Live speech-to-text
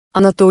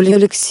Анатолий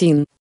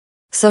Алексин.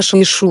 Саша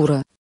и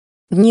Шура.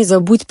 Не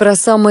забудь про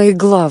самое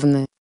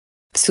главное.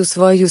 Всю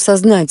свою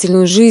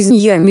сознательную жизнь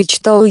я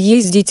мечтал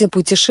ездить и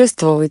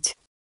путешествовать.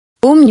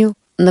 Помню,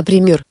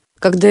 например,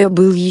 когда я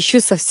был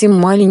еще совсем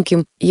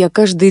маленьким, я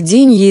каждый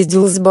день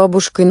ездил с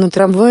бабушкой на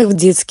трамвае в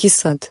детский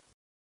сад.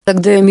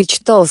 Тогда я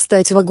мечтал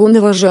стать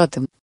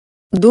вагоновожатым.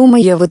 Дома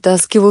я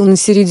вытаскивал на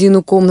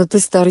середину комнаты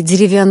старый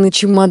деревянный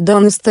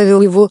чемодан и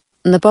ставил его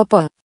на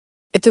попа.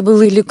 Это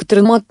был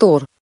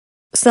электромотор.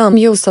 Сам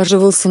я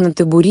усаживался на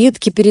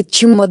табуретке перед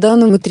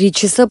чемоданом и 3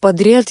 часа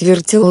подряд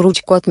вертел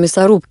ручку от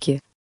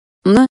мясорубки.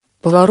 На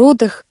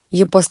поворотах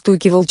я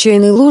постукивал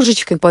чайной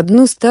ложечкой по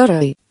дну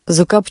старой,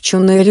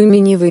 закопченной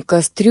алюминиевой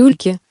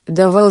кастрюльки,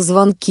 давал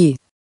звонки.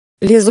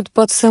 Лезут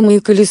под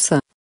самые колеса.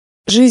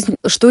 Жизнь,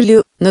 что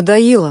ли,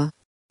 надоела?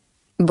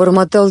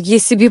 Бормотал я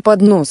себе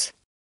под нос.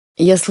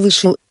 Я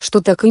слышал, что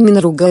так именно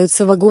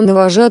ругаются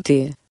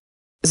вагоновожатые.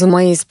 За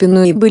моей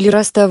спиной были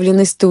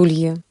расставлены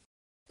стулья.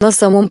 На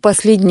самом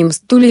последнем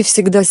стуле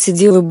всегда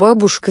сидела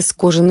бабушка с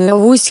кожаной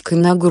авоськой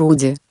на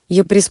груди.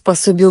 Я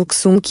приспособил к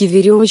сумке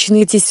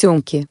веревочные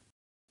тесемки.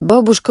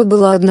 Бабушка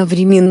была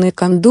одновременно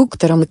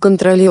кондуктором и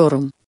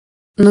контролером.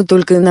 Но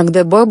только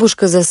иногда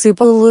бабушка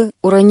засыпала,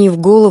 уронив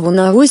голову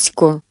на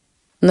авоську.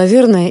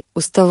 Наверное,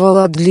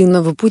 уставала от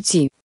длинного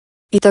пути.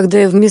 И тогда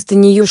я вместо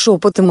нее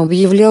шепотом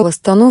объявлял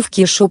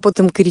остановки и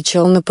шепотом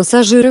кричал на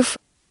пассажиров: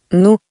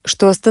 «Ну,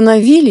 что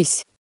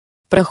остановились?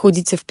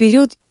 Проходите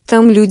вперед,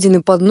 там люди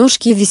на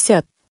подножке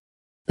висят».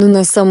 Но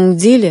на самом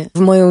деле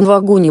в моем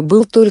вагоне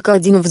был только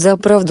один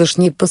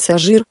взаправдошний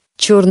пассажир,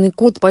 черный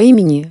кот по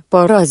имени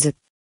Паразит.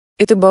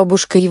 Эта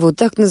бабушка его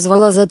так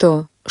назвала за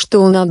то, что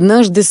он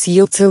однажды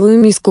съел целую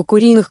миску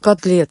куриных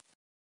котлет.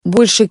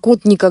 Больше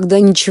кот никогда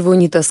ничего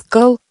не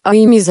таскал, а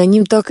имя за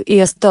ним так и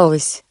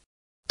осталось.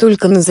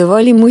 Только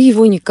называли мы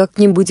его не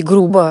как-нибудь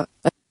грубо,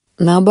 а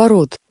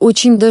наоборот,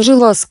 очень даже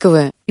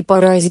ласково, и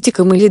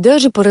паразитиком или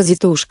даже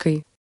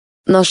паразитушкой.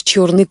 Наш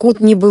черный кот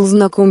не был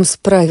знаком с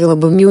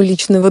правилами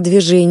уличного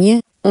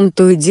движения, он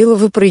то и дело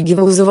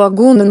выпрыгивал из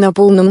вагона на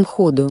полном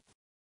ходу.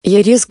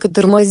 Я резко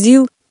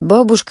тормозил,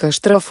 бабушка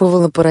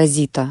оштрафовала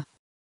паразита.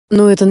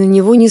 Но это на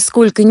него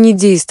нисколько не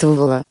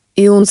действовало,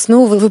 и он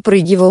снова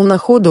выпрыгивал на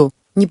ходу,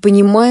 не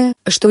понимая,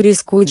 что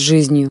рискует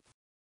жизнью.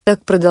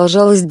 Так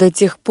продолжалось до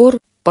тех пор,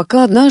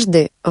 пока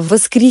однажды, в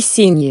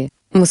воскресенье,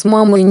 мы с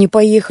мамой не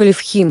поехали в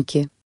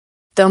Химки.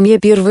 Там я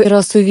первый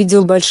раз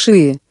увидел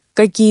большие,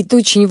 какие-то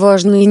очень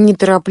важные и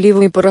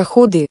неторопливые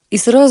пароходы, и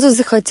сразу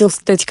захотел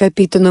стать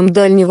капитаном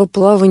дальнего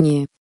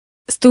плавания.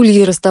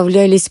 Стулья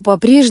расставлялись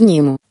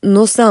по-прежнему,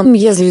 но сам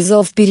я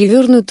залезал в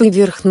перевернутую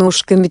вверх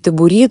ножками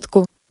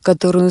табуретку,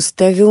 которую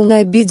ставил на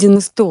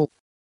обеденный стол.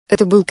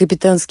 Это был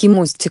капитанский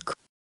мостик.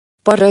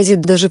 Паразит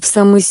даже в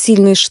самый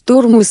сильный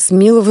шторм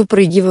смело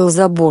выпрыгивал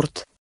за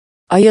борт.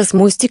 А я с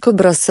мостика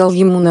бросал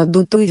ему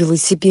надутую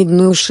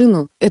велосипедную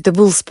шину, это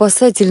был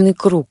спасательный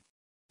круг.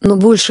 Но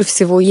больше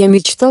всего я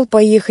мечтал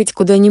поехать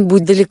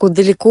куда-нибудь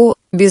далеко-далеко,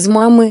 без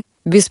мамы,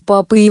 без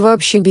папы и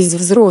вообще без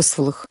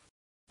взрослых.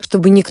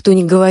 Чтобы никто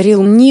не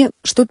говорил мне,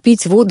 что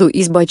пить воду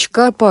из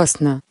бачка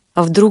опасно,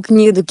 а вдруг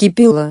не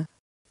докипело.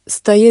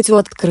 Стоять у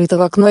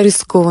открытого окна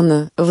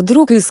рискованно,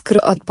 вдруг искра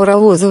от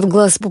паровоза в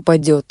глаз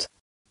попадет.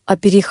 А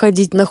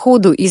переходить на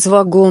ходу из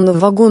вагона в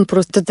вагон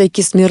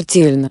просто-таки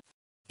смертельно.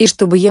 И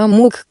чтобы я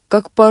мог,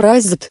 как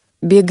паразит,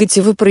 бегать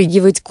и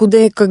выпрыгивать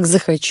куда и как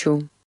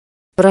захочу.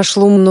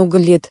 Прошло много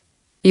лет.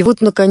 И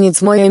вот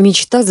наконец моя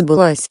мечта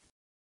сбылась.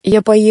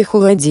 Я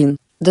поехал один,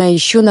 да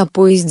еще на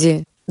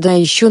поезде, да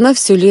еще на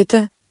все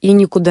лето, и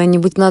не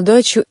куда-нибудь на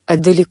дачу, а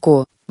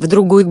далеко, в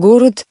другой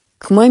город,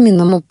 к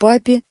маминому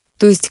папе,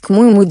 то есть к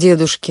моему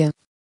дедушке.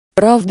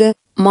 Правда,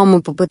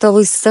 мама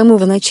попыталась с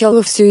самого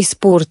начала все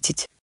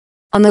испортить.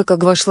 Она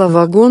как вошла в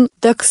вагон,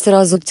 так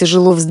сразу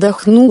тяжело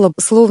вздохнула,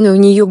 словно у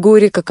нее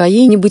горе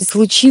какое-нибудь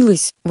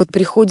случилось, вот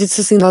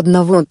приходится сына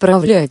одного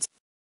отправлять.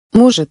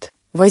 Может,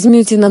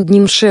 возьмете над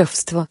ним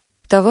шефство,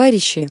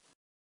 товарищи?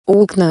 У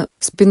окна,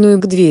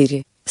 спиной к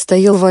двери,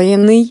 стоял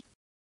военный.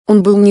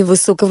 Он был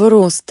невысокого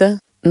роста,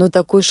 но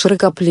такой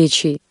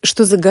широкоплечий,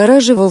 что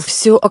загораживал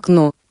все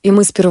окно, и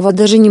мы сперва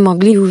даже не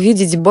могли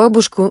увидеть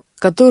бабушку,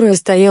 которая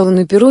стояла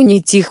на перроне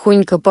и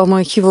тихонько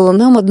помахивала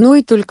нам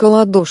одной только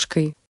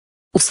ладошкой.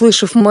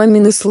 Услышав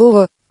мамино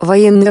слово,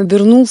 военный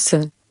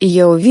обернулся, и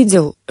я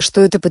увидел,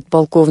 что это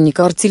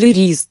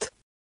подполковник-артиллерист.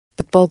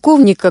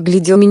 Подполковник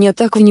оглядел меня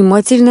так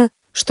внимательно,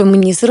 что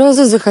мне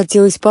сразу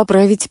захотелось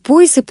поправить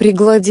пояс и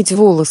пригладить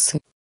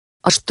волосы.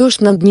 А что ж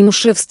над ним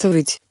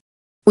шефствовать?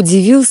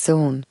 Удивился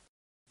он.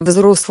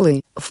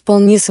 Взрослый,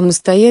 вполне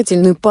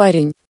самостоятельный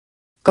парень.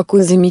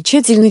 Какой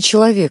замечательный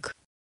человек,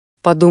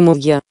 подумал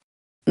я.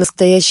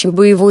 Настоящий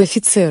боевой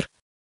офицер.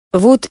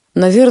 Вот,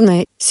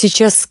 наверное,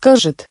 сейчас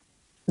скажет: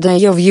 да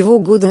я в его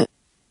годы.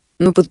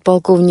 Но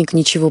подполковник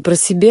ничего про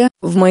себя,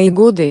 в мои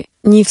годы,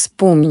 не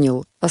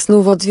вспомнил, а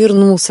снова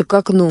отвернулся к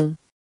окну.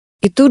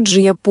 И тут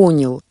же я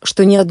понял,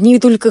 что не одни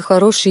только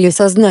хорошие и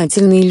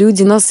сознательные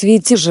люди на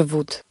свете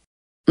живут.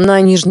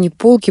 На нижней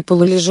полке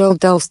полулежала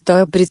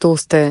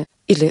толстая-притолстая,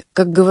 или,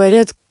 как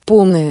говорят,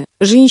 полная,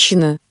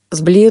 женщина,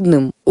 с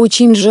бледным,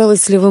 очень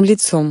жалостливым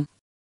лицом.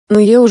 Но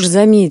я уж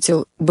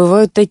заметил,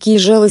 бывают такие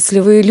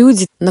жалостливые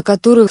люди, на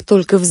которых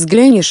только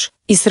взглянешь,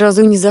 и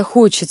сразу не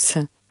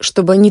захочется,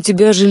 чтобы они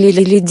тебя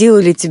жалели или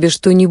делали тебе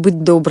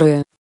что-нибудь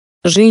доброе.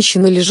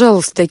 Женщина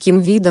лежала с таким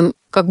видом,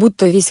 как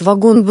будто весь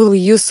вагон был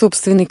ее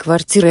собственной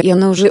квартирой, и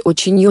она уже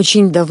очень и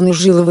очень давно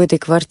жила в этой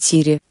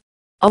квартире.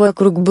 А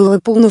вокруг было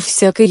полно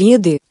всякой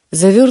еды,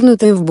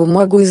 завернутой в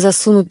бумагу и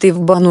засунутой в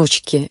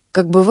баночки,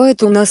 как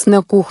бывает у нас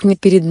на кухне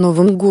перед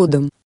Новым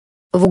годом.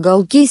 В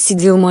уголке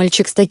сидел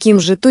мальчик с таким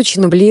же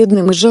точно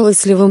бледным и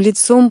жалостливым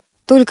лицом,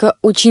 только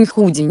очень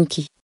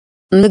худенький.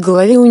 На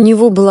голове у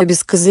него была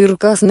без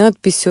козырька с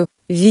надписью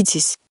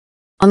 «Витязь»,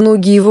 а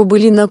ноги его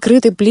были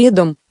накрыты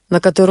пледом, на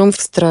котором в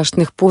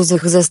страшных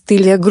позах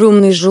застыли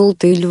огромные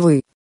желтые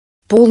львы.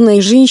 Полная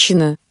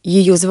женщина,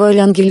 ее звали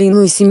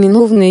Ангелиной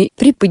Семеновной,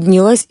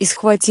 приподнялась и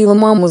схватила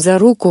маму за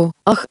руку.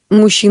 Ах,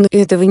 мужчины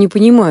этого не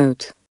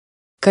понимают.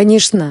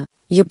 Конечно,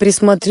 я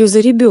присмотрю за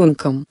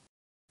ребенком.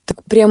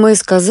 Так прямо и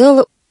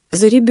сказала,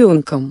 за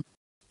ребенком.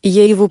 И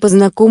я его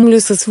познакомлю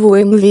со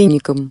своим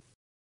веником.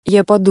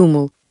 Я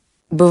подумал,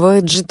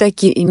 бывают же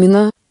такие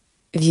имена.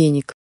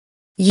 Веник.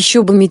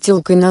 Еще бы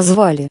метелкой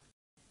назвали.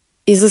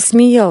 И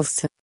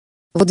засмеялся.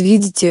 Вот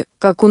видите,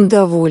 как он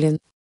доволен.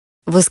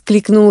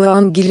 Воскликнула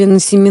Ангелина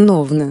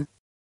Семеновна.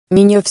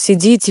 Меня все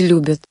дети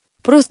любят,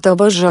 просто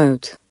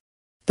обожают.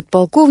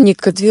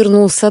 Подполковник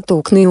отвернулся от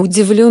окна и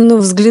удивленно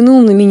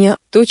взглянул на меня,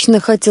 точно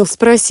хотел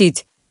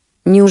спросить: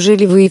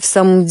 неужели вы и в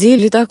самом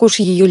деле так уж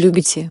ее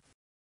любите?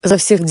 За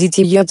всех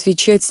детей я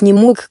отвечать не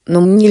мог,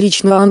 но мне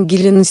лично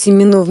Ангелина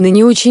Семеновна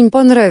не очень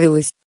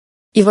понравилась.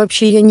 И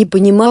вообще я не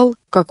понимал,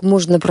 как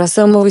можно про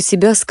самого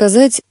себя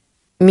сказать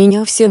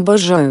 «меня все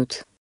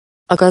обожают».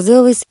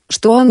 Оказалось,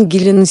 что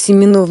Ангелина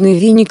Семеновна и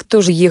Веник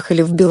тоже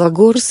ехали в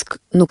Белогорск,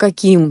 но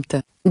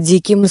каким-то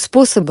диким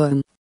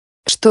способом.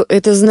 Что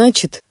это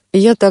значит,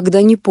 я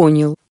тогда не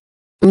понял.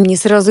 Мне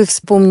сразу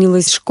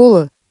вспомнилась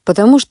школа,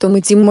 потому что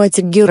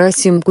математик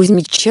Герасим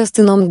Кузьмич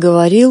часто нам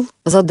говорил: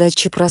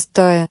 задача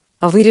простая,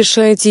 а вы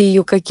решаете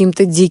ее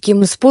каким-то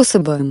диким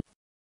способом.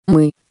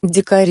 Мы –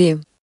 дикари,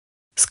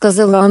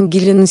 сказала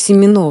Ангелина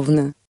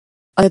Семеновна.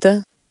 А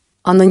это?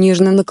 Она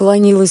нежно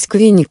наклонилась к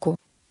Венику.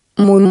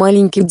 Мой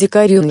маленький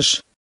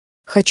дикареныш.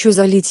 Хочу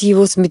залить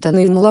его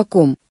сметаной и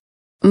молоком.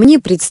 Мне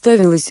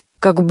представилось,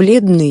 как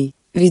бледный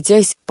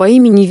Витязь по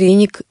имени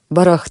Веник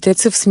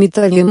барахтается в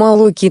сметане и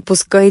молоке и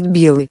пускает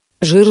белые,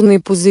 жирные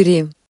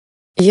пузыри.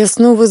 Я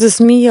снова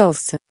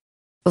засмеялся.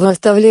 «Вы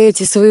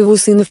оставляете своего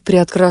сына в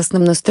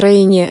прекрасном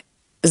настроении»,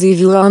 —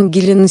 заявила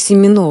Ангелина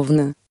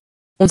Семеновна.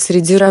 «Он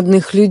среди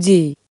родных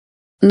людей».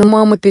 Но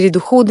мама перед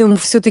уходом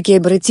все-таки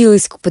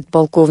обратилась к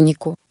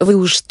подполковнику: «Вы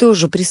уж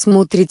тоже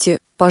присмотрите,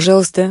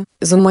 пожалуйста,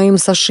 за моим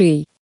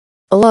Сашей».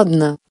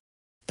 «Ладно».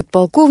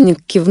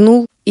 Подполковник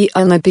кивнул, и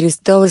она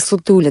перестала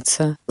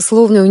сутулиться,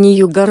 словно у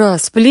нее гора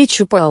с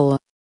плеч упала.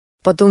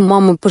 Потом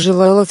мама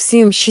пожелала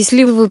всем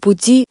счастливого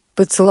пути,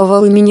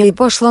 поцеловала меня и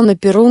пошла на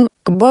перрон,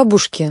 к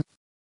бабушке.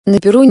 На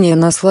перроне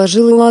она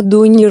сложила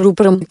ладони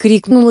рупором и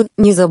крикнула: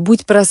 «Не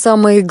забудь про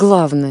самое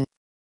главное!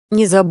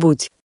 Не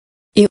забудь!»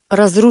 И,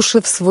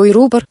 разрушив свой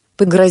рупор,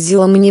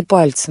 погрозила мне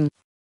пальцем.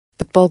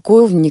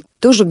 Подполковник,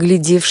 тоже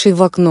глядевший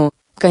в окно,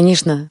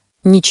 конечно,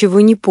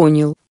 ничего не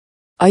понял.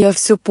 А я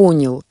все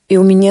понял, и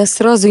у меня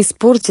сразу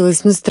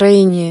испортилось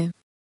настроение.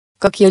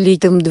 Как я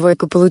летом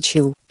двойку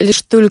получил,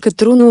 лишь только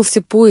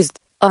тронулся поезд,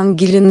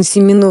 Ангелина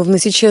Семеновна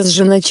сейчас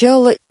же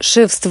начала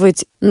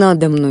шефствовать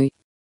надо мной.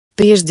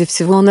 Прежде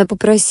всего она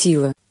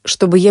попросила,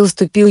 чтобы я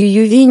уступил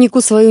ее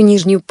Венику свою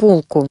нижнюю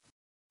полку.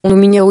 Он у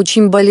меня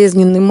очень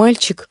болезненный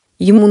мальчик,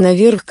 ему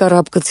наверх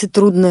карабкаться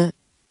трудно,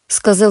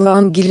 сказала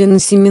Ангелина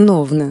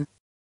Семеновна.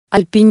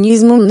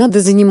 Альпинизмом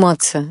надо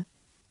заниматься,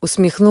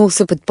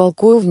 усмехнулся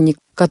подполковник,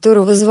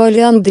 которого звали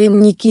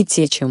Андреем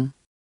Никитичем.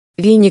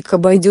 Веник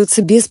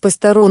обойдется без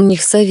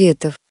посторонних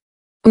советов.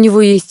 У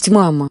него есть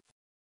мама.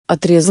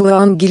 Отрезала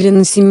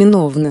Ангелина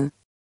Семеновна.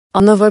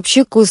 Она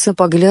вообще косо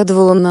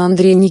поглядывала на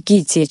Андрея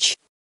Никитича.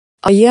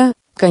 А я,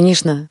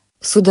 конечно,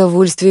 с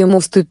удовольствием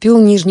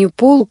уступил нижнюю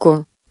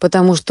полку,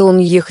 потому что он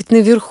ехать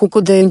наверху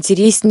куда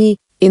интересней,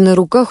 и на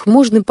руках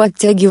можно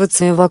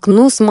подтягиваться и в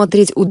окно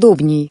смотреть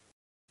удобней.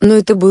 Но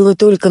это было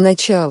только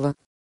начало.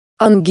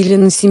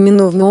 Ангелина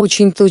Семеновна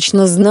очень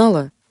точно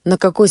знала, на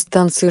какой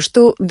станции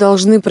что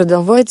должны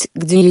продавать,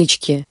 где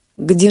яички,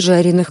 где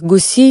жареных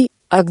гусей,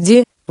 а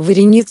где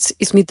варениц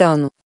и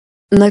сметану.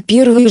 На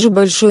первой же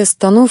большой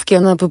остановке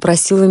она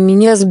попросила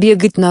меня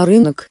сбегать на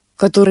рынок,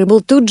 который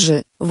был тут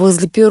же,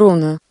 возле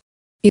перрона.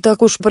 И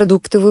так уж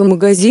продуктовый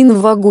магазин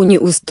в вагоне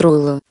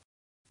устроила.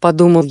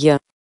 Подумал я.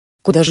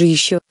 Куда же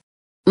еще?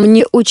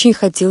 Мне очень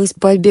хотелось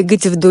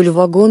побегать вдоль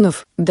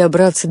вагонов,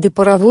 добраться до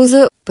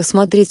паровоза,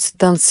 посмотреть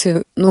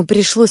станцию, но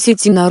пришлось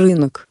идти на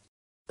рынок.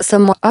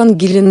 Сама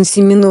Ангелина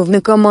Семеновна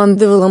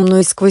командовала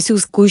мной сквозь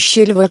узкую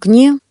щель в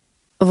окне.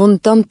 Вон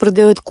там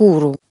продают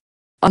куру.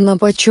 Она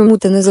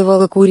почему-то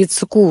называла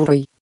курицу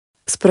курой.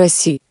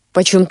 Спроси,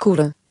 почем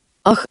кура?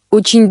 Ах,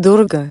 очень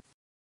дорого.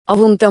 А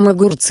вон там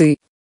огурцы.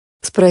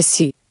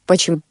 Спроси,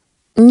 почем?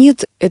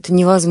 Нет, это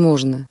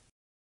невозможно.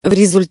 В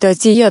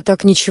результате я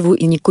так ничего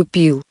и не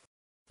купил.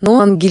 Но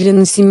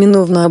Ангелина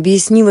Семеновна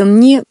объяснила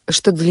мне,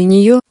 что для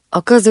нее,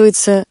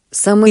 оказывается,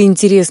 самое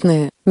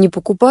интересное – не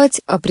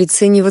покупать, а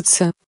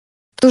прицениваться.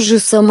 То же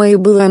самое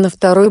было на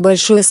второй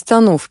большой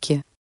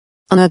остановке.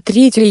 А на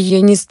третьей я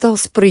не стал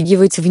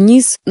спрыгивать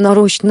вниз,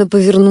 нарочно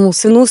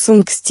повернулся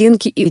носом к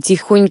стенке и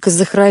тихонько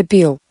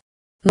захрапел.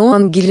 Но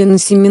Ангелина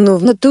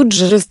Семеновна тут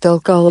же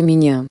растолкала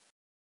меня.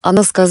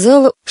 Она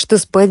сказала, что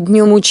спать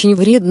днем очень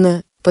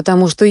вредно,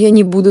 потому что я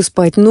не буду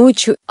спать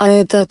ночью, а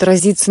это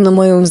отразится на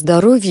моем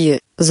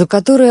здоровье, за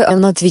которое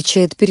она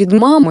отвечает перед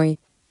мамой,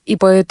 и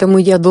поэтому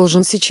я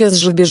должен сейчас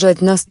же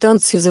бежать на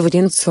станцию за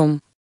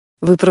варенцом.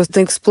 Вы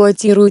просто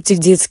эксплуатируете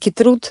детский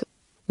труд,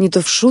 не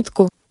то в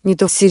шутку, не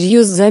то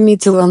всерьез,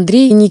 заметил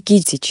Андрей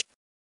Никитич.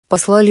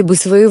 Послали бы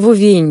своего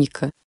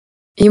веника.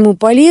 Ему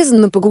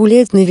полезно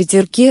погулять на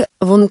ветерке,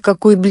 вон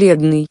какой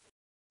бледный.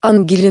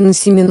 Ангелина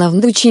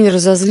Семеновна очень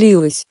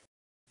разозлилась.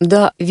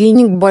 Да,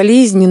 веник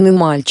болезненный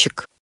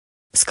мальчик.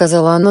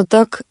 Сказала она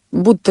так,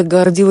 будто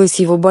гордилась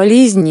его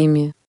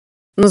болезнями.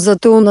 Но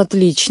зато он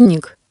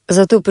отличник,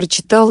 зато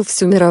прочитал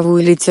всю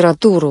мировую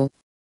литературу.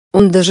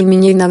 Он даже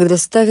меня иногда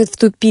ставит в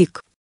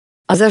тупик.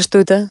 А за что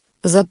это?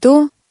 За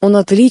то, он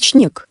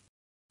отличник?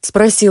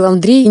 Спросил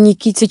Андрей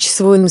Никитич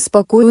своим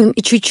спокойным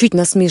и чуть-чуть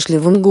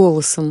насмешливым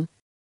голосом.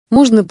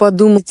 Можно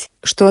подумать,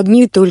 что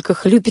одни только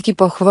хлюпики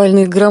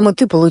похвальные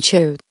грамоты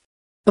получают.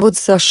 Вот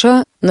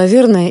Саша,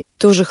 наверное,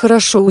 тоже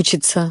хорошо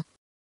учится.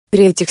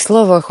 При этих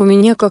словах у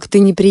меня как-то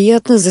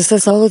неприятно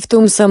засосало в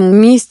том самом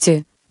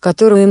месте,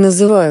 которое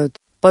называют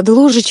 «под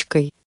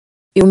ложечкой».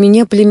 И у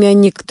меня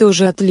племянник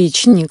тоже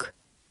отличник,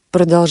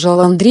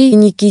 продолжал Андрей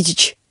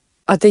Никитич,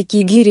 а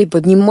такие гири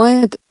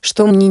поднимает,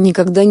 что мне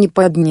никогда не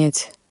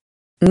поднять.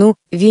 Ну,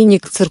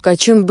 веник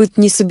циркачом быть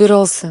не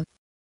собирался,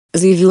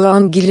 заявила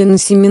Ангелина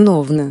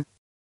Семеновна.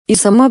 И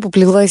сама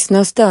поплелась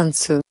на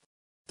станцию.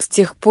 С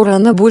тех пор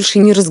она больше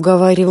не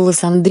разговаривала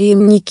с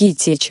Андреем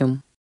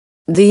Никитичем.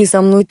 Да и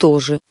со мной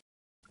тоже.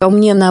 Ко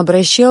мне она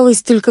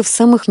обращалась только в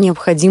самых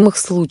необходимых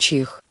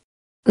случаях.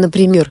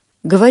 Например,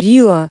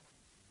 говорила: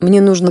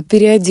 «Мне нужно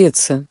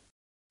переодеться».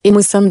 И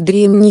мы с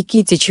Андреем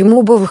Никитичем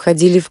оба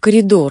выходили в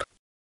коридор.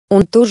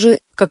 Он тоже,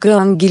 как и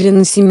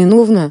Ангелина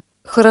Семеновна,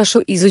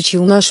 хорошо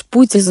изучил наш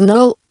путь и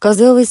знал,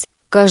 казалось,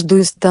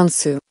 каждую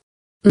станцию.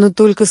 Но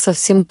только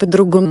совсем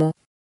по-другому.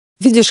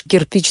 «Видишь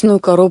кирпичную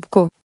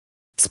коробку?»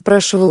 —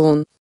 спрашивал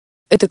он.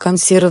 «Это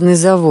консервный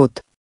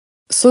завод.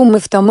 Сом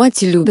в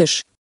томате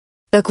любишь?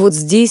 Так вот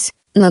здесь,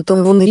 на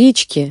том вон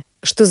речке,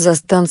 что за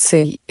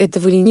станцией,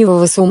 этого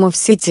ленивого сома в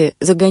сети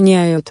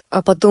загоняют,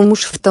 а потом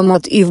уж в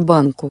томат и в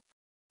банку.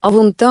 А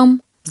вон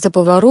там, за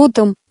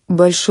поворотом,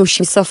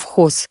 большущий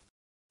совхоз.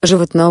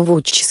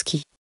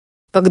 Животноводческий.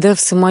 Когда в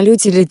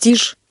самолете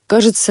летишь,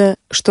 кажется,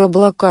 что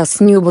облака с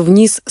неба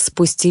вниз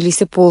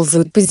спустились и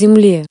ползают по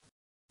земле.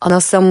 А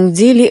на самом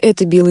деле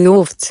это белые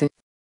овцы.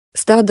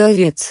 Стадо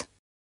овец».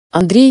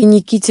 Андрей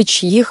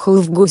Никитич ехал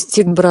в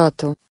гости к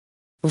брату.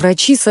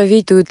 «Врачи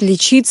советуют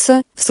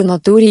лечиться, в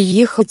санаторий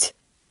ехать»,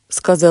 —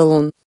 сказал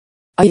он.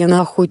 «А я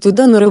на охоту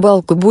да на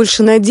рыбалку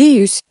больше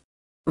надеюсь.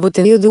 Вот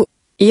и еду».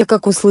 Я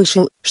как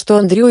услышал, что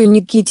Андрею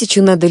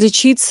Никитичу надо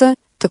лечиться,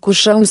 так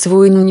ушам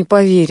своим не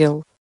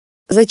поверил.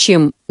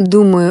 Зачем,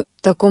 думаю,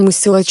 такому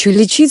силачу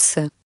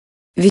лечиться?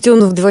 Ведь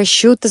он в 2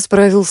 счета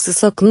справился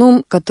с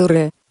окном,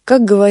 которое,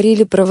 как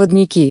говорили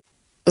проводники,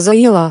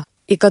 заело,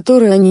 и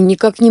которое они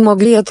никак не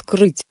могли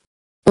открыть.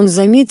 Он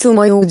заметил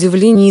мое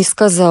удивление и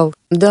сказал: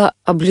 «Да,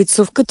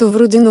 облицовка-то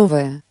вроде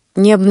новая,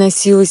 не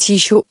обносилась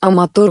еще, а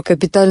мотор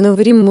капитального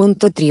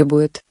ремонта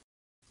требует».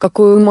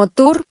 «Какой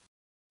мотор?»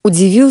 —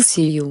 удивился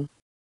Ю.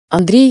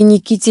 Андрей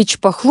Никитич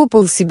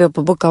похлопал себя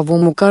по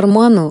боковому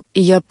карману,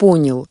 и я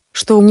понял,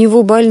 что у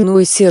него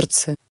больное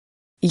сердце.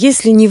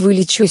 Если не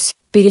вылечусь,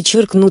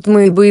 перечеркнут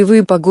мои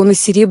боевые погоны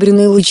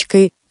серебряной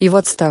лычкой и в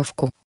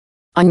отставку.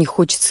 А не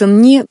хочется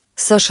мне,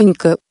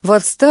 Сашенька, в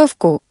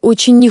отставку,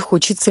 очень не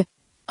хочется.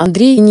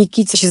 Андрей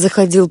Никитич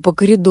заходил по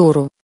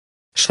коридору.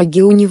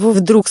 Шаги у него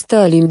вдруг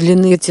стали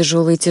длинные,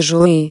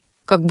 тяжелые,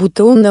 как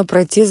будто он на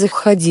протезах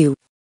ходил.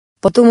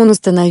 Потом он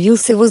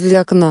остановился возле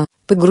окна,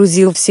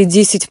 погрузил все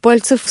 10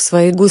 пальцев в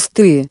свои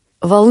густые,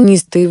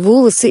 волнистые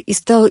волосы и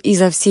стал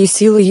изо всей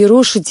силы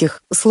ерошить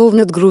их,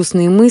 словно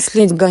грустные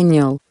мысли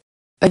отгонял.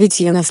 «А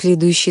ведь я на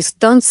следующей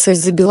станции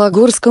за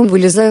Белогорском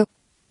вылезаю»,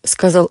 —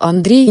 сказал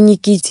Андрей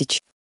Никитич.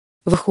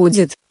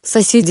 «Выходит,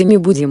 соседями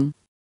будем».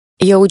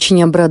 Я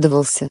очень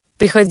обрадовался.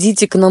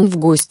 «Приходите к нам в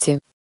гости.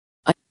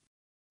 А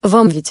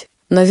вам ведь,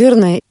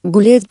 наверное,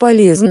 гулять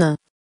полезно.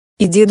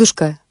 И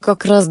дедушка,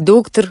 как раз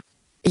доктор».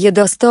 Я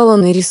достала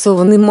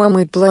нарисованный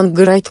мамой план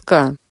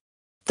городка.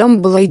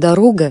 Там была и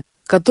дорога,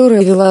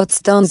 которая вела от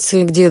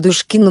станции к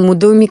дедушкиному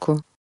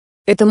домику.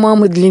 Это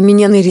мама для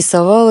меня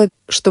нарисовала,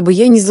 чтобы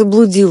я не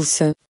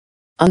заблудился.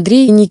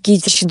 Андрей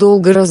Никитич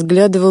долго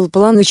разглядывал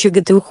план и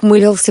чего-то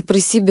ухмылялся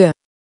про себя.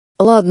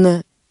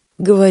 «Ладно», —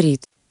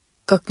 говорит,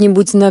 —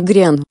 «как-нибудь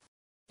нагряну».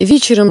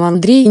 Вечером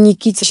Андрей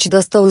Никитич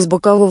достал из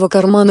бокового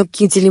кармана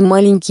кителя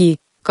маленькие,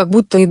 как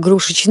будто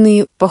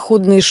игрушечные,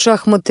 походные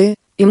шахматы,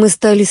 и мы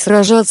стали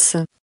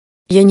сражаться.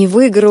 Я не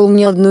выиграл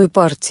ни одной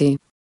партии.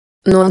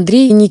 Но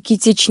Андрей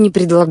Никитич не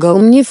предлагал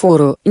мне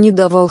фору, не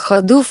давал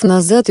ходов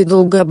назад и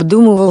долго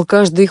обдумывал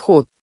каждый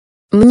ход.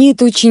 Мне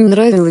это очень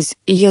нравилось,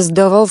 и я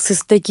сдавался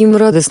с таким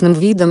радостным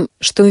видом,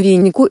 что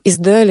венику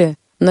издали,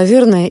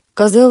 наверное,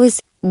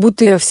 казалось,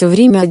 будто я все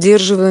время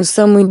одерживаю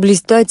самые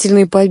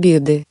блистательные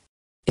победы.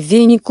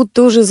 Венику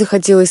тоже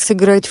захотелось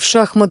сыграть в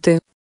шахматы.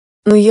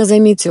 Но я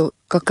заметил,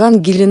 как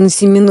Ангелина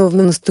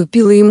Семеновна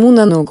наступила ему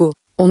на ногу,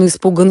 он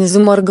испуганно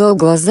заморгал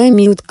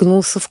глазами и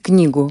уткнулся в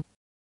книгу.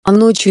 А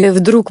ночью я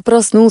вдруг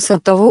проснулся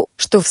от того,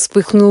 что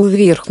вспыхнул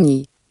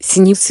верхний,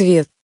 синий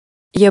свет.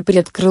 Я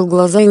приоткрыл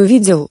глаза и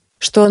увидел,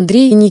 что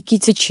Андрей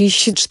Никитич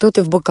ищет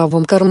что-то в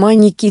боковом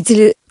кармане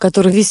кителя,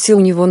 который висел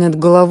у него над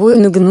головой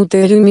на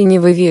гнутой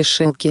алюминиевой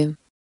вешалке.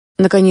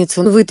 Наконец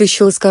он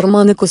вытащил из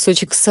кармана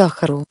кусочек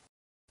сахара.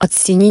 От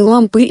синей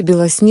лампы и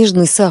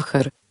белоснежный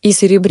сахар, и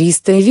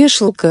серебристая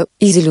вешалка,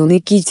 и зеленый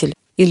китель,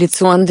 и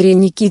лицо Андрея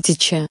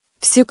Никитича,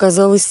 все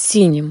казалось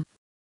синим.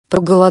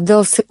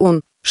 Проголодался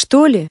он,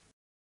 что ли?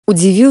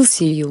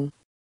 Удивился Ю.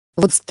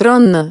 Вот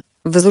странно,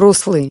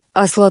 взрослый,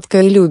 а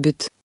сладкое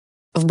любит.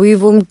 В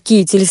боевом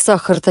китель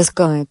сахар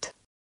таскает.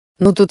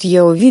 Но тут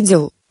я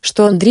увидел,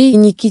 что Андрей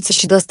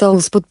Никитич достал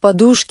из-под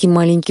подушки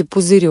маленький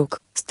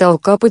пузырек, стал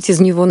капать из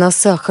него на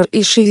сахар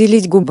и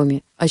шевелить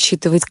губами,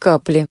 отсчитывать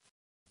капли.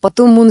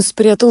 Потом он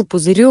спрятал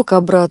пузырек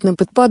обратно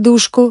под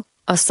подушку,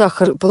 а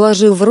сахар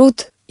положил в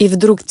рот, и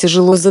вдруг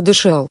тяжело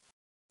задышал.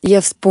 Я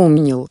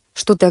вспомнил,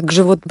 что так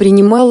же вот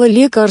принимала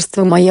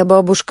лекарства моя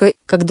бабушка,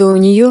 когда у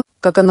нее,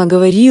 как она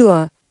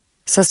говорила,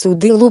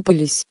 сосуды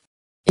лопались.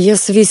 Я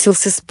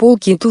свесился с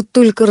полки и тут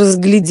только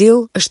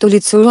разглядел, что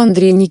лицо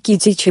Андрея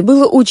Никитича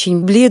было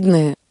очень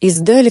бледное,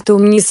 издали-то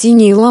мне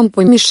синяя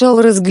лампа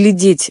мешала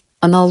разглядеть,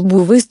 а на лбу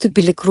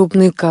выступили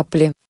крупные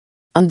капли.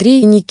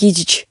 «Андрей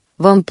Никитич,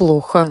 вам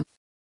плохо?»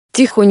 —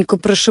 тихонько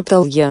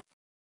прошептал я.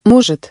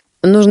 «Может,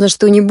 нужно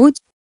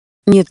что-нибудь?»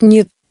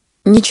 «Нет-нет,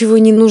 ничего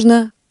не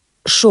нужно»,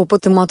 —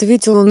 шепотом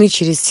ответил он и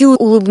через силу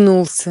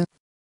улыбнулся.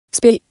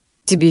 «Спи,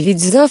 тебе ведь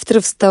завтра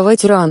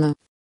вставать рано».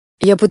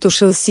 Я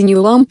потушил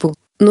синюю лампу,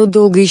 но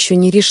долго еще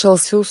не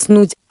решался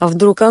уснуть, а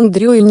вдруг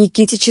Андрею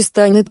Никитичу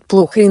станет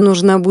плохо и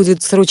нужна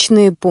будет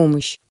срочная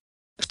помощь.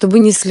 Чтобы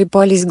не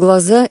слепались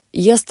глаза,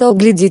 я стал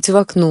глядеть в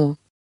окно.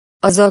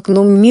 А за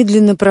окном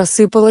медленно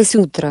просыпалось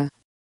утро.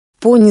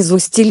 Понизу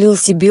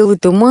стелился белый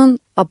туман,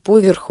 а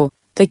поверху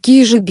 —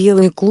 такие же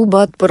белые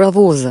клубы от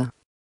паровоза.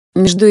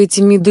 Между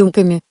этими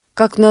дымками,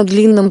 как на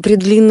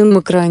длинном-предлинном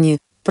экране,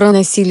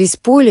 проносились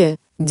поля,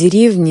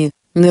 деревни,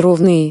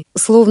 неровные,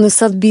 словно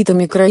с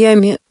отбитыми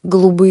краями,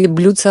 голубые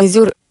блюдца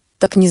озер.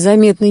 Так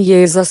незаметно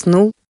я и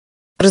заснул.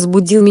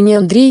 Разбудил меня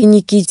Андрей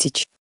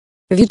Никитич.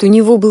 Вид у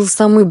него был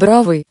самый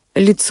бравый,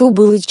 лицо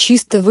было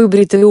чисто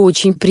выбрито и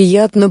очень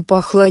приятно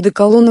пахло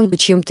одеколоном и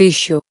чем-то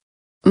еще.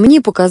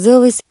 Мне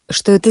показалось,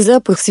 что это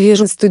запах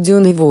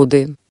свежестуденой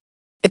воды.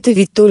 Это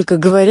ведь только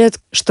говорят,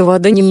 что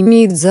вода не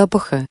имеет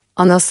запаха,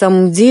 а на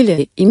самом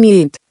деле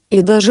имеет,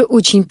 и даже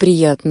очень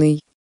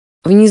приятный.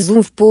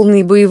 Внизу в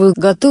полной боевой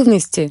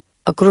готовности,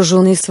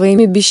 окруженный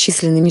своими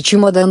бесчисленными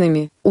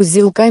чемоданами,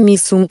 узелками и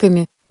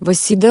сумками,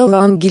 восседала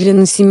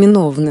Ангелина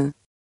Семеновна.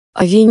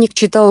 А Веник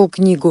читал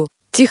книгу,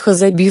 тихо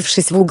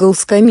забившись в угол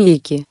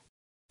скамейки.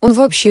 Он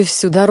вообще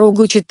всю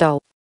дорогу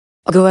читал.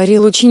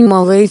 Говорил очень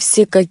мало и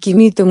все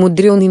какими-то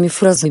мудреными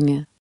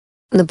фразами.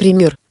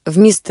 Например,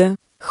 вместо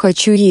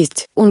 «хочу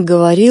есть» он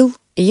говорил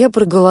 «я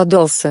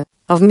проголодался»,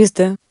 а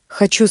вместо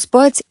 «хочу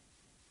спать»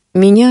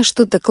 «меня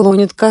что-то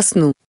клонит ко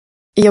сну».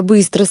 Я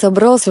быстро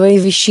собрал свои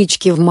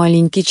вещички в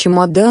маленький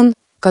чемодан,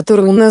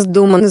 который у нас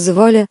дома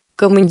называли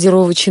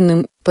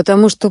командировочным,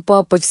 потому что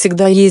папа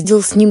всегда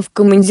ездил с ним в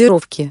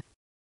командировки.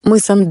 Мы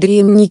с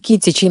Андреем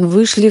Никитичем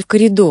вышли в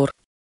коридор.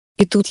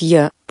 И тут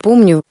я,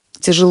 помню,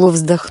 тяжело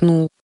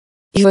вздохнул.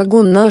 И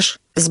вагон наш,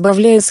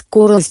 сбавляя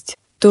скорость,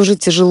 тоже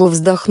тяжело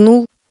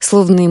вздохнул,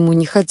 словно ему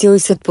не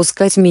хотелось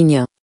отпускать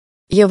меня.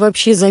 Я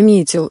вообще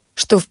заметил,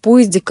 что в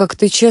поезде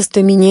как-то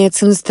часто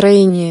меняется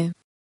настроение.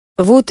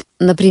 Вот,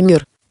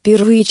 например,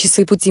 первые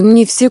часы пути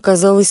мне все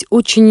казалось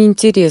очень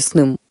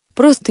интересным,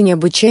 просто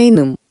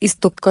необычайным, и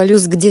стук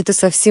колес где-то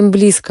совсем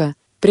близко,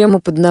 прямо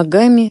под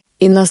ногами,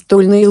 и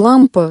настольная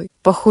лампа,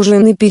 похожая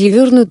на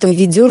перевернутое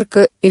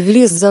ведерко, и в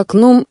лес за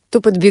окном, то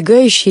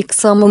подбегающий к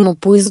самому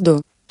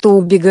поезду, то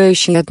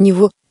убегающий от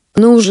него,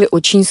 но уже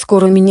очень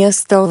скоро меня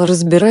стало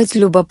разбирать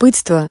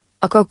любопытство,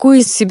 а какой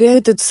из себя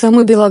этот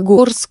самый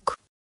Белогорск?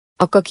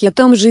 А как я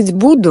там жить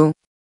буду?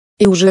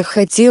 И уже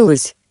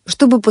хотелось,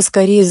 чтобы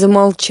поскорее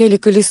замолчали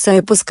колеса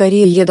и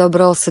поскорее я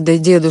добрался до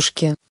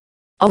дедушки.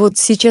 А вот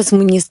сейчас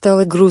мне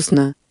стало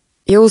грустно.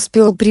 Я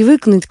успел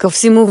привыкнуть ко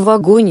всему в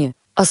вагоне,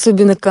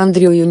 особенно к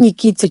Андрею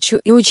Никитичу,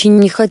 и очень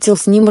не хотел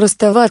с ним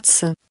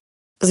расставаться.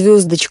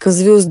 Звездочка,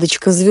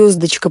 звездочка,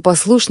 звездочка,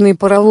 послушные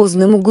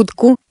паровозному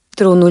гудку,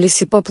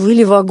 тронулись и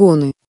поплыли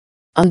вагоны.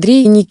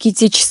 Андрей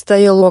Никитич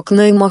стоял у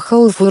окна и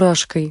махал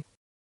фуражкой.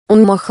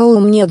 Он махал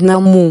мне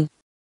одному.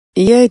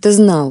 Я это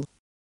знал.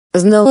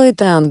 Знала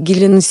это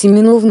Ангелина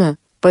Семеновна,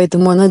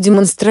 Поэтому она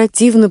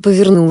демонстративно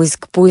повернулась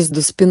к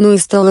поезду спиной и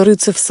стала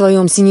рыться в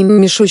своем синем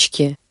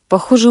мешочке,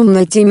 похожем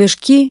на те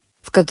мешки,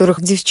 в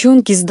которых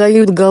девчонки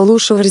сдают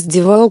галоши в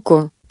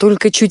раздевалку,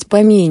 только чуть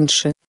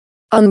поменьше.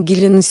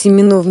 Ангелина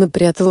Семеновна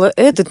прятала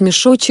этот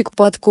мешочек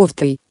под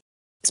кофтой.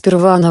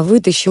 Сперва она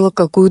вытащила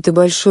какую-то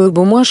большую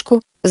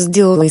бумажку,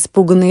 сделала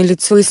испуганное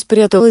лицо и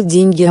спрятала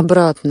деньги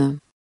обратно.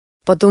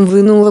 Потом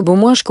вынула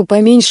бумажку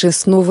поменьше и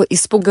снова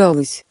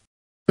испугалась.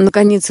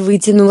 Наконец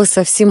вытянула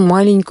совсем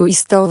маленькую и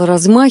стала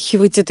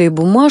размахивать этой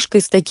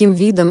бумажкой с таким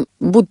видом,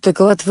 будто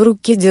клад в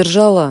руке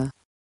держала.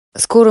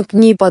 Скоро к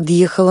ней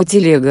подъехала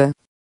телега.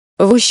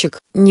 Возчик,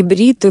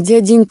 небритый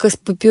дяденька с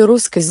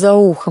папироской за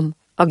ухом,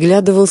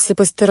 оглядывался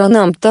по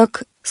сторонам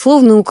так,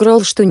 словно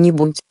украл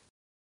что-нибудь.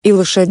 И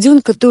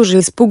лошаденка тоже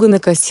испуганно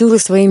косила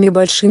своими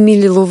большими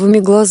лиловыми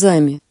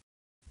глазами.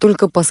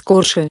 «Только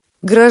поскорше,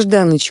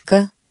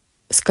 гражданочка»,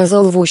 —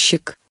 сказал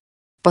возчик.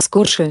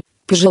 «Поскорше,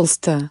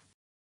 пожалуйста».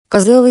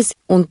 Казалось,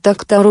 он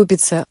так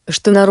торопится,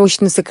 что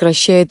нарочно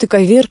сокращает и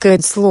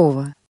коверкает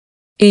слово.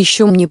 И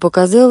еще мне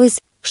показалось,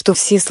 что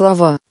все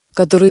слова,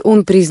 которые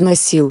он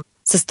произносил,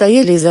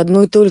 состояли из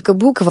одной только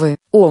буквы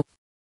 «О».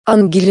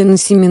 Ангелина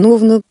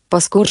Семеновна,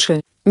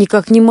 поскорше,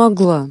 никак не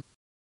могла.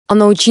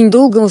 Она очень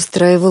долго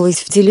устраивалась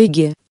в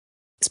телеге.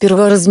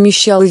 Сперва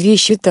размещала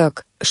вещи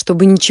так,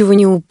 чтобы ничего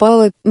не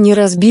упало, не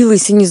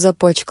разбилось и не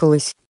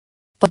запачкалось.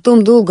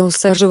 Потом долго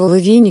усаживала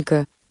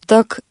веника,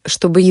 так,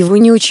 чтобы его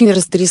не очень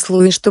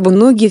растрясло и чтобы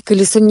ноги в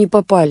колесо не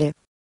попали.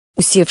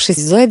 Усевшись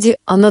сзади,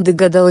 она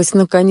догадалась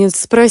наконец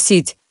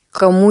спросить, к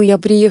кому я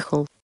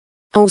приехал.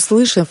 А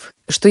услышав,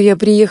 что я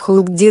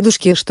приехал к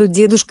дедушке, что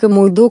дедушка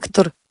мой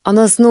доктор,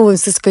 она снова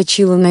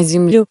соскочила на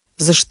землю,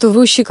 за что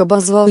возчик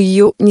обозвал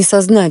ее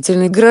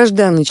несознательной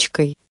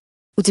гражданочкой.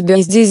 «У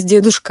тебя здесь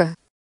дедушка?»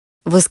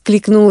 —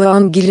 воскликнула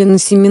Ангелина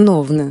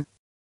Семеновна.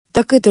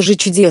 «Так это же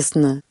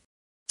чудесно!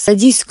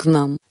 Садись к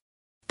нам.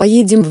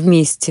 Поедем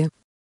вместе.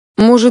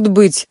 Может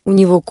быть, у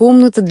него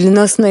комната для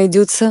нас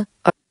найдется,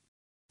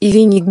 и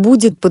веник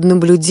будет под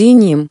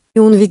наблюдением, и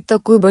он ведь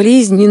такой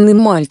болезненный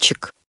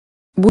мальчик.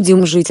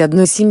 Будем жить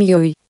одной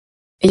семьей».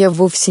 Я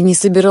вовсе не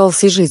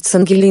собирался жить с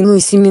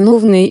Ангелиной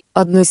Семеновной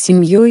одной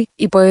семьей,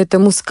 и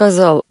поэтому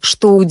сказал,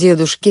 что у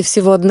дедушки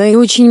всего одна и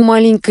очень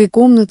маленькая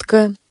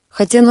комнатка,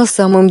 хотя на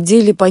самом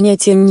деле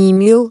понятия не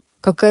имел,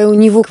 какая у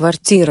него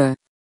квартира.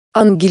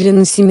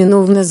 Ангелина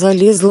Семеновна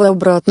залезла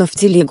обратно в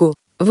телегу,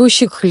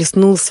 возчик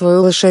хлестнул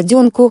свою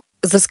лошаденку,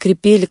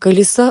 заскрипели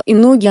колеса и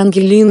ноги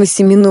Ангелины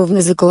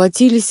Семеновны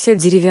заколотились о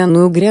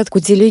деревянную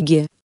грядку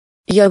телеги.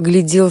 Я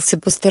огляделся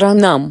по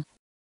сторонам.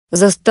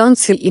 За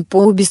станцией и по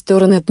обе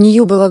стороны от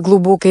нее была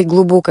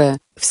глубокая,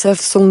 вся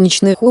в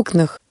солнечных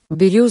окнах,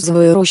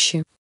 березовая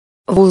роща.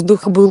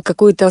 Воздух был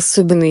какой-то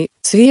особенный,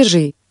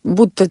 свежий,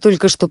 будто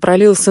только что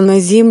пролился на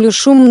землю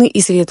шумный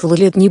и светлый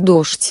летний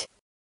дождь.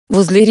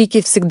 Возле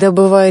реки всегда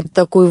бывает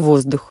такой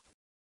воздух.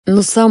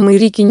 Но самой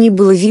реки не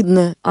было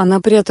видно, она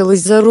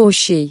пряталась за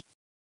рощей.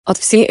 От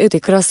всей этой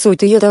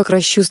красоты я так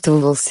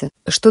расчувствовался,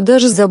 что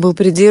даже забыл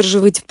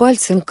придерживать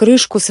пальцем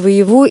крышку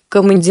своего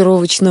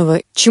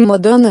командировочного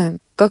чемодана,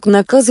 как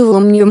наказывала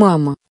мне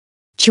мама.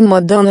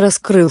 Чемодан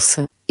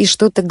раскрылся, и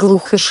что-то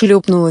глухо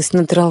шлепнулось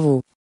на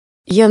траву.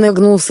 Я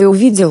нагнулся и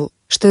увидел,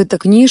 что это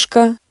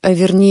книжка, а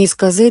вернее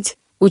сказать,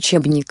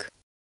 учебник.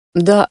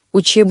 Да,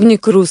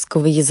 учебник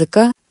русского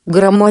языка,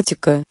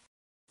 грамматика.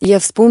 Я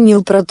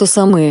вспомнил про то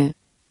самое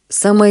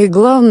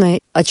главное,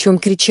 о чем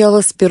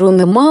кричала с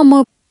перрона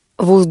мама.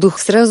 Воздух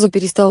сразу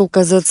перестал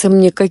казаться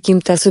мне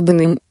каким-то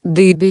особенным,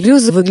 да и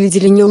березы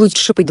выглядели не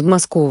лучше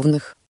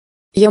подмосковных.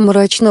 Я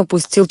мрачно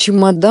опустил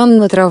чемодан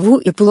на траву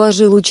и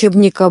положил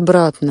учебник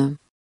обратно.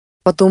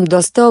 Потом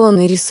достал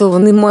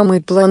нарисованный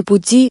мамой план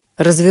пути,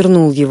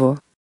 развернул его.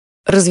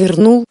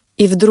 Развернул,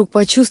 и вдруг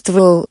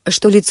почувствовал,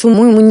 что лицу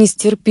моему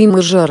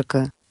нестерпимо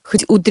жарко,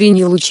 хоть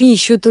утренние лучи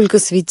еще только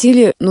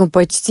светили, но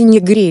почти не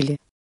грели.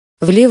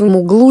 В левом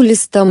углу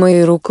листа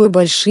моей рукой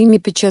большими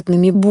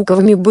печатными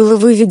буквами было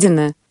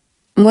выведено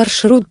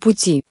 «Маршрут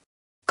пути».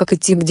 Как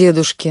идти к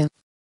дедушке.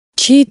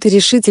 Чей-то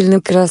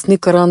решительно красный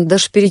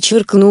карандаш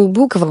перечеркнул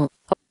букву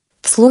 «А»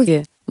 в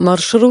слове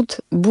 «маршрут»,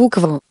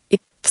 букву «И»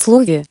 в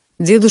слове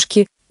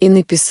 «дедушки» и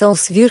написал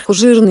сверху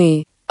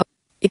жирные «А»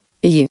 и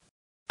 «Е».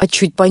 А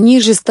чуть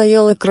пониже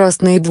стояла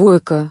красная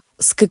двойка,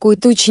 с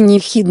какой-то очень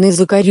ехидной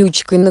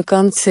закорючкой на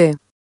конце.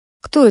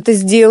 Кто это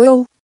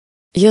сделал?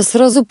 Я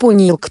сразу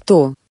понял,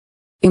 кто.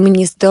 И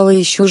мне стало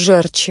еще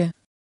жарче.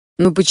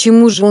 Но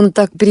почему же он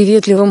так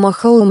приветливо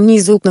махал мне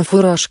из окна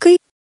фуражкой?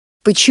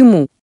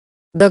 Почему?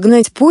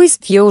 Догнать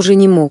поезд я уже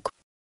не мог.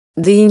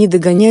 Да и не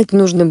догонять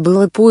нужно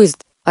было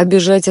поезд, а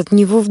бежать от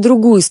него в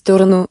другую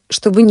сторону,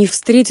 чтобы не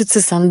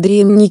встретиться с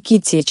Андреем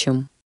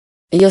Никитичем.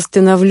 Я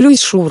становлюсь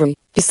Шурой.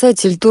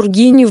 Писатель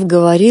Тургенев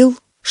говорил,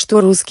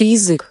 что русский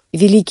язык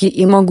великий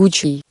и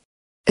могучий.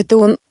 Это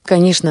он,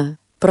 конечно,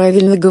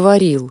 правильно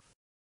говорил.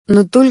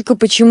 Но только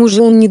почему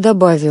же он не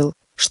добавил,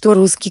 что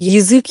русский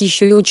язык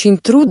еще и очень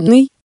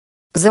трудный?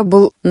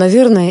 Забыл,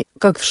 наверное,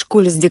 как в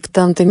школе с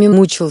диктантами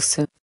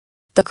мучился.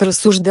 Так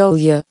рассуждал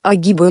я,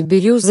 огибая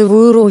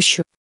березовую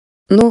рощу.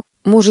 Но,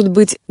 Может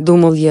быть,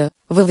 думал я,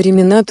 во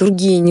времена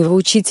Тургенева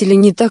учителя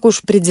не так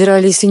уж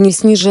придирались и не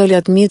снижали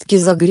отметки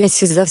за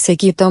грязь и за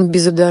всякие там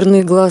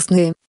безударные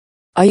гласные.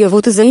 А я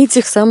вот из-за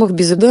этих самых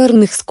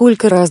безударных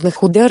сколько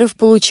разных ударов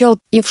получал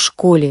и в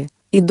школе,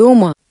 и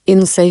дома, и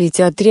на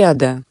совете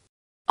отряда.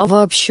 А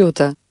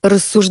вообще-то,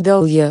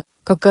 рассуждал я,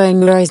 какая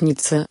мне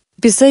разница,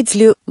 писать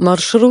ли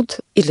маршрут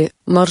или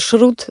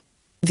маршрут,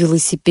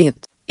 велосипед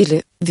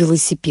или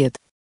велосипед.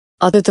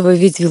 От этого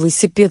ведь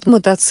велосипед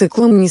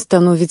мотоциклом не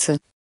становится.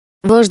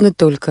 Важно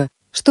только,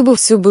 чтобы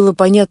все было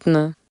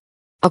понятно.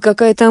 А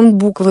какая там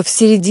буква в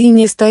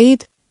середине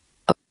стоит?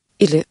 А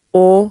или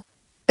О?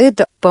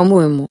 Это,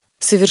 по-моему,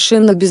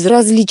 совершенно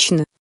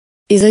безразлично.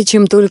 И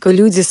зачем только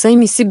люди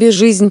сами себе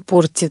жизнь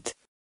портят?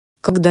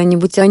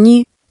 Когда-нибудь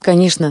они,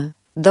 конечно,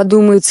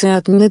 додумаются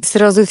отменять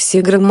сразу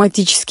все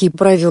грамматические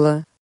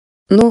правила.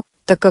 Но,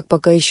 так как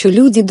пока еще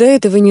люди до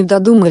этого не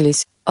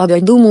додумались, а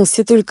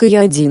додумался только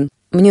я один,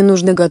 мне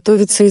нужно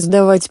готовиться и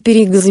сдавать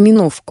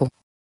переэкзаменовку.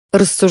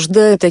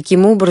 Рассуждая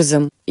таким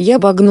образом, я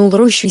обогнул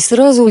рощу и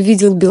сразу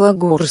увидел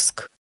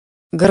Белогорск.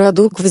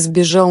 Городок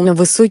взбежал на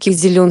высокий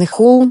зеленый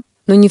холм,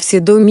 но не все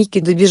домики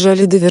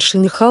добежали до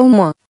вершины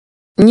холма.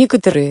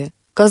 Некоторые,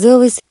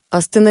 казалось,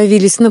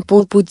 остановились на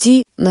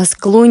полпути, на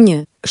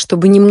склоне,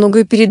 чтобы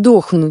немного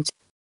передохнуть.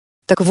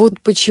 Так вот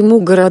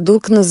почему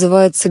городок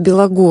называется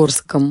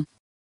Белогорском.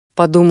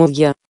 Подумал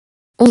я.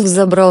 Он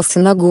взобрался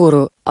на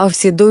гору, а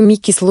все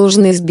домики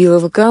сложены из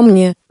белого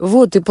камня,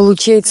 вот и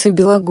получается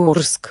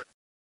Белогорск.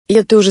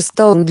 Я тоже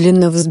стал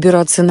медленно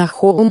взбираться на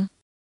холм.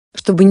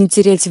 Чтобы не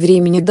терять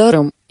времени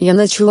даром, я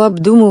начал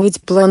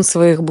обдумывать план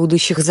своих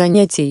будущих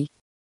занятий.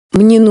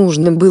 Мне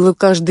нужно было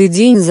каждый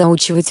день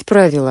заучивать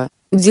правила,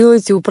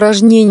 делать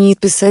упражнения и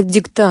писать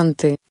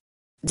диктанты.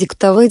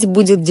 Диктовать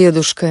будет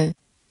дедушка,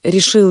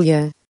 решил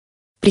я.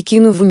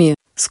 Прикинув в уме,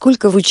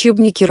 сколько в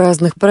учебнике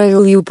разных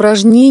правил и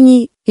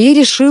упражнений, я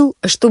решил,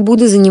 что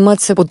буду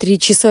заниматься по 3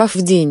 часа в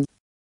день.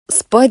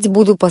 Спать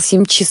буду по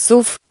 7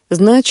 часов,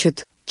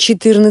 значит,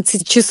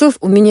 14 часов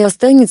у меня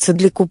останется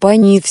для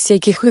купания и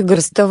всяких игр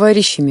с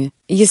товарищами,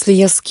 если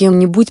я с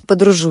кем-нибудь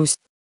подружусь.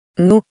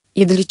 Ну,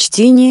 и для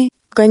чтения,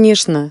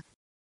 конечно.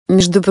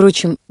 Между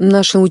прочим,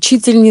 наша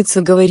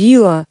учительница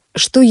говорила,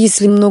 что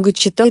если много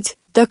читать,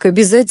 так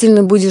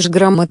обязательно будешь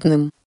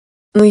грамотным.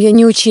 Но я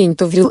не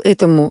очень-то верил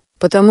этому,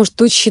 потому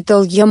что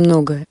читал я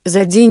много.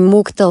 За день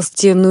мог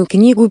толстенную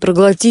книгу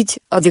проглотить,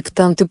 а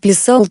диктанты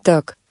писал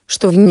так,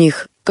 что в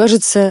них,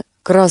 кажется,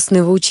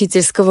 красного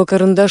учительского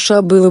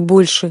карандаша было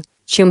больше,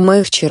 чем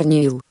моих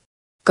чернил.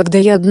 Когда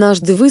я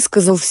однажды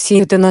высказал все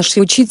это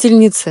нашей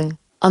учительнице,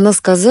 она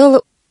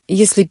сказала,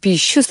 если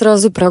пищу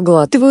сразу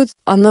проглатывают,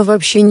 она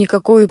вообще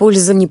никакой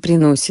пользы не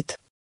приносит.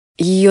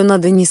 Ее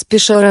надо не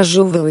спеша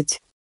разжевывать.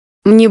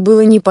 Мне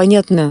было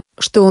непонятно,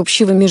 что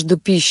общего между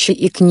пищей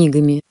и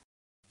книгами.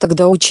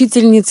 Тогда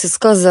учительница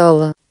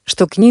сказала,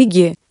 что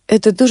книги –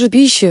 это тоже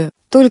пища,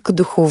 только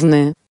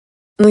духовная.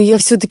 Но я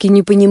все-таки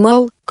не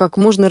понимал, как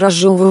можно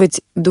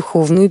разжевывать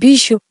духовную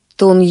пищу,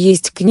 то он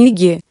есть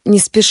книги, не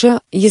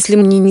спеша, если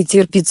мне не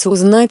терпится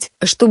узнать,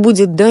 что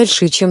будет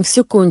дальше и чем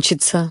все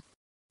кончится.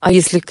 А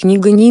если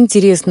книга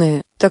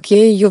неинтересная, так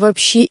я ее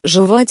вообще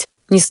жевать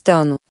не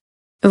стану.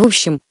 В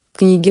общем,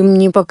 книги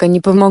мне пока не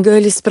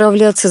помогали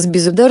справляться с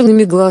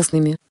безударными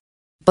гласными.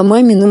 По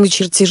маминому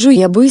чертежу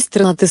я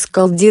быстро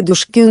отыскал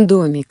дедушкин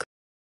домик.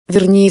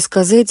 Вернее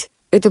сказать,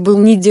 это был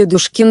не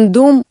дедушкин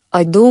дом,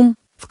 а дом,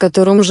 в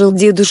котором жил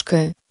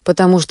дедушка,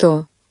 потому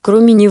что,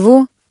 кроме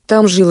него,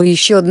 там жила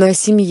еще одна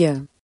семья.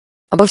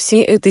 Обо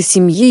всей этой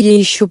семье я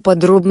еще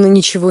подробно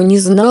ничего не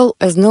знал,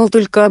 а знал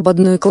только об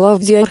одной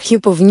Клавдии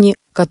Архиповне,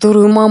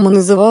 которую мама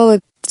называла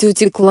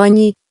тетей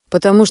Кланей,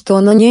 потому что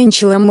она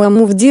нянчила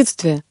маму в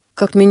детстве,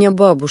 как меня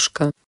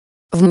бабушка.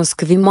 В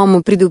Москве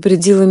мама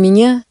предупредила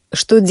меня,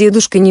 что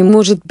дедушка не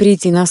может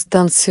прийти на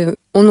станцию,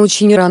 он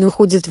очень рано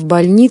уходит в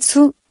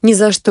больницу, ни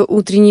за что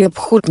утренний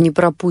обход не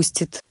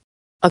пропустит.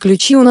 А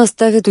ключи он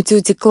оставит у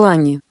тети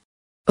Клани.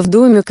 В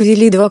домик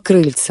вели 2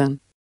 крыльца.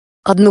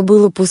 Одно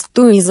было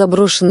пустое и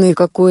заброшенное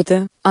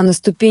какое-то, а на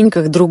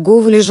ступеньках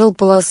другого лежал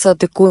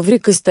полосатый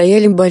коврик и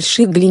стояли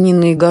большие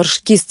глиняные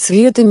горшки с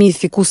цветами и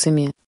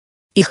фикусами.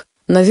 Их,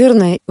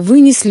 наверное,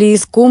 вынесли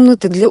из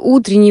комнаты для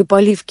утренней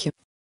поливки.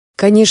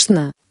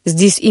 Конечно,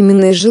 здесь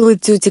именно и жила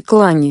тетя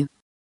Клани.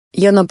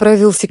 Я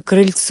направился к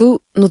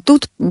крыльцу, но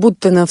тут,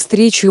 будто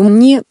навстречу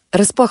мне,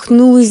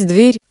 распахнулась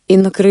дверь, и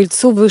на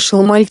крыльцо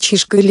вышел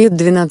мальчишка лет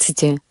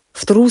 12,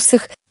 в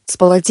трусах, с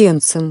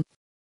полотенцем.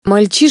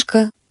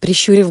 Мальчишка,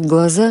 прищурив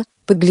глаза,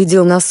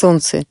 поглядел на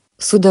солнце,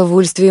 с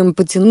удовольствием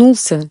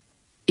потянулся,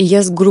 и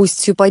я с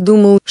грустью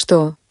подумал,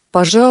 что,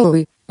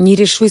 пожалуй, не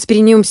решусь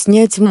при нем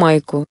снять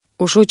майку,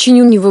 уж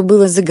очень у него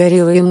было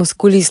загорелое и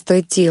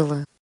мускулистое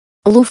тело.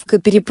 Ловко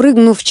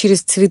перепрыгнув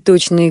через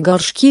цветочные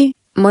горшки,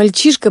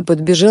 мальчишка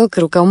подбежал к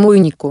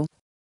рукомойнику.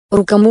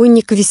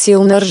 Рукомойник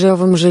висел на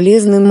ржавом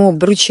железном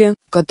обруче,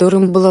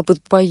 которым была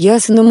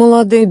подпоясана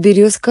молодая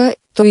березка,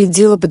 то и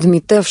дело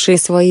подметавшая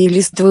своей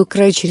листвой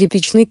край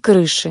черепичной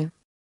крыши.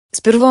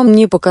 Сперва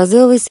мне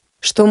показалось,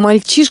 что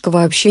мальчишка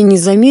вообще не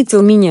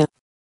заметил меня.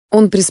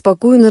 Он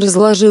преспокойно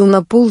разложил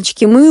на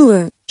полочке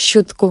мыло,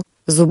 щетку,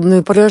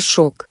 зубной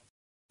порошок.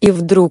 И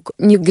вдруг,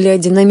 не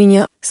глядя на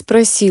меня,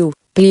 спросил: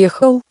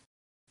 «Приехал?»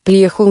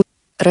 «Приехал»,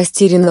 —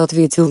 растерянно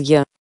ответил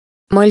я.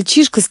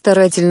 Мальчишка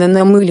старательно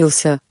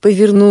намылился,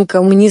 повернул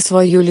ко мне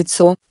свое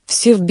лицо,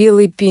 все в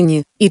белой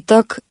пене, и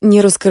так,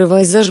 не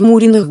раскрывая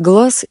зажмуренных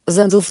глаз,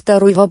 задал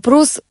второй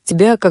вопрос: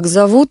 «Тебя как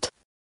зовут?»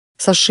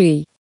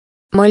 «Сашей».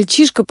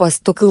 Мальчишка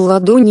постукал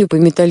ладонью по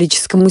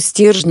металлическому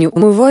стержню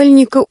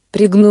умывальника,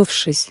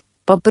 пригнувшись,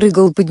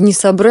 попрыгал под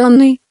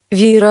несобранной,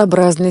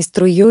 веерообразной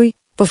струей,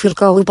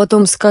 пофыркал и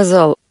потом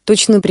сказал: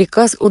 «Точно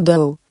приказ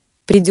удал.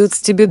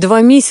 Придется тебе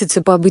 2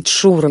 месяца побыть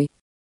Шурой».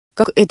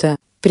 «Как это,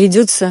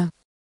 придется?»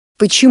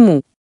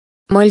 «Почему?»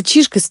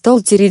 Мальчишка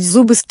стал тереть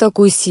зубы с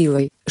такой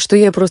силой, что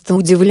я просто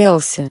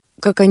удивлялся,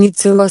 как они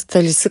целы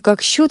остались и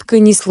как щетка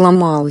не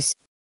сломалась.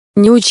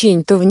 Не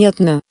очень-то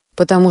внятно,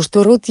 потому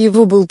что рот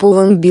его был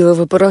полон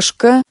белого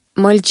порошка.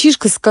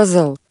 Мальчишка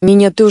сказал: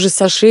 «Меня тоже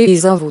Сашей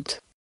зовут.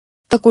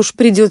 Так уж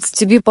придется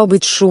тебе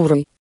побыть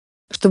Шурой.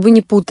 Чтобы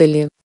не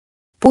путали».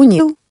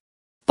 «Понял?»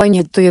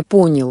 Понять-то я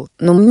понял,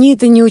 но мне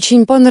это не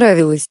очень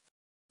понравилось.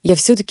 «Я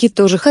все-таки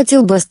тоже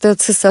хотел бы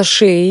остаться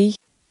Сашей»,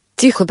 —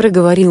 тихо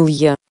проговорил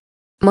я.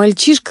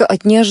 Мальчишка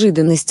от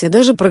неожиданности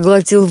даже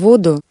проглотил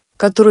воду,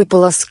 которой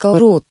полоскал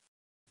рот.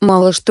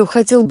 «Мало что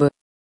хотел бы.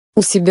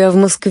 У себя в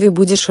Москве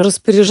будешь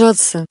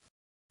распоряжаться».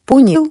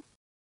 «Понял?»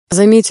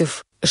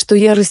 Заметив, что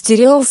я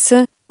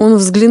растерялся, он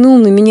взглянул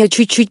на меня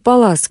чуть-чуть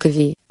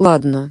поласковее.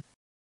 «Ладно.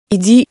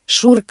 Иди,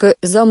 Шурка,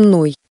 за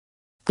мной.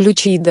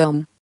 Ключи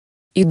дам».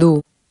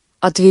 «Иду», —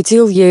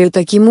 ответил я и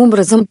таким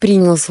образом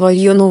принял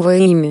свое новое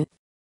имя.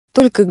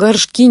 «Только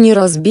горшки не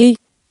разбей»,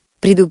 —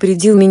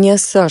 предупредил меня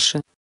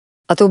Саша.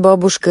 «А то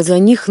бабушка за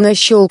них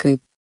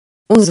нащелкает».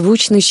 Он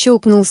звучно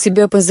щелкнул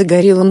себя по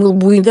загорелому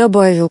лбу и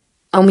добавил: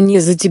 «А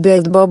мне за тебя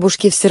от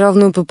бабушки все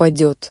равно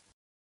попадет».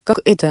 «Как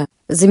это,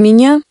 за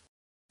меня?»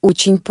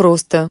 «Очень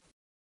просто.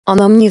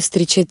 Она мне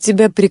встречать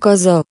тебя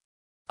приказал.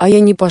 А я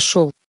не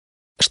пошел».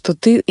 «Что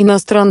ты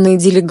иностранная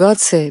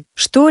делегация,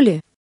 что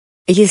ли?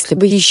 Если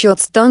бы еще от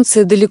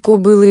станции далеко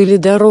было или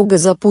дорога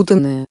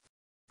запутанная.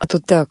 А то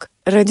так,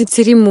 ради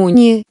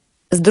церемонии.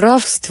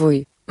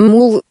 Здравствуй,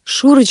 мол,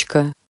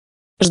 Шурочка.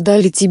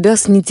 Ждали тебя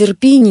с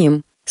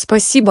нетерпением,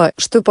 спасибо,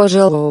 что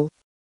пожаловал.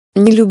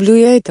 Не люблю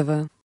я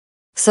этого».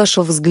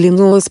 Саша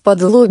взглянул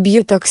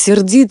исподлобья так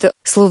сердито,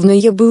 словно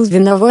я был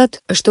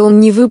виноват, что он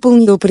не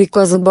выполнил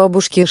приказа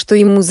бабушки, что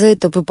ему за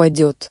это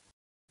попадет.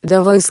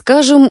 «Давай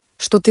скажем,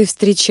 что ты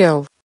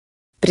встречал»,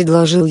 —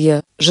 предложил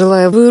я,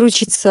 желая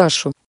выручить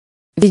Сашу.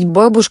 Ведь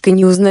бабушка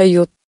не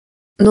узнает.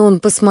 Но он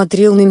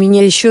посмотрел на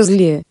меня еще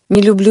злее.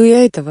 «Не люблю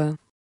я этого».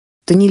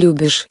 «Ты не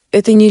любишь,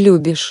 это не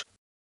любишь».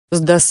 С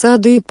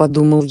досадой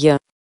подумал я.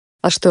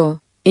 «А что,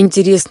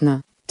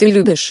 интересно, ты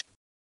любишь?»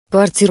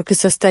 Квартирка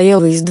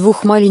состояла из 2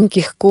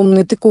 маленьких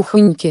комнат и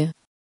кухоньки.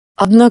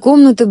 Одна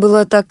комната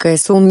была такая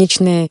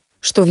солнечная,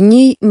 что в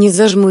ней, не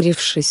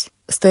зажмурившись,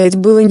 стоять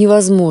было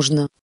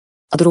невозможно.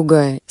 А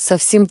другая,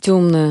 совсем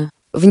темная,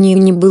 в ней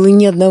не было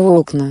ни одного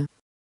окна.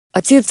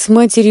 Отец с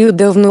матерью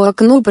давно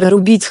окно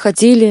прорубить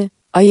хотели,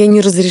 а я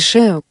не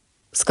разрешаю,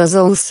 —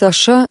 сказал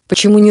Саша.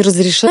 «Почему не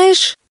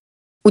разрешаешь?»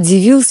 —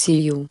 удивился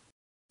Ю.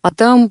 «А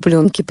там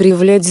пленки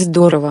привлять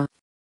здорово».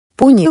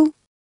 «Понял?»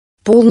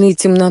 «Полная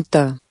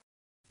темнота».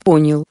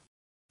 «Понял.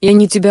 И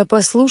они тебя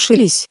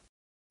послушались?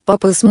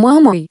 Папа с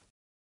мамой?»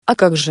 «А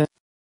как же?»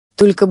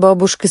 Только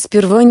бабушка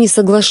сперва не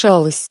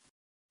соглашалась.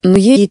 Но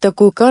я ей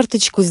такую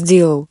карточку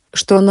сделал,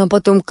 что она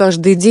потом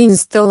каждый день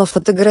стала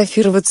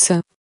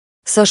фотографироваться».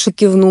 Саша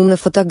кивнул на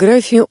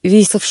фотографию,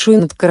 висевшую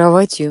над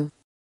кроватью.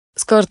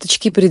 С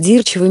карточки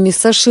придирчивыми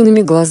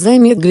Сашиными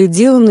глазами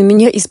глядела на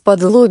меня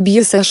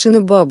исподлобья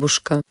Сашина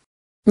бабушка.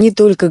 Не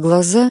только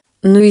глаза,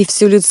 но и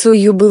все лицо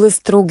ее было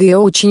строгое и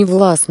очень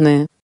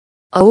властное.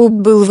 А лоб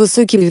был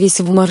высокий и весь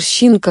в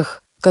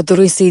морщинках,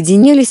 которые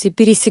соединялись и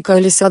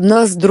пересекались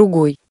одна с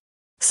другой.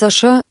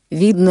 Саша,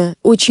 видно,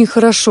 очень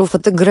хорошо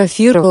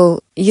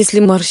фотографировал, если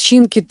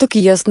морщинки так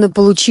ясно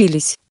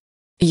получились.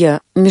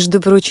 Я,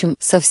 между прочим,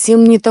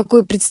 совсем не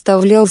такой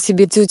представлял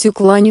себе тетю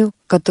Кланю,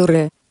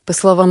 которая, по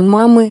словам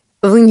мамы,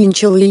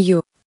 выненчила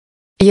ее.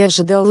 Я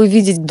ожидал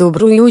увидеть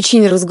добрую и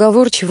очень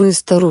разговорчивую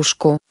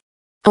старушку.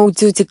 А у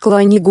тети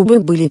Клани губы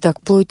были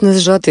так плотно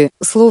сжаты,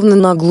 словно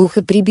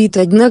наглухо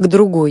прибиты одна к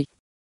другой.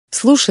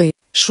 «Слушай,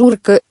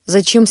 Шурка,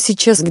 зачем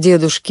сейчас к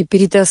дедушке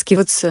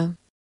перетаскиваться?»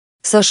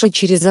 Саша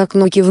через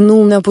окно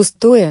кивнул на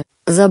пустое,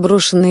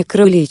 заброшенное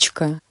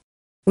крылечко.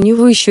 «У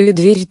него еще и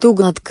дверь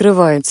туго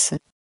открывается.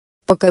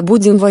 Пока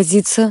будем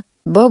возиться,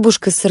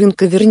 бабушка с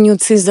рынка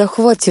вернется и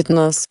захватит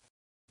нас.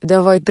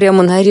 Давай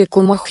прямо на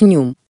реку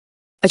махнем.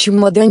 А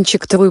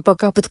чемоданчик твой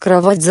пока под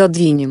кровать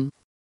задвинем».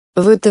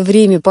 В это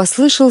время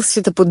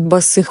послышался топот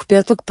босых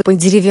пяток по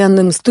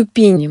деревянным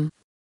ступеням.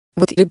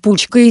 «Вот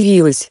липучка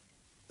явилась»,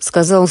 —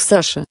 сказал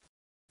Саша.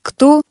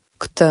 «Кто?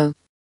 Кто?»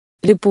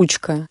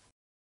 «Липучка.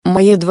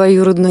 Моя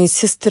двоюродная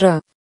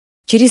сестра.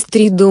 Через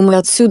 3 дома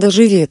отсюда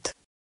живет.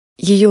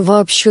 Ее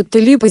вообще-то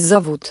Липой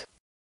зовут.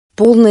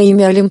 Полное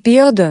имя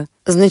Олимпиада,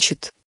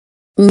 значит.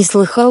 Не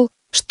слыхал?»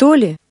 что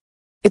ли?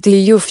 Это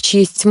ее в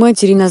честь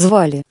матери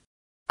назвали.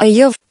 А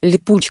я в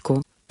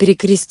липучку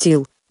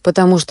перекрестил,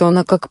 потому что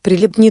она как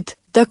прилипнет,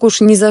 так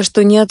уж ни за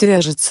что не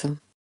отвяжется.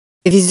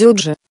 Везет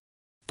же.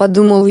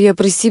 Подумал я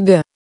про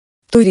себя.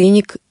 То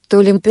веник, то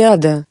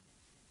олимпиада.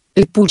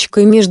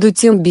 Липучка между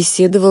тем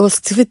беседовала с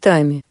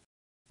цветами.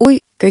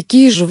 «Ой,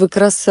 какие же вы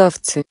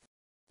красавцы!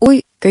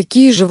 Ой,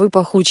 какие же вы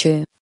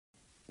пахучие!»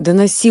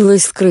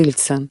 Доносилось с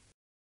крыльца.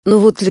 Но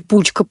вот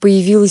липучка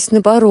появилась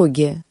на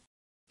пороге.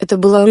 Это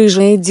была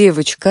рыжая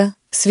девочка,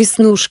 с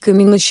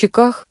веснушками на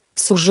щеках,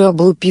 с уже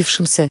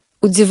облупившимся,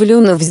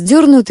 удивленно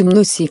вздернутым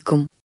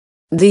носиком.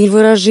 Да и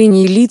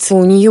выражение лица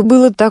у нее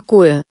было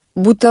такое,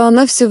 будто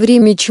она все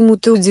время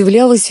чему-то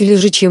удивлялась или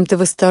же чем-то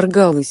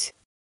восторгалась.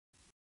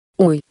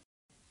 «Ой,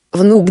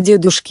 внук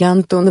дедушки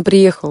Антона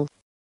приехал!»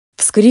 —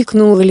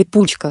 вскрикнула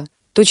липучка.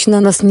 Точно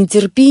она с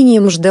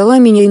нетерпением ждала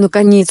меня и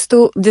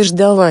наконец-то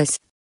дождалась.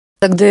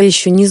 Тогда я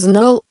еще не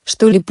знал,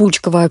 что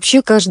липучка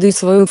вообще каждую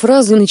свою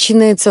фразу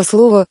начинает со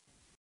слова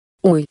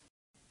 «Ой».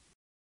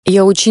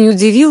 Я очень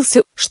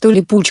удивился, что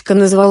липучка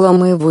назвала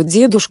моего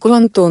дедушку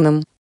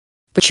Антоном.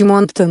 «Почему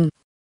Антон?»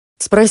 —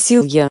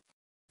 спросил я.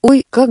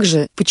 «Ой, как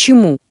же,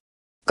 почему?»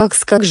 «Как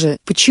же,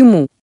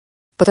 почему?»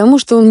 «Потому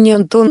что он не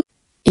Антон».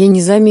 Я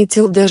не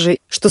заметил даже,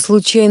 что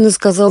случайно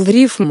сказал в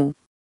рифму.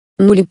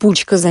 Но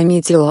липучка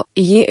заметила,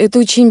 и ей это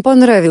очень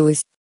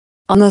понравилось.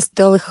 Она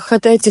стала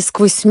хохотать и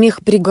сквозь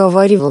смех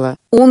приговаривала: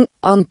 «Он,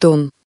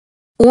 Антон!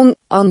 Он,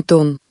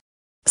 Антон!»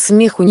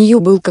 Смех у нее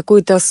был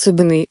какой-то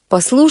особенный,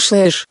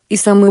 послушаешь, и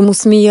самому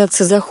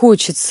смеяться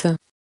захочется.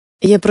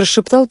 Я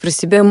прошептал про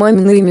себя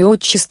мамино имя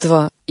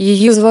отчество,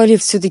 ее звали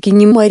все-таки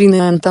не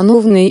Мариной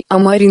Антоновной, а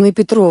Мариной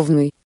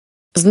Петровной.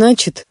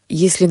 Значит,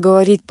 если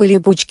говорить по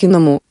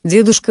Липучкиному,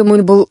 дедушка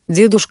мой был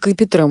дедушкой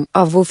Петром,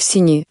 а вовсе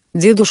не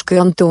дедушкой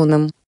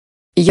Антоном.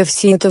 Я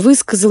все это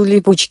высказал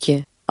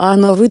Липучке, а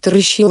она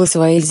вытаращила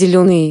свои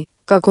зеленые,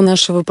 как у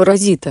нашего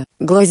паразита,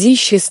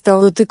 глазища,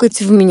 стала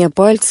тыкать в меня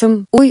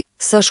пальцем. «Ой,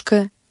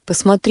 Сашка,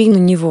 посмотри на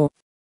него.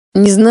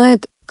 Не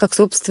знает, как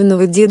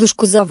собственного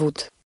дедушку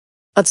зовут.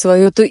 От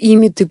свое-то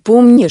имя ты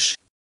помнишь?»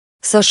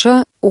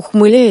 Саша,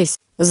 ухмыляясь,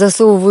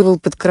 засовывал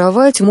под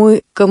кровать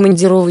мой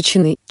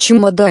командировочный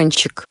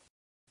чемоданчик.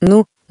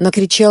 «Ну,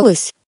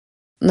 накричалась?»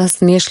 —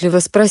 насмешливо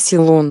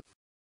спросил он.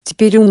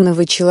 «Теперь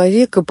умного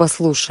человека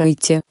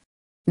послушайте.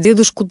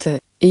 Дедушку-то,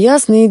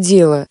 ясное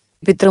дело,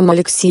 Петром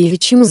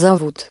Алексеевичем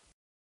зовут.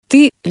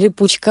 Ты,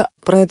 липучка,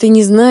 про это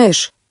не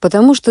знаешь,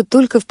 потому что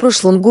только в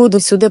прошлом году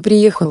сюда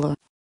приехала.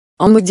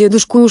 А мы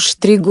дедушку уж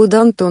 3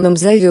 года Антоном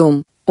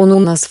зовем. Он у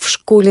нас в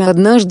школе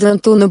однажды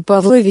Антона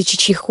Павловича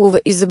Чехова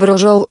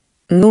изображал,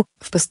 ну,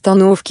 в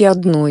постановке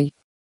одной.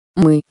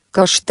 Мы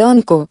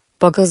 «Каштанку»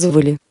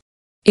 показывали.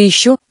 И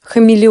еще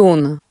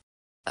 «Хамелеона».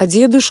 А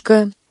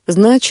дедушка,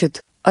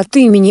 значит, от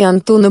имени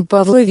Антона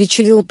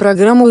Павловича вел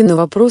программу и на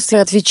вопросы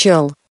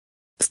отвечал.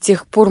 С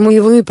тех пор мы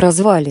его и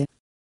прозвали.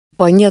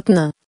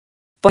 «Понятно.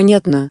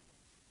 Понятно»,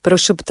 —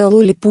 прошептала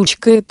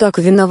липучка и так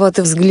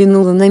виновато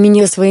взглянула на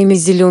меня своими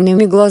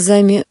зелеными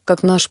глазами,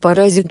 как наш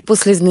паразит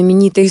после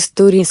знаменитой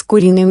истории с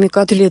куриными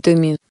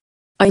котлетами.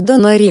 «Айда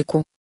на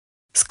реку»,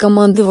 —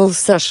 скомандовал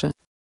Саша.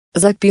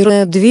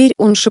 Запирая дверь,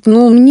 он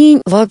шепнул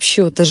мне: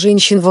 «Вообще-то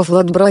женщин во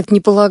флот брать не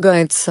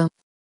полагается.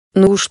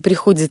 Но уж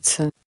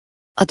приходится.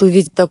 А то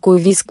ведь такой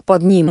визг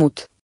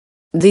поднимут.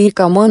 Да и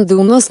команды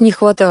у нас не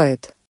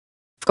хватает».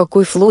 «В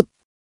какой флот?»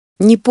 —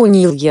 не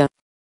понял я.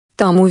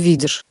 «Там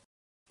увидишь.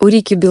 У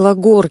реки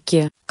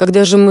Белогорки,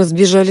 когда же мы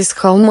сбежали с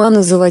холма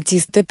на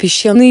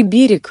золотисто-песчаный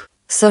берег,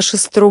 Саша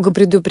строго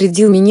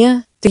предупредил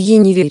меня: ты ей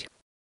не верь.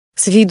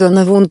 С виду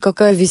она вон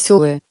какая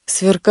веселая,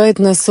 сверкает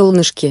на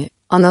солнышке,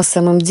 а на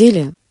самом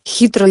деле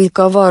хитрая и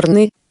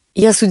коварная».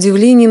 Я с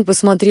удивлением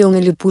посмотрел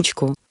на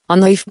липучку.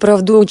 Она и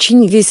вправду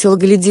очень весело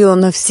глядела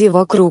на все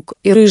вокруг,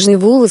 и рыжие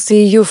волосы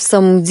ее в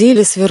самом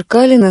деле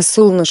сверкали на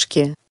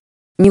солнышке.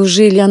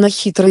 «Неужели она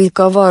хитрая и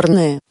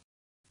коварная?»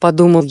 —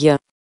 подумал я.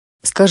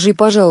 «Скажи,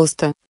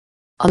 пожалуйста.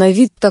 Она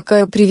вид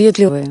такая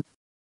приветливая.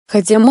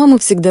 Хотя мама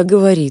всегда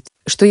говорит,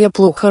 что я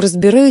плохо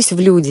разбираюсь в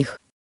людях».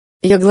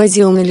 Я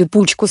глазел на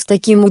липучку с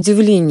таким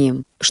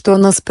удивлением, что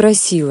она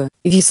спросила: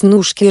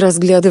 «Веснушки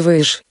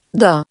разглядываешь?»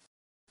 «Да».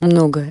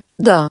 «Много?»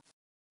 «Да».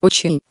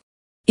 «Очень».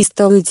 И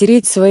стала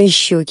тереть свои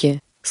щеки,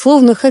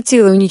 словно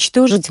хотела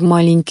уничтожить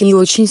маленькие и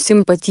очень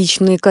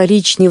симпатичные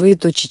коричневые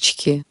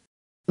точечки.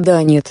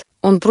 «Да нет,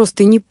 он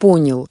просто не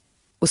понял»,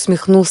 —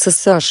 усмехнулся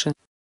Саша.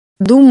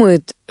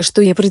 «Думает,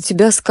 что я про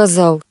тебя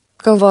сказал,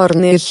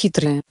 коварная и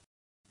хитрая.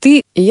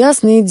 Ты,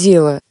 ясное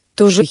дело,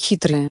 тоже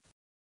хитрая.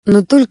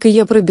 Но только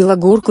я про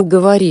Белогорку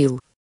говорил.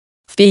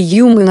 В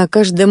Пею мы на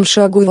каждом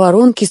шагу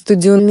воронки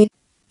студены.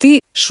 Ты,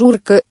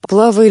 Шурка,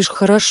 плаваешь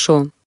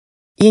хорошо».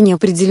 Я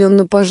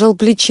неопределенно пожал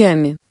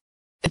плечами.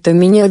 «Это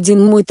меня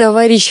один мой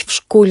товарищ в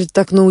школе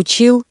так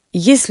научил.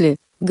 Если,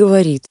 —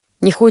 говорит, —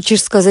 не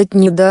хочешь сказать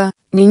ни да,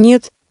 ни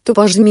нет, то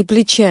пожми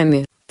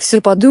плечами. Все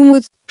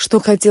подумают,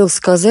 что хотел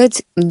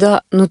сказать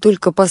 «да», но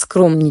только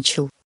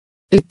поскромничал».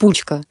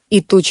 Липучка,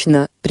 и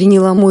точно,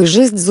 приняла мой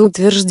жест за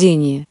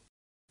утверждение.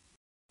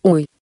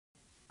 «Ой!»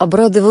 —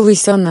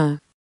 обрадовалась она.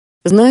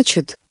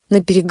 Значит,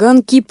 на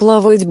перегонки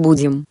плавать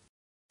будем.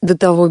 До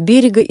того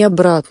берега и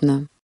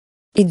обратно.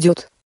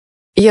 Идет.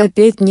 Я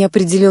опять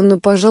неопределенно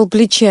пожал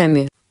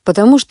плечами,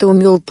 потому что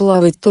умел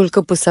плавать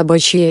только по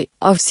собачьей,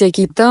 а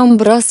всякие там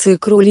брасы и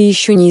кроли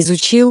еще не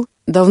изучил,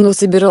 давно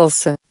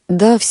собирался,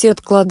 да все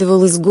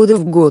откладывал из года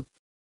в год.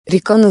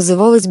 Река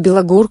называлась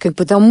Белогоркой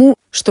потому,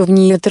 что в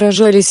ней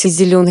отражались и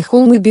зеленый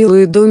холм и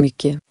белые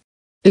домики.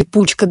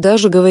 Липучка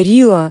даже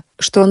говорила,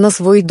 что она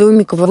свой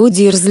домик в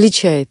воде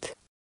различает.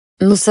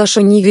 Но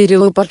Саша не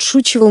верил и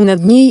подшучивал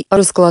над ней, а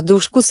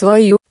раскладушку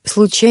свою,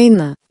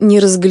 случайно, не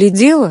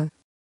разглядела?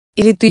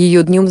 Или ты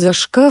ее днем за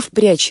шкаф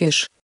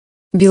прячешь?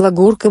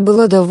 Белогорка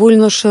была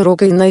довольно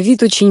широкой на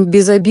вид очень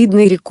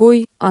безобидной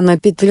рекой, она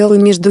петляла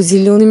между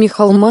зелеными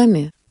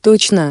холмами,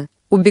 точно,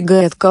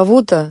 убегая от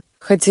кого-то,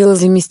 хотела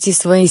замести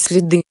свои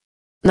следы.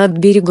 Над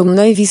берегом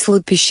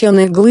нависла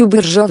песчаная глыба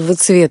ржавого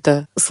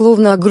цвета,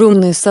 словно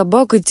огромная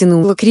собака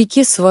тянула к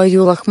реке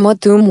свою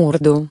лохматую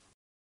морду.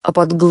 А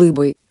под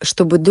глыбой,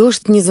 чтобы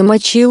дождь не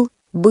замочил,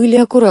 были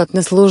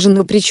аккуратно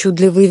сложены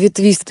причудливые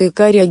ветвистые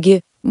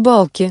коряги,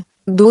 балки,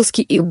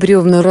 доски и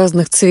бревна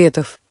разных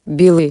цветов,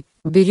 белые,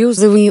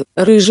 березовые,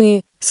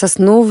 рыжие,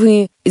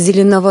 сосновые,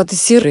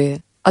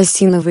 зеленовато-серые,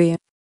 осиновые.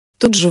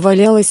 Тут же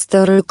валялась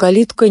старая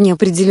калитка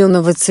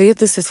неопределенного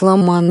цвета со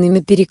сломанными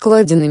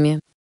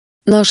перекладинами.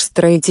 «Наш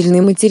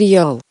строительный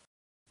материал»,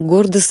 —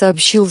 гордо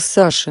сообщил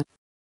Саша.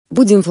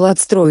 «Будем флот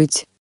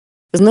строить».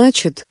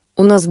 «Значит,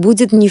 у нас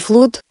будет не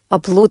флот, а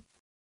плот»,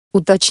 —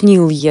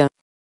 уточнил я.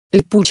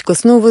 Липучка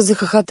снова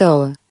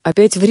захохотала,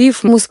 опять в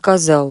рифму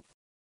сказал.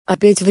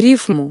 Опять в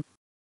рифму.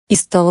 И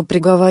стала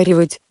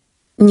приговаривать.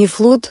 Не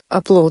флот,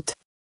 а плот.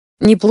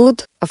 Не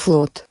плот, а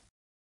флот.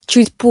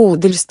 Чуть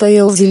поодаль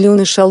стоял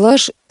зеленый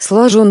шалаш,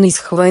 сложенный из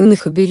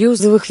хвойных и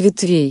березовых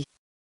ветвей.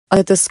 «А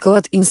это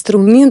склад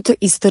инструмента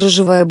и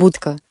сторожевая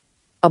будка»,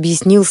 —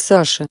 объяснил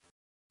Саша.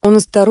 Он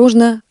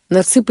осторожно,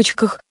 на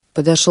цыпочках,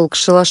 подошел к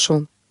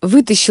шалашу,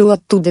 вытащил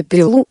оттуда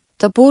пилу,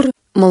 топор,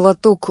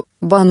 молоток,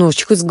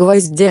 баночку с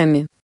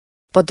гвоздями.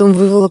 Потом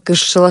выволок из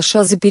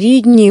шалаша за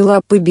передние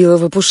лапы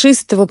белого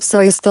пушистого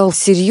пса и стал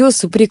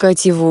всерьез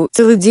упрекать его.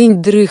 «Целый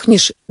день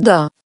дрыхнешь,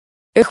 да?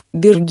 Эх,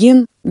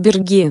 Берген,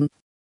 Берген.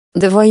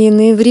 До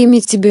военное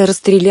время тебя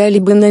расстреляли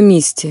бы на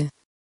месте.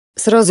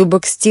 Сразу бы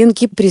к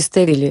стенке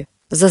приставили,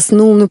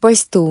 заснул на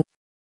посту.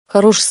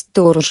 Хорош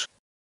сторож.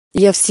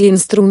 Я все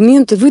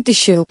инструменты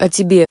вытащил, а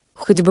тебе,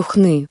 хоть бы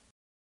хны».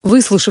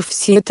 Выслушав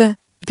все это,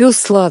 пес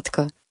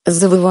сладко, с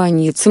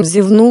завыванием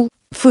зевнул,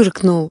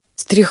 фыркнул,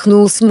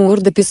 стряхнул с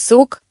морды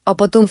песок, а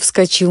потом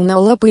вскочил на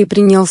лапы и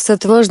принялся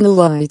отважно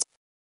лаять.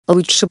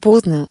 «Лучше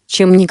поздно,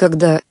 чем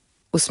никогда»,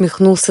 —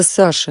 усмехнулся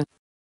Саша.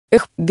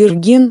 «Эх,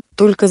 Берген,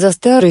 только за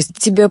старость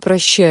тебя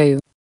прощаю.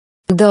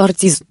 Да,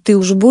 артист, ты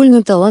уж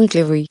больно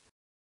талантливый».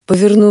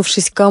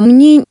 Повернувшись ко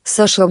мне,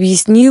 Саша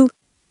объяснил,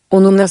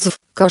 он у нас в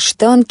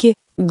 «Каштанке»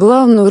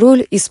 главную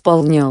роль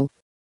исполнял.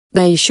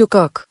 Да еще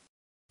как.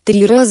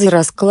 3 раза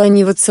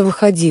раскланиваться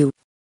выходил.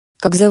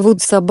 «Как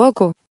зовут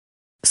собаку?»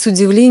 — с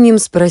удивлением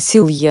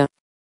спросил я.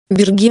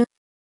 «Берген».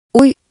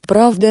 «Ой,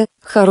 правда,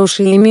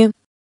 хорошее имя».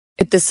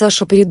 Это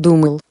Саша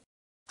придумал.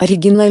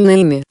 «Оригинальное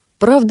имя,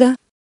 правда?»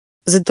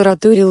 —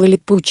 затараторила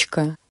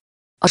Липучка.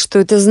 «А что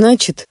это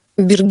значит,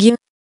 Берген?»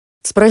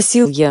 —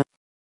 спросил я.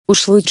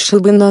 «Уж лучше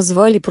бы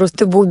назвали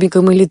просто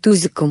Бобиком или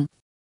Тузиком.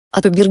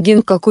 А то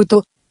Берген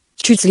какой-то,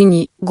 чуть ли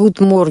не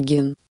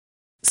Гутморген».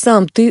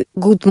 «Сам ты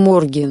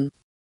Гутморген»,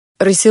 —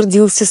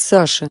 рассердился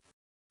Саша.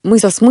 «Мы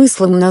со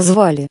смыслом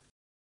назвали».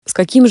 «С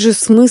каким же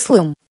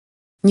смыслом?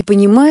 Не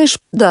понимаешь,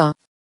 да?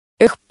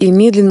 Эх, и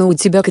медленно у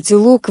тебя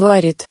котелок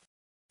варит.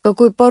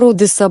 Какой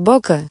породы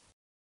собака?»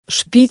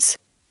 «Шпиц»,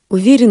 —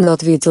 уверенно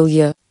ответил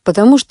я,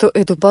 потому что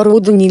эту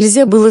породу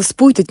нельзя было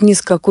спутать ни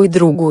с какой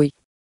другой.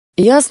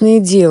 «Ясное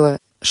дело,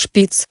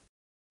 шпиц.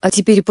 А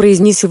теперь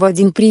произнеси в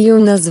один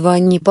прием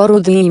название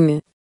породы и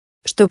имя.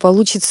 Что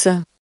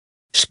получится?»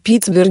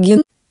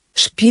 «Шпицберген,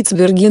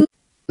 Шпицберген».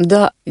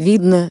 Да,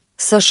 видно,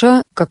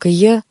 Саша, как и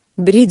я,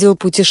 бредил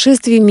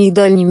путешествиями и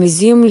дальними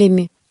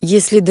землями,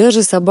 если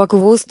даже собаку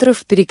в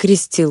остров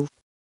перекрестил.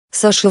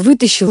 Саша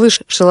вытащил из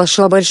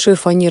шалаша большой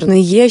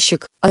фанерный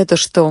ящик. «А это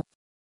что?»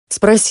 —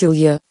 спросил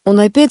я. Он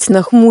опять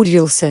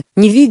нахмурился.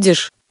 «Не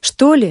видишь,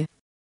 что ли?»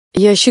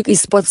 «Ящик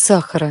из-под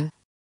сахара.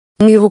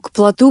 Мы его к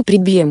плоту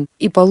прибьем,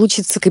 и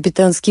получится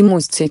капитанский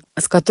мостик,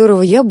 с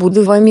которого я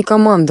буду вами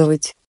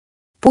командовать».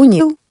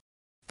 «Понял?»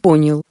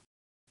 «Понял.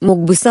 Мог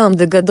бы сам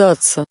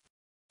догадаться».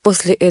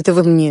 После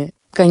этого мне,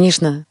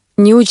 конечно,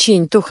 не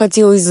очень-то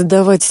хотелось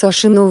задавать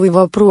Саше новые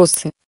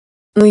вопросы.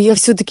 Но я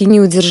все-таки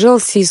не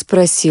удержался и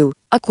спросил: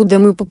 «А куда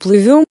мы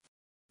поплывем?»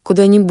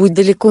 «Куда-нибудь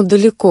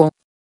далеко-далеко».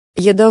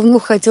 Я давно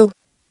хотел.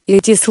 И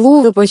эти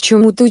слова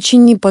почему-то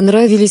очень не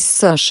понравились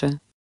Саше.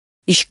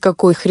 Ищ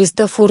какой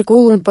Христофор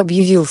Колумб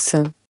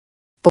объявился.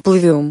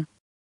 «Поплывем.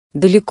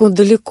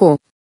 Далеко-далеко.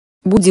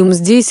 Будем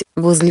здесь,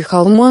 возле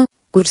холма,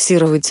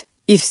 курсировать,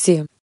 и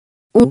все».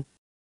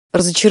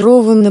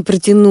 Разочарованно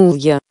протянул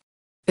я.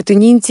 «Это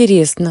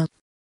неинтересно.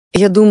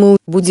 Я думал,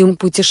 будем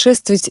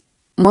путешествовать,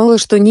 мало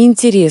что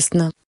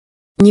неинтересно.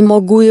 Не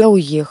могу я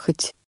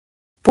уехать.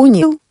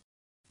 Понял?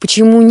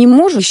 Почему не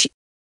можешь?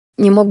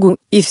 Не могу,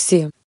 и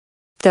все.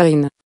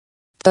 Тайна.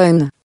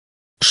 Тайна.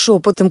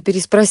 Шепотом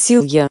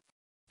переспросил я.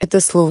 Это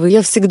слово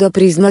я всегда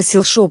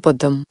произносил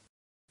шепотом.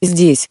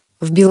 Здесь,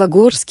 в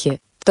Белогорске,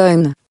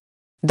 тайна.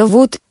 Да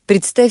вот,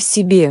 представь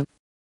себе.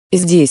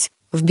 Здесь,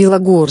 в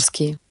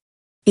Белогорске.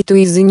 И то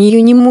из-за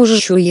нее не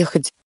можешь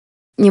уехать.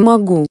 Не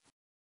могу.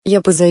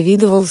 Я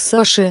позавидовал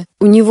Саше,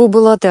 у него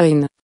была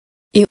тайна.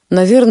 И,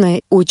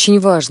 наверное, очень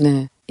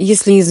важная,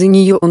 если из-за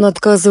нее он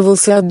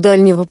отказывался от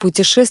дальнего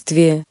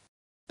путешествия.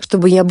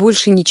 Чтобы я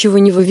больше ничего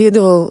не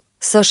выведывал,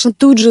 Саша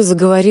тут же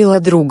заговорил о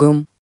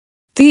другом.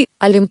 «Ты,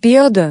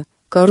 Олимпиада,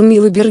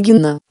 кормила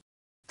Бергена?»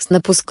 С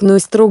напускной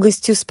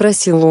строгостью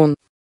спросил он.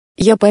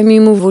 Я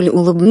помимо воли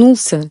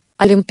улыбнулся.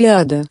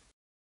 «Олимпиада.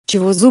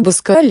 Чего зубы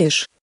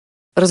скалишь?»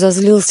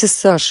 Разозлился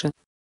Саша.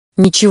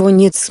 «Ничего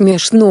нет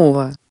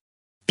смешного.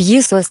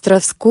 Пьесу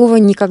Островского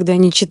никогда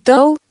не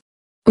читал?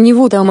 У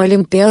него там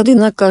Олимпиады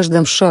на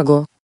каждом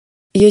шагу.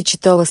 Я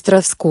читал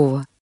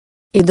Островского.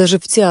 И даже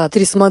в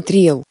театре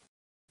смотрел».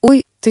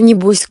 «Ой, ты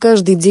небось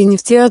каждый день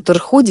в театр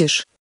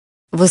ходишь?»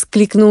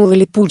 Воскликнула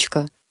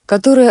липучка,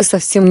 которая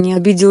совсем не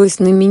обиделась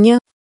на меня.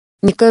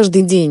 «Не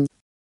каждый день.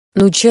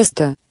 Ну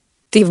часто.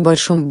 Ты в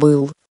Большом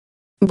был?»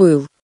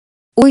 «Был.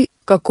 Ой,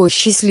 какой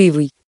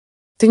счастливый.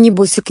 Ты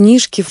небось и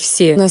книжки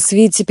все на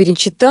свете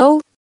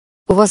перечитал?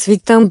 У вас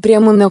ведь там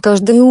прямо на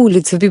каждой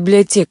улице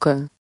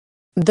библиотека».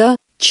 «Да,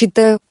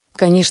 читаю,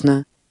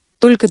 конечно.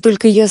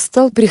 Только я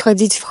стал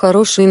приходить в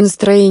хорошее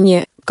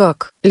настроение,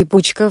 как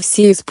липучка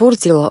все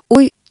испортила.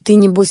 Ой, ты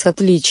небось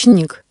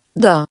отличник,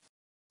 да».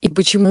 И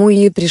почему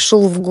ей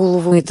пришел в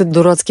голову этот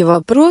дурацкий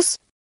вопрос?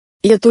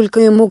 Я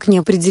только и мог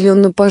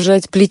неопределенно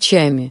пожать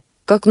плечами,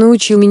 как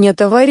научил меня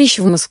товарищ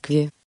в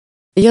Москве.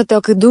 «Я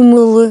так и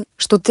думала,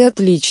 что ты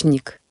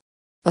отличник».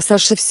 А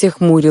Саша всех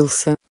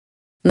хмурился.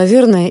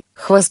 «Наверное,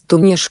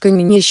 хвостунишка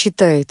меня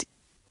считает»,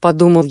 —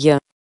 подумал я.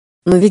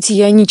 Но ведь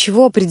я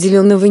ничего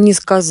определенного не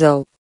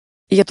сказал.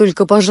 Я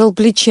только пожал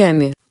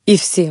плечами, и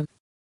все.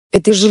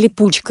 Эта же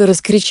липучка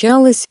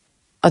раскричалась: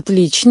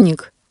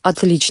 «Отличник,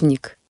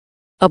 отличник!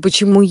 А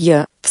почему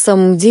я, в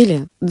самом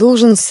деле,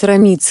 должен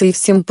срамиться и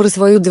всем про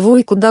свою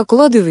двойку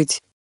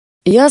докладывать?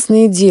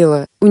 Ясное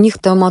дело, у них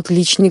там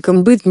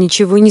отличником быть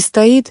ничего не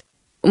стоит»,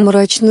 —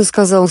 мрачно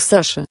сказал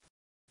Саша.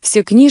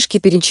 «Все книжки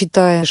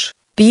перечитаешь,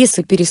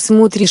 пьесы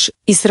пересмотришь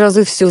и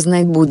сразу все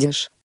знать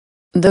будешь.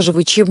 Даже в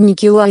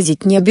учебники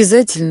лазить не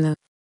обязательно».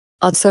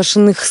 От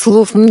Сашиных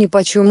слов мне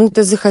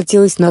почему-то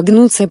захотелось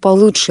нагнуться и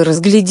получше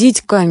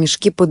разглядеть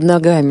камешки под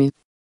ногами.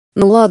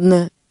 «Ну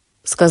ладно»,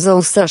 —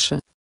 сказал Саша.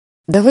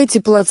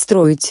 «Давайте плот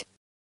строить».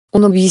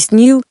 Он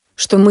объяснил,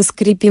 что мы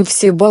скрепим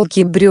все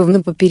балки и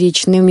бревна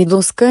поперечными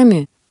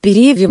досками,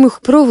 перевьем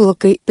их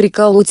проволокой,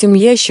 приколотим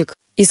ящик,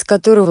 из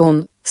которого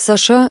он,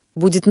 Саша,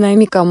 будет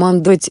нами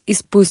командовать, и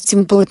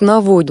спустим плот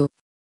на воду.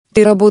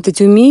 «Ты работать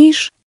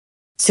умеешь?»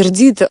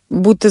 Сердито,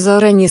 будто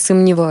заранее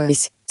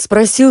сомневаясь,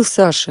 спросил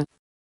Саша.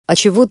 «А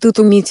чего тут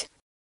уметь?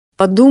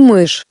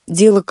 Подумаешь,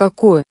 дело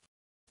какое».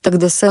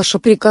 Тогда Саша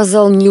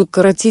приказал мне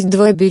укоротить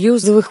 2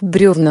 березовых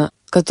бревна,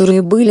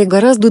 которые были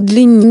гораздо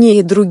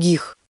длиннее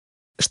других.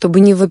 «Чтобы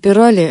не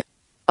выпирали»,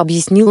 —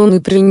 объяснил он и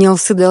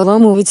принялся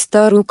доламывать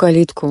старую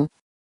калитку.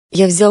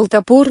 Я взял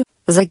топор,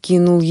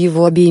 закинул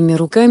его обеими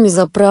руками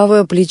за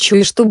правое плечо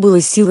и что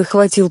было силы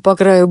хватил по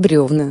краю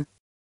бревна.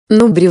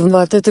 Но бревно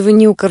от этого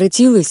не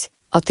укоротилось,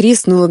 а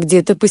треснуло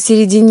где-то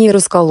посередине и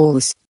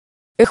раскололось.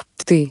 «Эх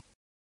ты!»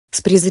 —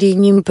 с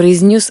презрением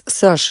произнес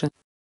Саша.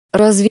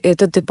 «Разве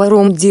это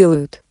топором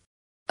делают?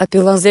 А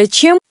пила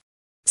зачем?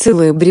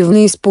 Целое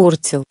бревно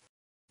испортил».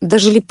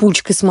 Даже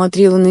липучка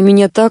смотрела на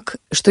меня так,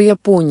 что я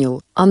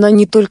понял, она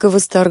не только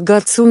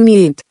восторгаться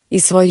умеет, и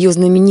свое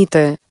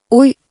знаменитое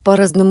 «ой»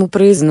 по-разному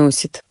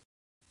произносит.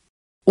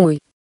 «Ой»,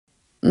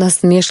 —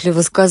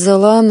 насмешливо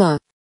сказала она,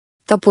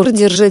 — «топор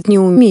держать не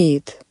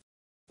умеет.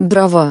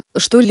 Дрова,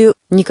 что ли,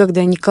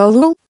 никогда не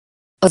колол?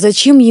 А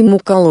зачем ему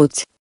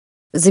колоть?»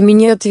 За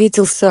меня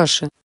ответил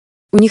Саша.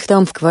 «У них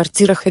там в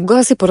квартирах и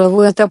газ, и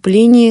паровое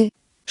отопление,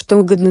 что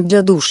угодно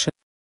для душа».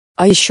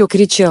 А еще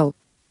кричал: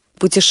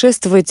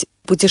 «Путешествовать,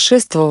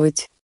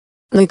 путешествовать.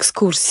 На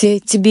экскурсии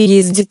тебе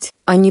ездить,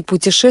 а не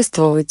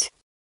путешествовать».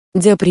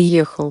 Дя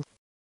приехал.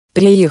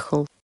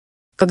 Приехал.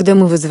 Когда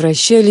мы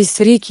возвращались с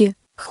реки,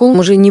 холм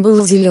уже не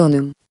был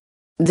зеленым.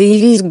 Да и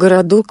весь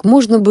городок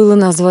можно было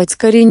назвать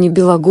скорее не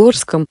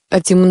Белогорском,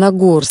 а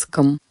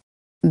Темногорском.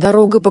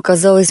 Дорога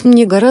показалась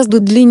мне гораздо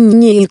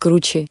длиннее и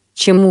круче,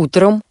 чем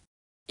утром.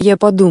 Я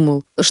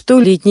подумал, что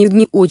летние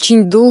дни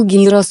очень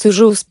долгие, и раз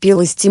уже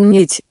успело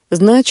стемнеть,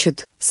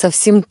 значит,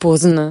 совсем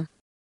поздно.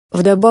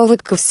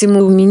 Вдобавок ко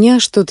всему у меня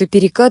что-то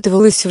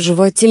перекатывалось в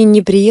животе и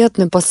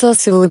неприятно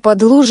посасывало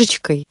под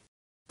ложечкой.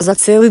 За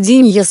целый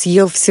день я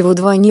съел всего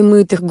 2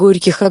 немытых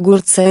горьких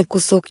огурца и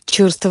кусок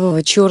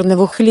черствого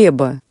черного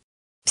хлеба.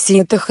 Все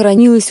это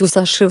хранилось у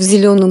Саши в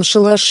зеленом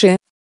шалаше.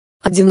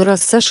 Один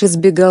раз Саша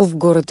сбегал в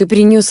город и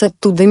принес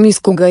оттуда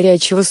миску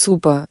горячего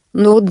супа,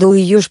 но отдал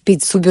ее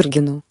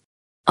Шпицбергену.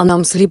 А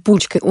нам с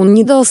липучкой он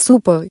не дал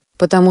супа,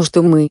 потому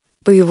что мы,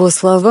 по его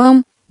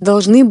словам,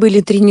 должны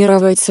были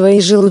тренировать свои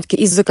желудки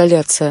и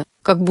закаляться,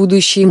 как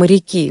будущие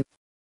моряки.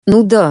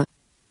 Ну да,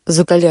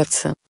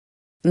 закаляться.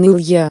 Ныл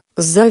я,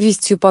 с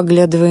завистью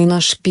поглядывая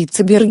на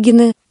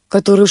Шпицбергена,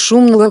 который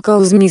шумно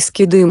лакал из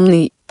миски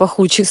дымный,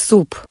 пахучий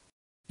суп.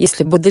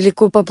 Если бы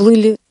далеко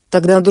поплыли,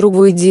 тогда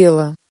другое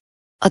дело.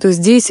 А то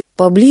здесь,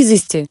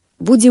 поблизости,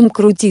 будем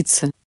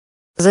крутиться.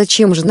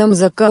 Зачем же нам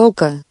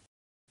закалка?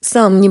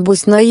 Сам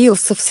небось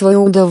наелся в свое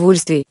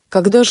удовольствие,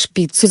 когда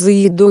Шпиц за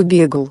едой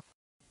бегал.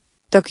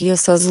 Так я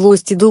со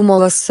злости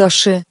думал о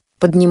Саше,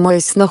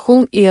 поднимаясь на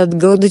холм и от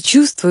голода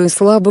чувствуя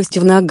слабость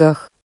в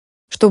ногах.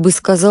 Что бы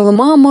сказала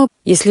мама,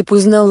 если б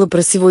узнала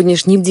про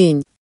сегодняшний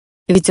день?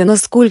 Ведь она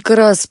сколько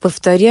раз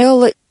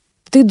повторяла: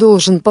 «Ты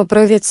должен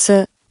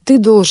поправиться, ты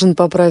должен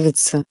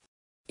поправиться».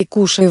 И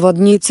кушай в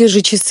одни и те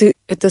же часы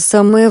 – это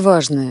самое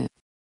важное.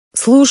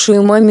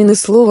 Слушая мамины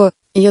слова,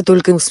 я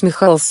только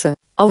усмехался,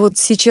 а вот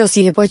сейчас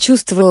я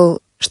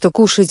почувствовал, что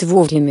кушать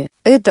вовремя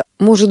 – это,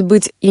 может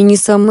быть, и не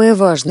самое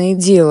важное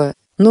дело,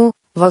 но,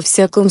 во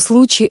всяком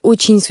случае,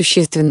 очень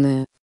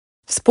существенное.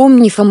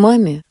 Вспомнив о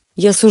маме,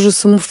 я с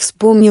ужасом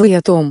вспомнил и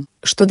о том,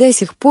 что до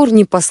сих пор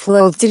не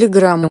послал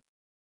телеграмму.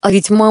 А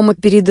ведь мама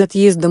перед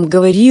отъездом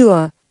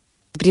говорила: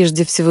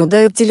 «Прежде всего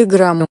дай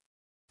телеграмму.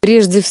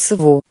 Прежде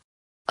всего.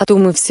 А то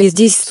мы все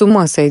здесь с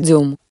ума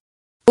сойдем.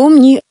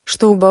 Помни,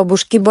 что у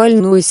бабушки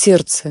больное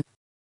сердце».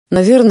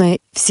 Наверное,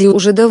 все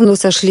уже давно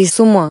сошли с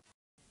ума.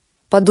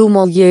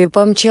 Подумал я и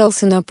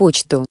помчался на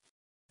почту.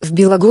 В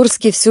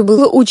Белогорске все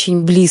было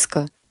очень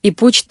близко, и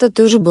почта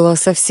тоже была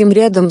совсем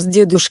рядом с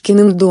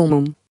дедушкиным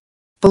домом.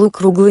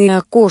 Полукруглые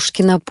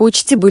окошки на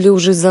почте были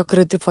уже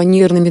закрыты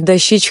фанерными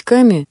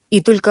дощечками,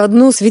 и только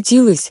одно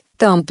светилось,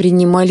 там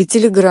принимали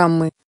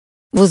телеграммы.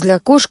 Возле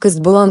окошка с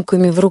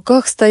бланками в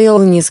руках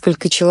стояло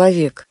несколько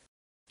человек.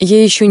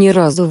 Я еще ни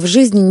разу в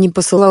жизни не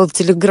посылал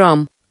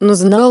телеграмм, но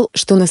знал,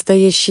 что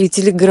настоящая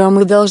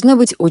телеграмма должна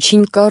быть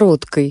очень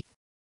короткой.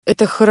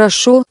 «Это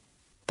хорошо»,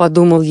 —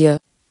 подумал я,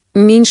 —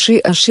 «меньше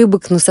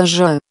ошибок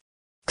насажаю».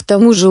 К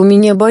тому же у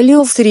меня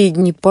болел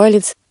средний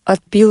палец, от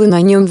пилы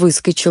на нем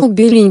выскочил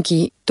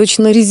беленький,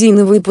 точно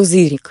резиновый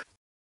пузырик.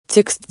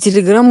 Текст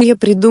телеграммы я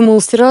придумал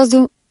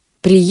сразу: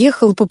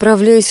 «Приехал,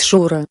 поправляясь,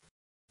 Шура».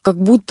 Как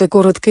будто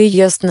коротко и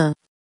ясно.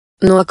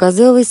 Но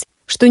оказалось,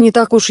 что не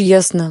так уж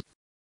ясно.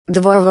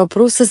 Два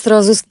вопроса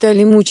сразу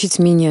стали мучить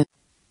меня.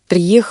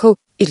 «Приехал»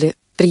 или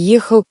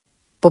 «Приехал»,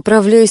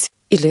 «Поправляюсь»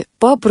 или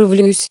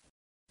 «Поправляюсь».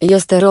 Я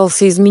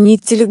старался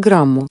изменить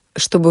телеграмму,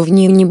 чтобы в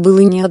ней не было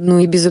ни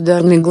одной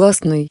безударной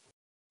гласной.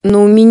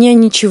 Но у меня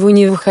ничего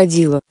не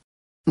выходило.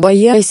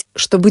 Боясь,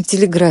 чтобы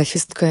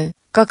телеграфистка,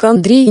 как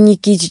Андрей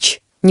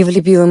Никитич, не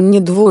влепила мне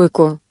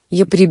двойку,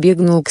 я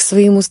прибегнул к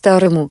своему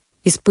старому,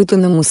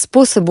 испытанному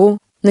способу,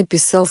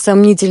 написал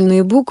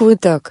сомнительные буквы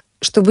так,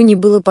 чтобы не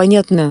было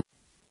понятно,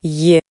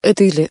 «Е»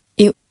 это или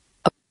 «И»,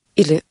 «А»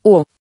 или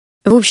 «О».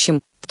 В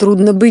общем,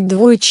 трудно быть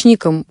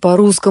двоечником по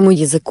русскому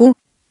языку.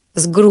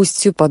 С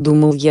грустью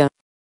подумал я.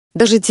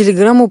 Даже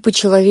телеграмму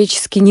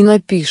по-человечески не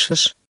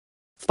напишешь.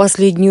 В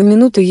последнюю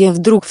минуту я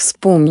вдруг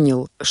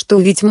вспомнил, что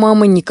ведь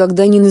мама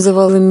никогда не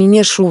называла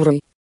меня Шурой.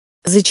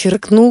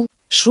 Зачеркнул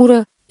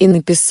 «Шура» и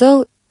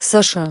написал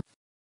 «Саша».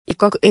 И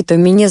как это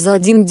меня за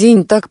один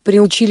день так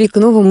приучили к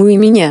новому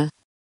имени.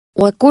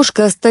 У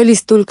окошка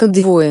остались только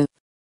двое.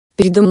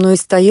 Передо мной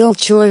стоял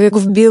человек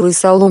в белой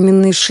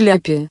соломенной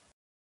шляпе.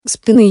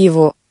 Спина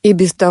его, и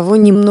без того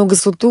немного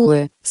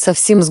сутулая,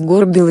 совсем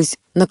сгорбилась,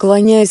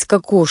 наклоняясь к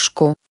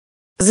окошку.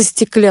 За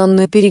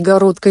стеклянной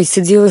перегородкой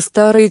сидела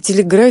старая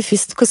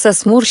телеграфистка со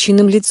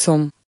сморщенным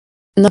лицом.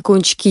 На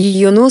кончике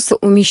ее носа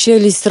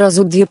умещались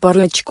сразу две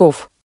пары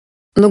очков.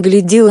 Но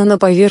глядела она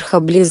поверх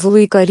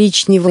облезлой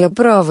коричневой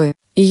оправы,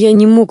 и я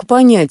не мог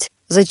понять,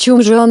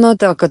 зачем же она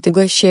так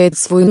отягощает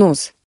свой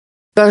нос.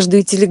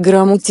 Каждую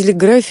телеграмму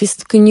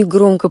телеграфистка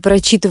негромко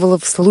прочитывала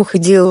вслух и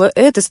делала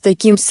это с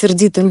таким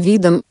сердитым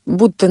видом,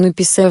 будто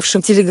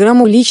написавший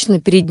телеграмму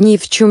лично перед ней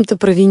в чем-то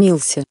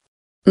провинился.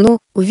 Но,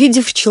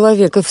 увидев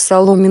человека в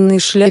соломенной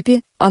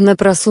шляпе, она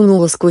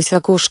просунула сквозь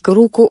окошко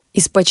руку,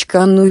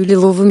 испачканную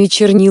лиловыми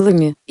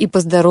чернилами, и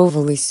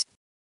поздоровалась.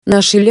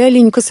 «Наша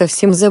Ляленька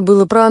совсем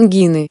забыла про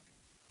ангины»,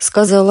 —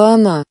 сказала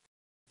она.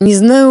 «Не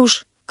знаю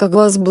уж, как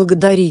вас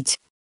благодарить.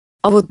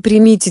 А вот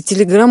примите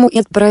телеграмму и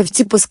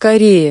отправьте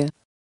поскорее.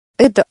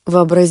 Это,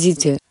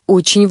 вообразите,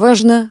 очень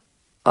важно»,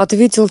 —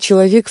 ответил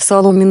человек в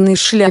соломенной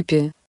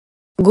шляпе.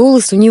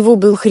 Голос у него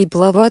был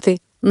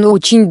хрипловатый, но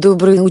очень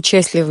добрый и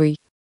участливый.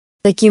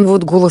 Таким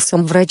вот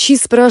голосом врачи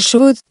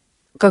спрашивают: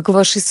 «Как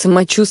ваше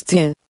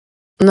самочувствие?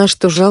 На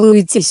что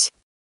жалуетесь?»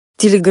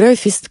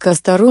 Телеграфистка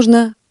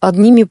осторожно,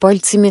 одними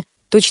пальцами,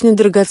 точно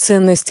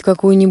драгоценность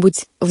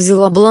какую-нибудь,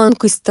 взяла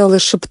бланк и стала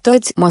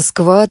шептать: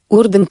 «Москва,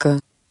 Орденка.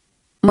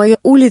 Моя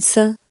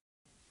улица».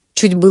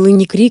 Чуть было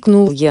не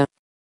крикнул я.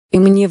 И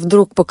мне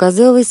вдруг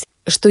показалось,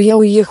 что я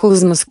уехал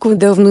из Москвы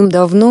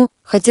давным-давно,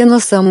 хотя на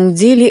самом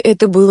деле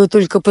это было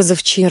только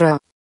позавчера.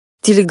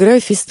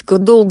 Телеграфистка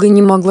долго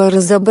не могла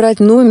разобрать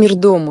номер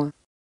дома.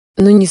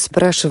 Но не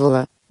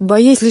спрашивала,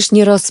 боясь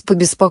лишний раз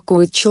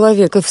побеспокоить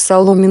человека в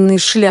соломенной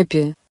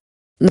шляпе.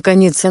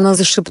 Наконец она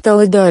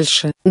зашептала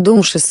дальше.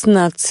 Дом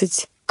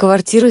 16,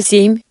 квартира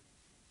 7.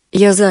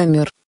 Я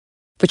замер.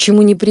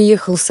 Почему не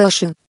приехал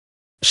Саша?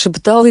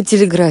 Шептала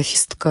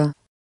телеграфистка.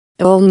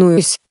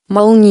 Волнуюсь,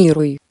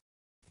 молнируй.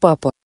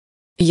 Папа.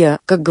 Я,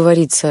 как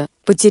говорится,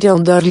 потерял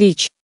дар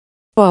речи.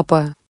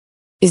 Папа.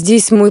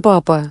 Здесь мой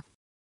папа.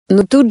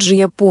 Но тут же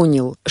я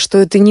понял, что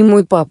это не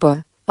мой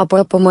папа, а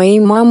папа моей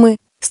мамы,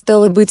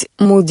 стало быть,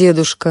 мой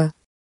дедушка.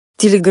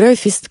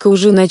 Телеграфистка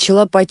уже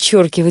начала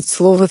подчеркивать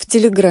слово в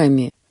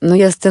телеграмме, но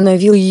я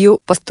остановил ее.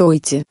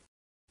 Постойте.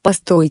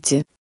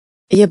 Постойте.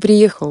 Я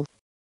приехал.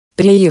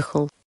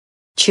 Приехал.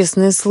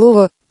 Честное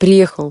слово,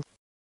 приехал.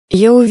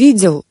 Я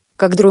увидел,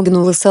 как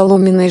дрогнула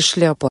соломенная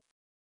шляпа.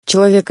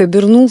 Человек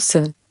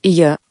обернулся, и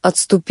я,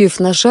 отступив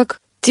на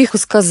шаг, тихо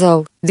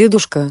сказал: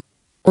 «Дедушка».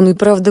 Он и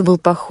правда был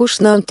похож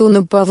на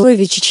Антона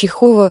Павловича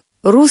Чехова,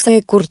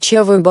 русая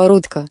курчавая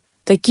бородка,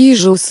 такие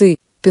же усы,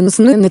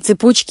 пенсне на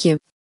цепочке.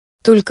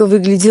 Только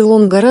выглядел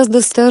он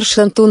гораздо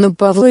старше Антона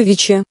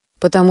Павловича,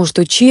 потому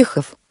что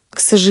Чехов, к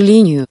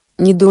сожалению,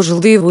 не дожил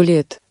до его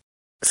лет.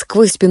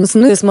 Сквозь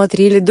пенсне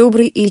смотрели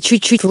добрые и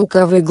чуть-чуть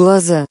лукавые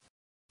глаза.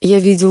 Я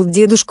видел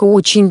дедушку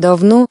очень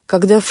давно,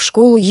 когда в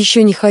школу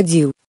еще не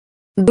ходил.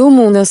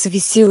 Дома у нас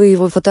висела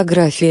его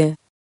фотография.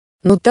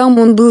 Но там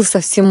он был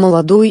совсем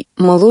молодой,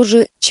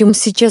 моложе, чем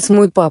сейчас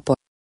мой папа.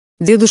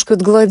 Дедушка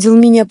гладил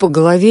меня по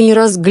голове и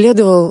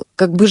разглядывал,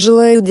 как бы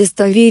желая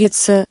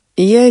удостовериться,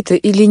 я это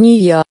или не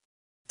я.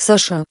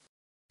 Саша.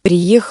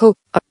 Приехал,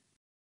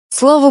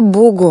 Слава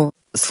богу,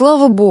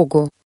 слава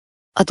богу.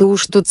 А то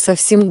уж тут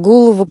совсем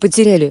голову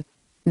потеряли.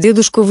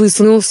 Дедушка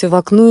высунулся в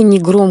окно и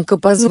негромко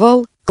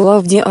позвал: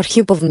 «Клавдия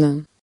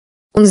Архиповна».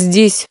 Он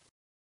здесь.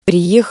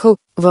 Приехал,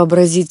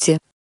 вообразите.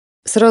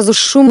 Сразу с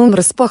шумом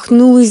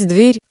распахнулась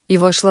дверь, и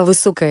вошла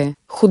высокая,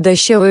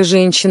 худощавая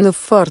женщина в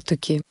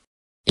фартуке.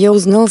 Я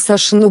узнал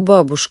Сашину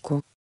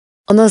бабушку.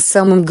 Она с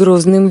самым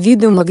грозным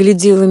видом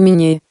оглядела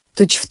меня,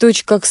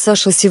 точь-в-точь как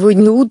Саша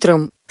сегодня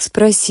утром,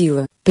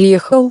 спросила: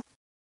 «Приехал?»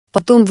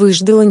 Потом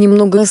выждала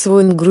немного,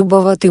 своим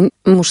грубоватым,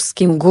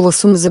 мужским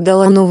голосом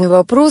задала новый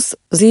вопрос: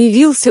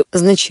 «Заявился,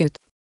 значит?»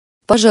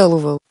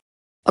 «Пожаловал».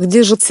 «А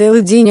где же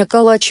целый день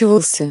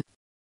околачивался?»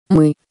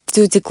 «Мы,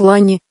 тетя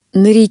Клани,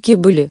 на реке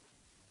были».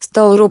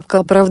 Стал робко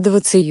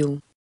оправдываться Ю.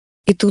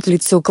 И тут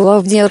лицо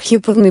Клавдии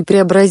Архиповны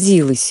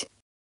преобразилось.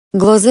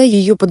 Глаза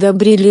ее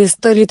подобрели и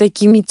стали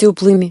такими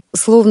теплыми,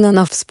 словно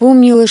она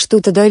вспомнила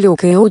что-то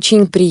далекое и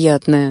очень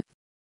приятное.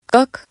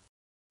 «Как?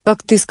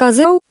 Как ты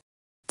сказал?»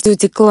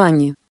 «Тетя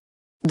Клани».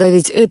 «Да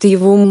ведь это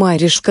его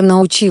Маришка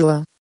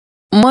научила».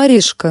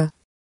 «Маришка?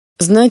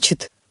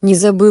 Значит, не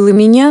забыла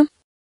меня?»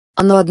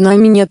 Она одна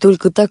меня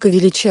только так и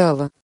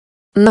величала.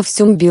 На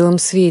всем белом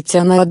свете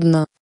она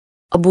одна.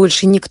 А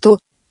больше никто.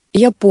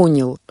 Я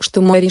понял,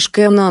 что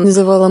Маришкой она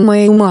называла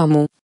мою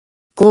маму.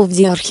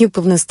 Клавдия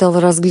Архиповна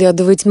стала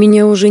разглядывать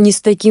меня уже не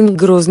с таким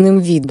грозным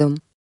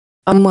видом.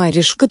 А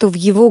Маришка-то в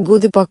его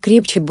годы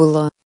покрепче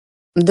была.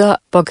 Да,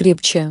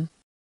 покрепче.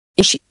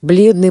 Ищ,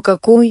 бледный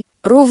какой,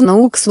 ровно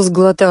уксус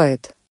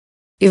глотает.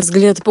 И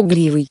взгляд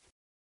пугливый.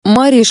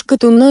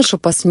 Маришка-то наша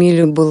по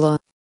смелью была.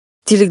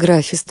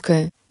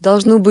 Телеграфистка,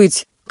 должно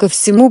быть, ко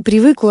всему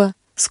привыкла.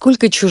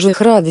 Сколько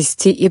чужих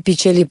радостей и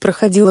печалей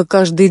проходило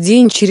каждый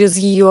день через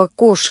ее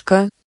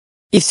окошко.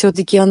 И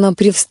все-таки она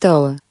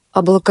привстала,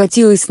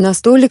 облокотилась на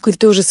столик и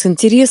тоже с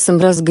интересом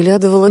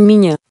разглядывала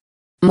меня.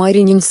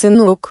 «Маринин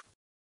сынок?»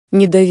 —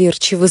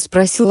 недоверчиво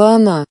спросила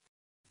она.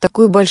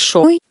 «Такой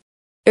большой?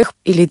 Эх,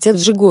 и летят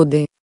же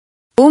годы».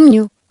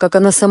 Помню, как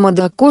она сама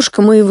до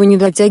окошка моего не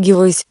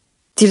дотягивалась.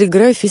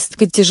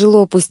 Телеграфистка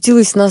тяжело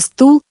опустилась на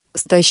стул,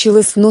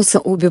 стащила с носа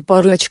обе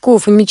пары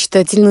очков и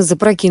мечтательно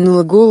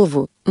запрокинула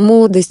голову,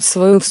 молодость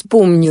свою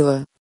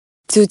вспомнила.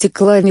 Тетя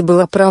Клани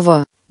была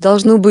права,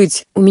 должно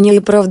быть, у меня и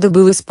правда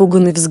был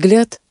испуганный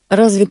взгляд.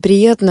 Разве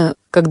приятно,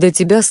 когда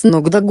тебя с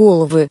ног до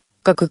головы,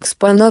 как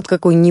экспонат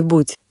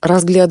какой-нибудь,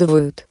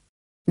 разглядывают?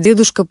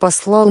 Дедушка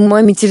послал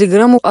маме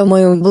телеграмму о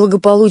моем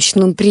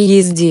благополучном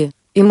приезде,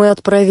 и мы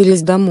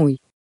отправились домой.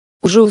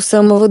 Уже у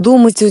самого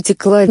дома тетя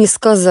Клани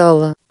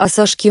сказала: «А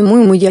Сашке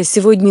моему я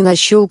сегодня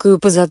нащелкаю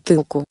по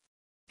затылку.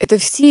 Это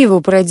все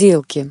его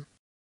проделки.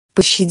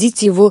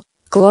 Пощадите его,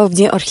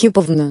 Клавдия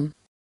Архиповна».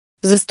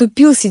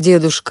 Заступился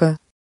дедушка.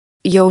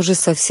 Я уже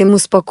совсем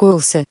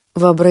успокоился,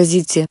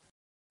 вообразите.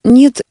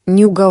 «Нет,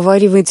 не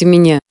уговаривайте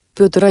меня,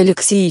 Петр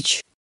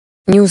Алексеевич.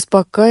 Не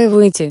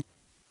успокаивайте»,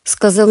 —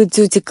 сказала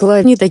тетя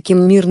Клани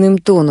таким мирным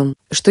тоном,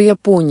 что я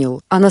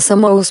понял, она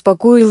сама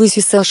успокоилась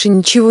и Саше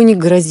ничего не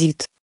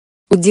грозит.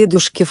 У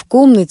дедушки в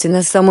комнате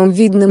на самом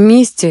видном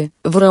месте,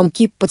 в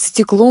рамке под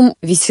стеклом,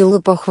 висела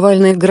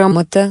похвальная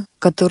грамота,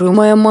 которую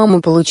моя мама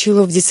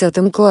получила в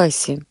 10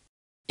 классе.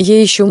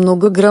 «Я еще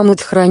много грамот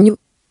храню»,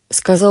 —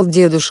 сказал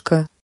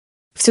дедушка.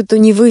 «Все-то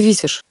не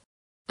вывесишь.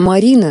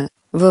 Марина,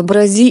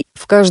 вообрази,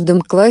 в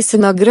каждом классе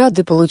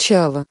награды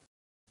получала.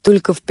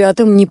 Только в 5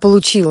 не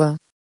получила.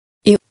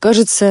 И,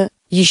 кажется,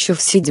 еще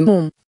в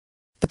 7,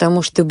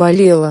 потому что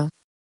болела».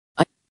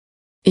 А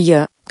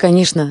я,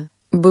 конечно,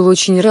 был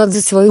очень рад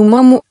за свою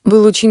маму,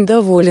 был очень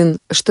доволен,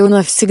 что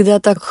она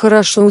всегда так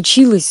хорошо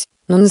училась,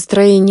 но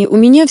настроение у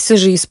меня все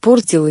же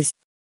испортилось.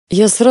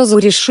 Я сразу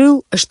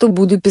решил, что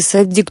буду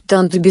писать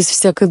диктант без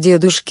всякой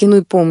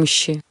дедушкиной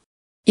помощи.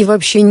 И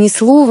вообще ни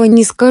слова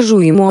не скажу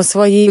ему о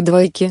своей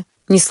двойке,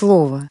 ни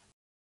слова.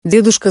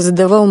 Дедушка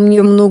задавал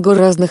мне много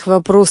разных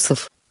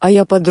вопросов, а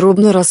я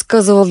подробно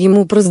рассказывал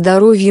ему про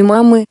здоровье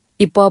мамы,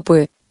 и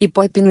папы, и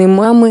папиной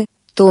мамы,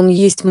 то он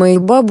есть моей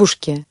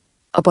бабушки.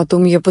 А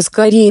потом я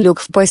поскорее лег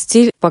в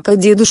постель, пока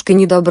дедушка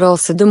не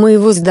добрался до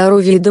моего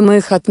здоровья и до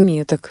моих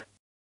отметок.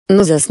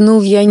 Но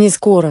заснул я не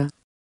скоро.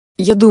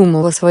 Я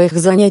думал о своих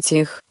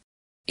занятиях.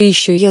 И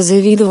еще я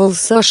завидовал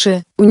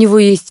Саше, у него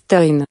есть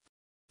тайна.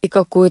 И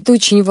какое-то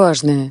очень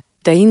важное,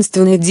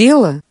 таинственное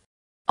дело.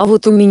 А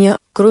вот у меня,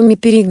 кроме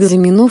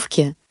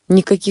переэкзаменовки,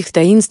 никаких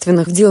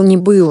таинственных дел не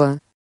было.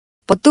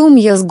 Потом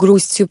я с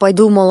грустью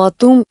подумал о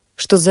том,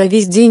 что за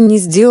весь день не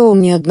сделал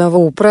ни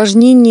одного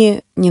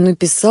упражнения, не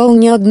написал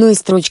ни одной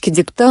строчки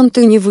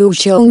диктанта и не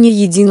выучал ни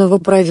единого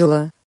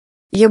правила.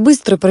 Я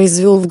быстро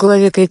произвел в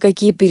голове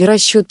кое-какие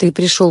перерасчеты и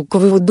пришел к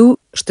выводу,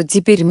 что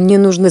теперь мне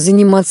нужно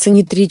заниматься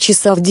не 3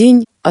 часа в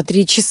день, а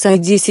 3 часа и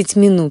 10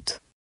 минут.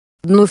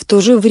 Но в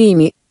то же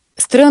время,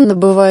 странно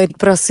бывает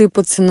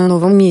просыпаться на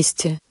новом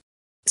месте.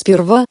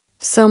 Сперва,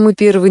 в самый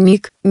первый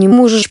миг, не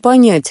можешь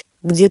понять,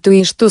 где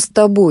ты и что с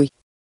тобой.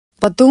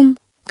 Потом,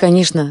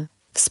 конечно,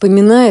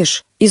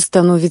 вспоминаешь, и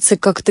становится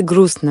как-то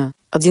грустно,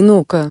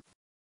 одиноко.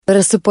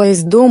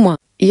 Просыпаясь дома,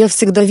 я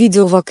всегда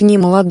видел в окне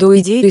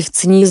молодое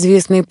деревце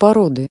неизвестной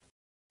породы.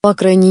 По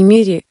крайней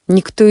мере,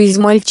 никто из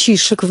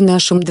мальчишек в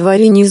нашем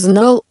дворе не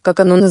знал,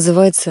 как оно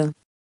называется.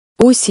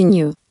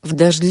 Осенью, в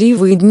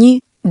дождливые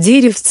дни,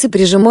 деревце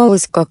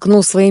прижималось к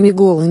окну своими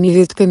голыми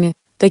ветками,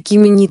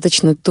 такими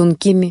ниточно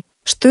тонкими,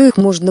 что их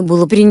можно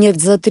было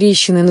принять за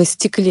трещины на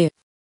стекле.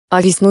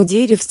 А весной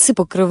деревце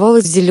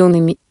покрывалось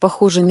зелеными,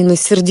 похожими на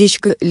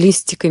сердечко,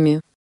 листиками.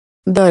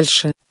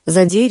 Дальше,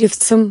 за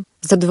деревцем,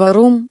 за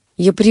двором,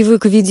 я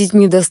привык видеть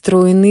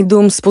недостроенный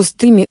дом с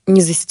пустыми,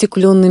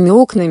 незастекленными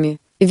окнами,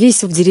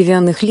 весь в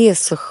деревянных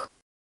лесах.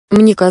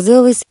 Мне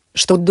казалось,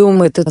 что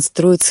дом этот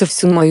строится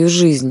всю мою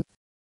жизнь.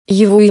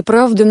 Его и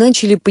правда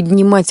начали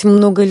поднимать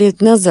много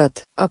лет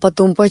назад, а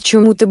потом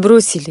почему-то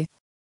бросили.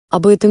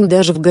 Об этом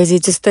даже в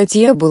газете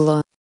статья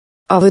была.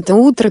 А в это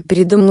утро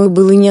передо мной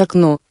было не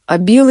окно, а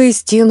белая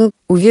стена,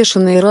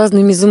 увешанная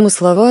разными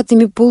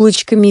замысловатыми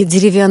полочками и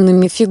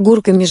деревянными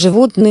фигурками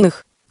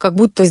животных, как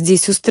будто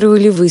здесь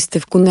устроили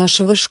выставку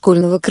нашего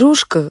школьного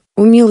кружка,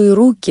 умелые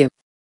руки.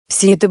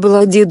 Все это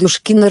была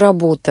дедушкина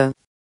работа.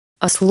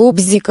 А с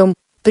лобзиком,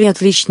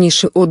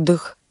 приотличнейший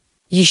отдых.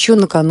 Еще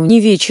накануне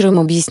вечером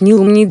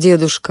объяснил мне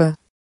дедушка.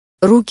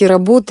 Руки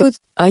работают,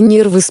 а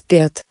нервы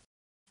спят.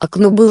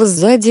 Окно было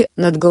сзади,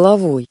 над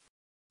головой.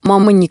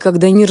 Мама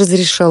никогда не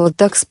разрешала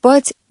так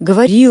спать,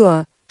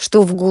 говорила,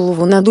 что в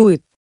голову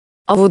надует.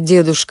 А вот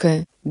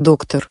дедушка,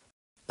 доктор,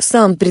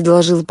 сам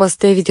предложил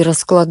поставить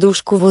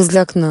раскладушку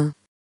возле окна.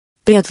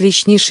 При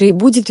отличнейшей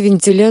будет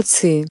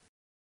вентиляции,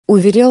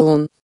 уверял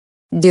он.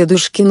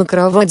 Дедушкина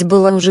кровать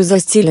была уже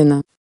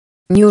застелена.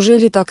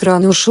 Неужели так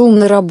рано ушел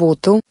на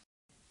работу?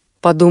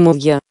 Подумал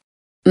я.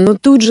 Но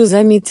тут же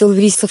заметил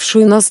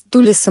висевшую на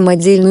стуле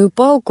самодельную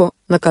палку,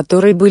 на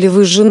которой были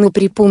выжжены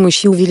при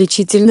помощи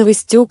увеличительного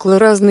стекла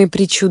разные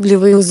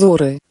причудливые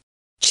узоры.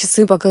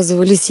 Часы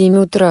показывали 7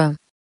 утра.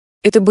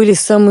 Это были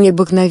самые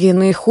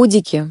обыкновенные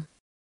ходики.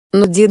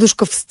 Но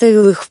дедушка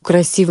вставил их в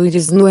красивую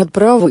резную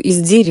оправу из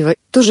дерева,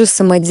 тоже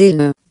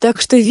самодельную, так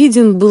что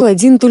виден был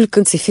один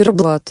только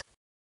циферблат.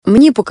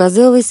 Мне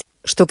показалось,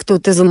 что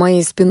кто-то за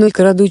моей спиной,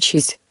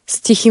 крадучись, с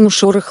тихим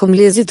шорохом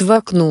лезет в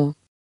окно.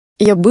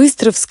 Я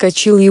быстро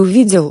вскочил и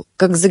увидел,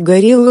 как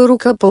загорелая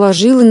рука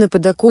положила на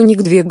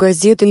подоконник 2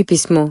 газеты и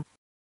письмо.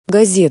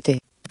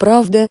 Газеты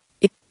 «Правда»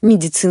 и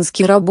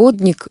 «Медицинский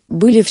работник»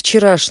 были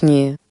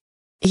вчерашние.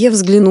 Я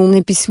взглянул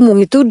на письмо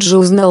и тут же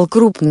узнал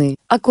крупный,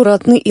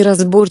 аккуратный и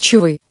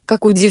разборчивый,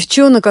 как у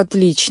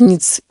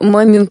девчонок-отличниц,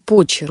 мамин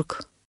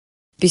почерк.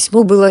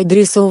 Письмо было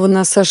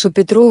адресовано Саше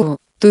Петрову,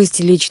 то есть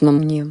лично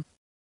мне.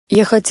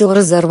 Я хотел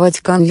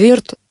разорвать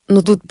конверт,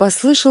 но тут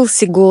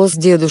послышался голос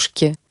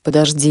дедушки: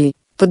 «Подожди,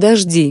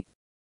 подожди.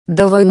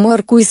 Давай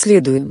марку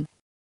исследуем».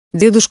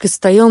 Дедушка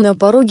стоял на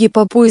пороге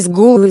по пояс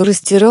голый и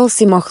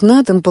растирался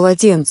мохнатым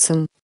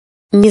полотенцем.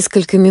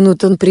 Несколько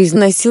минут он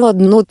произносил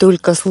одно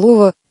только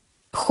слово: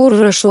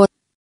 «Хорошо,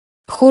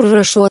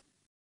 хорошо».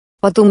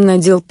 Потом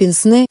надел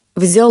пенсне,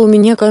 взял у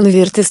меня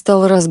конверт и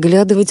стал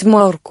разглядывать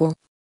марку.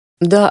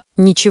 Да,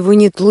 ничего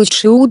нет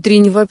лучше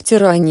утреннего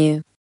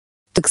обтирания.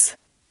 Такс.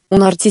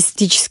 Он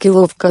артистически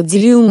ловко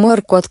отделил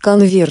марку от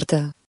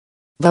конверта.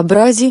 В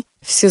образе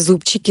все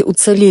зубчики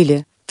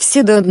уцелели,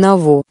 все до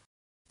одного.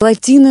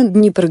 Плотина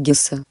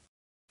Днепрогесса.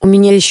 У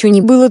меня еще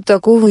не было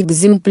такого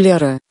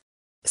экземпляра.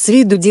 С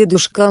виду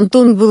дедушка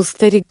Антон был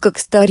старик как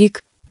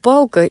старик,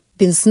 палка,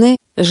 пенсне,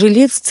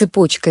 жилет с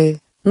цепочкой,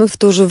 но в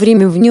то же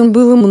время в нем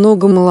было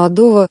много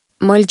молодого,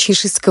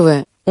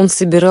 мальчишеского. Он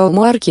собирал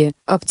марки,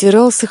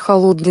 обтирался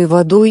холодной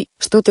водой,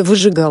 что-то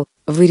выжигал,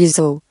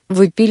 вырезал,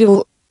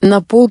 выпиливал. На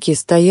полке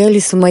стояли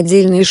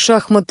самодельные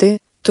шахматы,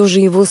 тоже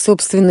его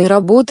собственной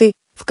работы,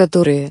 в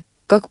которые,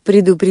 как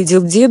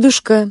предупредил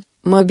дедушка,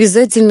 мы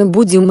обязательно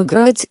будем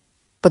играть,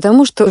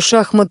 потому что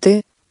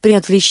шахматы –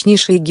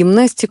 приотличнейшая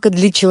гимнастика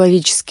для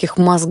человеческих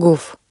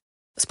мозгов.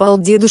 Спал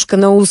дедушка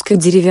на узкой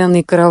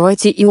деревянной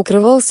кровати и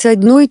укрывался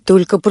одной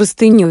только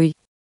простыней.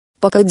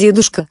 Пока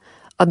дедушка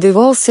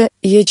одевался,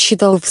 я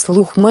читал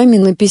вслух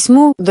мамино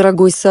письмо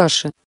 «Дорогой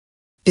Саша».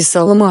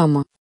 Писала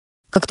мама.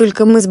 Как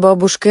только мы с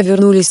бабушкой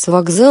вернулись с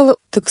вокзала,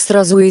 так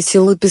сразу и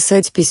села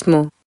писать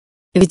письмо.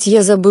 Ведь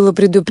я забыла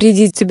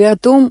предупредить тебя о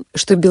том,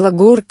 что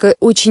Белогорка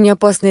очень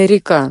опасная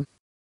река.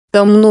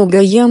 Там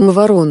много ям и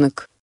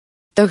воронок.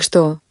 Так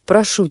что,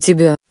 прошу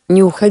тебя,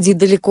 не уходи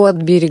далеко от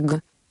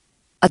берега.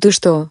 А ты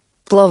что,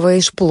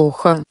 плаваешь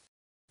плохо?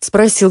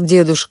 Спросил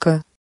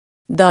дедушка.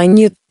 Да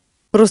нет,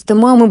 просто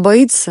мама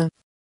боится.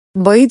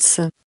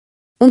 Боится?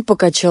 Он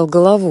покачал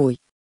головой.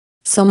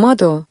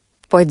 Сама-то,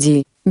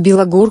 поди,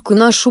 Белогорку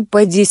нашу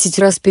по 10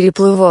 раз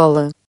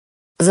переплывала.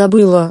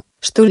 Забыла,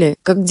 что ли,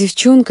 как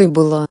девчонкой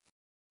была.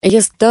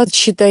 Я стал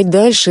считать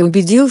дальше и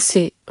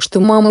убедился,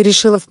 что мама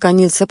решила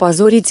вконец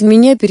опозорить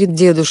меня перед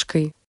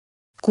дедушкой.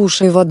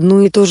 «Кушай в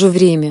одно и то же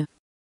время»,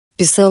 —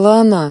 писала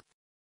она.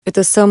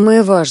 «Это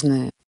самое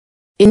важное.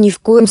 И ни в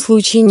коем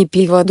случае не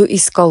пей воду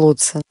из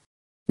колодца».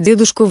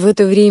 Дедушка в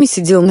это время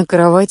сидел на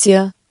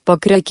кровати,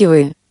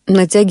 покрякивая,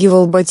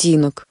 натягивал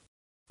ботинок.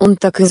 Он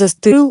так и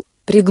застыл,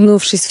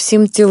 пригнувшись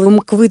всем телом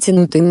к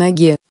вытянутой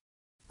ноге.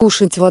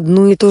 Кушать в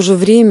одно и то же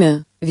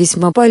время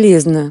весьма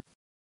полезно.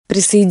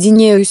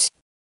 Присоединяюсь.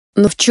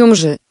 Но в чем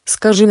же,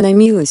 скажи на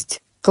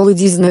милость,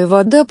 колодезная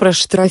вода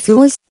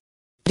проштрафилась?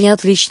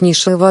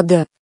 Приотличнейшая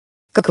вода.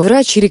 Как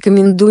врач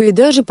рекомендую и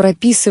даже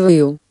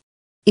прописываю.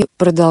 И,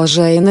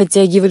 продолжая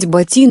натягивать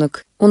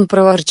ботинок, он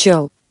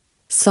проворчал.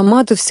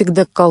 Сама-то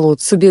всегда к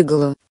колодцу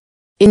бегала.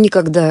 И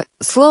никогда,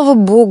 слава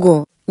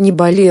богу, не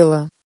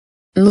болела.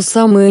 Но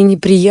самое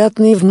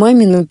неприятное в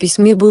мамином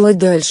письме было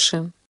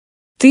дальше.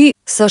 «Ты,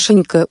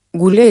 Сашенька,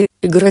 гуляй,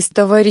 играй с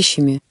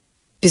товарищами»,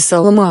 —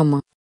 писала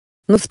мама.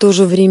 Но в то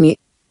же время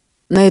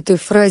на этой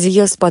фразе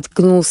я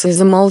споткнулся и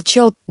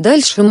замолчал.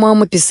 Дальше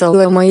мама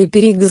писала о моей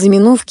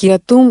переэкзаменовке и о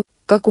том,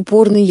 как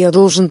упорно я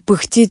должен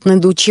пыхтеть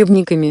над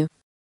учебниками.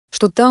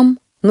 «Что там,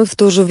 но в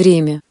то же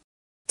время?»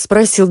 —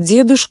 спросил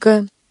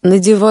дедушка,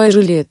 надевая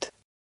жилет.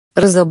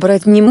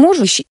 «Разобрать не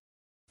можешь?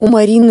 У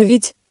Марины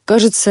ведь,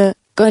 кажется,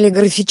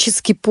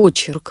 каллиграфический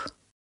почерк.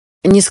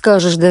 Не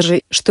скажешь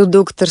даже, что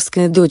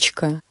докторская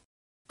дочка.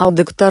 А у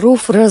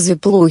докторов разве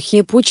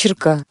плохие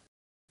почерка?»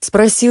 —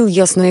 спросил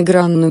я с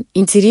наигранным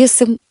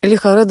интересом,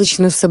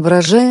 лихорадочно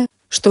соображая,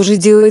 что же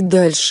делать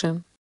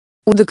дальше.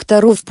 «У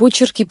докторов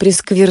почерки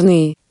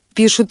прескверные,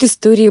 пишут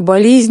истории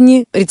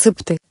болезни,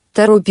 рецепты,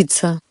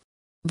 торопятся.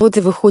 Вот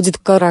и выходит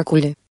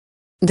каракули.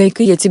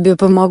 Дай-ка я тебе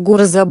помогу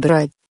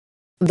разобрать».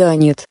 «Да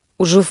нет,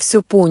 уже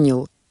все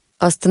понял».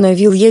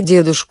 Остановил я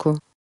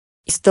дедушку.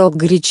 И стал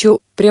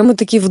горячо,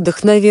 прямо-таки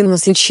вдохновенно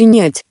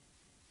сочинять.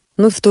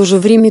 «Но в то же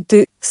время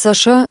ты,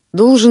 Саша,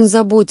 должен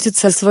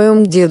заботиться о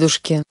своем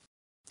дедушке.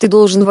 Ты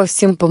должен во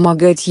всем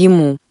помогать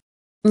ему.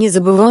 Не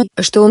забывай,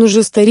 что он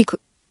уже старик».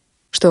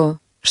 «Что?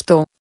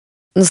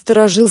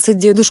 Насторожился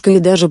дедушка и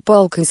даже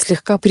палкой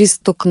слегка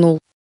пристукнул.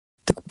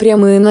 «Так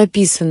прямо и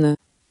написано.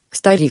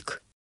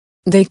 Старик.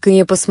 Дай-ка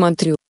я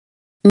посмотрю».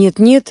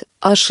 «Нет,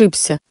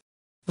 ошибся».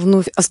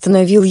 Вновь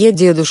остановил я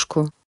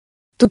дедушку.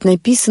 «Тут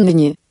написано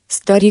не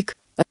 «старик»,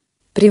 а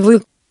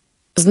 «привык».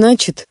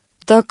 Значит,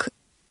 так,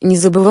 не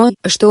забывай,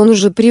 что он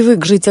уже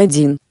привык жить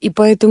один, и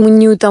поэтому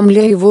не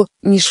утомляй его,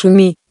 не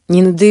шуми,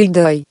 не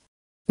надоедай».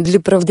 Для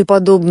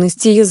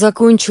правдоподобности я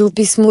закончил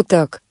письмо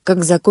так,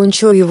 как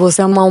закончила его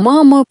сама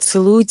мама.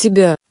 «Целую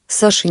тебя,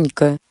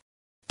 Сашенька.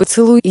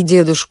 Поцелуй и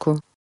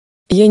дедушку».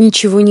 Я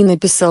ничего не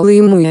написала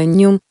ему и о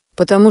нем,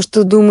 потому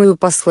что думаю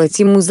послать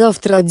ему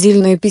завтра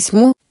отдельное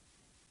письмо.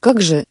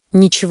 «Как же,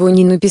 ничего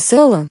не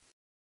написала?»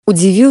 —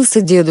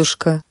 удивился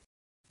дедушка.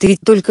 «Ты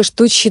ведь только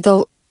что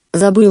читал,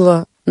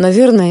 забыла,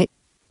 наверное»,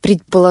 —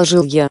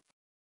 предположил я.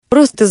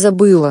 «Просто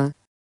забыла».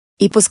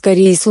 И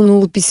поскорее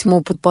сунул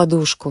письмо под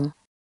подушку.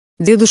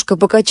 Дедушка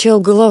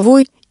покачал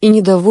головой и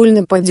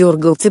недовольно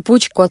подергал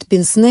цепочку от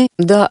пенсне.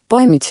 «Да,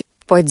 память,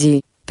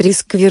 поди,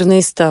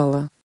 прескверная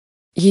стала.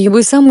 Ей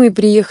бы самой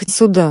приехать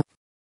сюда.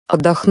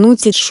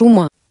 Отдохнуть от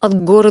шума, от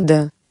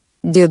города».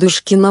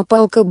 Дедушкина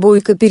палка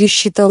бойко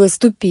пересчитала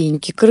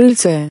ступеньки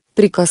крыльца,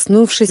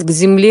 прикоснувшись к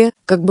земле,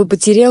 как бы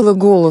потеряла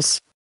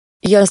голос.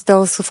 Я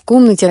остался в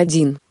комнате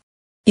один.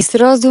 И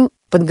сразу,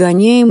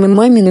 подгоняемый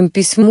маминым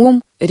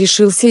письмом,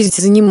 решил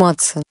сесть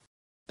заниматься.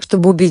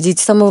 Чтобы убедить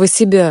самого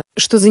себя,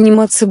 что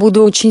заниматься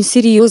буду очень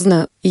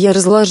серьезно, я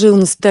разложил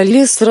на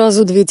столе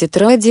сразу 2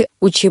 тетради,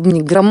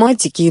 учебник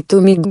грамматики и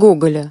томик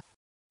Гоголя.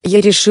 Я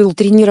решил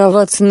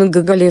тренироваться на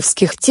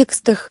гоголевских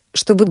текстах,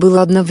 чтобы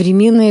было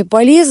одновременно и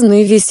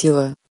полезно и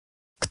весело.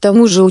 К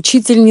тому же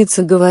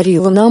учительница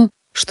говорила нам,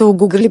 что у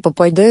Гоголя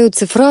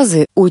попадаются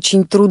фразы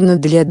очень трудно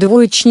для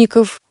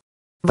двоечников.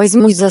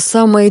 Возьмусь за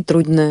самое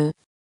трудное.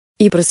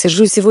 И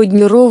просижу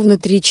сегодня ровно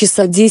 3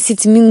 часа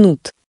 10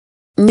 минут.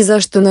 Ни за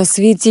что на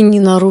свете не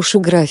нарушу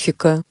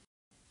графика.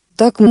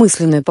 Так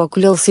мысленно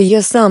поклялся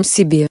я сам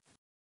себе.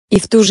 И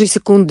в ту же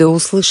секунду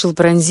услышал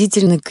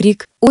пронзительный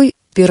крик: «Ой,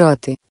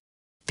 пираты!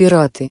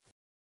 Пираты!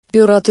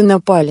 Пираты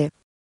напали!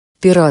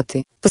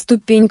 Пираты!» По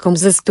ступенькам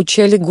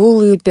застучали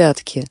голые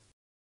пятки.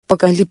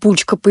 Пока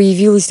липучка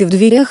появилась в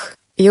дверях,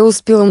 я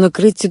успела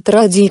накрыть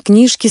тетради и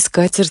книжки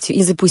скатертью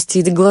и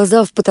запустить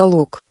глаза в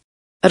потолок.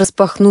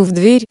 Распахнув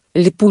дверь,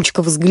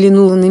 липучка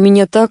взглянула на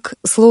меня так,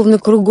 словно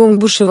кругом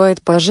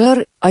бушевает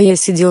пожар, а я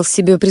сидел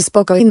себе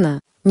преспокойно,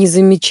 не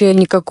замечая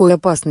никакой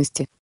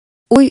опасности.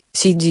 «Ой,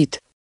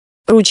 сидит.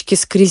 Ручки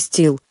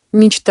скрестил,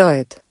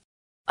 мечтает.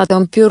 А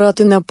там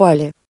пираты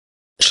напали.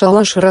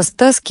 Шалаш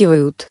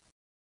растаскивают.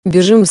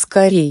 Бежим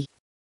скорей.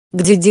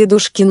 Где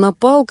дедушкина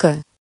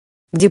палка?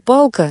 Где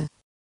палка?»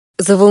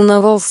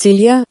 Заволновался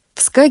я,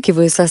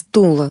 вскакивая со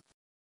стула.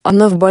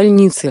 «Она в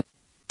больнице.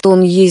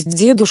 Он есть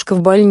дедушка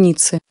в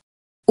больнице.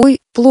 Ой,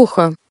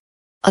 плохо.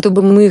 А то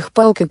бы мы их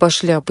палкой по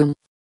шляпам».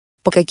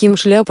 «По каким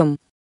шляпам?»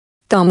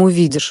 «Там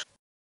увидишь.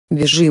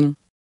 Бежим».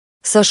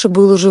 Саша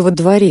был уже во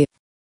дворе.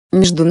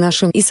 Между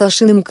нашим и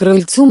Сашиным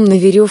крыльцом на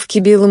веревке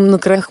белым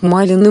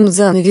накрахмаленным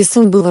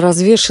занавесом было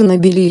развешано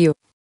белье.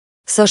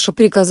 Саша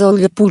приказал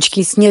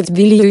липучке снять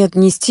белье и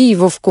отнести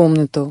его в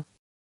комнату.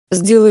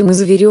 «Сделаем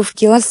из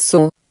веревки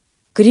лассо»,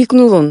 —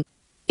 крикнул он,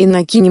 — «и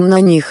накинем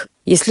на них,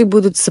 если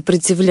будут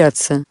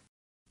сопротивляться.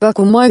 Как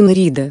у Майна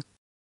Рида».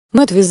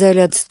 Мы отвязали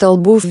от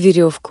столбов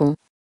веревку.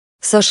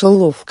 Саша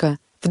ловко,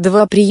 в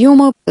 2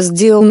 приема,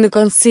 сделал на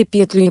конце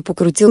петлю и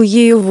покрутил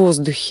ею в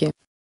воздухе.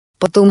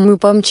 Потом мы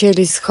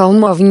помчались с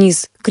холма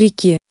вниз, к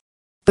реке.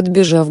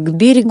 Подбежав к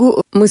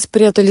берегу, мы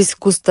спрятались в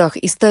кустах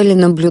и стали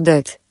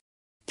наблюдать.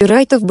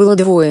 Пиратов было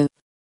 2.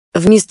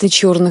 Вместо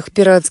черных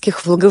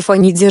пиратских флагов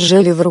они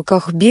держали в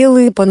руках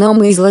белые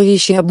панамы и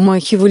зловеще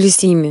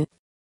обмахивались ими.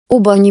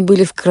 Оба они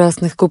были в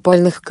красных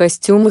купальных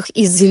костюмах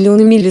и с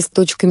зелеными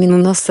листочками на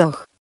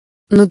носах.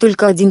 Но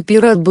только один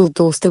пират был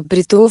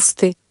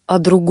толстый-притолстый, а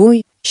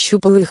другой —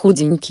 щуплый и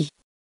худенький.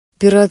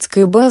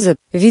 Пиратская база,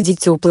 в виде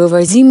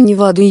теплого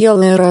зимнего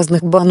одеяла и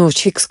разных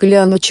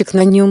баночек-скляночек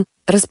на нем,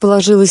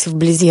 расположилась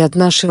вблизи от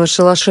нашего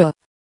шалаша.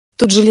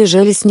 Тут же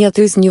лежали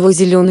снятые с него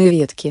зеленые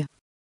ветки.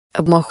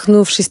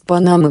 Обмахнувшись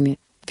панамами,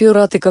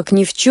 пираты как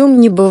ни в чем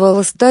не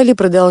бывало стали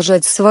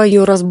продолжать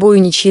свое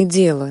разбойничье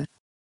дело.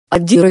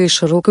 Отдирая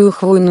широкую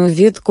хвойную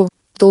ветку,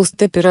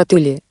 толстая пират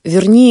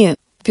вернее,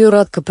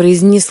 пиратка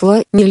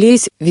произнесла: «Не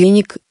лезь,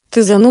 веник,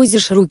 ты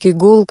занозишь руки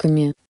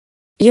иголками.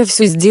 Я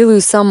все сделаю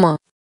сама.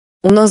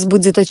 У нас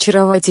будет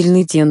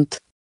очаровательный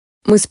тент.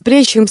 Мы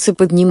спрячемся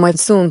поднимать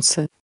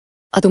солнце.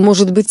 А то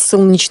может быть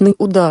солнечный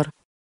удар.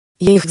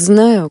 Я их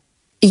знаю».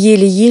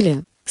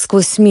 Еле-еле,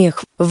 сквозь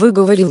смех,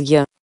 выговорил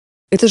я.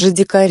 «Это же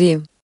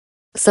дикари.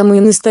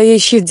 Самые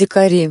настоящие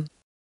дикари».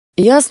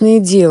 «Ясное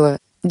дело,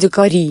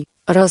 дикари,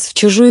 раз в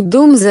чужой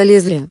дом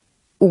залезли»,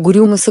 —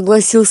 угрюмо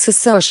согласился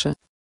Саша.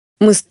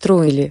 «Мы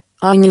строили,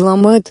 а они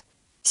ломают.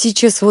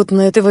 Сейчас вот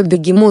на этого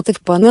бегемота в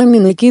панаме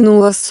накинул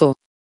лассо».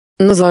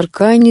 Но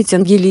заарканить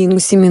Ангелину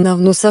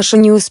Семеновну Саша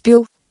не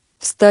успел.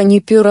 В стане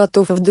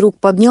пиратов вдруг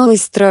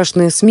поднялось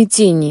страшное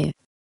смятение.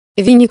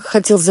 Веник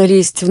хотел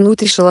залезть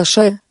внутрь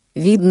шалаша,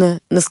 видно,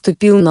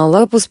 наступил на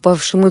лапу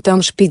спавшему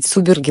там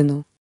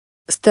Шпицбергену.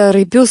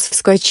 Старый пес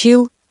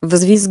вскочил,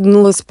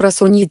 взвизгнул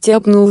спросонья,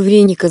 тяпнул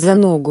Веника за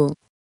ногу.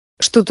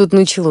 «Что тут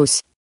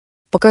началось?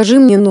 Покажи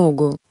мне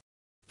ногу.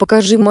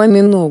 Покажи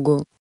маме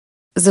ногу»,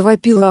 —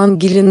 завопила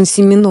Ангелина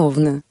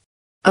Семеновна.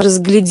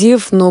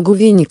 Разглядев ногу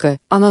Веника,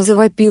 она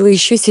завопила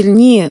еще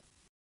сильнее.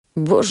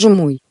 «Боже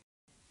мой!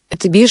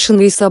 Это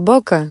бешеная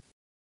собака!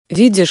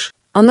 Видишь,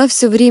 она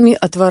все время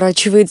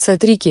отворачивается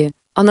от реки,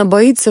 она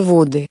боится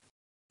воды.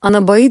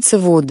 Она боится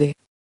воды.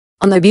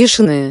 Она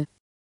бешеная.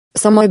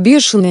 Сама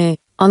бешеная,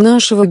 а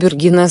нашего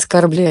Бергена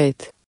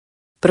оскорбляет»,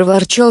 —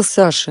 проворчал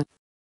Саша.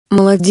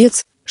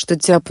 «Молодец, что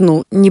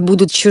тяпнул, не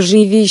будут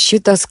чужие вещи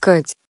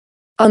таскать».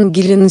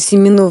 Ангелина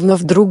Семеновна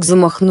вдруг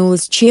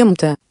замахнулась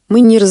чем-то,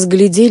 мы не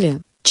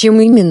разглядели,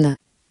 чем именно,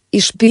 и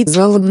Шпиц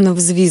жалобно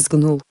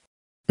взвизгнул.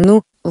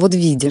 «Ну, вот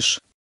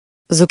видишь»,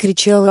 —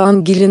 закричала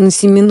Ангелина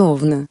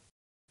Семеновна.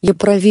 «Я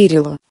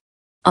проверила.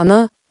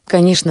 Она,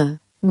 конечно,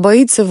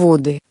 боится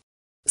воды.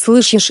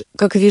 Слышишь,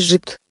 как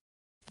визжит?»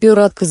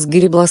 Пиратка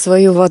сгребла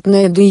свое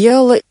ватное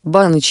одеяло,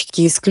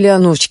 баночки и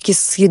скляночки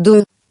с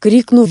едой,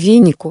 крикнув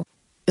Венику: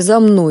 «За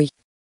мной!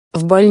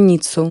 В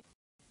больницу!»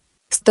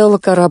 Стала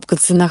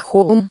карабкаться на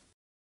холм.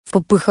 В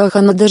попыхах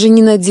она даже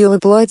не надела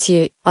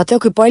платье, а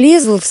так и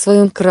полезла в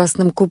своем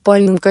красном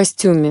купальном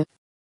костюме.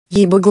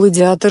 Ей бы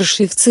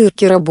гладиаторшей в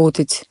цирке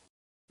работать.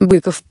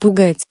 Быков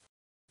пугать.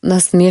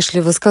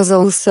 Насмешливо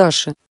сказал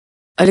Саша.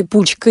 А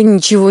липучка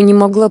ничего не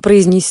могла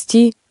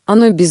произнести,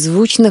 она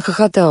беззвучно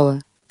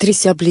хохотала,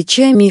 тряся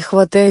плечами и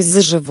хватаясь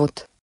за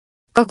живот.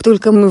 Как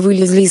только мы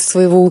вылезли из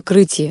своего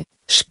укрытия,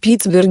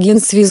 Шпицберген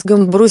с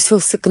визгом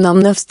бросился к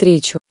нам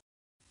навстречу.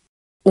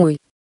 «Ой!»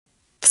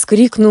 —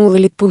 вскрикнула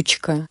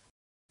липучка.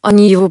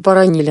 Они его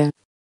поранили.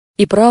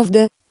 И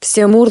правда,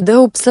 вся морда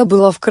у пса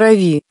была в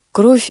крови,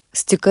 кровь,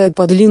 стекая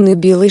по длинной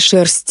белой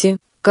шерсти,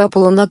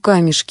 капала на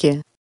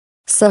камешки.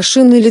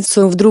 Сашино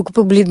лицо вдруг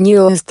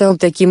побледнело и стало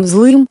таким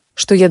злым,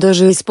 что я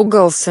даже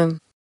испугался.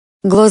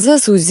 Глаза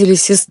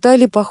сузились и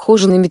стали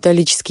похожи на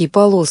металлические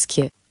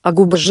полоски, а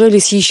губы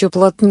сжались еще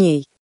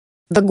плотней.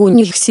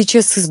 «Догоню их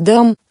сейчас и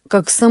сдам,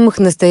 как самых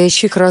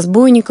настоящих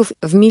разбойников,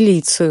 в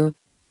милицию»,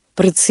 —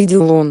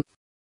 процедил он.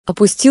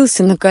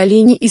 Опустился на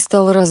колени и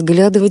стал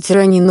разглядывать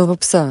раненого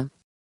пса.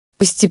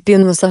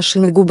 Постепенно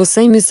Сашины губы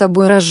сами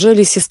собой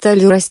разжались и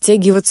стали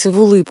растягиваться в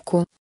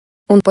улыбку.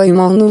 Он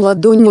поймал на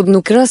ладонь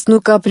одну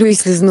красную каплю и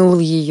слезнул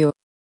ее.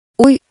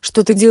 «Ой,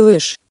 что ты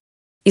делаешь?»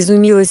 —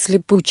 изумилась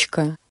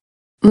липучка.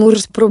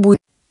 «Морс пробуй,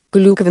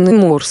 клюквенный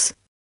морс».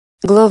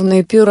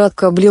 Главная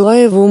пиратка облила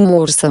его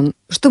морсом,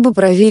 чтобы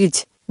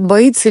проверить,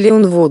 боится ли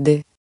он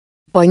воды.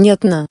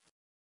 «Понятно».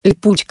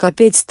 Липучка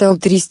опять стал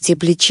трясти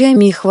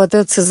плечами и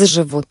хвататься за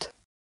живот.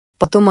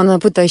 Потом она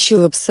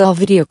потащила пса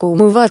в реку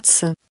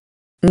умываться.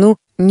 «Ну,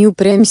 не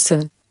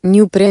упрямься,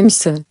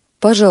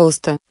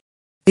 пожалуйста.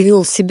 Ты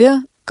вел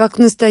себя, как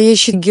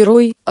настоящий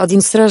герой,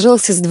 один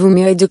сражался с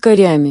двумя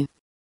дикарями.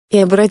 И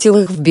обратил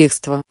их в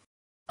бегство.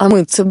 А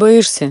мыться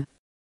боишься?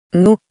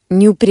 Ну,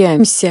 не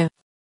упрямься»,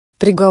 —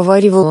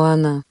 приговаривала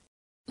она.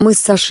 Мы с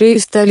Сашей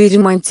стали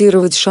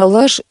ремонтировать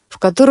шалаш, в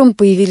котором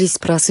появились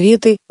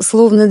просветы,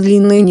 словно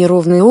длинные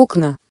неровные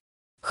окна.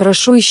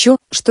 «Хорошо еще,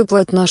 что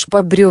плот наш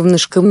по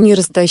бревнышкам не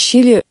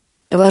растащили»,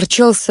 —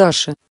 ворчал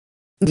Саша.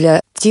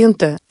 «Для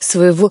тента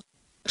своего,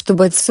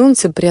 чтобы от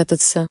солнца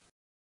прятаться.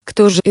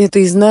 Кто же это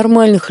из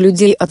нормальных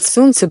людей от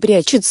солнца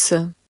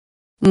прячется?»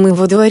 Мы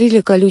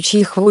водворили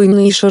колючие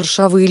хвойные и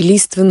шершавые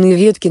лиственные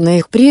ветки на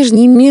их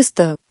прежнее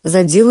место,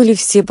 заделали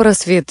все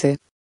просветы.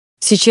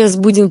 «Сейчас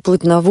будем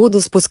плот на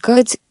воду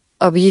спускать», —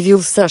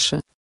 объявил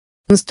Саша.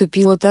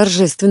 Наступила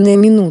торжественная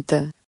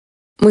минута.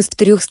 Мы с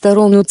 3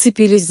 сторон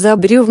уцепились за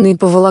бревна и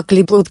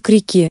поволокли плот к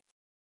реке.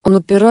 Он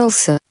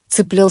упирался,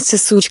 цеплялся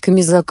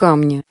сучками за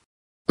камни.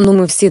 Но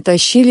мы все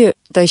тащили,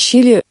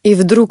 и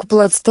вдруг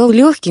плот стал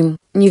легким,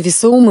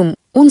 невесомым,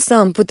 он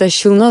сам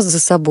потащил нас за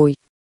собой.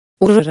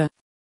 «Ура!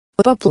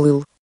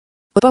 Поплыл!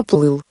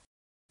 Поплыл!»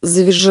 —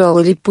 завизжала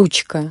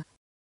липучка.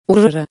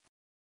 «Ура!»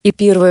 И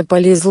первая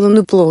полезла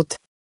на плот.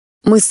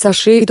 Мы с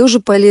Сашей тоже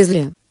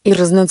полезли, и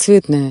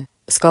разноцветная,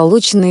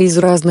 сколоченная из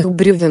разных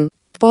бревен,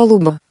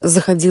 палуба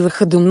заходила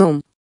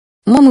ходуном.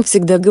 Мама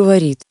всегда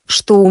говорит,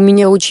 что у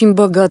меня очень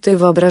богатое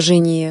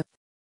воображение.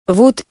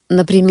 Вот,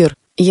 например,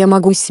 я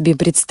могу себе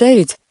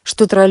представить,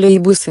 что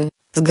троллейбусы,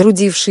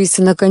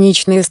 сгрудившиеся на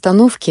конечной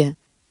остановке,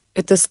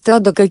 это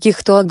стадо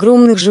каких-то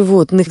огромных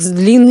животных с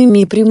длинными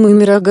и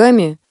прямыми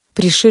рогами,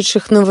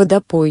 пришедших на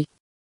водопой.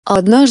 А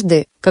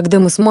однажды, когда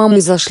мы с мамой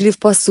зашли в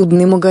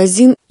посудный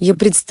магазин, я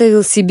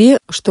представил себе,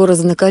 что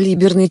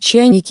разнокалиберные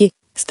чайники,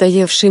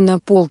 стоявшие на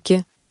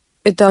полке,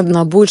 это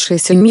одна большая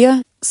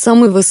семья,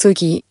 самый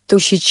высокий,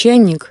 тощий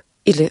чайник,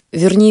 или,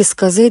 вернее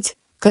сказать,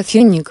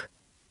 кофейник.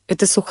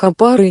 Это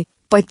сухопарый,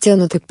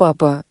 подтянутый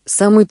папа,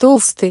 самый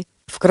толстый,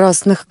 в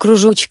красных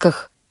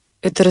кружочках.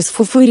 Это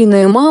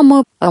расфуфыренная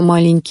мама, а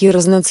маленькие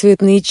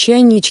разноцветные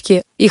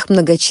чайнички, их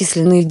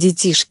многочисленные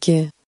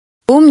детишки.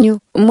 Помню,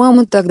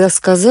 мама тогда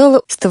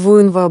сказала, с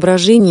твоим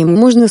воображением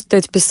можно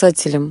стать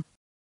писателем.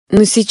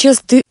 Но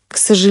сейчас ты, к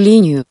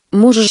сожалению,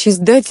 можешь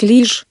издать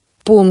лишь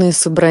полное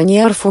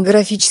собрание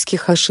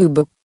орфографических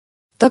ошибок.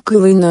 Так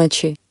или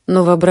иначе,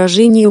 но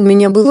воображение у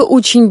меня было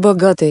очень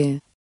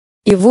богатое.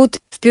 И вот,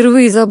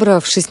 впервые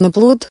забравшись на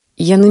плот,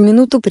 я на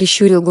минуту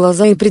прищурил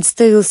глаза и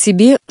представил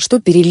себе, что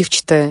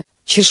переливчатая,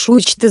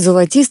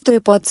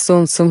 чешуйчато-золотистая под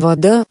солнцем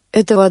вода —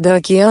 это вода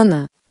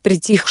океана,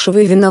 притихшего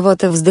и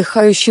виновато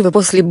вздыхающего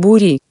после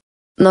бури.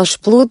 Наш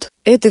плот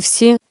 — это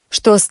все,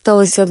 что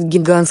осталось от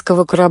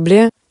гигантского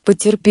корабля,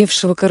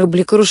 потерпевшего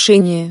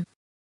кораблекрушение.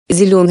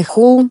 Зеленый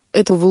холм —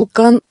 это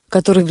вулкан,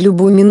 который в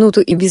любую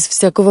минуту и без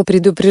всякого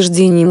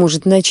предупреждения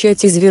может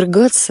начать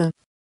извергаться.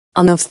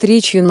 А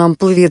навстречу нам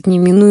плывет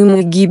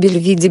неминуемая гибель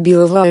в виде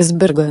белого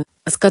айсберга,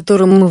 с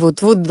которым мы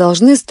вот-вот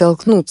должны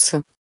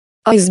столкнуться.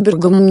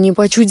 Айсбергом мне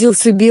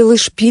почудился белый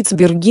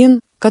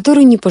Шпицберген,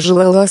 который не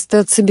пожелал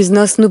остаться без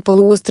нас на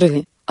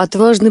полуострове,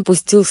 отважно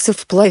пустился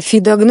вплавь и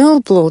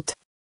догнал плот.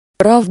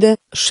 Правда,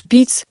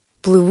 Шпиц,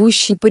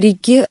 плывущий по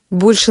реке,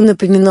 больше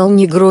напоминал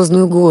не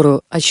грозную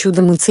гору, а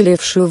чудом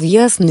уцелевшую в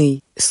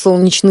ясный,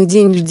 солнечный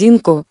день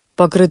льдинку,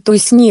 покрытую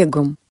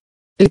снегом.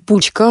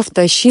 Липучка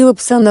втащила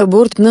пса на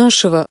борт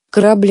нашего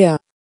корабля.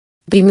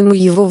 «Примем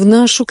его в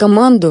нашу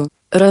команду,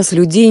 раз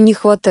людей не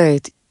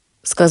хватает»,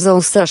 —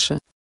 сказал Саша.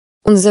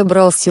 Он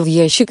забрался в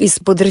ящик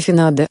из-под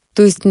рафинада,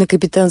 то есть на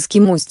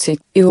капитанский мостик,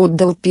 и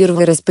отдал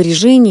первое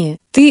распоряжение: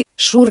 «Ты,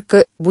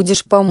 Шурка,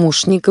 будешь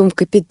помощником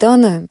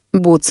капитана,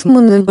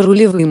 боцманом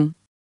рулевым.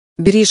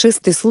 Бери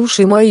шест и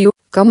слушай мою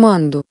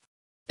команду.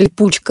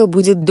 Липучка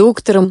будет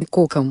доктором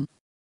Коком.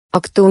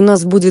 А кто у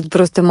нас будет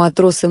просто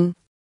матросом?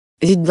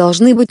 Ведь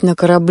должны быть на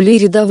корабле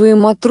рядовые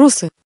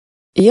матросы.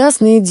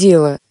 Ясное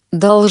дело,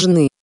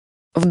 должны».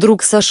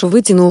 Вдруг Саша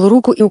вытянул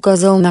руку и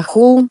указал на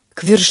холм,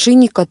 к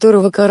вершине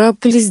которого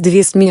карабкались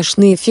две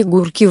смешные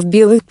фигурки в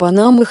белых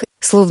панамах,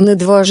 словно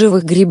два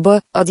живых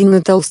гриба, один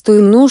на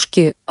толстой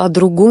ножке, а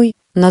другой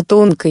 — на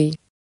тонкой.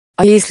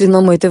 «А если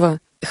нам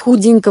этого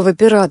худенького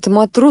пирата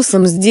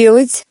матросом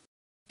сделать?»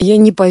 Я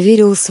не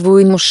поверил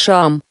своим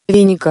ушам.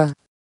 Веника.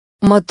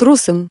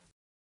 Матросом?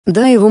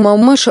 Да, его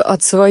мамаша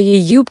от своей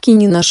юбки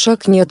ни на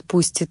шаг не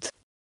отпустит.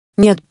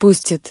 Не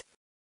отпустит.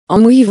 А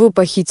мы его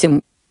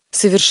похитим.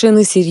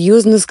 Совершенно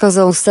серьезно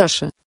сказал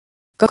Саша.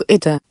 Как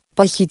это,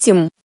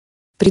 похитим?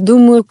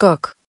 Придумаю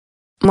как.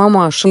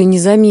 Мамаша и не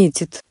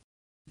заметит.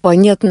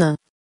 Понятно.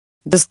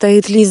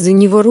 Достает ли из-за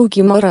него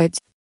руки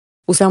марать?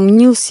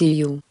 Усомнился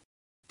Ю.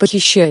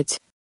 Похищать.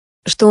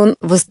 Что он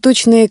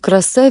восточная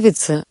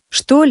красавица,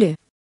 что ли?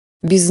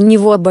 Без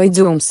него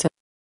обойдемся.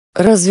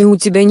 Разве у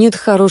тебя нет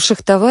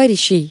хороших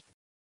товарищей?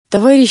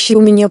 Товарищей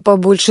у меня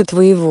побольше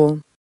твоего.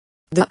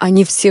 Да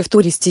они все в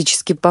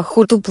туристический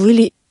поход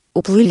уплыли.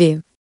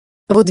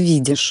 Вот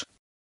видишь.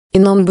 И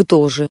нам бы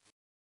тоже.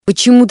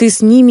 Почему ты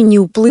с ними не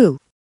уплыл?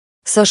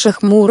 Саша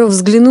хмуро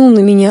взглянул на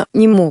меня,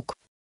 не мог.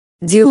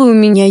 Дело у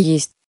меня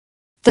есть.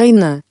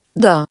 Тайна,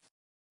 да.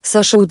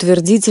 Саша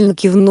утвердительно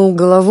кивнул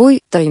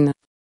головой, тайна.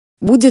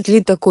 Будет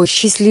ли такой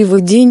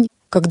счастливый день,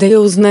 когда я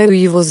узнаю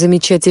его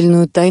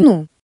замечательную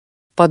тайну?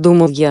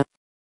 Подумал я.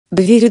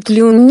 Доверит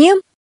ли он мне?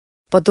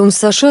 Потом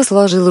Саша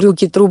сложил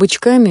руки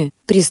трубочками,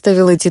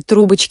 приставил эти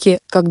трубочки,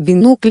 как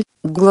бинокль,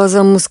 к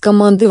глазам и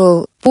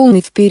скомандовал: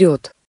 полный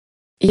вперед.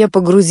 Я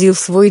погрузил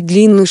свой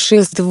длинный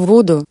шест в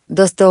воду,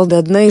 достал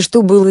до дна и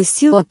что было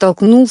сил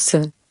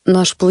оттолкнулся,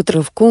 наш плот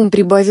рывком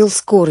прибавил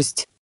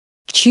скорость.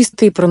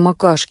 Чистые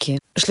промокашки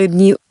шли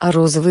дни, а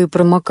розовые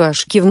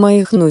промокашки в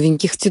моих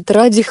новеньких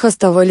тетрадях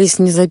оставались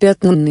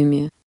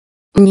незапятнанными.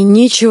 Мне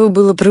нечего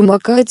было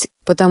промокать,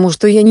 потому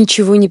что я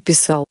ничего не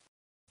писал.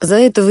 За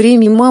это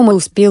время мама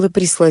успела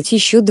прислать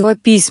еще 2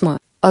 письма,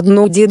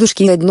 одно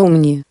дедушке и одно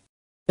мне.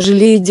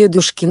 Жалея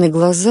дедушкины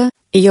глаза,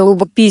 я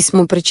оба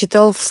письма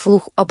прочитал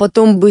вслух, а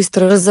потом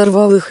быстро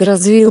разорвал их и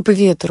развеял по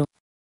ветру.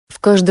 В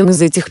каждом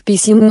из этих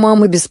писем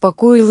мама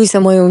беспокоилась о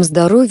моем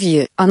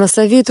здоровье, она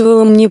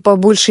советовала мне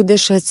побольше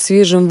дышать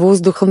свежим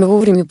воздухом и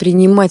вовремя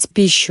принимать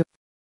пищу.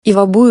 И в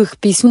обоих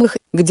письмах,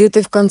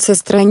 где-то в конце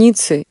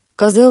страницы,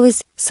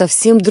 казалось,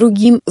 совсем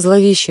другим,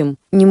 зловещим,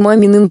 не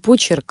маминым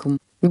почерком,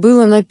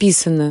 было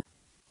написано.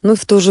 Но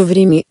в то же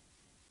время.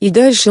 И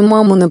дальше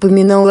мама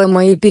напоминала о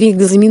моей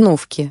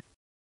переэкзаменовке.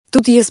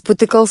 Тут я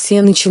спотыкался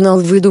и начинал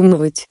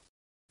выдумывать.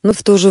 Но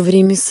в то же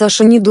время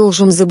Саша не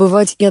должен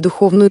забывать и о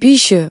духовной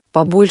пище,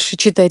 побольше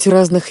читать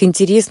разных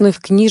интересных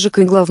книжек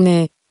и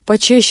главное,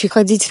 почаще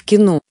ходить в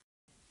кино.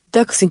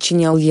 Так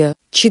сочинял я,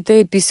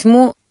 читая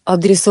письмо,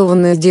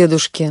 адресованное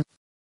дедушке.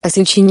 А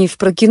сочинив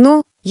про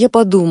кино, я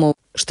подумал,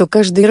 что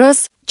каждый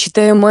раз,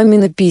 читая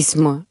мамины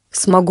письма,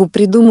 смогу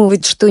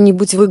придумывать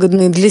что-нибудь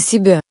выгодное для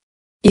себя.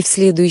 И в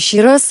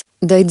следующий раз,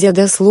 дойдя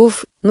до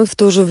слов, но в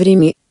то же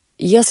время,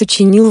 я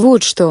сочинил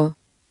вот что.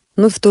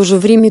 Но в то же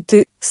время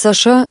ты,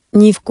 Саша,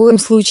 ни в коем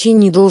случае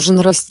не должен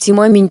расти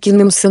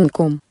маменькиным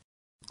сынком.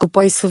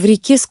 Купайся в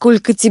реке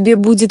сколько тебе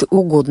будет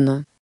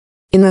угодно.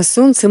 И на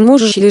солнце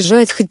можешь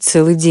лежать хоть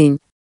целый день.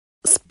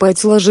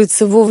 Спать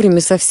ложиться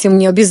вовремя совсем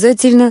не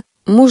обязательно,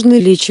 можно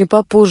лечь и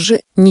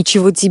попозже,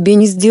 ничего тебе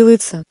не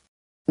сделается.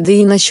 Да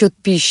и насчет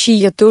пищи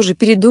я тоже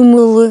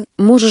передумала,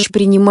 можешь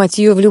принимать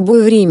ее в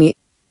любое время.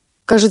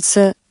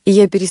 Кажется,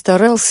 я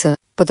перестарался,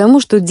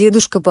 потому что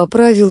дедушка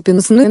поправил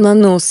пенсне на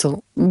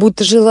носу,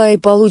 будто желая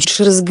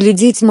получше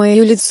разглядеть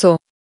мое лицо.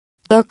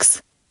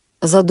 «Такс»,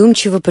 —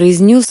 задумчиво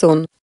произнес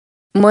он.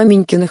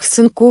 «Маменькиных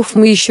сынков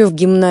мы еще в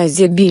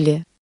гимназии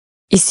били.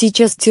 И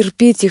сейчас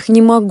терпеть их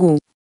не могу.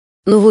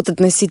 Но вот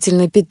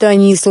относительно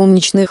питания и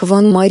солнечных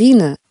ванн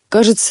Марина,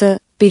 кажется,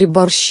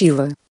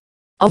 переборщила.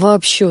 А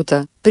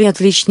вообще-то,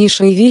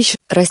 приотличнейшая вещь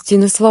 — расти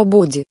на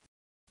свободе».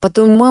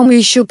 Потом мама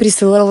еще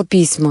присылала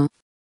письма.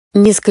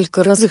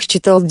 Несколько раз их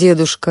читал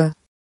дедушка.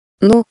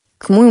 Но,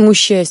 к моему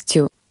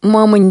счастью,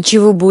 мама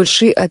ничего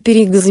больше о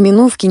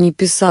переэкзаменовке не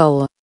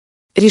писала.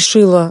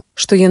 Решила,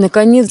 что я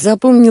наконец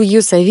запомнил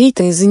ее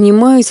советы и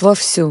занимаюсь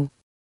вовсю.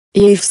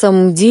 Я и в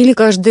самом деле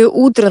каждое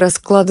утро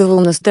раскладывал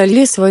на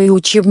столе свои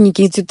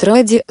учебники и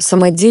тетради,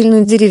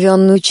 самодельную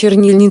деревянную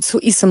чернильницу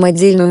и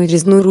самодельную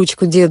резную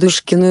ручку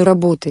дедушкиной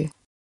работы.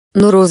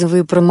 Но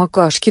розовые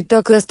промокашки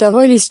так и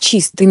оставались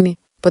чистыми,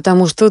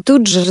 потому что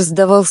тут же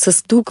раздавался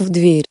стук в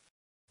дверь.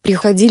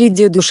 Приходили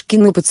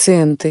дедушкины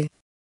пациенты.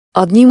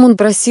 Одним он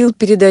просил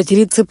передать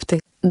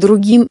рецепты,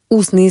 другим –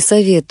 устные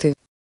советы.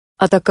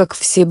 А так как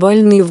все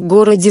больные в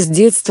городе с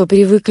детства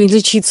привыкли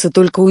лечиться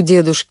только у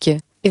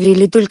дедушки,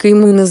 верили только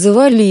ему и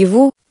называли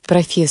его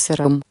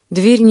профессором,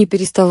 дверь не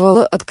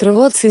переставала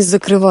открываться и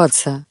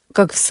закрываться,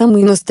 как в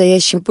самой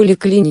настоящей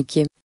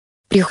поликлинике.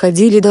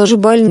 Приходили даже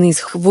больные с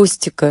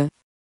Хвостика.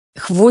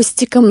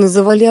 Хвостиком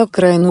называли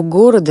окраину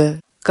города,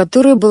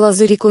 которая была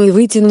за рекой и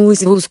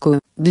вытянулась в узкую,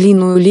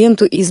 длинную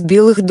ленту из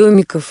белых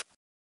домиков.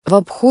 В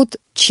обход,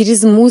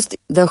 через мост,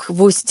 до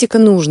Хвостика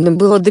нужно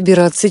было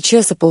добираться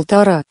часа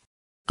полтора.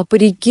 А по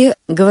реке,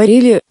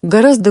 говорили,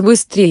 гораздо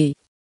быстрее.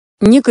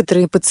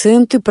 Некоторые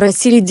пациенты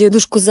просили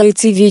дедушку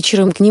зайти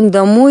вечером к ним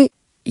домой,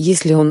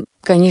 если он,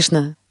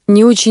 конечно,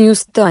 не очень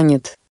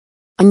устанет.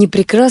 Они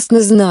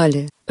прекрасно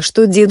знали,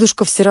 что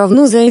дедушка все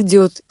равно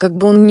зайдет, как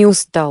бы он ни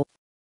устал.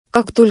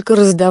 Как только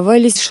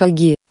раздавались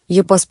шаги,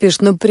 Я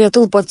поспешно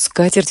прятал под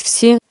скатерть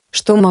все,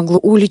 что могло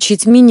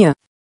уличить меня.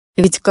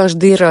 Ведь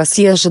каждый раз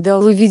я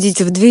ожидал увидеть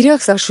в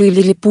дверях Сашу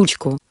или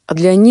Липучку, а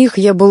для них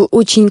я был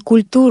очень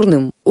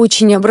культурным,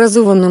 очень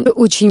образованным и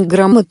очень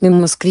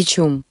грамотным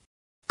москвичом.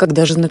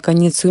 Когда же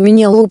наконец у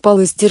меня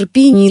лопалось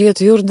терпение, я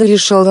твердо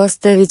решал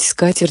оставить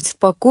скатерть в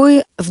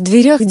покое, в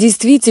дверях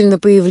действительно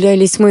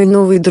появлялись мои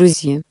новые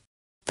друзья.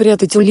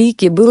 Прятать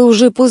улики было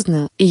уже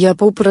поздно, и я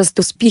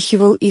попросту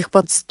спихивал их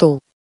под стол.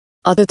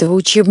 От этого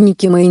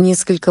учебники мои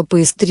несколько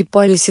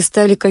поистрепались и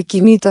стали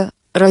какими-то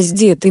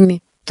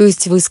раздетыми, то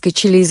есть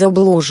выскочили из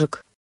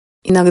обложек.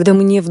 Иногда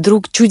мне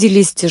вдруг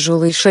чудились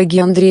тяжелые шаги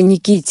Андрея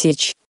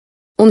Никитича.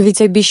 Он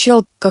ведь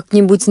обещал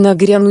как-нибудь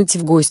нагрянуть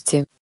в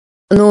гости.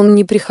 Но он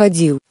не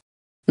приходил.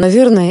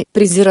 Наверное,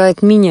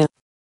 презирает меня.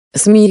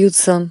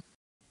 Смеются.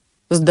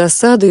 С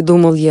досадой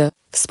думал я,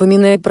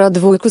 вспоминая про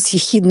двойку с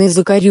ехидной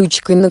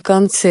закорючкой на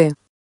конце.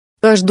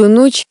 Каждую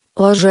ночь,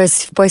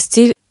 ложась в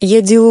постель,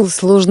 я делал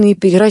сложные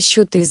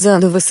перерасчеты и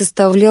заново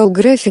составлял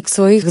график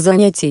своих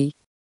занятий.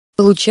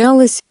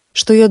 Получалось,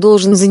 что я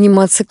должен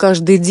заниматься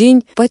каждый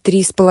день по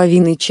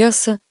 3,5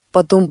 часа,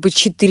 потом по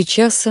 4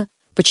 часа,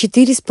 по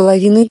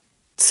 4,5.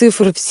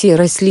 Цифры все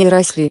росли и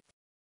росли.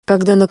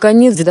 Когда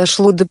наконец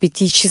дошло до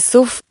 5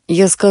 часов,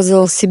 я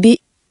сказал себе: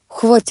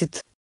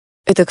 хватит.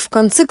 Этак в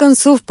конце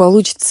концов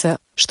получится,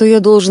 что я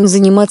должен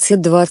заниматься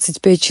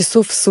 25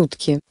 часов в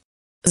сутки.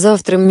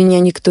 Завтра меня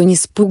никто не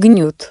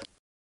спугнет.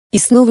 И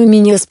снова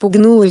меня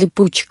спугнула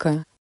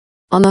Липучка.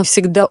 Она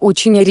всегда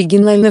очень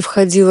оригинально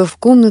входила в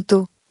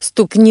комнату,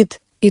 стукнет,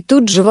 и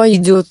тут же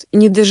войдет,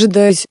 не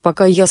дожидаясь,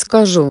 пока я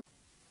скажу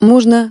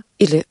 «можно»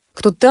 или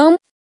 «кто там?».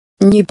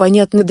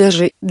 Непонятно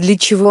даже, для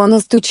чего она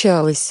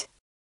стучалась.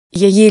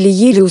 Я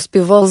еле-еле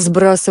успевал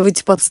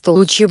сбрасывать под стол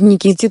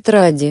учебники и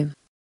тетради.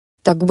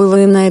 Так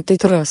было и на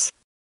этот раз.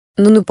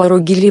 Но на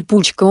пороге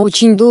Липучка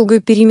очень долго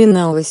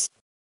переминалась.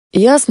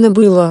 Ясно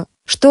было,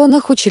 что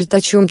она хочет о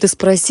чем-то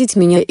спросить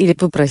меня или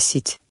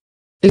попросить.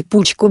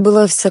 Липучка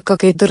была вся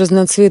какая-то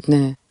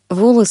разноцветная: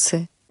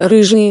 волосы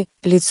рыжие,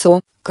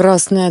 лицо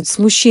красное от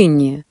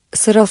смущения,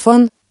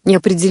 сарафан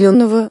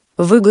неопределенного,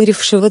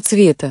 выгоревшего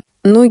цвета,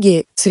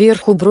 ноги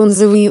сверху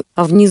бронзовые,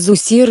 а внизу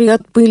серые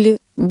от пыли,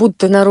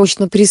 будто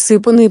нарочно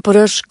присыпанные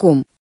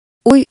порошком.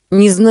 «Ой,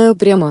 не знаю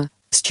прямо,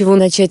 с чего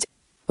начать»,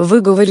 —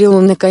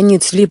 выговорила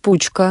наконец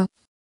Липучка.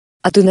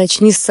 «А ты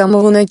начни с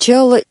самого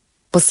начала»,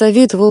 —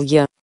 посоветовал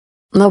я.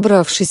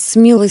 Набравшись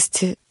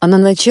смелости, она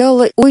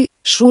начала: «Ой,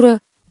 Шура,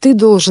 ты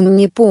должен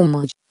мне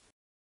помочь.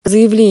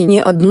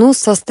 Заявление одно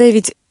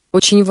составить,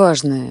 очень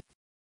важное.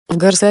 В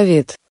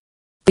горсовет.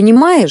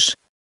 Понимаешь?»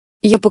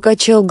 Я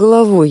покачал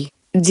головой,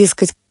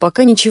 дескать,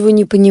 пока ничего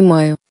не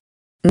понимаю.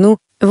 «Ну,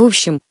 в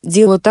общем,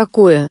 дело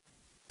такое»,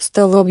 —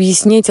 стала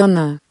объяснять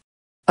она.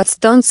 «От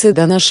станции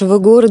до нашего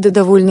города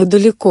довольно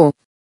далеко.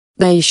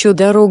 Да еще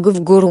дорога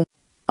в гору,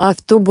 а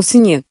автобуса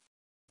нет.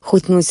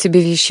 Хоть на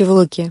себе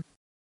вещеволоки.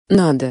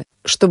 Надо,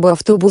 чтобы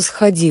автобус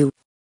ходил.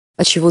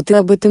 А чего ты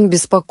об этом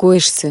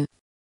беспокоишься?»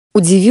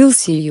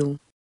 Удивился ее.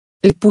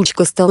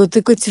 Липучка стала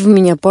тыкать в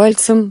меня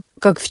пальцем,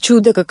 как в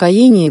чудо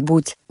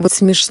какое-нибудь. Вот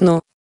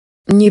смешно.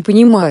 Не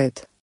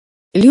понимает.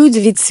 Люди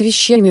ведь с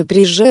вещами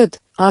приезжают,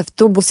 а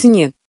автобуса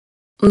нет.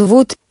 Ну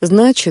вот,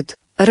 значит,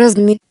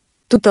 разные.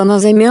 Тут она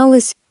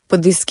замялась,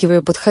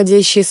 подыскивая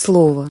подходящее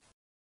слово.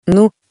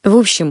 Ну, в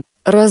общем,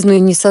 разные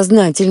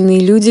несознательные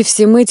люди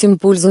всем этим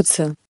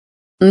пользуются.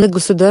 На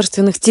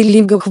государственных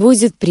телегах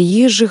возят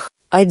приезжих,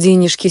 а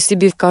денежки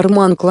себе в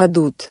карман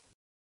кладут.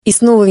 И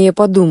снова я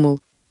подумал: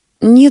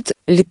 нет,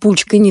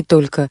 Липучка не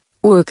только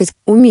ойкать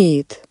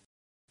умеет.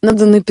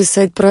 Надо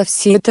написать про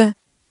все это,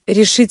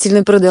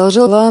 решительно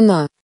продолжала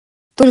она.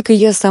 Только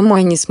я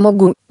сама не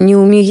смогу, не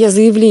умею я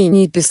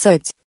заявление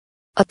писать.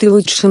 А ты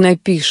лучше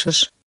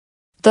напишешь.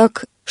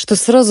 Так, что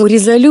сразу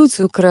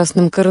резолюцию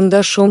красным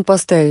карандашом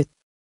поставят.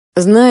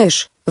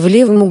 Знаешь, в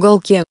левом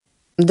уголке.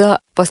 Да,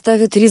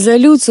 поставят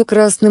резолюцию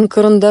красным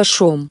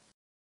карандашом.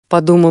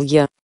 Подумал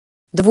я.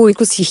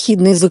 Двойку с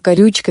ехидной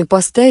закорючкой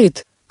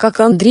поставит, как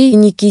Андрей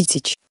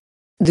Никитич.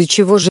 Да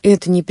чего же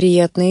это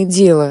неприятное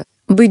дело,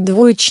 быть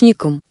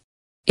двоечником.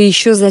 И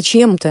еще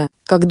зачем-то,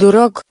 как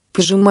дурак,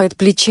 пожимает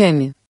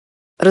плечами.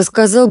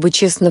 Рассказал бы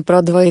честно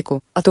про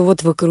двойку, а то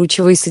вот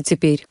выкручивайся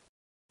теперь.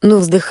 Но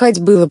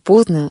вздыхать было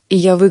поздно, и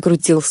я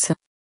выкрутился.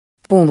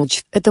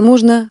 «Помочь, это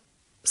можно?»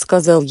 —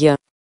 сказал я.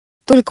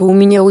 «Только у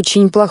меня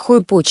очень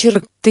плохой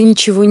почерк, ты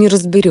ничего не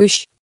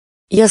разберешь.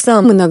 Я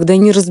сам иногда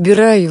не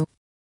разбираю».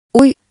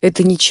 «Ой,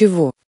 это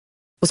ничего»,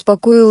 —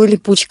 успокоила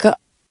Липучка.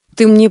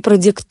 «Ты мне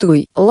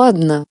продиктуй,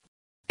 ладно?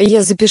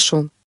 Я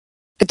запишу».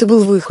 Это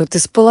был выход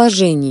из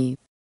положения.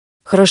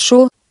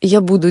 «Хорошо,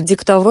 я буду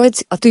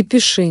диктовать, а ты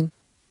пиши»,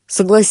 —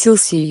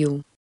 согласился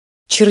Ю.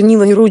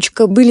 Чернила и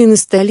ручка были на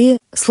столе,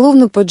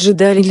 словно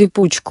поджидали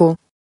Липучку.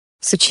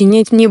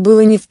 Сочинять мне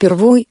было не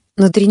впервой,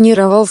 но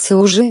тренировался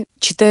уже,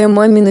 читая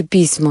мамины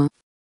письма.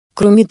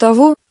 Кроме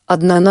того,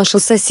 одна наша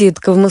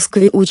соседка в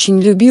Москве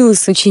очень любила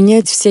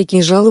сочинять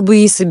всякие жалобы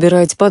и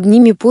собирать под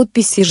ними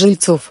подписи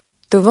жильцов.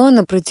 То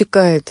ванна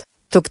протекает,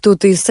 то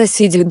кто-то из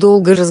соседей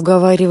долго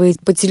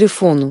разговаривает по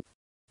телефону.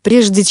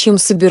 Прежде чем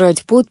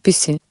собирать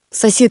подписи,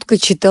 соседка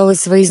читала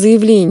свои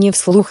заявления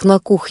вслух на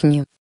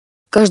кухне.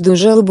 Каждую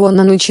жалобу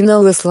она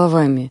начинала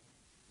словами: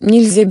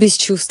 «Нельзя без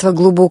чувства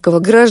глубокого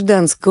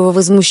гражданского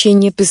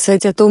возмущения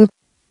писать о том».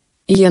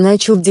 И я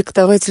начал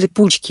диктовать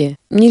липучке: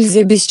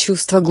 «Нельзя без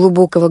чувства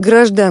глубокого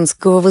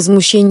гражданского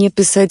возмущения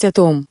писать о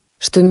том,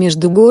 что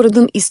между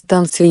городом и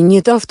станцией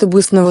нет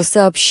автобусного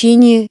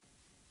сообщения».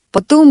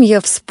 Потом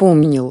я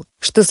вспомнил,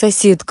 что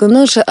соседка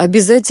наша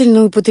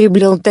обязательно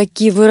употребляла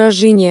такие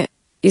выражения,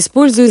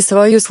 используя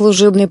свое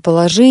служебное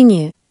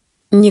положение.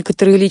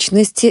 Некоторые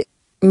личности,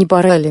 не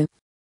пора ли?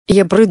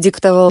 Я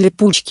продиктовал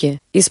липучке: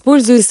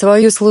 используя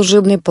свое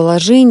служебное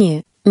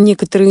положение,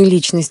 некоторые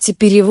личности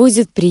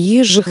перевозят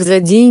приезжих за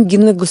деньги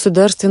на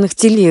государственных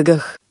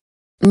телегах.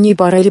 Не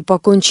пора ли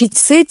покончить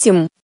с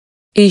этим?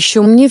 И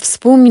еще мне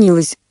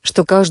вспомнилось,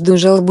 что каждую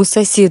жалобу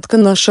соседка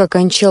наша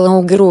окончала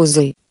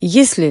угрозой: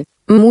 если,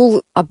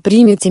 мол,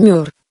 примете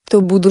мер, то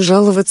буду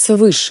жаловаться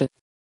выше.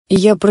 И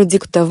я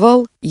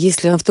продиктовал: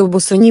 если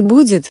автобуса не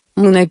будет,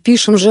 мы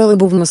напишем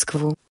жалобу в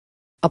Москву.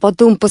 А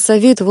потом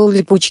посоветовал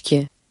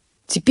липучке: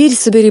 теперь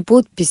собери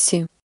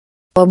подписи.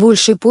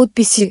 Побольше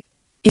подписи,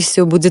 и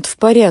все будет в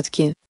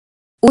порядке.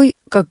 «Ой,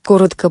 как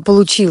коротко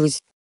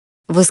получилось!»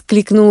 —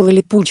 воскликнула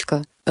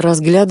липучка,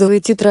 разглядывая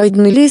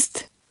тетрадный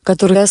лист,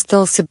 который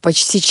остался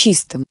почти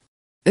чистым.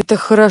 «Это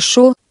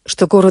хорошо,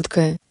 что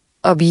короткое»,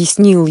 —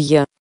 объяснил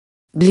я.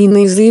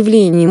 «Длинные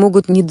заявления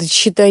могут не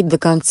дочитать до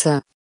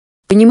конца.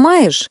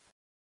 Понимаешь?»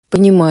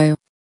 «Понимаю».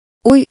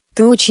 «Ой,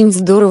 ты очень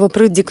здорово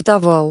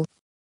продиктовал.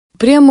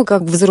 Прямо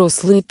как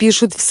взрослые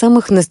пишут в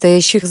самых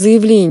настоящих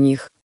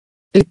заявлениях».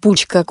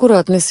 Липучка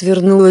аккуратно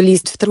свернула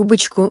лист в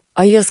трубочку,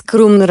 а я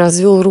скромно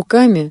развел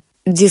руками,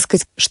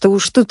 дескать, что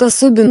уж тут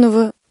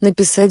особенного,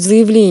 написать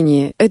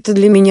заявление — это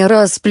для меня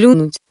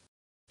расплюнуть.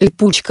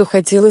 Липучка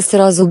хотела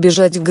сразу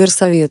убежать в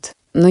горсовет,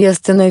 но я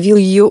остановил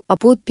ее: а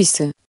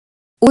подписи?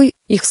 Ой,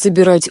 их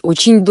собирать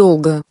очень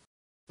долго.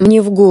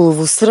 Мне в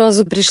голову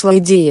сразу пришла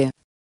идея.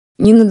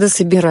 Не надо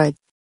собирать.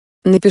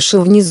 Напиши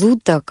внизу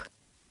так: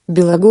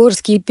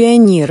 «Белогорские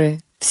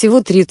пионеры,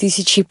 всего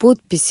 3000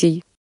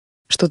 подписей».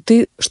 Что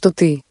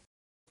ты?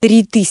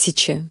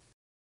 3000.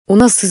 У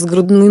нас и с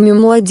грудными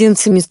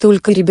младенцами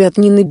столько ребят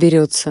не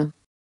наберется.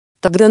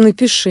 Тогда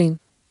напиши: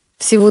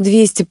 всего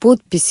 200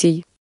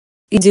 подписей.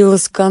 И дело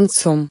с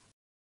концом.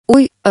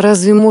 Ой, а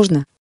разве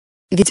можно?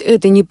 Ведь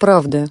это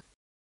неправда.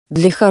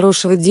 Для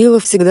хорошего дела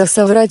всегда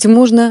соврать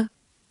можно,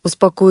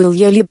 успокоил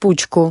я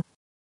липучку.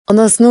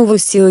 Она снова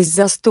уселась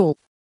за стол.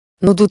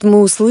 Но тут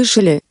мы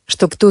услышали,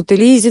 что кто-то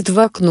лезет в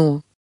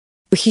окно.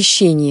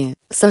 Похищение.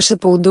 Саша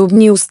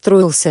поудобнее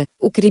устроился,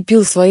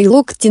 укрепил свои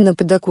локти на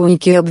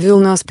подоконнике и обвел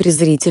нас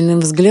презрительным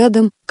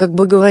взглядом, как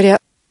бы говоря: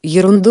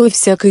 ерундой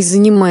всякой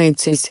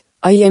занимаетесь,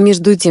 а я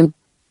между тем.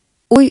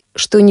 «Ой,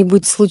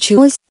 что-нибудь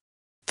случилось?»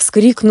 —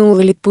 вскрикнула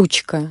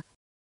липучка.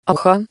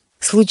 «Ага,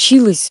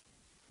 случилось»,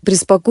 —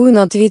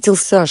 преспокойно ответил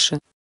Саша.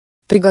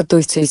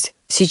 «Приготовьтесь,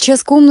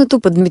 сейчас комнату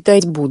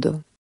подметать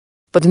буду».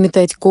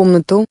 «Подметать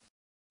комнату?»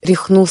 —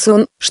 рехнулся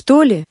он,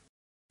 что ли?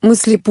 Мы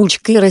с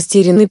липучкой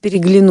растерянно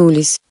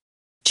переглянулись.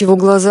 «Чего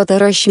глаза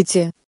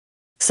таращите?»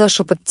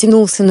 Саша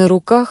подтянулся на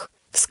руках,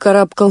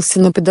 вскарабкался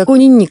на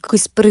подоконник и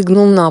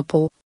спрыгнул на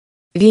пол.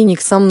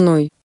 «Веник со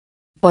мной».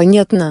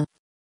 «Понятно».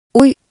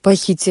 «Ой,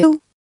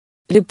 похитил?»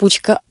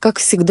 Липучка, как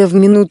всегда в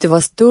минуты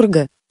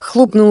восторга,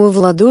 хлопнула в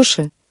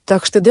ладоши,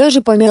 так что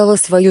даже помяла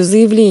свое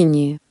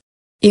заявление.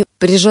 И,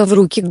 прижав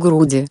руки к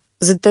груди,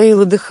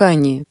 затаила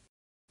дыхание.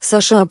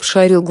 Саша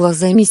обшарил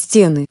глазами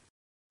стены.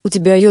 «У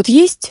тебя йод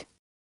есть?»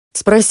 —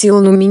 спросил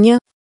он у меня.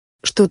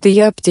 «Что-то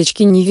я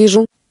аптечки не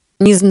вижу».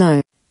 «Не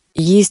знаю.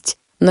 Есть,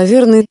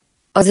 наверное.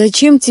 А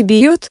зачем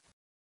тебе йод?»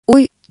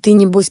 «Ой, ты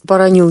небось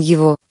поранил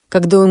его,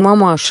 когда он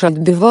мамаша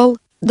отбивал?»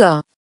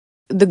 «Да».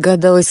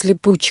 Догадалась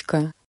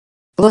липучка.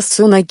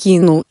 «Лассо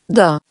накинул?»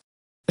 «Да».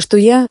 «Что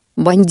я,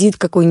 бандит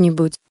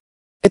какой-нибудь?»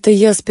 «Это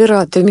я с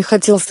пиратами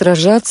хотел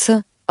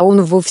сражаться, а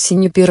он вовсе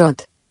не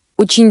пират.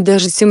 Очень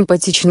даже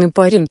симпатичный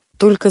парень,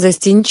 только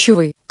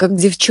застенчивый, как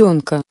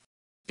девчонка.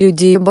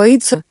 Людей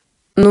боится,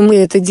 но мы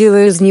это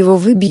дело из него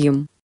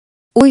выбьем».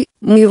 «Ой,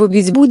 мы его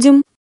бить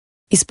будем?»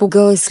 —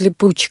 испугалась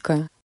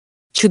липучка.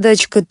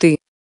 «Чудачка ты.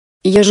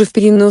 Я же в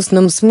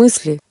переносном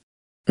смысле.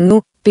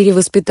 Ну,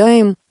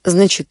 перевоспитаем,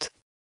 значит».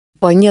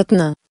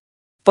 «Понятно.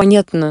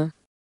 Понятно.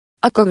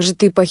 А как же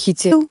ты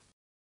похитил?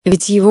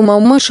 Ведь его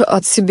мамаша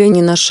от себя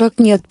ни на шаг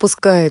не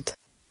отпускает».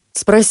 —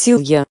 спросил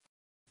я.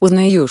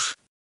 «Узнаешь?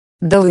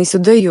 Давай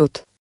сюда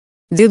йод».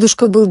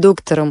 Дедушка был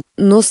доктором,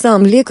 но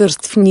сам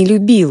лекарств не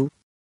любил.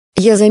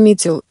 Я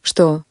заметил,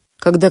 что,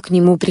 когда к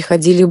нему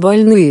приходили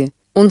больные,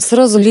 он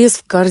сразу лез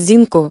в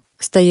корзинку,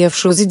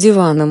 стоявшую за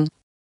диваном.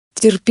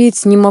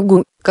 «Терпеть не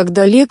могу,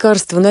 когда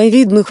лекарства на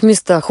видных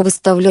местах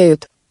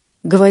выставляют»,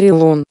 —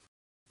 говорил он.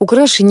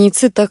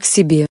 «Украшеницы так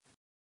себе».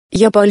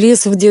 Я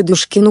полез в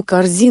дедушкину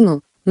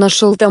корзину,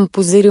 нашел там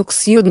пузырек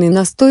с йодной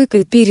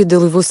настойкой и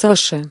передал его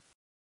Саше.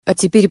 «А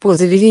теперь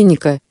позови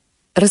веника»,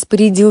 —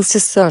 распорядился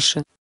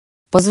Саша.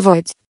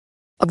 «Позвать?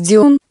 А где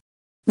он?»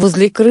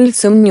 «Возле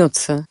крыльца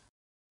мнется.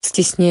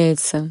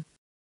 Стесняется».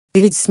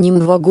 Ты ведь с ним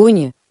в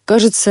вагоне,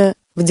 кажется,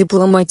 в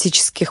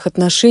дипломатических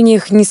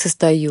отношениях не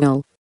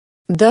состоял.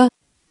 Да,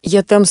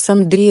 я там с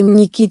Андреем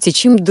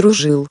Никитичем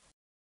дружил.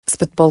 С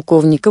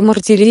подполковником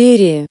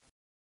артиллерии.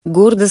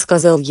 Гордо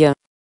сказал я.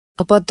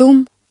 А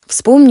потом,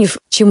 вспомнив,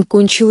 чем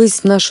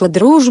кончилась наша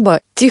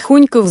дружба,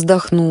 тихонько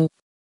вздохнул.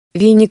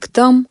 Веник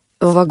там,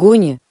 в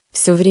вагоне,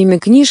 все время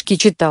книжки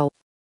читал.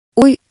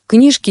 Ой,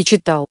 книжки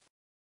читал.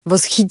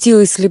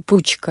 Восхитилась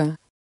липучка.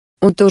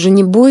 Он тоже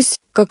небось,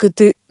 как и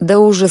ты, до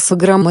ужаса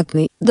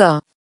грамотный,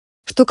 да.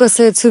 Что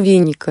касается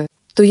Веника,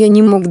 то я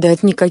не мог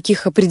дать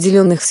никаких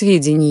определенных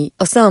сведений,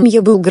 а сам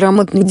я был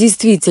грамотный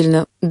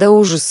действительно, до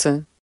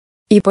ужаса.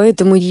 И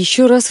поэтому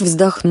еще раз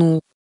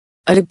вздохнул.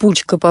 А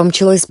липучка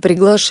помчалась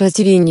приглашать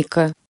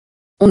Веника.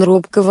 Он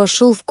робко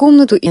вошел в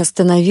комнату и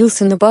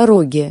остановился на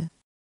пороге.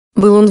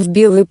 Был он в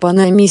белой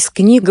панаме с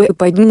книгой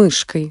под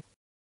мышкой.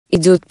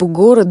 «Идет по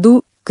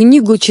городу,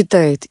 книгу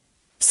читает»,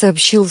 —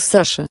 сообщил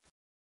Саша.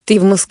 «Ты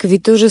в Москве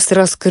тоже с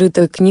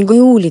раскрытой книгой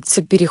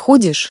улицы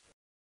переходишь?»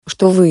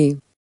 «Что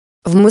вы?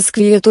 В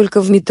Москве я только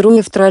в метро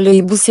и в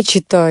троллейбусе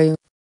читаю.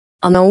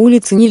 А на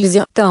улице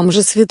нельзя, там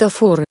же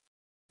светофоры.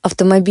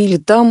 Автомобили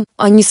там,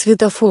 а не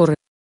светофоры».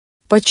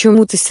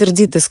 «Почему ты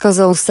сердито?» —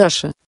 сказал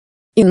Саша.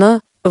 «И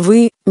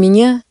вы,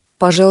 меня,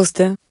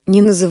 пожалуйста,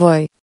 не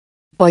называй».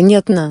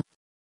 «Понятно.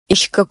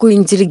 Ищ какой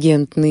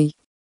интеллигентный.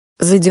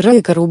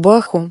 Задирай-ка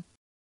рубаху».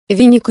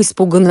 Веник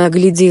испуганно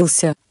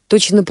огляделся,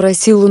 точно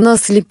просил у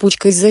нас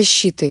липучкой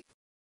защиты.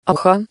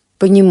 «Ага,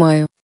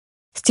 понимаю.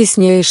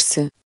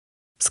 Стесняешься»,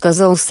 —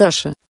 сказал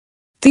Саша.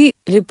 «Ты,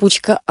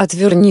 липучка,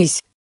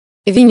 отвернись».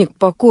 Веник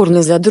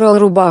покорно задрал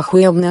рубаху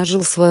и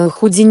обнажил свое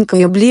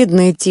худенькое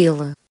бледное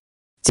тело.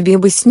 «Тебе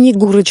бы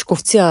Снегурочку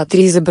в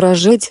театре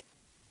изображать»,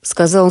 —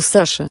 сказал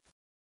Саша.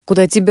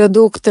 «Куда тебя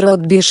доктора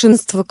от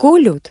бешенства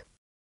колют?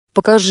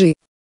 Покажи».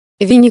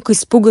 Веник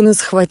испуганно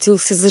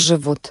схватился за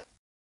живот.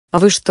 «А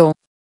вы что,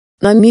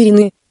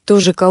 намерены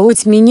тоже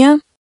колоть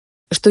меня?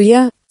 Что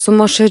я,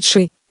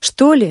 сумасшедший,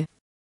 что ли?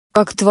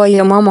 Как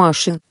твоя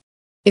мамаша?»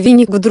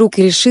 Веник вдруг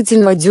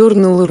решительно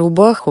одернул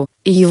рубаху,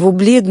 и его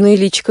бледное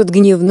личико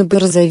гневно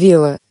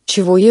порозовело,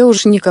 чего я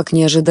уж никак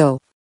не ожидал.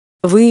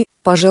 «Вы,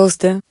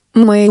 пожалуйста,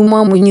 мою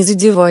маму не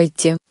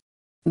задевайте»,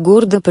 —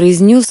 гордо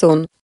произнес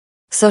он.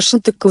 Саша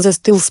так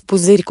застыл с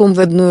пузырьком в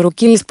одной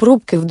руке и с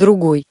пробкой в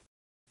другой.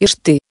 «Ишь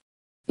ты!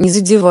 Не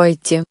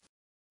задевайте!»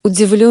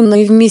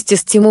 Удивленно и вместе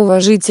с тем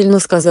уважительно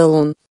сказал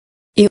он.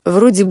 И,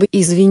 вроде бы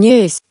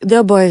извиняясь,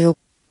 добавил: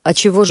 «А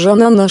чего же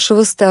она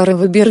нашего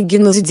старого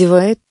Бергена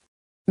задевает?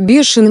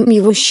 Бешеным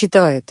его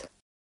считает.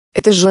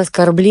 Это же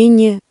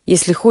оскорбление,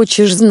 если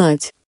хочешь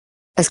знать.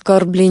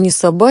 Оскорбление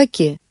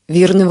собаки,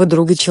 верного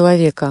друга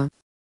человека».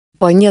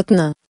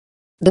 «Понятно.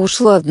 Да уж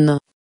ладно.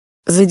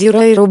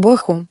 Задирай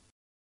рубаху».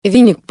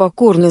 Веник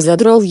покорно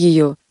задрал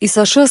ее, и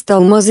Саша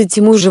стал мазать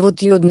ему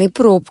живот йодной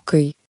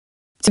пробкой.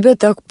 «Тебя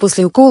так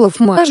после уколов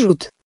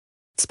мажут?»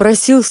 —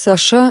 спросил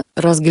Саша,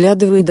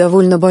 разглядывая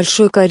довольно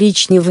большой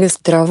коричневый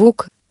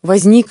островок,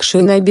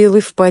 возникший на белой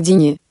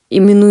впадине,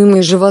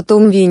 именуемый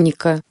животом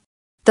Веника.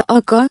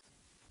 «Так-а»,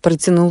 —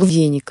 протянул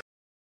Веник.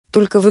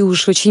 «Только вы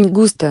уж очень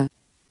густо.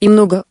 И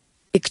много.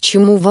 И к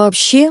чему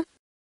вообще?»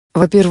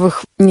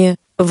 «Во-первых, не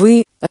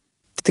вы, а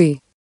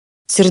ты»,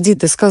 —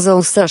 сердито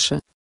сказал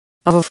Саша.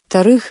 «А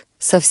во-вторых,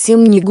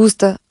 совсем не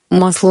густо,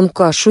 маслом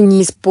кашу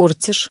не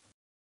испортишь.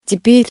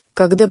 Теперь,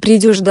 когда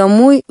придешь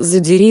домой,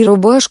 задери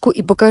рубашку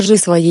и покажи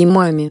своей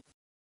маме».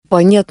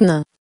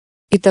 «Понятно.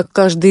 И так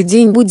каждый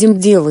день будем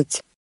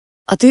делать.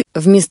 А ты,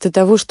 вместо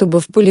того, чтобы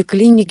в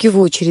поликлинике в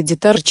очереди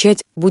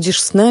торчать,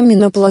 будешь с нами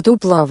на плоту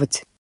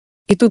плавать».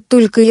 И тут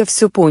только я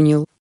все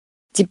понял.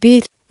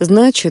 Теперь,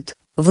 значит,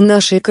 в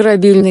нашей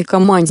корабельной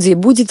команде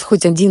будет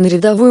хоть один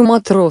рядовой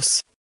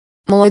матрос.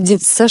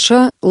 Молодец,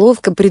 Саша,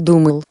 ловко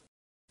придумал.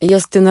 Я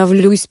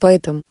становлюсь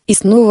поэтом, и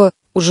снова,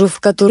 уже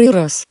в который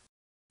раз.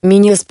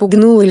 Меня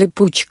спугнула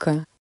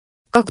липучка.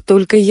 Как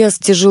только я с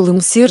тяжелым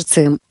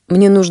сердцем,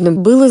 мне нужно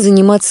было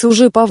заниматься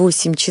уже по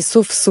 8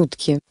 часов в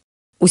сутки.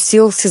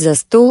 Уселся за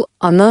стол,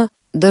 она,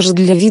 даже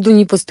для виду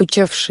не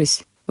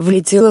постучавшись,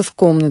 влетела в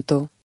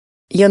комнату.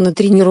 Я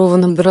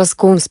натренированным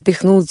броском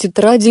спихнул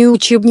тетради и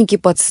учебники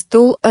под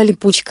стол, а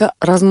липучка,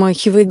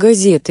 размахивая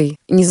газетой,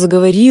 не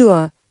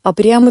заговорила, а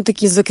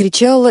прямо-таки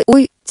закричала: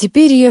 «Ой,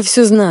 теперь я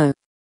все знаю!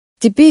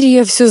 Теперь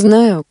я все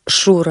знаю,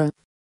 Шура!»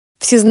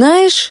 «Все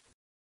знаешь?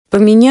 Про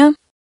меня?»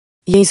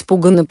 Я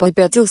испуганно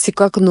попятился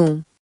к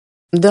окну.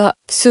 «Да,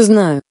 все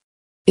знаю.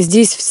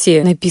 Здесь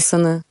все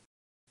написано».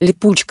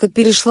 Липучка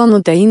перешла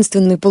на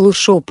таинственный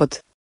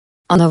полушепот.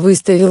 Она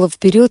выставила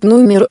вперед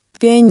номер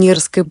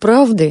 «Пионерской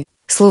правды»,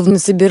 словно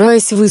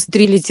собираясь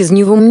выстрелить из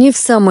него мне в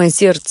самое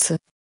сердце.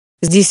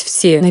 «Здесь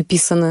все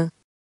написано.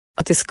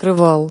 А ты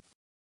скрывал.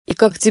 И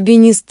как тебе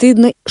не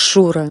стыдно,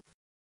 Шура?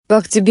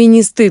 Как тебе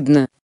не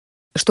стыдно?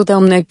 Что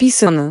там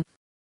написано?»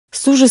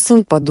 С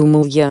ужасом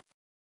подумал я.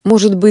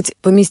 Может быть,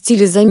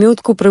 поместили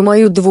заметку про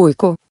мою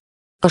двойку?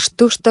 А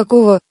что ж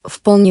такого,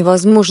 вполне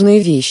возможная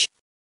вещь.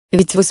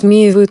 Ведь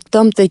высмеивают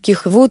там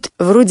таких вот,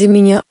 вроде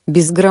меня,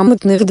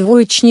 безграмотных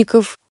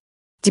двоечников.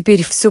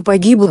 Теперь все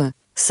погибло,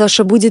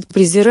 Саша будет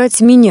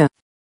презирать меня.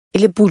 И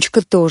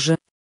Липучка тоже.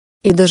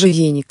 И даже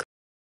Веник.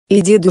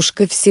 И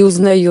дедушка все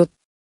узнает.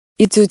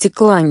 И тетя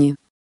Кланя.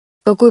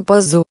 Какой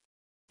позор.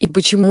 И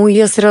почему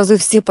я сразу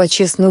все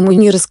по-честному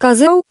не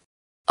рассказал?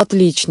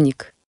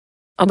 Отличник.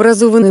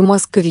 Образованный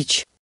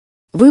москвич.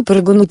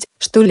 Выпрыгнуть,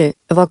 что ли,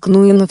 в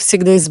окно и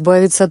навсегда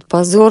избавиться от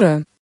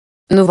позора?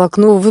 Но в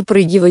окно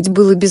выпрыгивать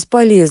было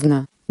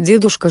бесполезно.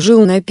 Дедушка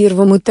жил на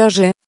первом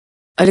этаже.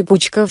 А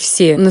Липучка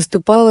все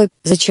наступала: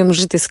 зачем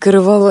же ты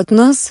скрывал от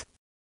нас?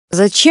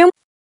 Зачем?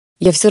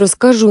 Я все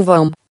расскажу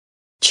вам.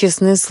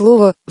 Честное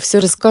слово, все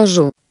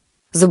расскажу.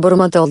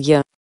 Забормотал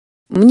я.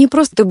 Мне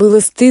просто было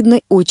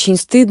стыдно, очень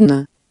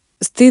стыдно.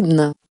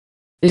 Стыдно.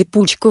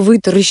 Липучка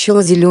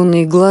вытаращила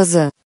зеленые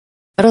глаза.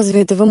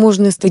 Разве этого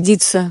можно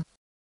стыдиться?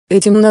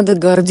 Этим надо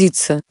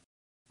гордиться.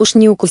 Уж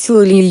не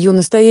укусила ли ее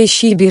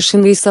настоящая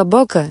бешеная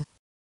собака?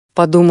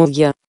 Подумал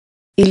я.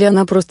 Или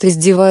она просто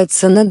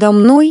издевается надо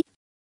мной?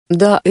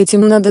 Да,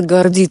 этим надо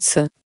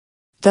гордиться.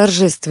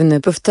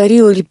 Торжественно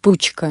повторила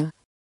Липучка.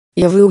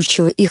 Я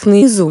выучила их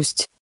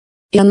наизусть.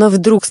 И она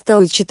вдруг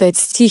стала читать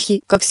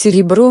стихи, как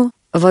серебро,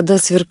 вода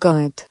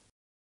сверкает.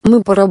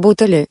 Мы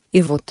поработали,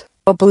 и вот,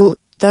 поплыл,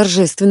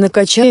 торжественно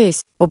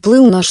качаясь,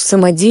 поплыл наш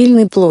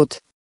самодельный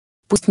плот.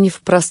 Пусть не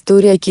в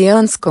просторе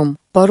океанском,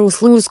 по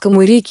руслу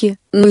узкому реки,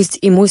 но есть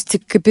и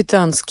мостик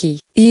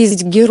капитанский,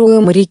 есть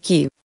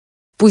герои-моряки.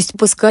 Пусть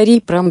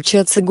поскорей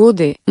промчатся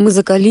годы, мы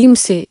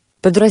закалимся,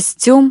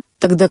 подрастем,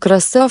 тогда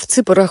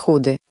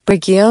красавцы-пароходы, по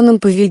океанам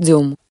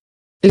поведем.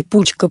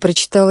 Липучка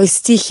прочитала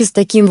стихи с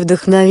таким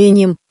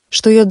вдохновением,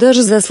 что я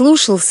даже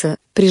заслушался,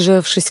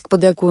 прижавшись к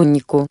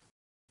подоконнику.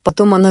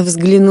 Потом она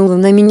взглянула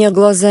на меня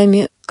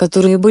глазами,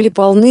 которые были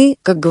полны,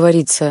 как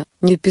говорится,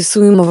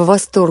 неописуемого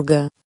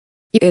восторга.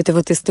 «И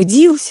этого ты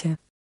стыдился?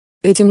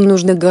 Этим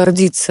нужно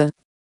гордиться»,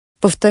 —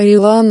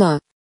 повторила она.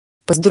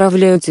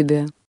 «Поздравляю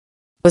тебя.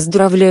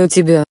 Поздравляю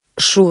тебя,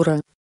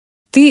 Шура.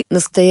 Ты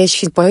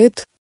настоящий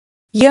поэт».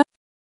 «Я?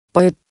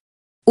 Поэт?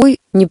 Ой,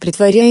 не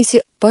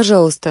притворяйся,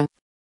 пожалуйста.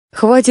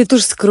 Хватит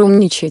уж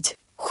скромничать,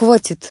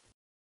 хватит.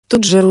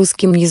 Тут же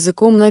русским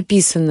языком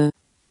написано.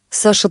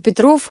 Саша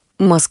Петров,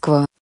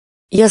 Москва».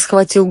 Я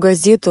схватил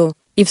газету,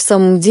 и в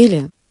самом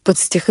деле, под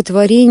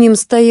стихотворением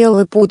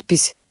стояла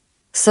подпись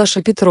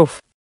 «Саша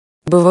Петров».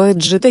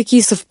 Бывают же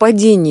такие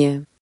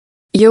совпадения.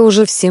 Я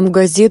уже всем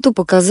газету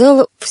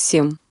показала,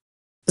 всем.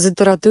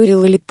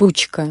 Затараторила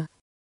Липучка.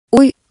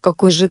 «Ой,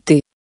 какой же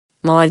ты!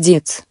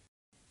 Молодец!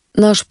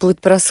 Наш плод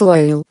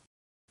прославил.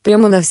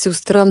 Прямо на всю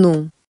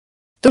страну.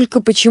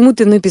 Только почему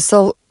ты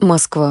написал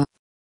 «Москва»?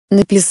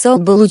 Написал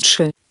бы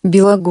лучше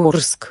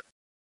 «Белогорск».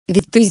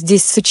 Ведь ты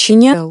здесь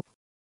сочинял.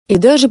 И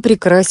даже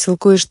прикрасил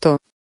кое-что.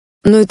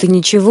 Но это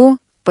ничего,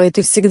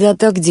 поэты всегда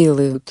так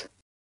делают».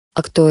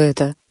 «А кто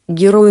это?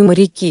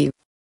 Герои-моряки?»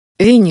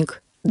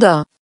 «Веник,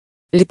 да».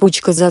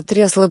 Липучка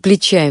затрясла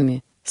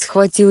плечами,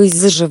 схватилась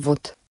за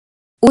живот.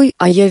 «Ой,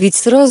 а я ведь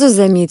сразу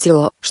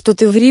заметила, что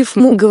ты в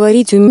рифму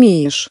говорить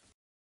умеешь.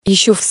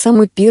 Еще в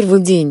самый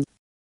первый день.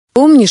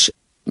 Помнишь,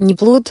 не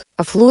плот,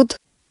 а флот?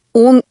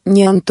 Он,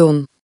 не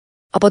Антон.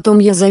 А потом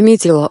я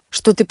заметила,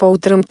 что ты по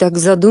утрам так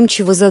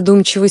задумчиво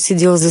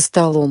сидел за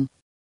столом.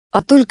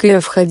 А только я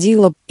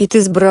входила, и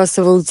ты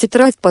сбрасывал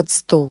тетрадь под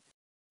стол.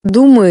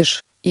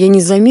 Думаешь, я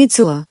не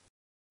заметила?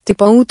 Ты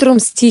по утрам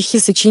стихи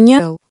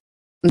сочинял?»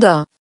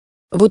 «Да.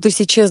 Вот и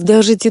сейчас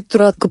даже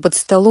тетрадка под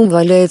столом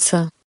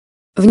валяется.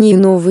 В ней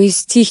новые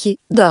стихи,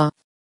 да».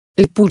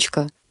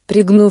 Липучка,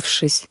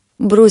 пригнувшись,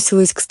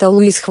 бросилась к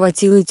столу и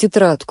схватила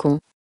тетрадку.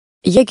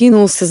 Я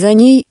кинулся за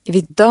ней,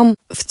 ведь там,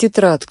 в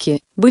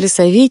тетрадке, были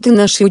советы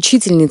нашей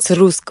учительницы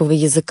русского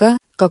языка,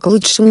 как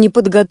лучше мне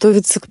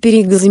подготовиться к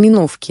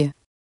переэкзаменовке.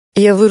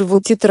 Я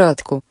вырвал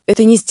тетрадку.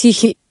 Это не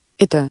стихи,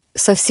 это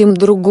совсем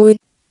другой.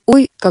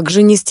 Ой, как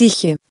же не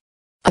стихи.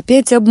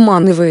 Опять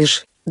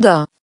обманываешь,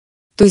 да.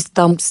 То есть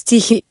там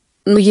стихи,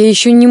 но я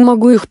еще не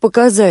могу их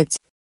показать.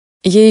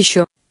 Я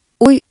еще.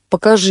 Ой,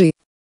 покажи.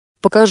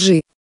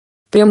 Покажи.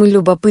 Прямо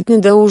любопытно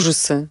до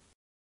ужаса.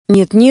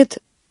 «Нет-нет»,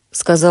 —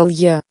 сказал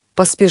я,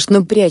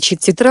 поспешно пряча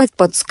тетрадь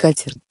под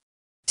скатерть.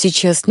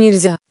 «Сейчас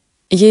нельзя.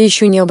 Я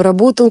еще не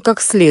обработал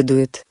как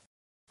следует.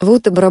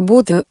 Вот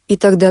обработаю, и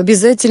тогда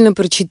обязательно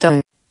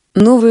прочитаю.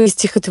 Новое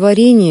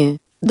стихотворение,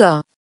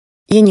 да».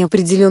 Я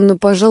неопределенно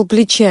пожал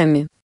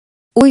плечами.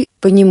 «Ой,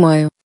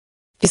 понимаю.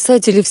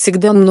 Писатели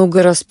всегда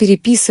много раз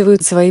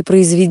переписывают свои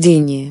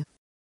произведения.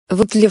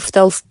 Вот Лев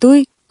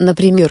Толстой,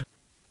 например,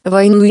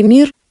 «Войну и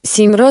мир»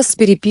 7 раз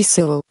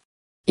переписывал.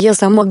 Я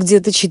сама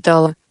где-то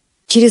читала.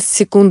 Через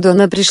секунду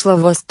она пришла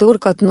в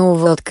восторг от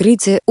нового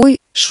открытия. «Ой,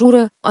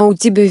 Шура, а у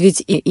тебя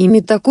ведь и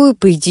имя такое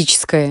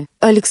поэтическое,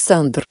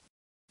 Александр.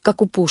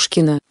 Как у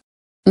Пушкина».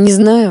 Не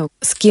знаю,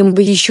 с кем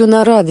бы еще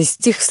на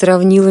радостях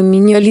сравнила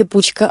меня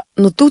Липучка,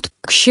 но тут,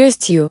 к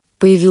счастью,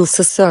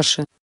 появился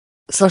Саша.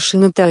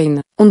 Сашина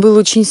тайна, он был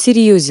очень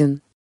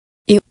серьезен.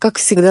 И, как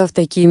всегда в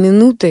такие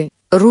минуты,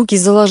 руки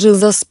заложил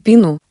за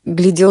спину,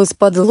 глядел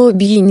из-под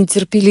лобья и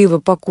нетерпеливо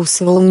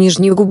покусывал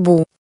нижнюю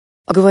губу.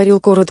 Говорил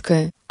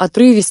коротко,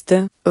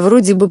 отрывисто,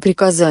 вроде бы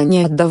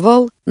приказание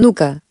отдавал: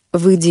 «Ну-ка,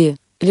 выйди,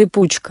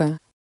 Липучка».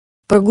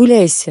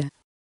 Прогуляйся.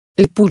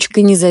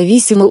 Липучка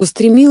независимо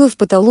устремила в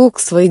потолок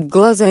свои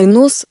глаза и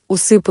нос,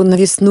 усыпанный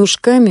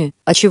веснушками.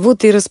 А чего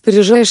ты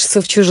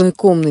распоряжаешься в чужой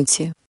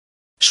комнате?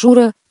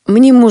 Шура,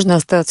 мне можно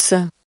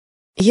остаться.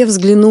 Я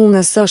взглянул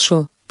на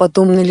Сашу,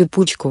 потом на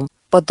Липучку,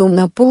 потом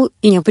на пол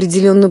и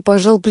неопределенно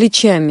пожал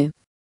плечами.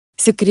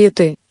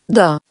 Секреты,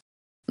 да.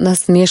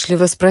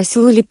 Насмешливо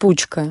спросила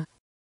Липучка.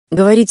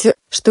 Говорите,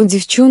 что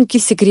девчонки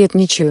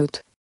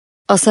секретничают.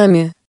 А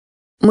сами?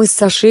 Мы с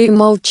Сашей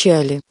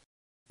молчали.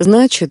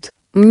 Значит,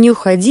 мне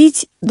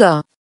уходить,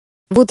 да.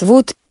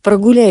 Вот-вот,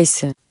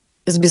 прогуляйся.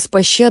 С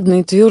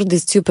беспощадной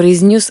твердостью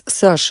произнес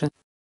Саша.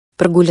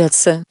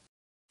 Прогуляться.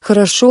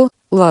 Хорошо,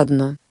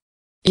 ладно.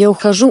 Я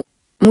ухожу.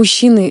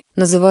 Мужчины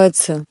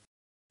называются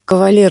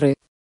кавалеры,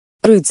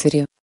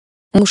 рыцари,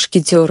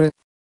 мушкетеры.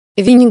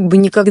 Веник бы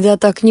никогда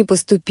так не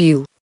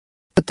поступил.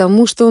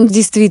 Потому что он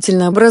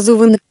действительно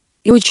образованный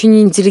и очень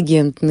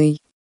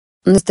интеллигентный.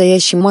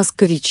 Настоящий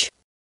москвич.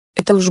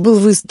 Это уж был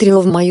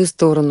выстрел в мою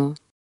сторону.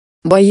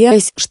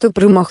 Боясь, что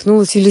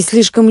промахнулась или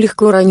слишком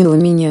легко ранила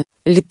меня,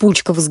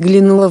 Липучка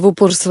взглянула в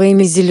упор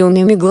своими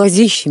зелеными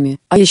глазищами.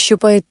 А еще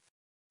поэт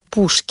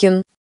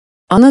Пушкин.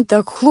 Она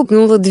так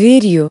хлопнула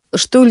дверью,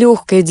 что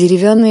легкая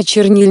деревянная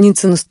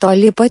чернильница на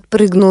столе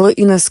подпрыгнула,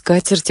 и на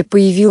скатерти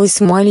появилось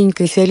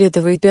маленькое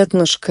фиолетовое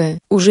пятнышко,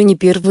 уже не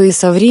первое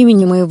со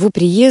времени моего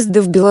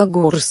приезда в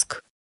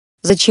Белогорск.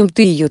 «Зачем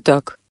ты ее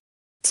так?»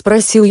 —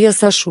 спросил я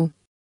Сашу.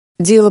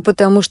 «Дело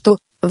потому что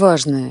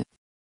важное».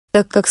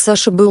 Так как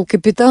Саша был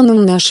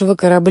капитаном нашего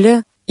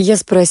корабля, я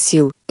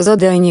спросил: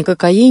 задание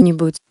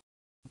какое-нибудь?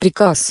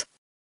 Приказ?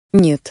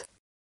 Нет.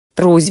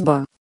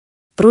 Просьба.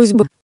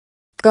 Просьба?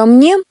 Ко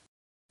мне?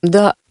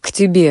 Да, к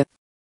тебе.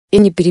 И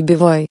не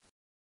перебивай.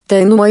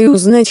 Тайну мою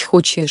узнать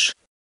хочешь?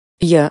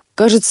 Я,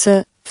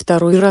 кажется,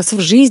 второй раз в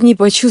жизни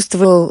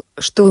почувствовал,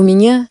 что у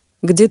меня,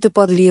 где-то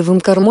под левым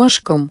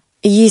кармашком,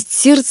 есть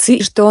сердце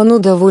и что оно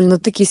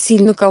довольно-таки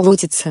сильно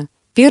колотится.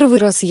 Первый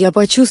раз я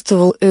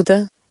почувствовал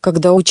это,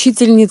 когда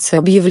учительница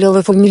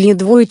объявляла фамилии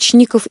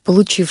двоечников,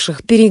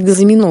 получивших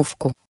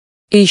переэкзаменовку.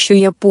 И еще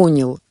я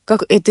понял,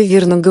 как это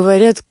верно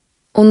говорят,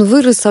 он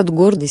вырос от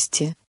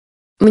гордости.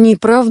 Мне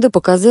правда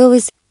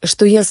показалось,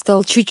 что я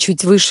стал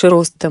чуть-чуть выше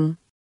ростом.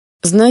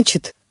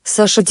 Значит,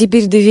 Саша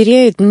теперь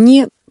доверяет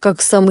мне,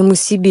 как самому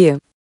себе.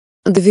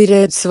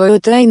 Доверяет свою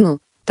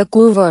тайну,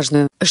 такую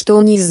важную, что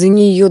он из-за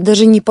нее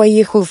даже не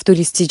поехал в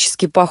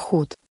туристический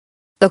поход.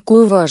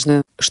 Такую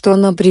важную, что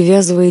она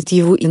привязывает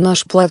его и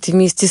наш плат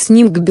вместе с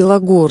ним к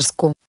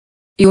Белогорску.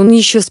 И он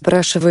еще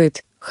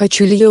спрашивает,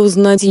 хочу ли я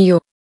узнать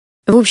ее.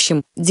 В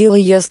общем, дело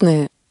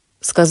ясное,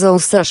 сказал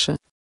Саша.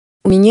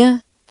 У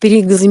меня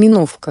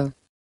переэкзаменовка.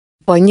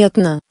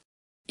 Понятно.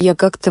 Я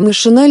как-то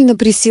машинально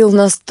присел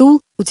на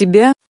стул. У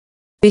тебя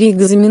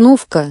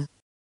переэкзаменовка?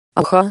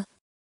 Ага.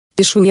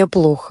 Пишу я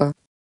плохо.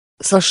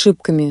 С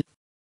ошибками.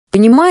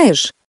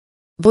 Понимаешь?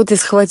 Вот и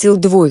схватил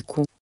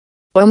двойку.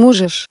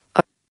 Поможешь?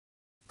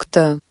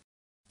 Кто?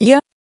 Я?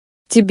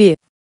 Тебе.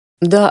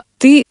 Да,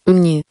 ты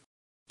мне.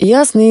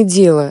 Ясное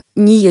дело,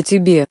 не я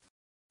тебе.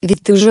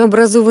 Ведь ты же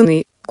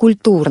образованный,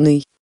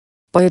 культурный.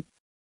 Поэт.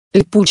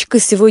 Липучка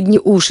сегодня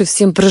уши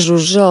всем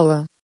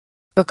прожужжала.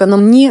 Как она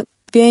мне,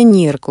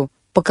 пионерку,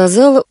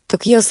 показала,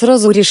 так я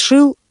сразу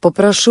решил,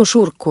 попрошу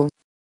Шурку.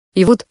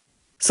 И вот,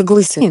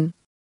 согласен.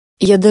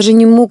 Я даже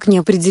не мог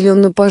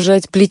неопределенно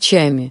пожать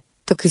плечами,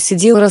 так и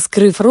сидел,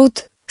 раскрыв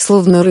рот,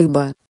 словно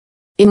рыба.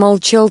 И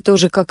молчал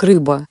тоже как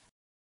рыба.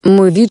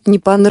 Мой вид не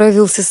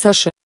понравился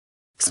Саше.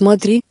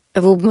 Смотри,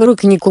 в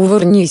обморок не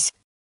кувырнись.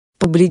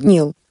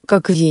 Побледнел,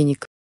 как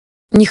веник.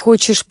 Не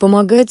хочешь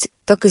помогать,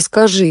 так и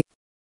скажи.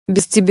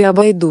 Без тебя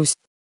обойдусь.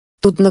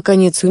 Тут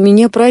наконец у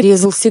меня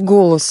прорезался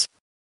голос.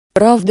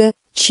 Правда,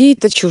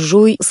 чей-то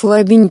чужой,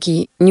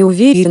 слабенький,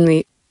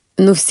 неуверенный.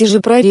 Но все же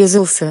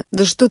прорезался.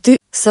 Да что ты,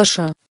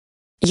 Саша.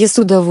 Я с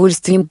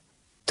удовольствием.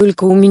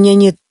 Только у меня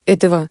нет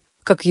этого,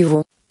 как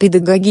его,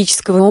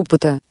 педагогического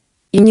опыта.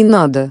 И не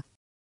надо.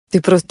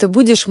 Ты просто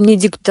будешь мне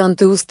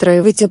диктанты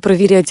устраивать, а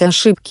проверять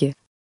ошибки.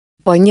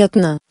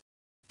 Понятно?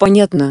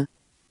 Понятно.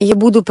 Я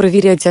буду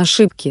проверять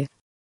ошибки.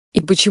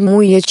 И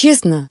почему я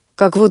честно,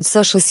 как вот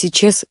Саша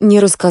сейчас, не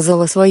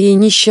рассказала о своей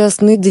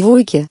несчастной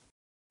двойке?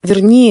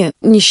 Вернее,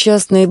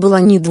 несчастная была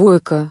не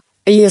двойка,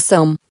 а я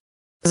сам.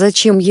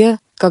 Зачем я,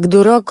 как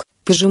дурак,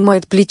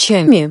 пожимает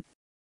плечами?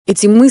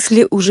 Эти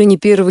мысли уже не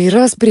первый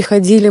раз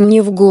приходили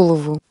мне в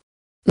голову.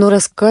 Но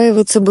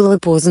раскаиваться было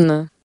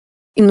поздно.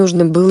 И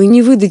нужно было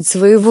не выдать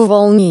своего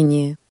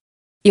волнения.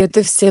 И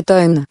это вся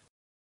тайна.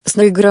 С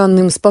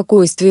наигранным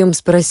спокойствием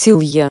спросил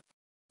я.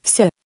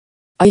 Вся.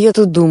 А я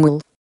тут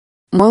думал.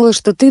 Мало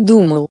что ты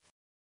думал.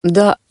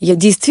 Да, я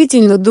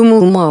действительно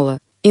думал мало,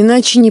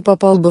 иначе не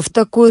попал бы в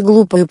такое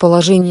глупое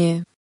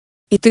положение.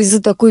 И ты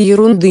из-за такой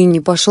ерунды не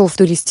пошел в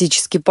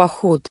туристический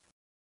поход.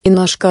 И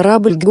наш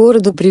корабль к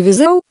городу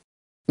привязал?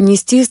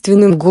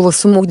 Неестественным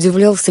голосом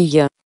удивлялся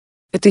я.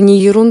 Это не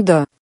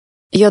ерунда.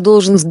 Я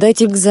должен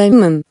сдать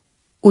экзамен.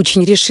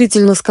 Очень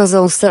решительно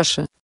сказал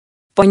Саша.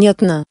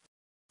 Понятно.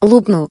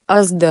 Лопну,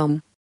 а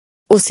сдам.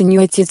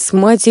 Осенью отец с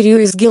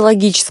матерью из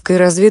геологической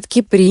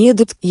разведки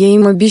приедут, я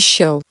им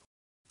обещал.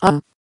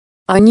 А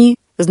они,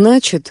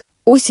 значит,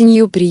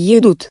 осенью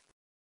приедут.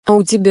 А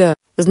у тебя,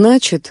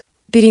 значит,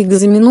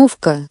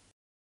 переэкзаменовка.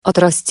 От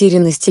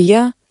растерянности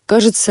я,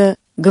 кажется,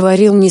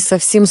 говорил не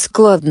совсем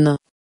складно.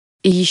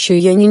 И еще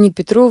я Нине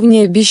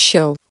Петровне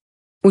обещал.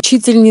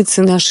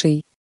 Учительнице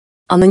нашей.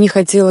 Она не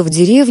хотела в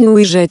деревню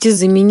уезжать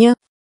из-за меня.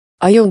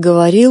 А я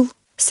говорил,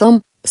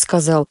 сам,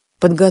 сказал,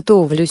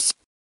 подготовлюсь.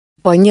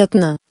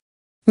 Понятно?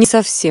 Не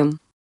совсем.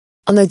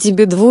 Она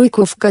тебе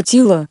двойку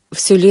вкатила,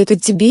 все лето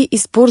тебе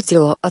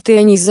испортила, а ты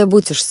о ней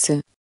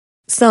заботишься.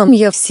 Сам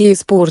я все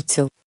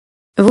испортил.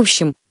 В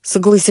общем,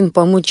 согласен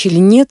помочь или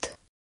нет?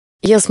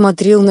 Я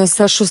смотрел на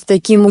Сашу с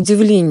таким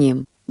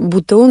удивлением,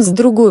 будто он с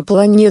другой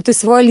планеты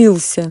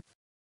свалился.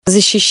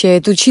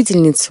 Защищает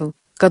учительницу,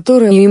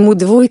 которая ему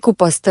двойку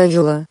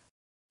поставила.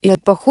 И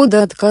от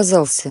похода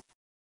отказался.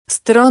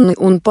 Странный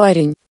он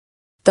парень.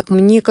 Так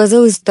мне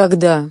казалось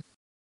тогда.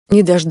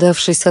 Не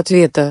дождавшись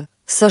ответа,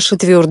 Саша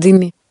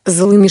твердыми,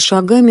 злыми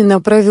шагами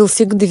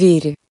направился к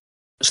двери.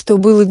 Что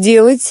было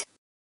делать?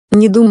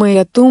 Не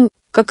думая о том,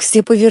 как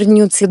все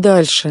повернется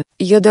дальше,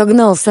 я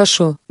догнал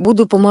Сашу.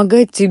 Буду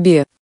помогать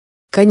тебе.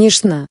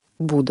 Конечно,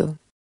 буду.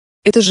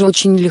 Это же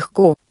очень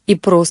легко и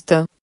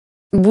просто.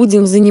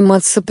 Будем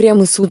заниматься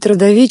прямо с утра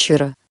до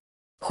вечера.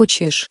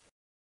 Хочешь?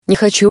 Не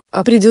хочу,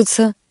 а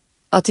придется,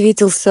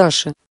 ответил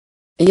Саша.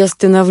 Я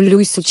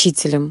становлюсь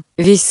учителем.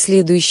 Весь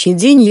следующий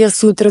день я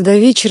с утра до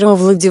вечера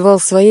овладевал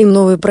своей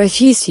новой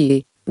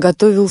профессией,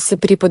 готовился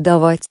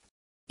преподавать.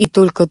 И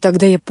только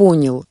тогда я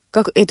понял,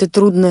 как это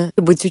трудно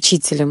быть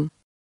учителем.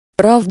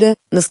 Правда,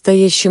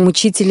 настоящим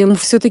учителем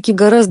все-таки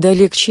гораздо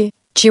легче,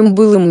 чем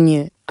было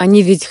мне,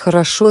 они ведь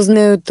хорошо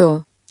знают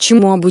то,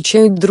 чему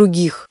обучают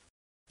других.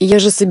 Я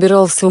же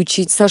собирался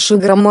учить Сашу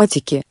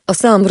грамматике, а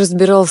сам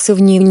разбирался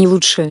в ней не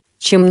лучше,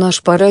 чем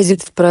наш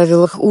паразит в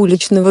правилах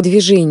уличного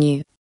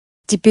движения.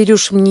 Теперь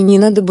уж мне не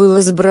надо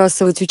было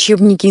сбрасывать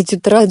учебники и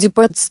тетради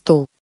под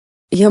стол.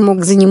 Я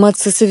мог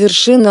заниматься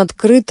совершенно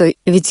открыто,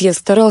 ведь я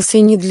старался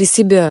не для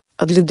себя,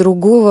 а для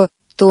другого,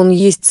 то он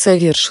есть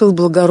совершил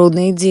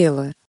благородное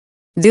дело.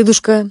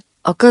 Дедушка,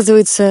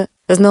 оказывается,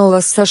 знал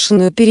о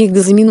Сашиной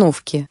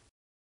переэкзаменовке.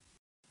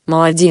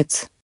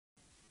 «Молодец!»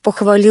 —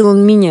 похвалил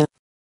он меня.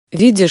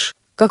 «Видишь,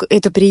 как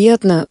это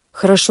приятно,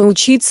 хорошо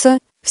учиться,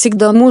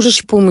 всегда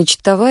можешь помочь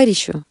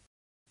товарищу.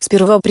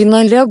 Сперва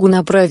принялягу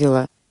на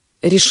правила.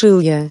 Решил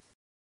я.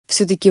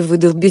 Все-таки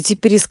выдолбить и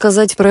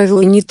пересказать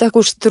правила не так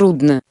уж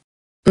трудно.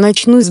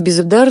 Начну с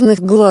безударных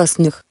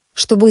гласных,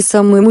 чтобы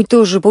самому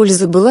тоже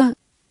польза была».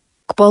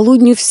 К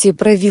полудню все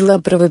правила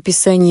о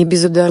правописании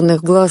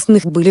безударных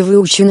гласных были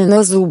выучены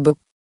на зубы.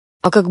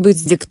 А как быть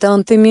с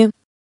диктантами?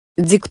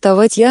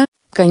 Диктовать я,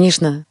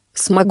 конечно,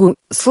 смогу,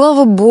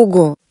 слава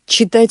богу,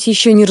 читать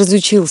еще не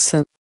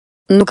разучился.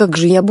 Но как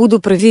же я буду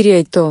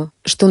проверять то,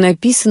 что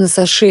написано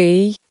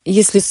Сашей,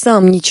 если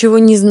сам ничего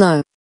не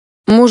знаю?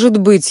 Может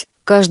быть,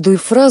 каждую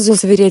фразу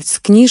сверять с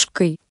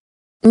книжкой?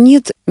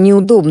 Нет,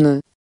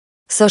 неудобно.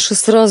 Саша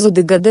сразу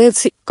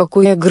догадается,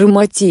 какой я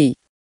грамотей.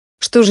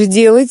 Что же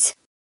делать?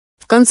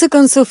 В конце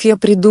концов я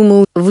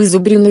придумал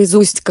вызубрю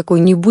наизусть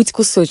какой-нибудь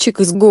кусочек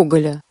из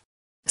Гоголя.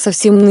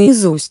 Совсем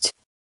наизусть.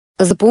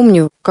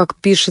 Запомню, как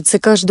пишется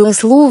каждое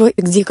слово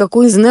и где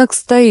какой знак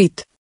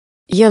стоит.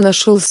 Я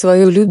нашел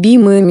свое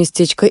любимое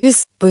местечко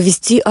из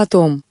повести о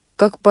том,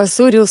 как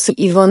поссорился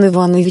Иван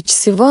Иванович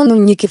с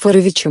Иваном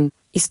Никифоровичем,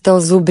 и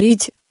стал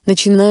зубрить,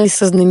 начиная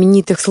со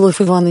знаменитых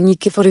слов Ивана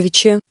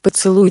Никифоровича: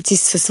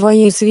 «Поцелуйтесь со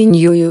своей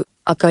свиньёю,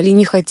 а коли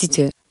не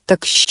хотите,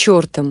 так с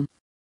чертом».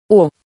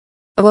 О!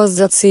 Вас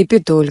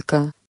зацепит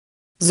только.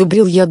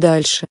 Зубрил я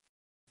дальше.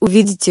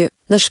 Увидите,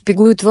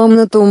 нашпигуют вам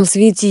на том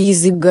свете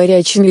язык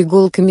горячими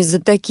иголками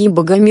за такие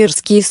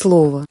богомерзкие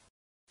слова.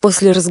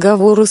 После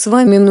разговора с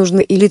вами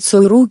нужно и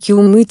лицо и руки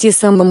умыть и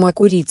самому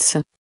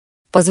окуриться.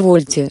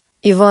 Позвольте,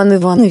 Иван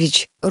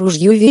Иванович,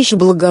 ружье вещь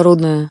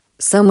благородная,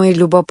 самая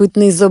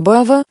любопытная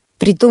забава,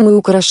 притом и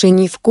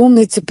украшения в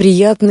комнате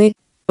приятны.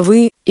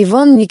 Вы,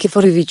 Иван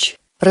Никифорович,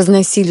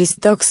 разносились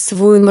так с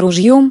своим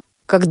ружьем,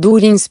 как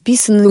дурень с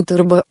писаной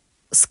торба.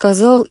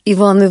 Сказал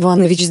Иван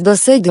Иванович с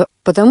досадой,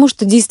 потому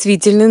что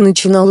действительно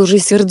начинал уже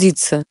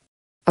сердиться.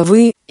 А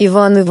вы,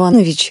 Иван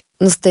Иванович,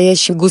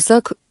 настоящий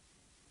гусак.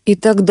 И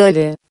так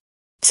далее.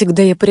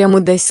 Всегда я прямо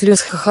до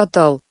слез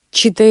хохотал,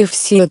 читая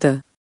все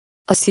это.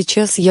 А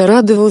сейчас я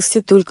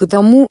радовался только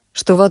тому,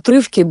 что в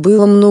отрывке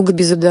было много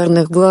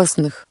безударных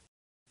гласных.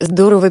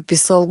 Здорово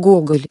писал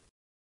Гоголь.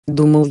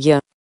 Думал я.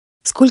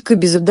 Сколько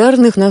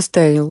безударных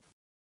наставил.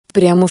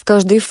 Прямо в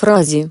каждой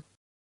фразе.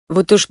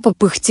 Вот уж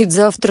попыхтит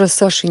завтра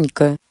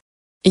Сашенька.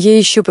 Я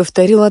еще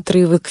повторил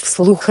отрывок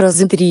вслух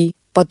раза 3,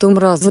 потом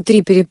раза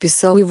 3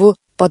 переписал его,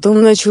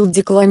 потом начал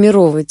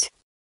декламировать.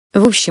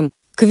 В общем,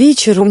 к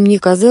вечеру мне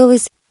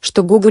казалось,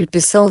 что Гоголь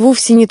писал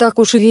вовсе не так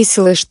уж и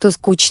весело, что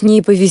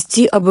скучнее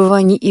повести об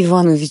Иване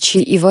Ивановиче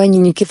и Иване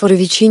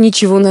Никифоровиче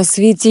ничего на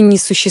свете не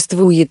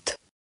существует.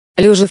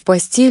 Лежа в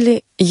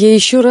постели, я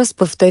еще раз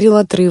повторил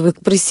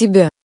отрывок про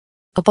себя.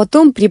 А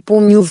потом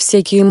припомнил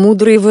всякие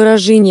мудрые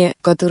выражения,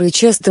 которые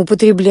часто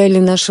употребляли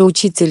наши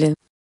учители.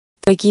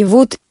 Такие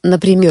вот,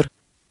 например: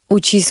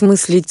 «Учись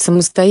мыслить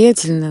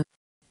самостоятельно.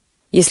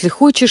 Если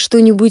хочешь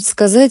что-нибудь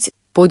сказать,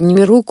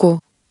 подними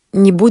руку.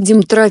 Не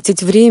будем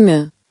тратить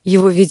время,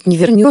 его ведь не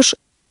вернешь.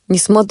 Не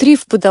смотри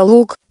в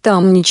потолок,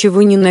 там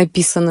ничего не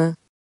написано.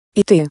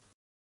 И ты.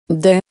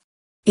 Д.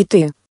 И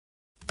ты.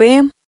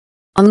 П».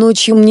 А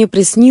ночью мне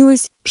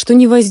приснилось, что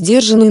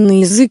невоздержанный на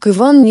язык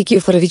Иван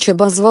Никифорович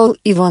обозвал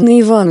Ивана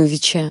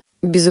Ивановича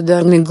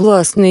безударной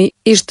гласной,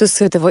 и что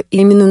с этого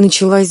именно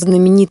началась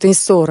знаменитая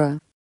ссора.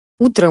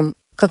 Утром,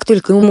 как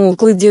только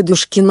умолкла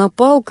дедушкина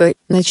палка,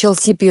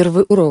 начался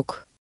первый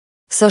урок.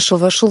 Саша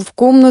вошел в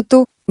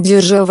комнату,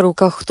 держа в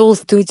руках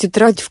толстую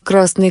тетрадь в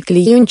красной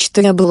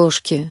клеенчатой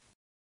обложке.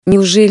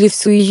 Неужели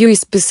всю ее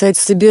исписать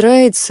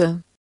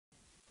собирается?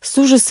 С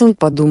ужасом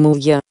подумал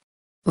я.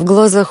 В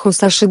глазах у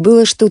Саши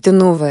было что-то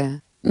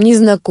новое,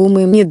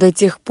 незнакомое мне до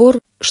тех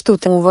пор,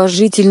 что-то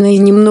уважительное и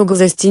немного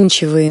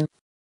застенчивое.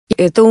 И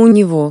это у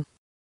него.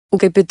 У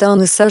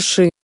капитана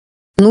Саши.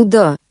 Ну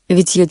да,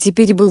 ведь я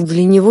теперь был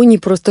для него не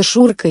просто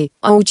Шуркой,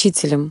 а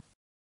учителем.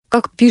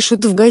 Как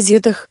пишут в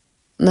газетах,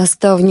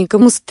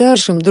 наставником и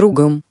старшим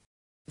другом.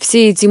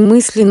 Все эти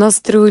мысли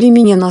настроили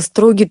меня на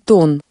строгий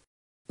тон.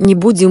 «Не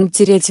будем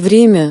терять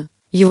время,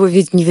 его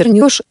ведь не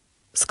вернешь»,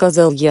 —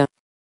 сказал я.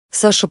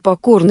 Саша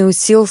покорно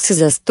уселся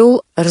за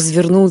стол,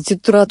 развернул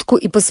тетрадку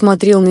и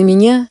посмотрел на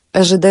меня,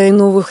 ожидая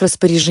новых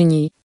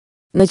распоряжений.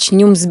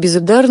 «Начнем с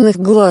безударных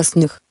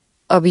гласных»,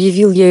 —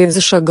 объявил я и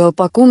зашагал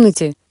по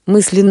комнате,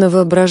 мысленно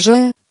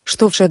воображая,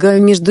 что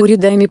шагаю между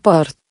рядами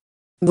парт.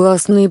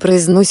 Гласные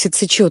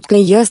произносятся четко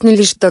и ясно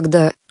лишь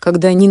тогда,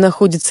 когда они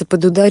находятся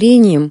под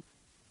ударением,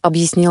 —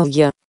 объяснял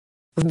я.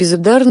 В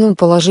безударном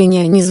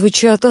положении они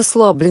звучат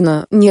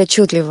ослабленно,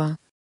 неотчетливо.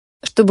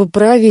 Чтобы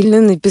правильно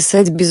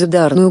написать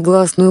безударную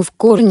гласную в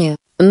корне,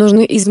 нужно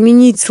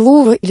изменить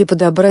слово или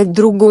подобрать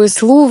другое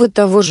слово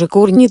того же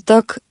корня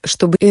так,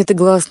 чтобы эта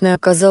гласная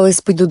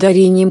оказалась под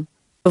ударением.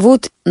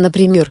 Вот,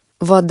 например,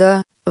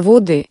 вода,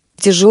 воды,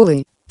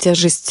 тяжелый,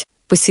 тяжесть,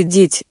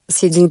 посидеть,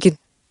 седенький.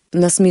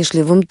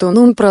 Насмешливым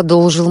тоном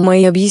продолжил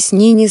мои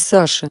объяснения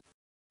Саша.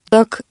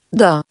 Так,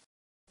 да.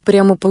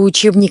 Прямо по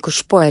учебнику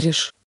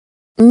шпаришь.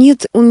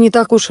 Нет, он не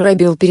так уж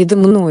робел передо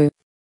мною.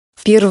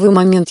 В первый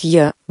момент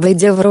я,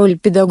 войдя в роль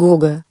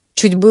педагога,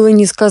 чуть было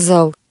не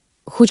сказал: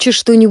 «Хочешь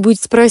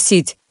что-нибудь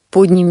спросить,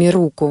 подними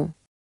руку».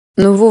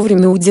 Но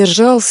вовремя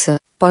удержался.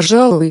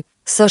 Пожалуй,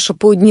 Саша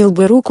поднял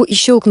бы руку и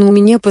щелкнул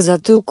меня по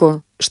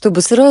затылку,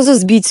 чтобы сразу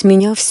сбить с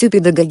меня всю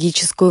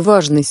педагогическую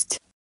важность.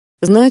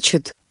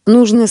 «Значит,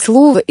 нужно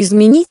слово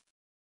изменить?»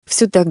 —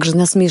 все так же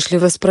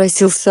насмешливо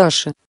спросил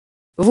Саша.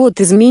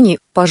 «Вот измени,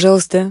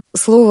 пожалуйста,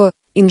 слово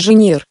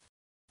 «инженер».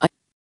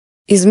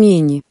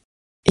 Измени».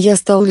 Я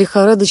стал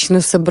лихорадочно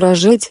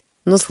соображать,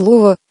 но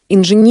слово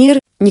 «инженер»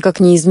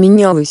 никак не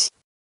изменялось.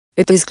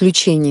 «Это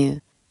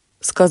исключение», —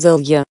 сказал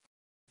я.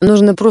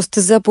 «Нужно просто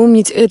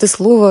запомнить это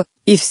слово,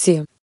 и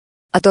все.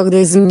 А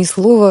тогда измени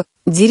слово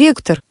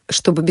 «директор»,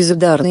 чтобы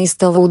безударной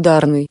стало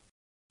ударной».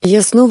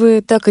 Я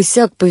снова так и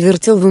сяк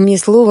повертел в уме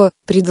слово,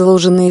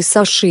 предложенное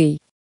Сашей.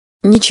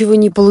 Ничего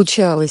не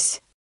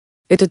получалось.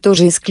 «Это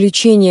тоже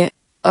исключение»,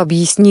 —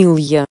 объяснил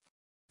я.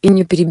 «И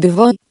не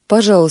перебивай,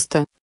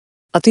 пожалуйста.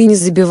 А ты не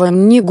забивай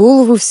мне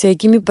голову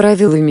всякими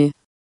правилами.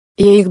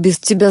 Я их без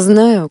тебя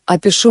знаю, а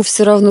пишу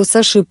все равно с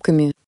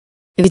ошибками.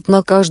 Ведь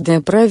на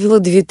каждое правило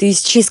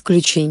 2000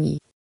 исключений.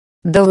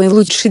 Давай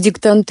лучше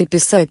диктанты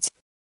писать».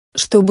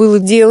 Что было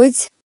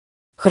делать?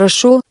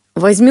 Хорошо,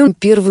 возьмем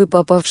первый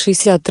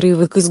попавшийся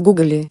отрывок из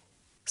Гугля.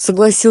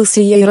 Согласился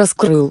я и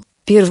раскрыл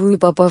первую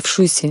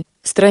попавшуюся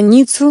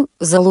страницу,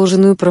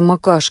 заложенную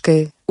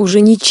промокашкой, уже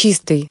не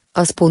чистой,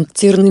 а с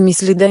пунктирными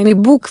следами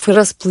букв и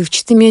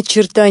расплывчатыми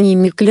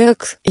очертаниями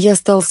клякс. Я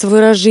стал с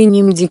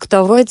выражением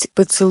диктовать: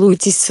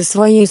 «Поцелуйтесь со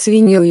своей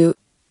свиньёю».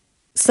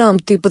 «Сам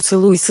ты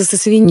поцелуйся со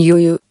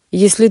свиньёю,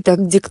 если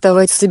так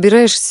диктовать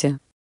собираешься».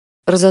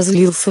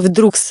 Разозлился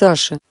вдруг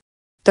Саша.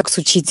 «Так с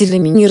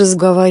учителями не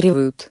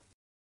разговаривают».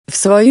 В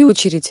свою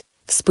очередь,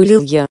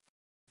 вспылил я.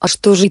 «А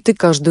что же ты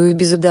каждую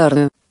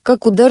безударную,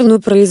 как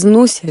ударную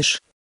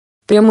произносишь?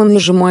 Прямо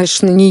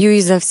нажимаешь на нее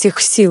изо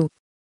всех сил.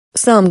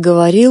 Сам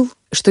говорил,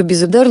 что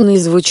безударные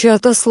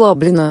звучат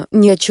ослабленно,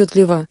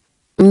 неотчетливо.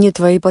 Мне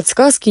твои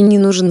подсказки не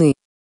нужны».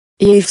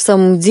 Я и в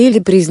самом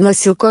деле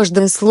произносил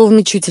каждое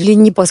словно чуть ли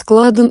не по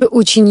складу,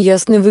 очень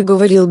ясно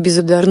выговорил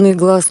безударные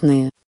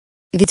гласные.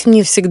 Ведь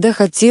мне всегда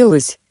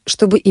хотелось,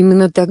 чтобы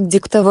именно так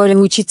диктовали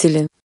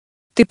учителя.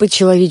 «Ты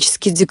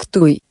по-человечески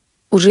диктуй»,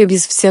 — уже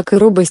без всякой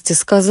робости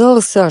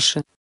сказала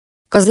Саша.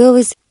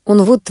 Казалось,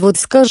 он вот-вот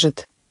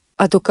скажет,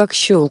 а то как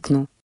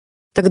щелкну.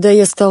 Тогда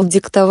я стал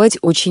диктовать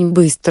очень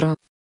быстро.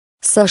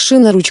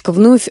 Сашина ручка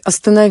вновь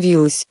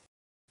остановилась.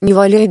 «Не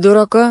валяй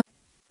дурака»,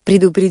 —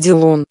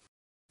 предупредил он.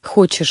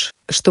 «Хочешь,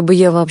 чтобы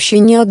я вообще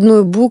ни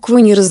одной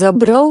буквы не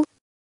разобрал?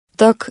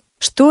 Так,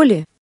 что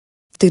ли?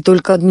 Ты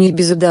только одни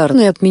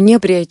безударные от меня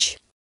прячь».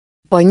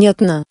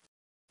 «Понятно».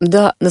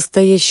 Да,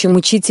 настоящим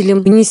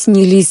учителям не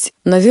снились,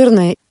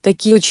 наверное,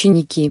 такие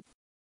ученики.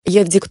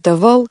 Я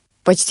диктовал,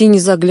 почти не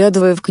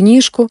заглядывая в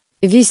книжку,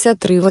 весь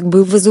отрывок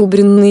был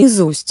вызубрен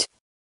наизусть.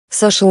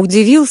 Саша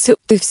удивился: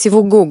 «Ты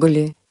всего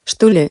Гоголя,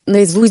 что ли,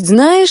 наизусть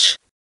знаешь?»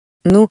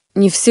 «Ну,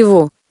 не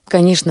всего,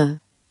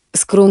 конечно», —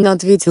 скромно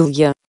ответил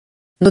я.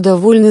 «Но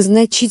довольно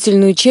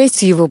значительную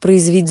часть его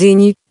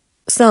произведений».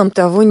 Сам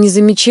того не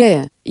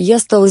замечая, я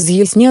стал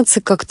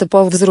изъясняться как-то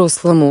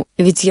по-взрослому,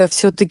 ведь я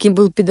все-таки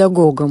был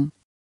педагогом.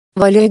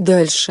 «Валяй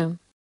дальше»,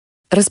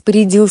 —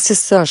 распорядился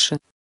Саша.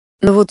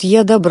 Но вот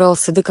я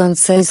добрался до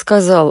конца и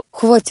сказал: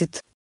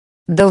 «Хватит.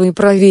 Давай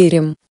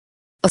проверим».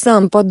 А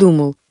сам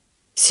подумал: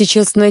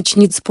 сейчас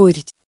начнет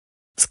спорить.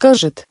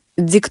 Скажет: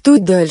 «Диктуй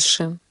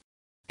дальше».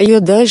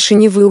 Я дальше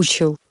не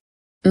выучил.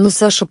 Но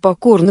Саша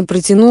покорно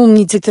протянул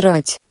мне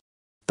тетрадь.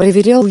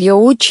 Проверял я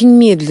очень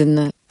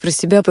медленно, про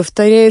себя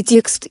повторяя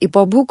текст и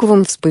по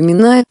буквам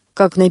вспоминая,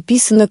 как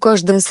написано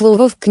каждое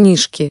слово в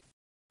книжке.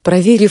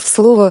 Проверив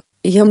слово,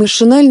 я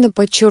машинально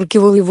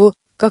подчеркивал его,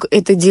 как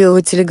это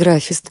делала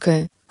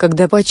телеграфистка,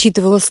 когда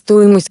подсчитывала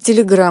стоимость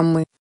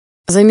телеграммы.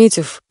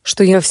 Заметив,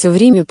 что я все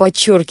время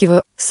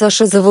подчеркиваю,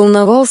 Саша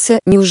заволновался: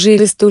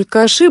 «Неужели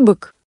столько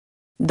ошибок?»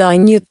 «Да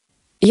нет,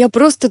 я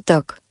просто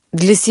так,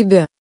 для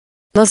себя».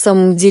 На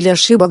самом деле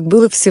ошибок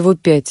было всего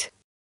 5.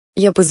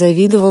 Я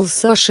позавидовал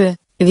Саше,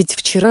 ведь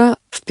вчера,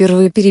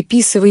 впервые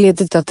переписывая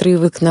этот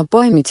отрывок на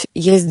память,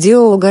 я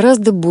сделал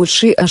гораздо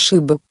больше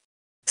ошибок.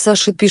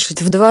 Саша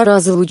пишет в 2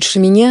 раза лучше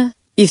меня,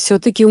 и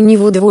все-таки у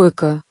него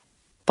 2,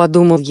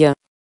 подумал я.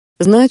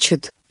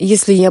 Значит,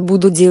 если я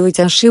буду делать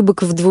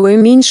ошибок вдвое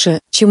меньше,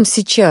 чем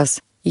сейчас,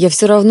 я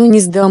все равно не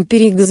сдам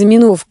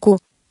переэкзаменовку.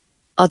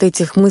 От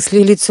этих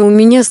мыслей лицо у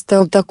меня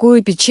стало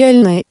такое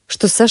печальное,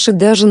 что Саша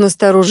даже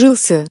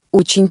насторожился.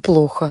 «Очень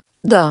плохо,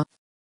 да».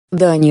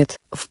 «Да нет,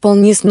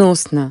 вполне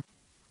сносно»,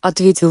 —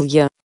 ответил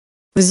я.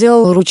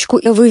 Взял ручку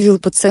и вывел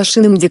под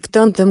Сашиным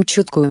диктантом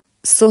четкую,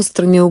 с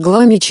острыми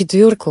углами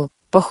 4,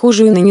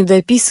 похожую на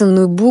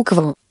недописанную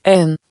букву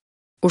 «Н».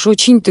 «Уж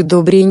очень ты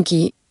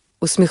добренький», —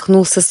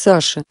 усмехнулся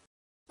Саша.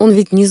 Он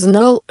ведь не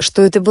знал,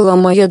 что это была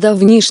моя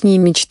давнишняя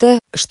мечта,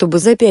 чтобы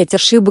за 5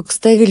 ошибок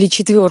ставили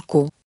 4.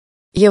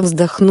 Я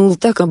вздохнул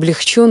так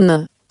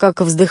облегченно,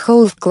 как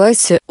вздыхал в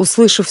классе,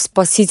 услышав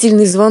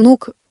спасительный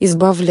звонок,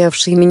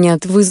 избавлявший меня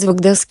от вызова к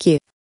доске.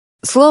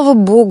 «Слава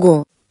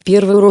богу,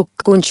 первый урок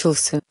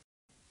кончился»,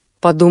 —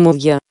 подумал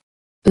я.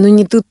 Но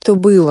не тут-то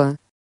было.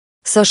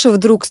 Саша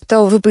вдруг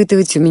стал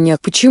выпытывать у меня,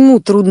 почему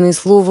трудные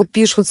слова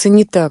пишутся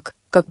не так,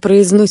 как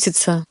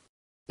произносятся.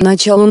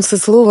 Начал он со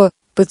слова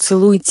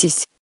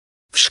 «поцелуйтесь».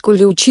 В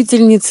школе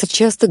учительница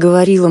часто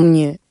говорила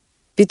мне: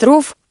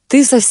 «Петров,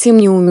 ты совсем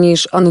не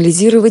умеешь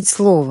анализировать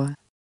слово».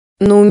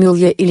 Но умел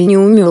я или не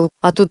умел,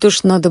 а тут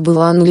уж надо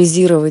было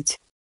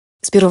анализировать.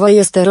 Сперва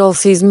я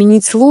старался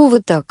изменить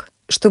слово так,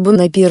 чтобы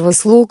на первый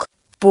слог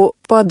 «по»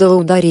 падало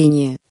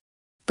ударение.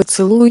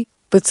 «Поцелуй»,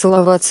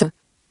 «поцеловаться»,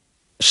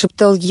 —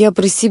 шептал я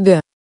про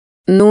себя.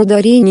 Но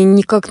ударение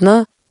никак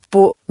на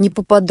 «по» не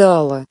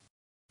попадало.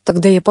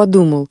 Тогда я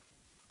подумал: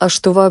 а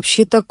что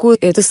вообще такое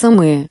это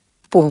самое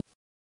 «по»?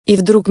 И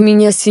вдруг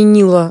меня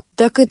осенило: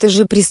 так это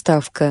же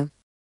приставка.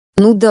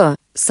 Ну да,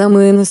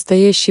 самая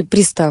настоящая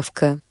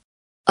приставка.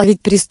 А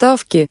ведь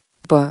приставки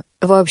 «по»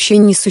 вообще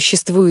не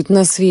существует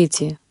на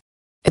свете.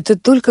 Это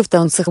только в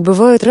танцах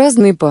бывают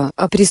разные «по»,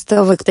 а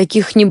приставок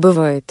таких не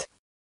бывает.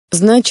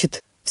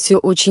 Значит, все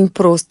очень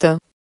просто.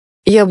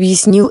 Я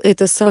объяснил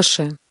это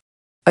Саше.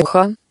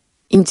 «Ага,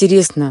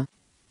 интересно»,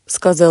 —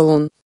 сказал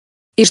он.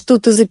 «И что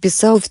ты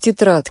записал в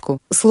тетрадку,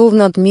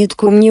 словно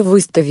отметку мне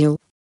выставил?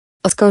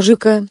 А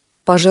скажи-ка,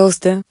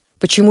 пожалуйста,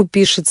 почему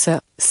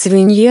пишется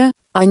 «свинья»,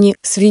 а не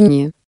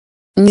 «свинья»?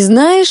 Не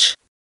знаешь?»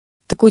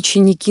 «Так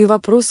ученики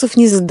вопросов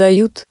не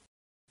задают»,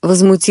 —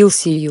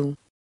 возмутился Ю.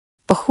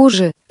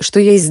 «Похоже, что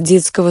я из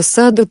детского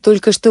сада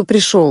только что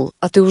пришел,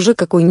 а ты уже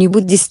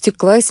какой-нибудь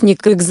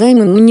 10-классник к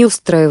экзамену не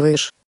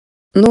устраиваешь».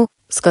 Но,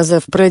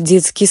 сказав про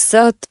детский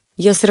сад,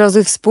 я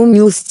сразу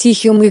вспомнил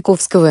стихи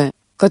Маяковского,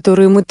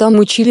 которые мы там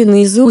учили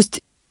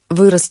наизусть: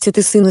 «Вырастет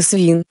и сын и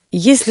свин,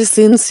 если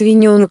сын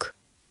свиненок».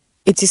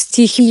 Эти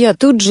стихи я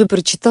тут же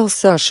прочитал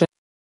Саше.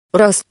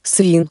 «Раз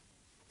свин,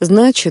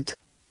 значит,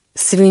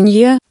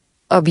 свинья»,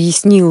 —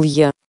 объяснил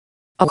я.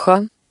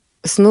 «Ага»,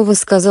 — снова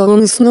сказал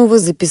он и снова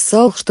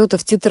записал что-то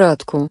в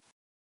тетрадку.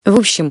 В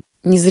общем,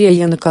 не зря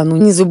я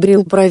накануне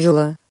зубрил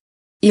правила.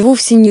 И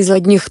вовсе не из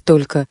одних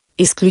только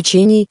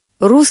исключений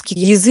русский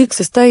язык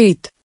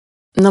состоит.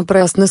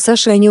 Напрасно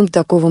Саша о нем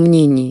такого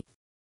мнения.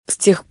 С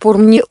тех пор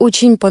мне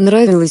очень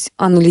понравилось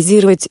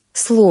анализировать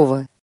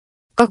слово.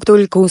 Как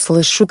только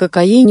услышу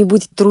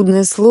какое-нибудь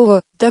трудное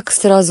слово, так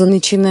сразу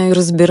начинаю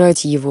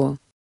разбирать его.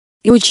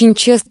 И очень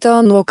часто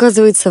оно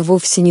оказывается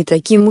вовсе не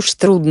таким уж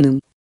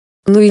трудным.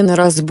 Но и на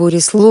разборе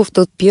слов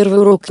тот первый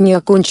урок не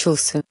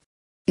окончился.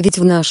 Ведь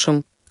в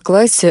нашем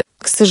классе,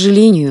 к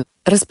сожалению,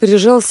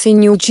 распоряжался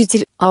не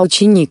учитель, а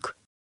ученик.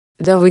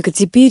 «Давай-ка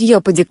теперь я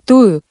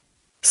подиктую»,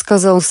 —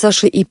 сказал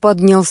Саша и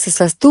поднялся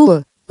со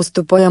стула,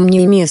 уступая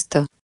мне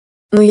место.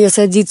 Но я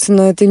садиться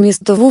на это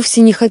место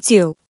вовсе не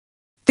хотел.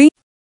 «Ты?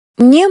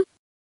 Мне?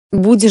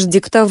 Будешь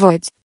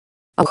диктовать?»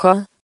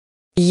 «Ага.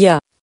 Я».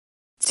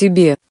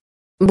 Тебе.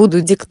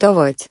 Буду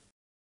диктовать.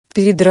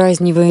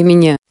 Передразнивая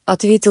меня,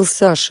 ответил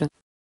Саша.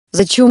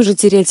 Зачем же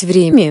терять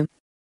время?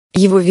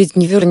 Его ведь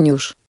не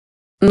вернешь.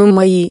 Но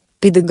мои,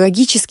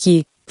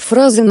 педагогические,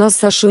 фразы на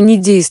Сашу не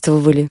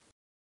действовали.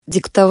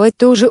 Диктовать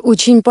тоже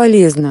очень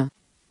полезно,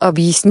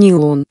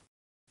 объяснил он.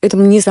 Это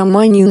мне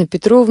сама Нина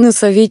Петровна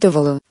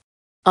советовала.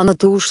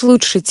 Она-то уж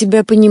лучше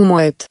тебя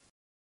понимает.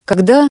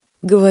 Когда,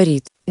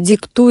 говорит,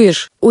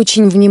 диктуешь,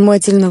 очень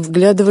внимательно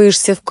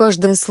вглядываешься в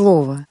каждое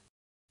слово.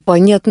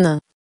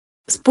 Понятно.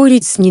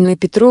 Спорить с Ниной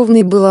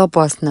Петровной было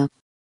опасно.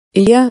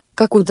 И я,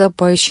 как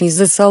утопающий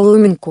за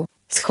соломинку,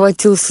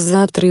 схватился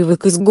за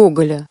отрывок из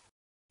Гоголя.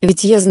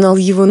 Ведь я знал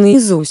его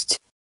наизусть.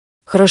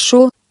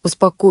 Хорошо,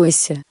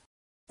 успокойся.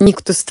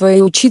 Никто с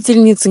твоей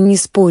учительницей не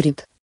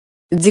спорит.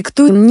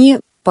 Диктуй мне,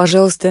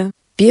 пожалуйста,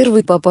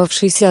 первый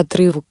попавшийся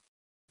отрывок.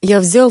 Я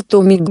взял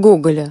томик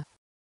Гоголя.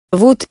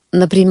 Вот,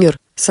 например,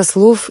 со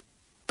слов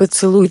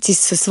 «Поцелуйтесь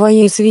со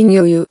своей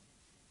свиньёю».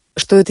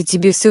 Что это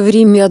тебе все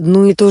время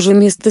одно и то же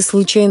место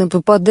случайно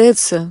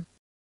попадается?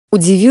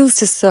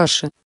 Удивился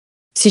Саша.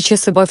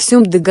 Сейчас обо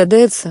всем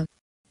догадается.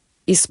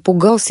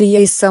 Испугался я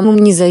и самым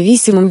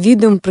независимым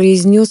видом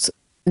произнес: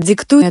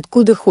 диктуй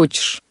откуда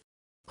хочешь.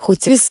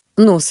 Хоть из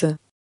носа.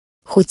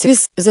 Хоть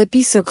из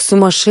записок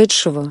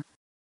сумасшедшего.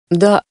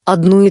 Да,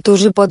 одно и то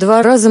же по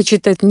 2 раза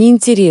читать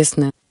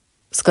неинтересно,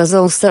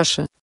 сказал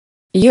Саша.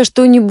 Я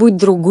что-нибудь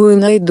другое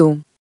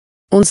найду.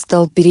 Он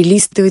стал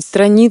перелистывать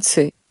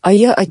страницы, а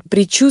я от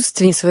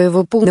предчувствия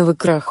своего полного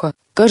краха,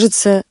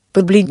 кажется,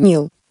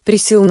 побледнел,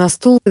 присел на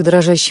стул и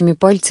дрожащими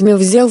пальцами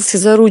взялся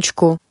за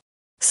ручку.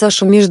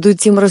 Саша между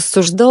тем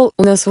рассуждал: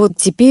 у нас вот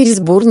теперь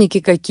сборники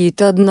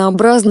какие-то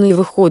однообразные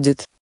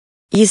выходят.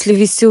 Если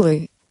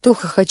веселые, то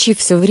хохочи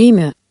все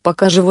время,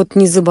 пока живот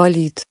не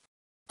заболит.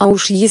 А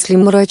уж если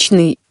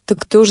мрачный,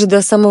 так тоже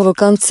до самого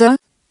конца,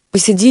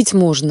 посидеть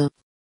можно.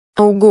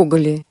 А у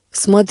Гоголя,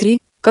 смотри,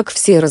 как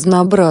все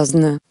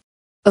разнообразно.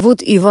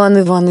 Вот Иван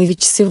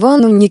Иванович с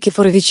Иваном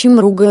Никифоровичем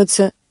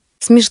ругаются.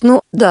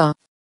 Смешно, да.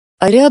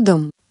 А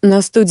рядом, на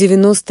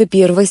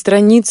 191-й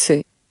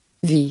странице,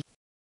 Ви.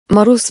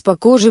 Мороз по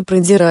коже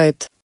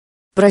продирает.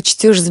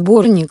 Прочтешь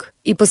сборник,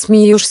 и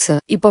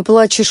посмеешься, и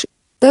поплачешь,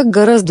 так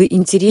гораздо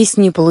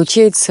интереснее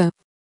получается.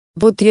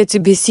 Вот я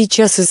тебе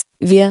сейчас из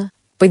Ви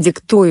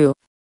подиктую.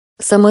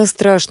 Самое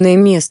страшное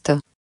место.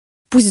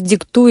 Пусть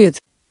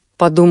диктует,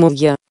 подумал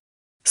я.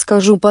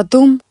 Скажу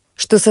потом,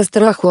 что со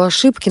страху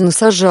ошибки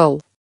насажал.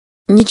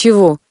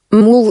 Ничего,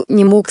 мол,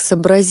 не мог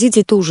сообразить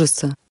от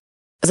ужаса.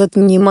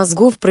 Затмение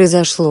мозгов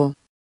произошло.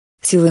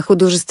 Сила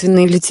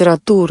художественной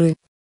литературы.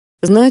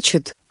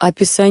 Значит,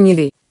 описание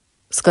ли?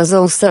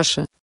 Сказал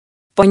Саша.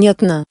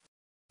 Понятно.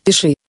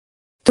 Пиши.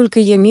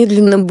 Только я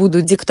медленно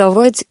буду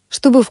диктовать,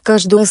 чтобы в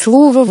каждое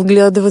слово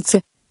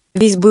вглядываться.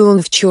 Весь был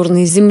он в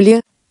черной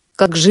земле,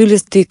 как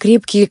жилистые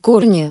крепкие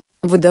корни,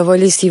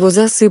 выдавались его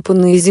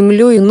засыпанные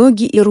землей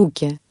ноги и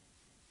руки.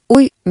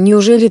 Ой,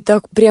 неужели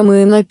так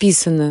прямо и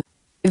написано?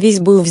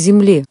 Весь был в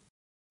земле.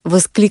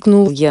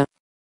 Воскликнул я.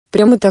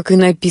 Прямо так и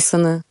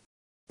написано.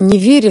 Не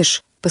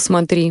веришь?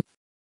 Посмотри.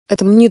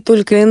 Это мне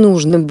только и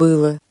нужно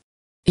было.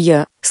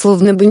 Я,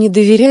 словно бы не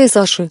доверяя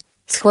Саше,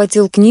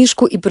 схватил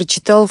книжку и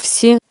прочитал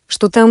все,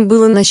 что там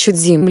было насчет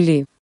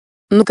земли.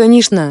 Ну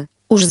конечно,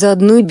 уж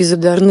заодно и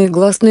безударные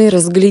гласные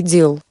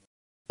разглядел.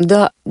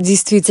 Да,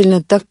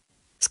 действительно так.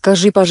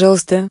 Скажи,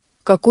 пожалуйста,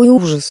 какой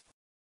ужас.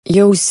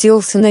 Я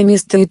уселся на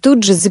место и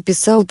тут же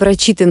записал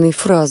прочитанные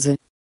фразы.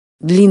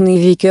 Длинные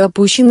веки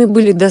опущены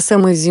были до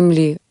самой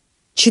земли.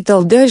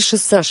 Читал дальше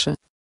Саша.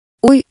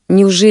 Ой,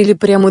 неужели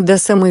прямо до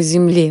самой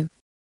земли?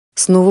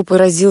 Снова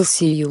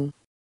поразился Ю.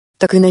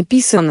 Так и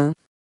написано.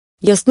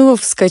 Я снова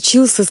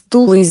вскочил со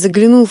стула и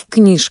заглянул в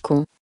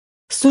книжку.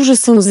 С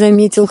ужасом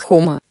заметил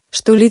Хома,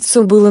 что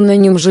лицо было на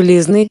нем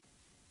железное.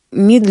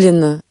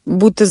 Медленно,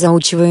 будто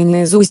заучивая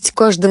наизусть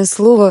каждое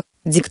слово,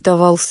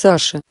 диктовал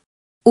Саша.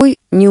 Ой,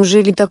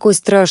 неужели такой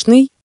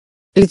страшный?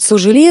 Лицо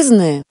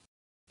железное?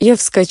 Я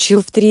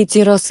вскочил в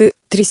 3-й раз и,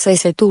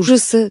 трясясь от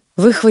ужаса,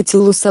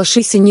 выхватил у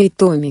Саши синий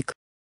томик.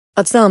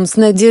 А сам с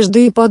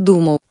надеждой и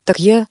подумал: так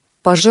я,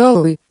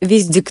 пожалуй,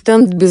 весь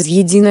диктант без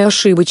единой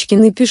ошибочки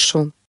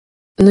напишу.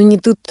 Но не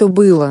тут-то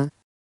было.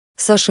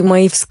 Саше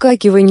мои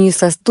вскакивания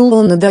со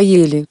стула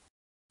надоели.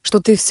 Что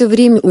ты все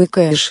время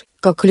уикаешь,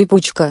 как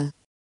липучка?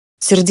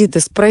 Сердито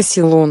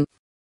спросил он.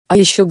 А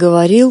еще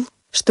говорил,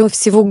 что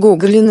всего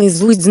Гоголя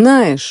наизусть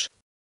знаешь.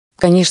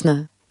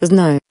 Конечно,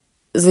 знаю,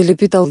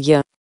 залепетал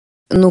я.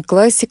 Но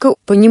классика,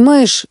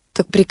 понимаешь,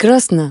 так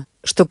прекрасно,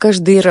 что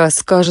каждый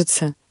раз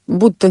кажется,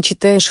 будто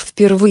читаешь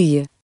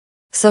впервые.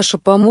 Саша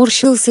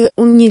поморщился,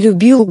 он не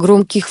любил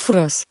громких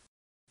фраз.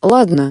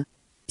 Ладно,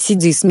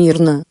 сиди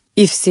смирно,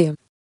 и все.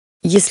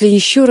 Если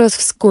еще раз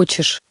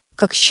вскочишь,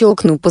 как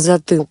щелкну по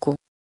затылку.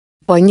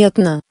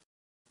 Понятно.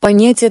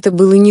 Понять это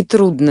было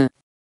нетрудно.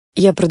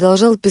 Я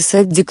продолжал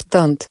писать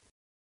диктант.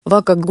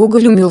 Как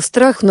Гоголь умел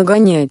страх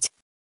нагонять.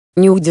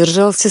 Не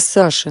удержался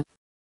Саша.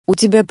 У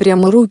тебя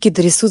прямо руки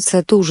трясутся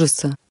от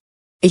ужаса.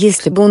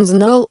 Если бы он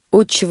знал,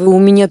 отчего у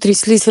меня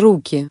тряслись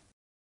руки.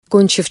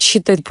 Кончив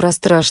читать про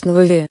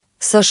страшного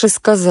Саша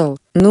сказал: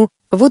 «Ну,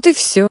 вот и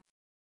все».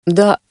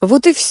 «Да,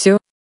 вот и все.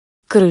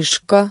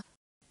 Крышка».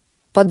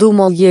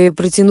 Подумал я и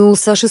протянул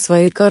Саше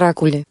свои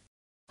каракули.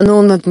 Но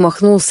он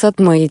отмахнулся от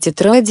моей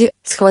тетради,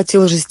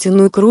 схватил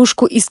жестяную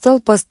кружку и стал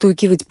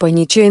постукивать по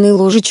ней чайной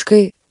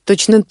ложечкой,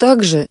 точно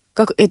так же,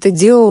 как это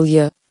делал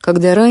я,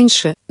 когда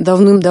раньше,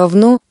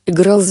 давным-давно,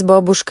 играл с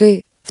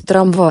бабушкой в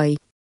трамвай.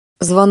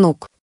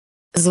 «Звонок.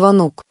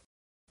 Звонок.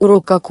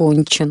 Урок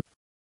окончен»,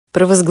 —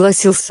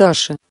 провозгласил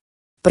Саша.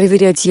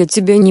 «Проверять я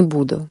тебя не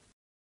буду».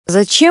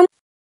 «Зачем?»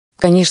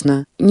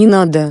 «Конечно, не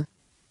надо.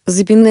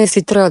 Запинайся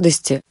от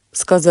радости», —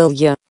 сказал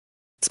я.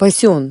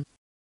 «Спасен.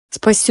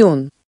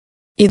 Спасен».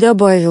 И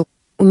добавил: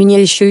 «У меня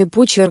еще и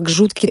почерк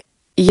жуткий,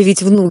 я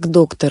ведь внук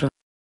доктора.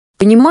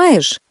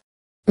 Понимаешь?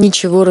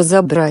 Ничего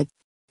разобрать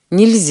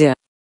нельзя».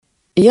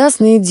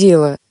 «Ясное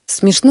дело,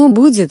 смешно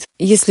будет,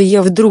 если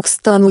я вдруг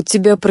стану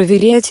тебя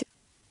проверять»,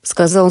 —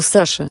 сказал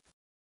Саша.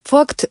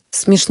 «Факт,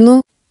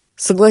 смешно», —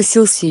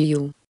 согласился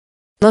Ю.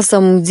 На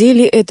самом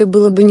деле это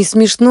было бы не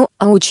смешно,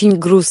 а очень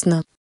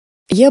грустно.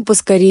 Я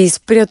поскорее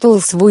спрятал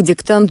свой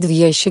диктант в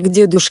ящик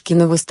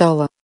дедушкиного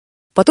стола.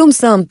 «Потом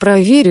сам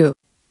проверю»,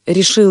 —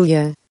 решил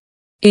я.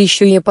 И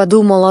еще я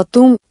подумал о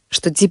том,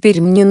 что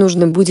теперь мне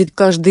нужно будет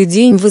каждый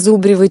день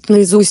вызубривать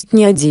наизусть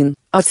не один,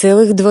 а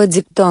целых 2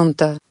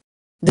 диктанта.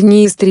 Да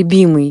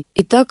неистребимый.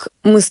 Итак,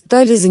 мы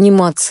стали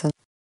заниматься.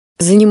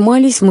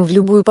 Занимались мы в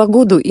любую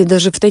погоду и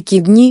даже в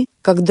такие дни,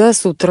 когда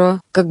с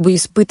утра, как бы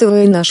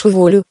испытывая нашу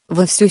волю,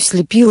 вовсю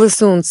слепило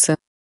солнце.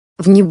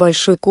 В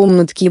небольшой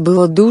комнатке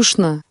было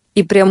душно,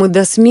 и прямо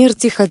до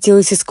смерти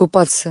хотелось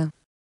искупаться.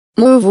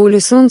 Мою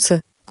волю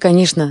солнце,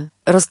 конечно,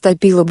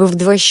 растопило бы в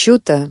 2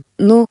 счета,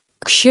 но,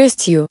 к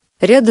счастью,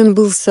 рядом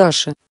был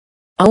Саша.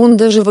 А он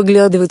даже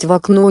выглядывать в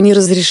окно не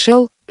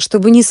разрешал,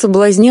 чтобы не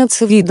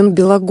соблазняться видом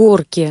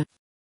Белогорки.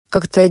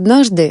 Как-то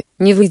однажды,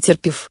 не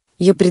вытерпев,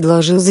 я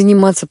предложил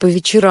заниматься по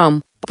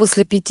вечерам,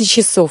 после 5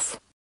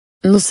 часов.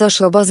 Но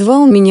Саша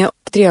обозвал меня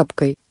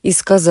тряпкой и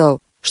сказал,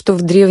 что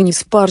в древней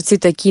Спарте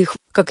таких,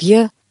 как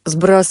я,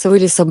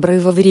 сбрасывали с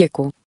обрыва в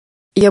реку.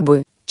 Я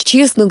бы,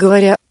 честно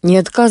говоря, не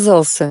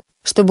отказался,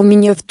 чтобы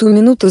меня в ту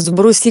минуту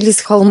сбросили с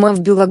холма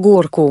в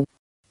Белогорку.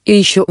 И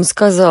еще он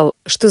сказал,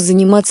 что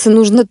заниматься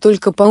нужно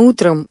только по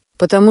утрам,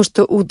 потому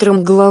что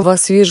утром голова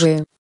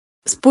свежая.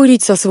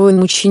 Спорить со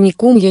своим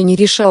учеником я не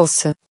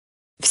решался.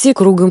 Все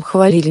кругом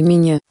хвалили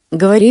меня,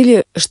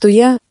 говорили, что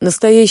я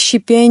настоящий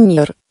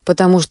пионер,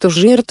 потому что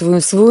жертвую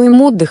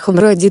своим отдыхом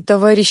ради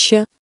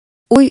товарища.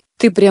 «Ой,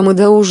 ты прямо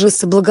до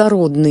ужаса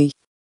благородный.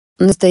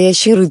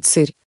 Настоящий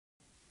рыцарь»,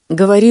 —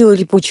 говорила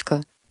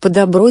Липучка, по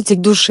доброте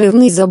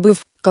душевной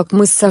забыв, как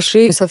мы с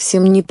Сашей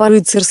совсем не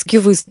по-рыцарски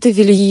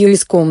выставили ее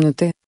из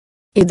комнаты.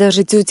 И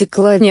даже тетя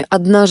Кланя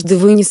однажды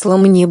вынесла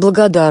мне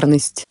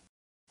благодарность.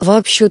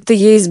 Вообще-то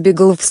я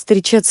избегал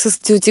встречаться с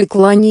тетей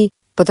Кланей,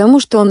 потому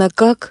что она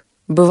как,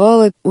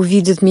 бывало,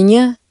 увидит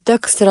меня,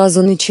 так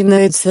сразу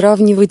начинает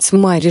сравнивать с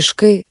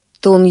Маришкой,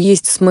 то он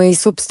есть с моей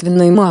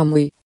собственной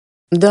мамой.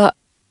 «Да»,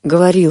 —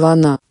 говорила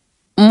она,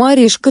 —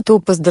 «Маришка то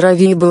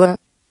поздоровее была».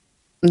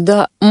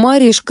 Да,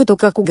 Маришка то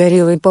как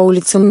угорелая по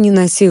улицам не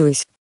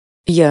носилась.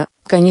 Я,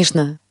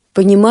 конечно,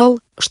 понимал,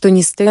 что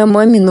не стоя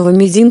маминого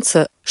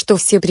мизинца, что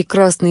все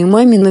прекрасные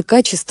мамины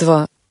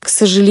качества, к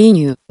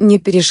сожалению, не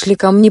перешли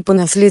ко мне по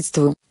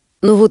наследству.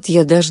 Но вот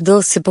я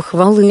дождался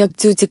похвалы от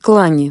тети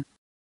Клани.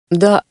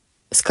 «Да»,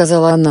 —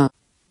 сказала она,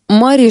 —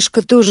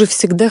 «Маришка тоже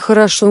всегда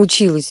хорошо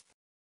училась.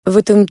 В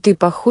этом ты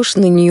похож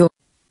на нее,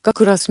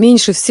 как раз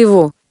меньше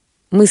всего».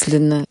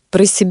 Мысленно,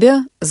 про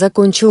себя,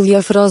 закончил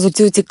я фразу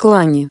тети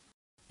Клани.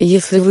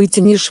 «Если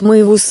вытянешь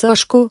моего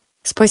Сашку,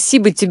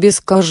 спасибо тебе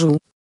скажу».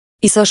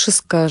 И Саша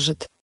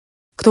скажет.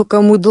 Кто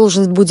кому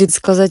должен будет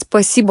сказать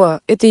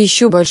спасибо, это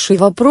еще большой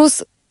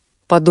вопрос,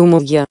 подумал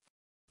я.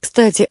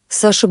 Кстати,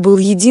 Саша был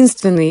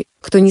единственный,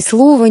 кто ни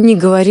слова не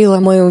говорил о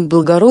моем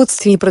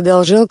благородстве и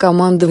продолжал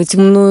командовать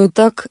мною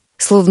так,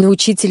 словно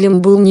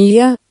учителем был не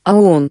я, а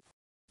он.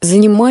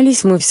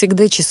 Занимались мы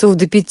всегда часов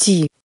до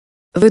 5.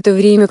 В это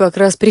время как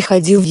раз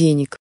приходил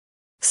веник.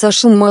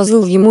 Саша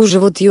мазал ему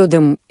живот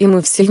йодом, и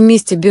мы все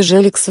вместе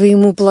бежали к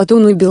своему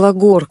Платону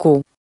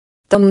Белогорку.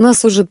 Там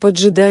нас уже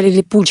поджидали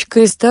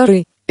Липучка и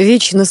старый,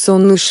 вечно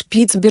сонный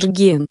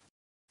Шпицберген.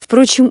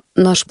 Впрочем,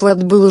 наш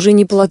плот был уже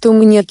не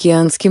плотом и не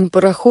океанским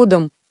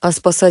пароходом, а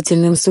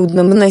спасательным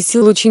судном и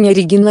носил очень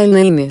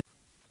оригинальное имя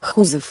 —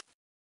 Хузов.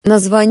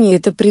 Название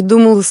это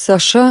придумал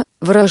Саша,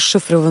 в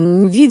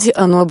расшифрованном виде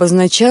оно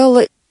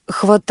обозначало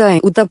 «хватай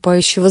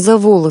утопающего за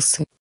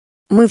волосы».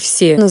 Мы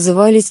все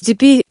назывались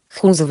теперь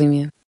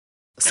Хузовыми.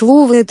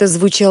 Слово это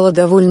звучало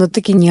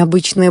довольно-таки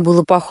необычно и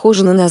было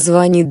похоже на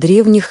название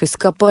древних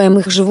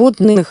ископаемых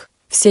животных,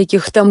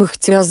 всяких там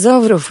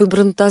ихтиозавров и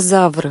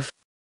бронтозавров.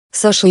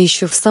 Саша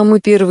еще в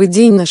самый первый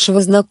день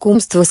нашего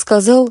знакомства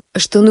сказал,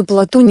 что на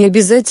плоту не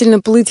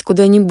обязательно плыть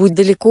куда-нибудь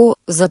далеко,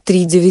 за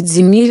 3-9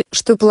 земель,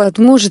 что плот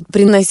может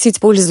приносить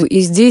пользу и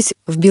здесь,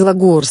 в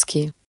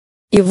Белогорске.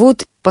 И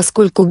вот,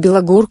 поскольку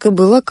Белогорка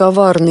была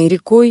коварной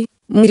рекой,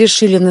 мы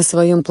решили на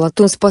своем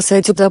плоту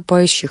спасать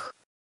утопающих.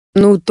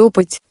 Но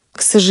утопать,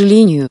 К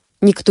сожалению,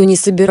 никто не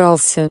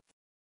собирался.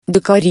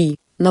 Дикари,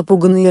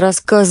 напуганные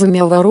рассказами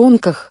о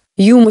воронках,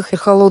 юмах и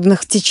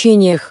холодных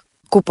течениях,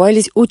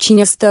 купались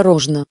очень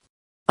осторожно.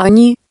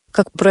 Они,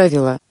 как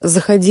правило,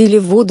 заходили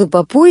в воду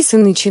по пояс и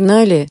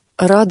начинали,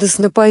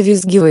 радостно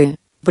повизгивая,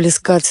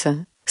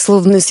 плескаться,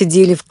 словно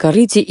сидели в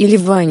корыте или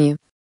в ванне.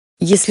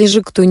 Если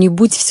же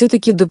кто-нибудь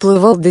все-таки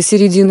доплывал до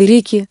середины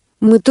реки,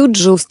 мы тут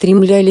же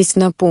устремлялись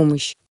на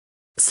помощь.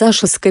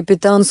 Саша с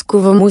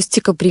капитанского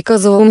мостика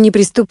приказывал мне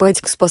приступать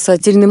к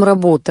спасательным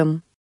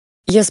работам.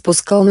 Я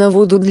спускал на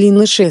воду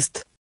длинный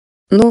шест.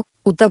 Но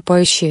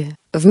утопающие,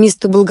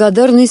 вместо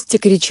благодарности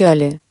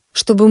кричали,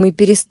 чтобы мы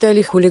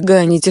перестали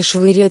хулиганить и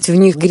швырять в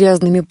них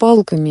грязными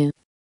палками.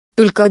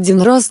 Только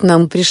один раз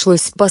нам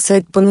пришлось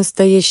спасать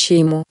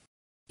по-настоящему.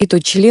 И то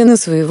члена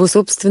своего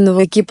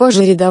собственного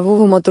экипажа,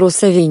 рядового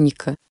матроса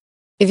Веника.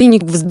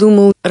 Веник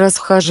вздумал,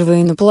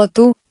 расхаживая на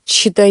плоту,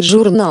 читать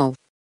журнал.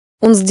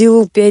 Он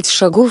сделал 5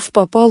 шагов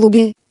по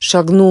палубе,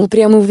 шагнул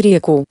прямо в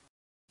реку.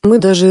 Мы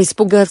даже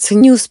испугаться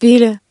не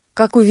успели,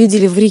 как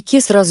увидели в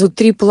реке сразу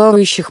 3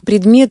 плавающих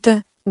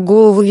предмета: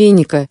 голову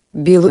Веника,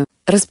 белую,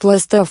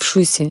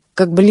 распластавшуюся,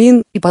 как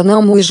блин, и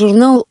панаму и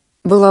журнал.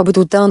 Была бы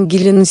тут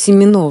Ангелина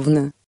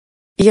Семеновна.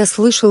 Я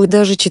слышал и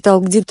даже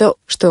читал где-то,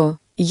 что,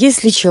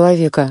 если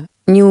человека,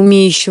 не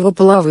умеющего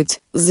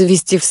плавать,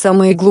 завести в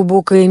самое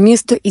глубокое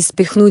место и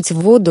спихнуть в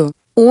воду,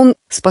 он,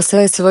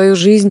 спасая свою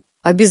жизнь,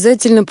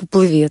 обязательно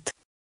поплывет.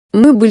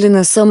 Мы были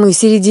на самой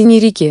середине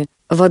реки,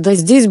 вода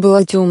здесь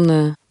была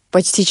темная,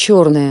 почти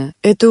черная,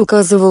 это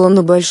указывало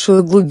на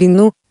большую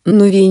глубину,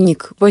 но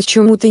Веник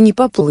почему-то не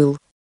поплыл.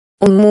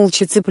 Он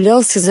молча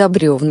цеплялся за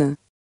бревна.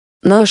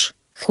 Наш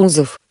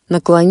Хузов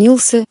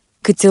наклонился,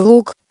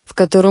 котелок, в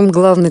котором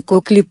главный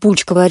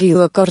кок-липучка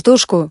варила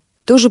картошку,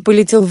 тоже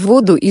полетел в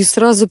воду и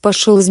сразу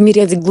пошел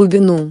измерять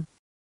глубину.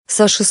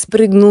 Саша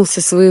спрыгнул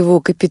со своего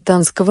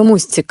капитанского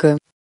мостика.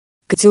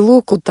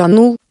 Котелок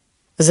утонул.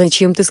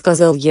 «Зачем ты?» —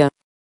 сказал я.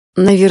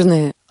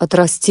 «Наверное, от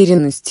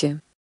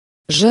растерянности.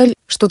 Жаль,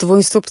 что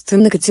твой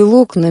собственный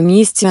котелок на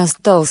месте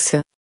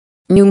остался.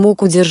 Не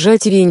мог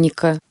удержать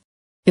Веника.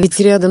 Ведь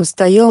рядом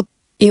стоял,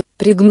 и,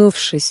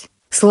 пригнувшись,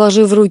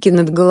 сложив руки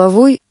над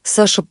головой,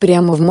 Саша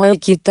прямо в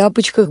майке и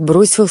тапочках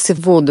бросился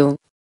в воду.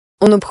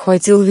 Он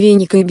обхватил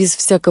Веника и без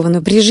всякого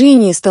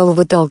напряжения стал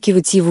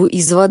выталкивать его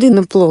из воды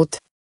на плот.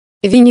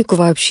 Веник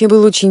вообще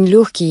был очень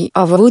легкий,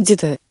 а в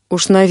воде-то,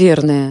 уж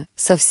наверное,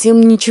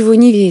 совсем ничего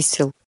не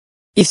весил.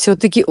 И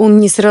все-таки он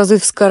не сразу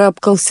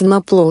вскарабкался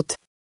на плот.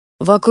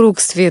 «Вокруг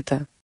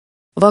света!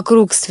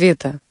 Вокруг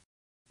света!»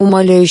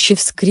 Умоляюще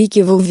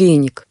вскрикивал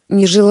Веник,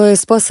 не желая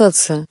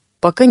спасаться,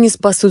 пока не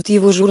спасут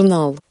его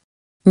журнал.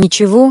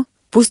 «Ничего,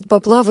 пусть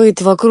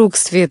поплавает вокруг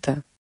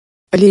света.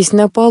 Лезь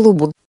на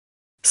палубу!»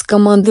 —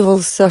 скомандовал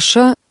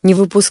Саша, не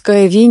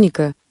выпуская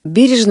Веника,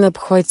 бережно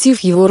обхватив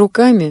его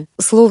руками,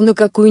 словно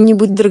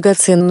какую-нибудь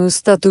драгоценную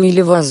статую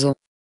или вазу.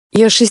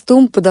 Я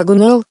шестом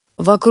подогнал,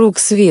 вокруг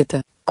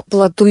света, к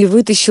плоту и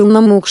вытащил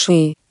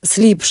намокшие,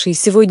 слипшие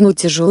сегодня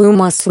тяжелую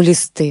массу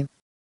листы.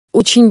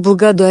 «Очень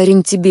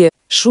благодарен тебе,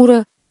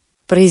 Шура»,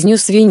 —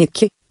 произнес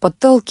Веник,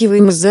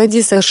 подталкиваемый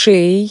сзади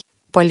Сашей,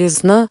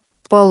 полез на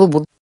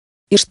палубу.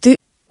 «Ишь ты,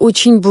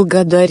 очень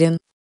благодарен»,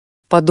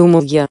 —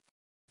 подумал я.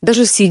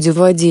 Даже сидя в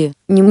воде,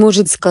 не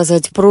может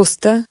сказать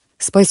просто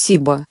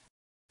 «спасибо».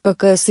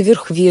 Какая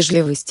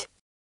сверхвежливость.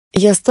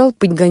 Я стал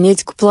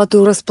подгонять к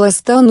плоту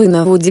распластанный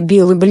на воде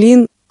белый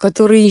блин,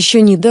 который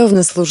еще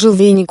недавно служил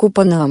Венику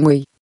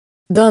панамой.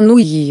 Да ну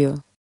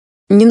ее.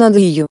 Не надо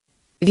ее.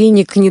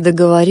 Веник не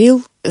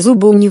договорил,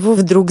 зубы у него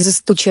вдруг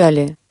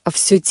застучали, а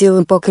все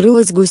тело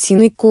покрылось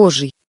гусиной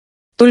кожей.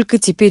 Только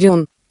теперь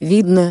он,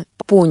 видно,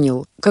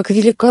 понял, как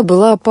велика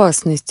была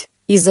опасность,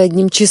 и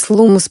задним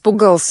числом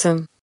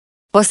испугался.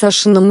 По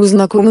Сашиному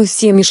знаку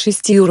всеми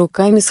 6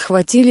 руками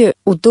схватили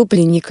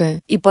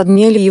утопленника и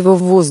подняли его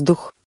в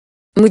воздух.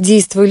 Мы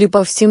действовали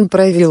по всем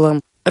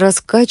правилам,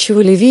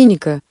 раскачивали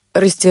Веника,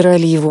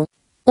 растирали его.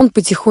 Он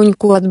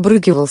потихоньку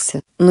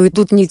отбрыкивался, но и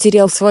тут не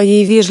терял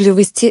своей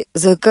вежливости,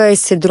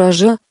 закаясь и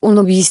дрожа, он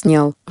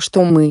объяснял,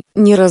 что мы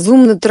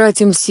неразумно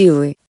тратим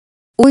силы.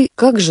 «Ой,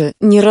 как же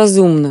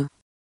неразумно!»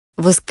 —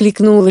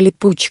 воскликнула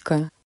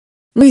Липучка.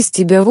 «Мы из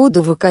тебя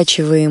воду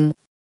выкачиваем».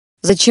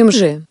 «Зачем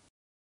же?»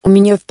 «У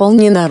меня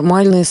вполне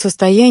нормальное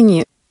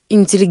состояние», —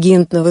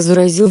 интеллигентно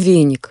возразил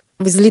Веник,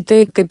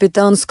 взлетая к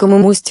капитанскому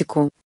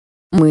мостику.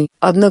 Мы,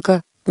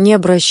 однако, не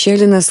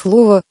обращали на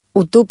слово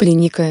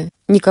 «утопленника»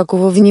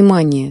 никакого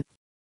внимания.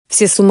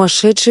 Все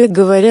сумасшедшие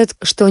говорят,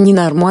 что они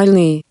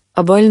нормальные,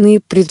 а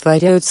больные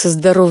притворяются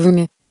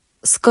здоровыми.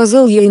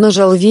 Сказал я и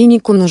нажал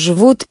Венику на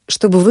живот,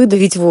 чтобы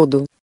выдавить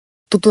воду.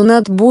 Тут он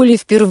от боли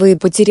впервые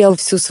потерял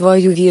всю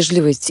свою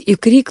вежливость и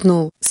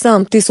крикнул: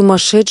 «Сам ты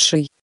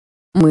сумасшедший!»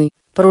 Мы,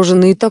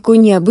 пораженные такой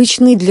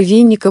необычной для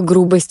Веника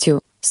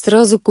грубостью,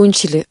 сразу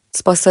кончили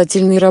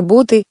спасательные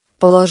работы,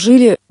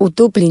 положили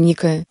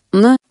утопленника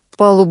на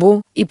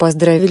палубу и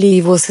поздравили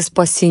его со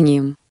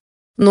спасением.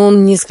 Но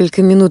он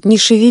несколько минут не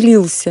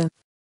шевелился.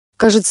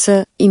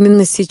 Кажется,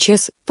 именно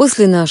сейчас,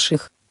 после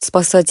наших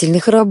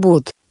спасательных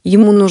работ,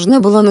 Ему нужна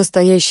была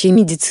настоящая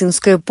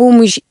медицинская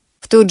помощь.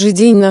 В тот же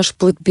день наш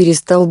плот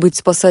перестал быть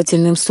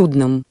спасательным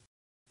судном.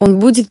 Он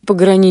будет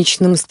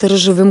пограничным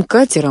сторожевым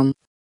катером.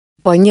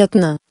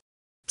 Понятно,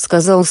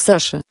 сказал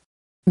Саша.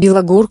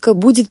 Белогорка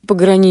будет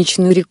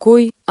пограничной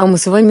рекой, а мы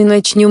с вами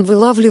начнем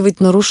вылавливать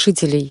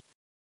нарушителей.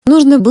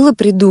 Нужно было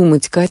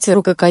придумать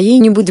катеру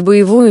какое-нибудь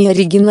боевое и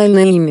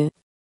оригинальное имя.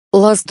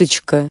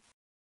 «Ласточка»,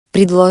 —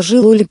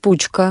 предложила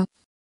Липучка.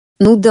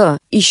 «Ну да,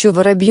 еще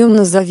воробьем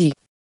назови»,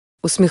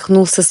 —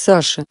 усмехнулся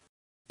Саша.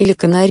 «Или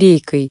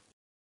канарейкой».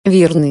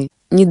 «Верный,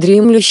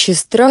 недремлющий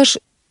страж»,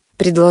 —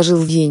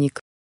 предложил Веник.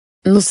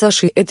 Но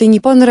Саше это не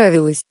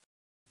понравилось.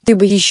 «Ты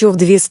бы еще в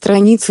 2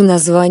 страницы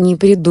названий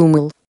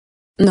придумал.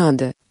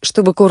 Надо,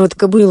 чтобы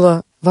коротко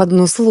было, в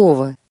одно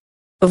слово.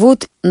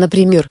 Вот,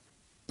 например,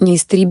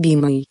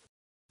 «Неистребимый».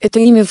 Это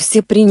имя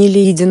все приняли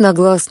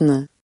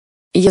единогласно.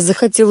 Я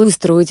захотел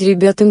устроить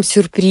ребятам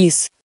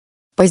сюрприз.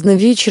 Поздно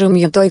вечером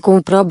я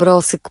тайком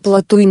пробрался к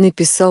плоту и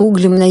написал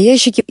углем на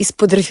ящике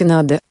из-под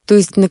рафинада, то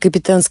есть на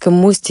капитанском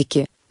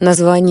мостике,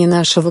 название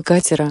нашего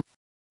катера.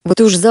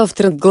 Вот уж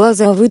завтра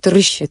глаза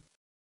вытаращит.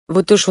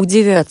 Вот уж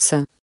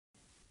удивятся.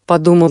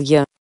 Подумал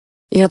я.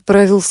 И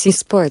отправился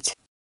спать.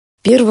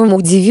 Первым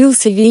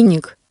удивился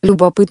Веник.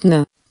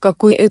 Любопытно,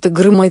 какой это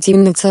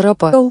грамотейно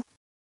царапал.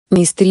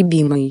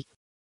 Неистребимый.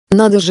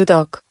 Надо же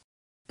так.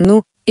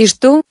 Ну, и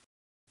что?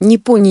 Не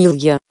понял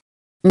я.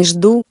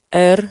 Между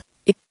 «р»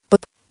 и «п»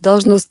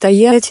 должно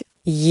стоять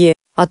 «е»,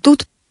 а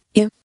тут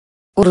 «и».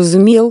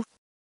 Уразумел?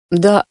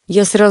 Да,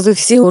 я сразу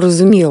все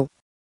уразумел.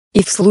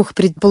 И вслух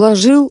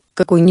предположил,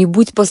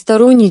 какой-нибудь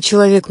посторонний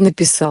человек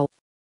написал.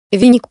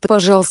 Веник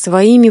пожал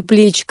своими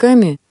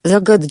плечиками,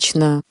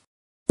 загадочно.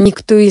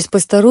 Никто из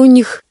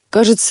посторонних,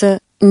 кажется,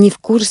 не в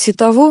курсе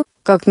того,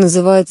 как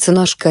называется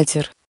наш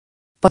катер.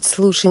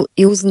 Подслушал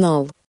и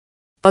узнал.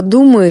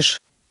 Подумаешь,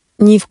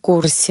 не в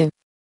курсе.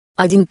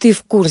 Один ты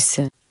в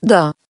курсе,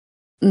 да.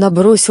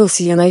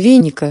 Набросился я на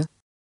Веника.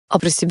 А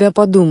про себя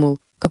подумал,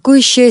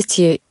 какое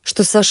счастье,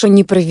 что Саша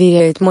не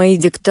проверяет мои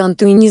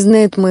диктанты и не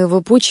знает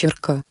моего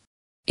почерка.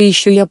 И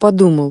еще я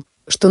подумал,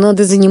 что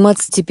надо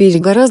заниматься теперь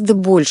гораздо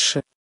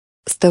больше.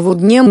 С того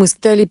дня мы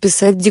стали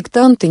писать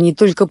диктанты не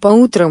только по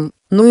утрам,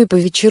 но и по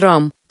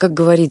вечерам, как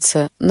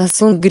говорится, на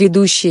сон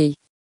грядущий.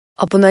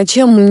 А по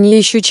ночам мне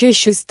еще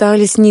чаще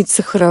стали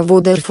сниться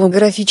хороводы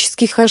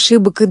орфографических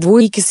ошибок и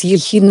двойки с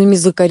ехидными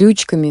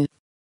закорючками.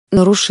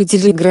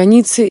 Нарушителей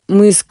границы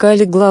мы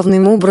искали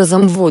главным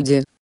образом в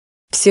воде.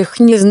 Всех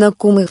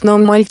незнакомых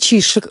нам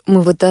мальчишек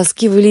мы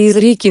вытаскивали из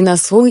реки на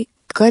свой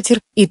катер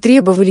и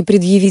требовали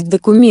предъявить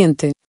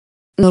документы.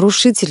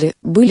 Нарушители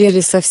были или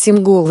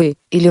совсем голые,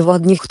 или в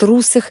одних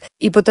трусах,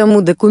 и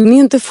потому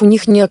документов у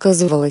них не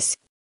оказывалось.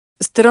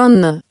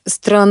 «Странно,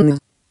 странно»,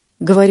 —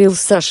 говорил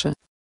Саша.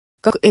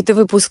 «Как это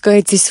вы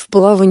пускаетесь в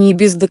плавание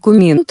без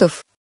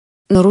документов?»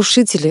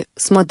 Нарушители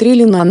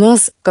смотрели на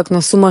нас, как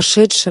на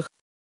сумасшедших.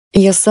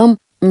 Я сам,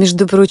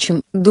 между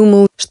прочим,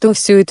 думал, что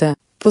все это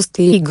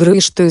пустые игры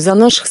и что из-за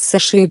наших с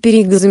Сашей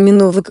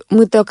переэкзаменовок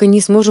мы так и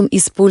не сможем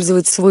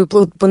использовать свой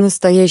плод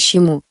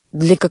по-настоящему,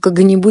 для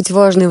какого-нибудь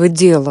важного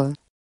дела.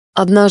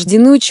 Однажды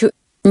ночью,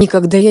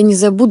 никогда я не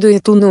забуду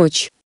эту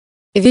ночь.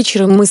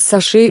 Вечером мы с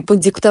Сашей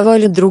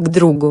подиктовали друг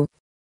другу.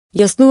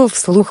 Я снова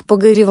вслух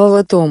погоревал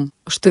о том,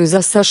 что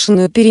из-за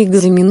Сашиной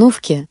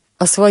переэкзаменовки,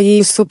 о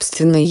своей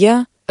собственной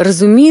я,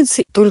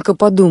 разумеется, только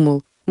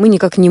подумал, мы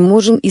никак не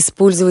можем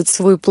использовать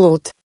свой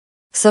плод.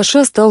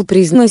 Саша стал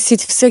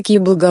произносить всякие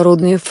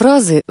благородные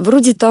фразы,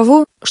 вроде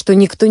того, что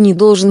никто не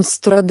должен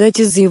страдать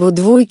из-за его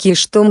двойки и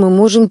что мы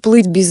можем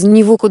плыть без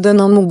него куда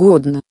нам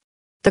угодно.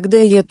 Тогда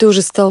я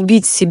тоже стал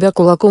бить себя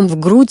кулаком в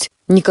грудь,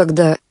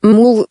 никогда,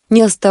 мол,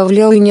 не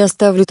оставлял и не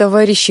оставлю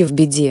товарища в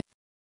беде.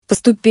 По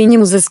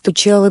ступеням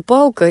застучала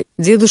палка,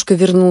 дедушка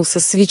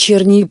вернулся с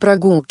вечерней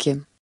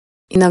прогулки.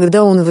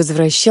 Иногда он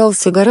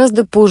возвращался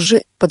гораздо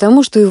позже,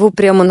 потому что его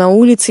прямо на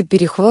улице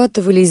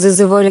перехватывали и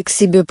зазывали к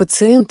себе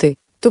пациенты,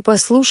 то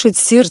послушать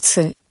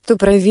сердце, то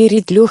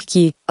проверить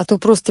легкие, а то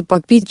просто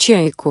попить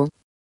чайку.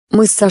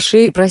 Мы с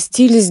Сашей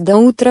простились до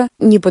утра,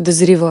 не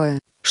подозревая,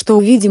 что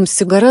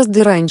увидимся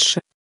гораздо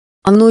раньше.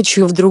 А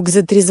ночью вдруг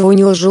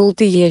затрезвонил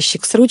желтый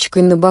ящик с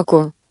ручкой на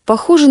боку,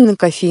 похожий на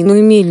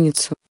кофейную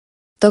мельницу.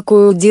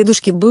 Такой у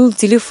дедушки был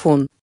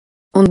телефон.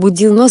 Он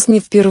будил нас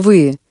не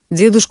впервые,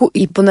 дедушку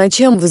и по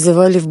ночам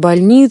вызывали в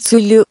больницу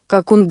или,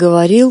 как он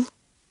говорил,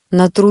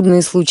 на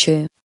трудные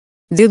случаи.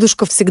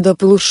 Дедушка всегда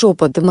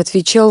полушепотом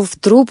отвечал в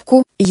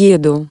трубку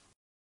 «Еду».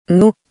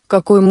 Ну,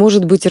 какой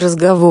может быть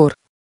разговор?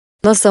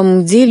 На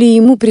самом деле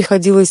ему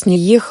приходилось не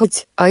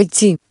ехать, а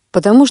идти,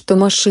 потому что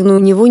машины у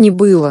него не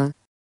было.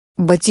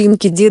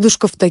 Ботинки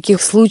дедушка в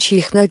таких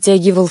случаях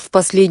натягивал в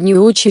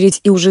последнюю очередь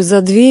и уже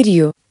за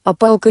дверью, а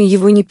палка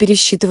его не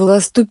пересчитывала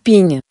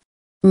ступени.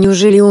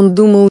 Неужели он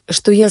думал,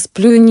 что я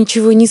сплю и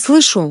ничего не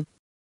слышу?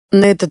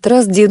 На этот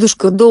раз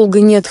дедушка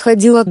долго не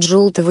отходил от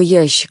желтого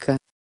ящика.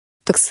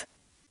 «Такс,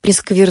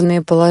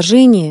 прескверное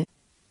положение»,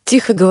 —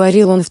 тихо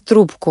говорил он в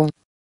трубку.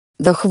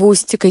 «До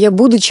хвостика я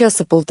буду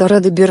часа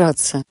полтора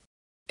добираться.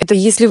 Это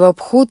если в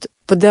обход,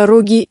 по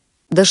дороге,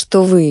 да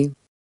что вы».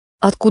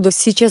 Откуда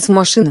сейчас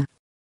машина?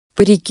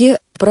 По реке,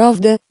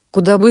 правда,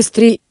 куда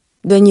быстрее.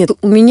 Да нет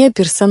у меня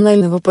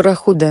персонального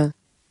парохода.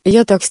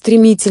 Я так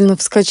стремительно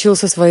вскочил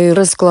со своей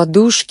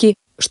раскладушки,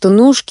 что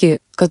ножки,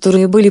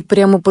 которые были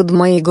прямо под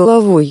моей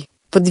головой,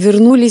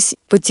 подвернулись,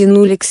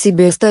 потянули к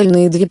себе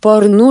остальные две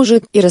пары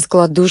ножек, и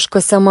раскладушка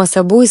сама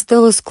собой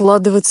стала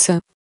складываться.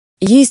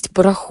 Есть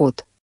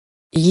пароход.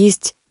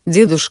 Есть,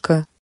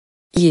 дедушка.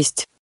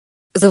 Есть.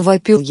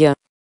 Завопил я.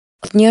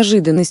 От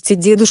неожиданности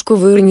дедушка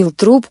выронил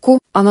трубку,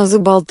 она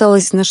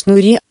заболталась на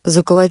шнуре,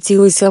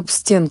 заколотилась об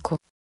стенку.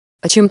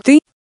 «А чем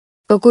ты?»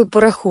 «Какой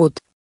пароход?»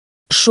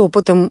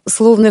 Шепотом,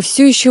 словно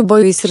все еще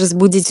боясь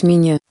разбудить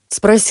меня,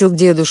 спросил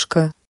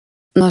дедушка.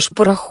 «Наш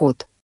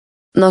пароход.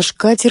 Наш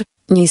катер,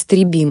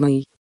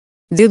 неистребимый».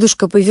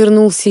 Дедушка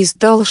повернулся и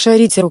стал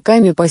шарить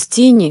руками по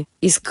стене,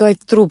 искать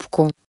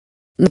трубку.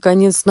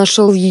 Наконец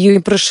нашел ее и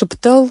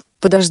прошептал: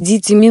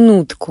 «Подождите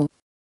минутку.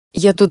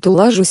 Я тут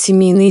улажу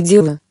семейное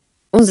дело».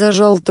 Он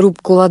зажал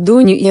трубку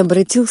ладонью и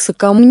обратился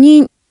ко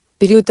мне: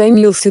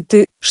 «Переутомился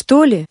ты,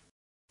 что ли?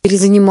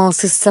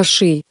 Перезанимался с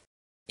Сашей?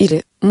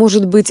 Или,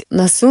 может быть,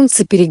 на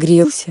солнце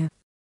перегрелся?»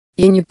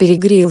 «Я не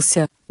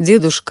перегрелся,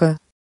 дедушка.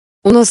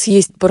 У нас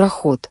есть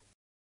пароход.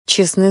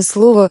 Честное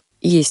слово,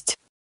 есть.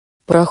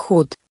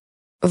 Пароход.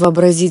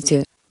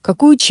 Вообразите,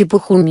 какую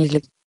чепуху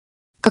мелет».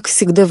 Как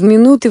всегда в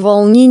минуты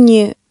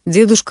волнения,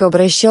 дедушка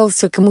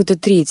обращался к кому-то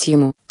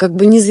третьему, как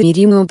бы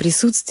незримому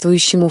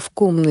присутствующему в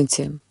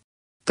комнате.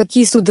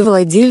 Какие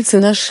судовладельцы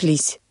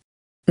нашлись?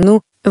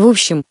 Ну, в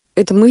общем,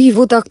 это мы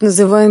его так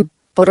называем,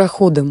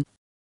 пароходом.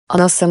 А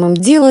на самом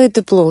деле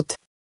это плот.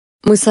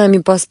 Мы сами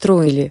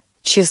построили,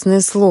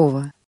 честное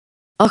слово.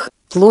 Ах,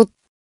 плот.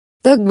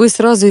 Так бы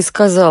сразу и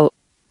сказал.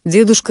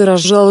 Дедушка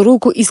разжал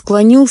руку и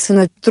склонился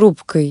над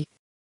трубкой.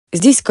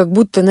 Здесь как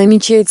будто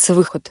намечается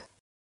выход.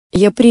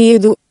 Я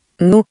приеду,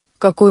 ну,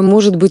 какой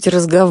может быть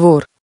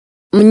разговор?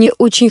 Мне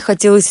очень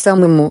хотелось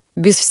самому,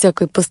 без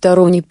всякой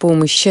посторонней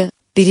помощи,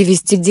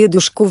 перевести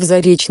дедушку в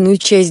заречную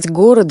часть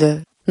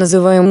города,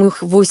 называемую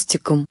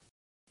Хвостиком.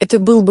 Это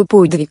был бы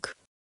подвиг.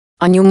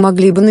 О нем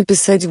могли бы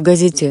написать в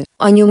газете,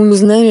 о нем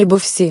узнали бы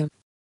все.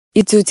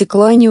 И тетя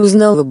Кланя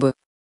узнала бы.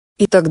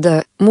 И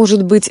тогда,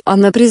 может быть,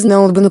 она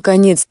признала бы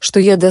наконец,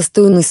 что я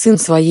достойный сын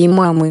своей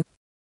мамы.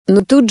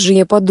 Но тут же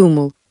я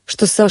подумал,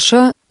 что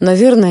Саша,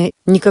 наверное,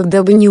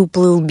 никогда бы не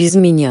уплыл без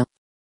меня.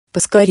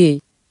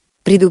 «Поскорей»,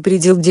 —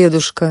 предупредил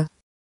дедушка.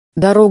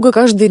 «Дорога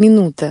каждая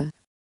минута.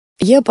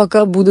 Я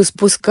пока буду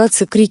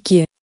спускаться к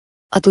реке.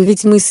 А то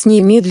ведь мы с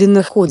ней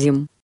медленно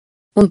ходим».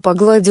 Он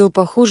погладил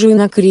похожую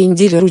на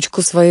крендель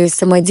ручку своей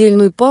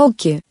самодельной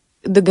палки.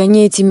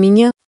 «Догоняйте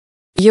меня».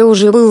 Я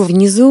уже был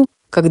внизу,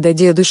 когда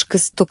дедушка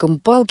с током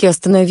палки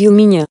остановил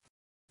меня.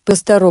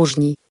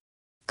 «Поосторожней!»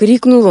 —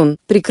 крикнул он,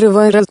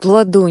 прикрывая рот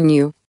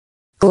ладонью.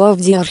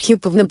 «Клавдия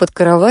Архиповна под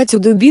кроватью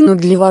дубину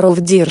для воров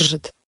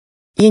держит».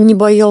 Я не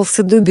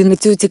боялся дубины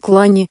тети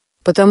Клани,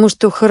 потому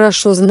что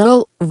хорошо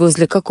знал,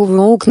 возле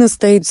какого окна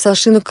стоит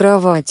Сашина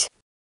кровать.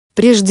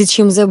 Прежде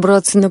чем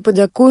забраться на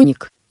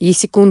подоконник, я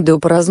секунду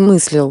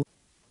поразмыслил,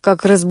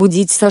 как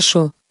разбудить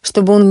Сашу,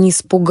 чтобы он не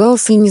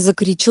испугался и не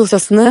закричал со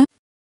сна.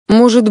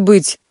 Может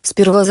быть,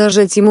 сперва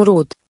зажать ему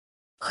рот.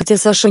 Хотя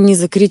Саша не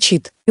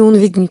закричит, и он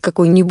ведь не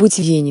какой-нибудь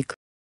веник.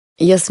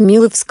 Я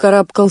смело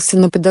вскарабкался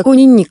на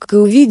подоконник и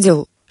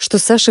увидел, что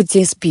Саша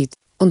те спит.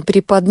 Он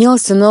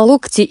приподнялся на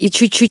локте и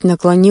чуть-чуть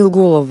наклонил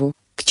голову,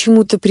 к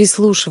чему-то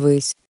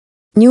прислушиваясь.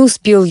 Не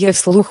успел я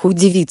вслух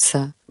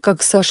удивиться,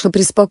 как Саша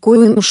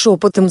преспокойным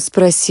шепотом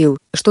спросил: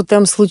 «Что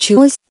там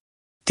случилось?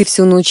 Ты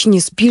всю ночь не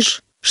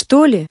спишь,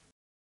 что ли?»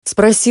 —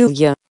 спросил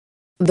я.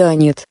 «Да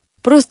нет,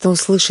 просто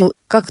услышал,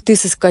 как ты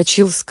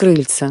соскочил с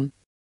крыльца.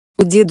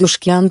 У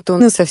дедушки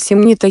Антона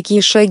совсем не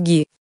такие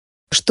шаги».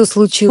 «Что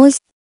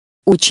случилось?»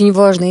 «Очень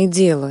важное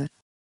дело.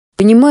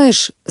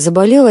 Понимаешь,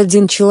 заболел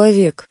один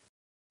человек.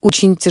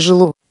 Очень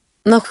тяжело.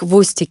 На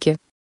Хвостике.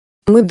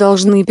 Мы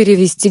должны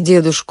перевезти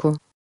дедушку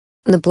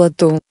на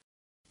плато.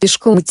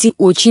 Пешком идти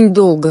очень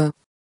долго.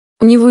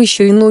 У него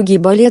еще и ноги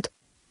болят,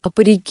 а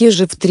по реке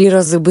же в 3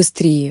 раза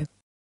быстрее».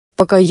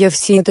 Пока я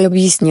все это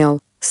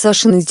объяснял,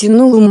 Саша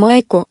натянул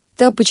майку,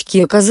 тапочки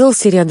и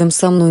оказался рядом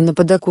со мной на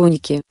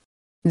подоконнике.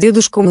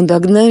 Дедушку мы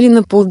догнали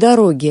на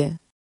полдороги.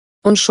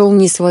 Он шел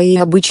не своей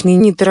обычной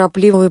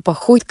неторопливой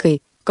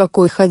походкой,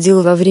 какой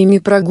ходил во время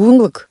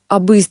прогулок, а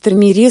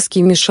быстрыми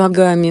резкими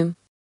шагами.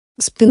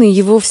 Спина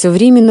его все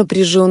время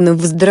напряженно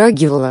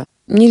вздрагивала,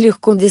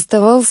 нелегко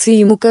доставался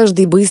ему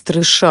каждый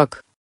быстрый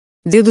шаг.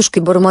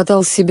 Дедушка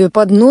бормотал себе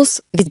под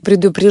нос, ведь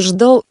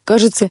предупреждал,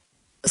 кажется,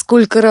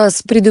 сколько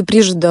раз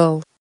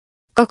предупреждал.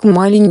 Как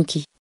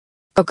маленький,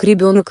 как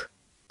ребенок,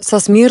 со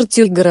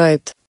смертью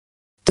играет.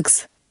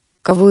 Такс,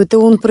 кого это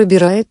он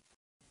пробирает?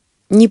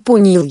 Не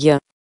понял я.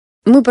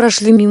 Мы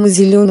прошли мимо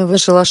зеленого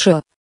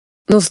шалаша,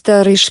 но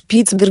старый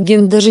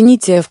Шпицберген даже не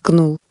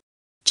тявкнул.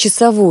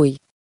 «Часовой»,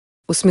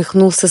 —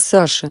 усмехнулся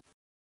Саша.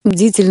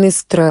 «Бдительный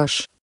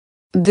страж.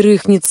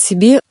 Дрыхнет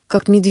себе,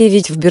 как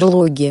медведь в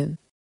берлоге».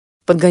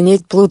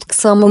 Подгонять плот к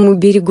самому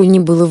берегу не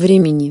было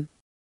времени.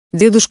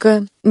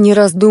 Дедушка, не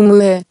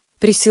раздумывая,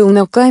 присел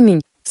на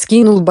камень,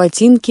 скинул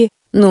ботинки,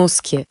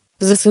 носки,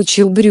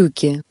 засучил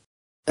брюки.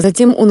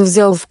 Затем он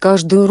взял в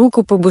каждую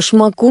руку по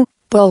башмаку,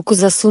 палку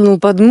засунул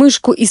под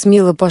мышку и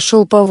смело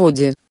пошел по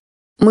воде.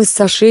 Мы с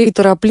Сашей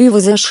торопливо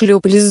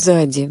зашлепали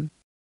сзади.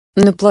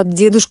 На плот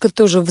дедушка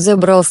тоже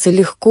взобрался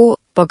легко,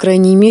 по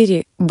крайней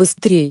мере,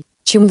 быстрей,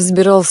 чем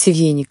взбирался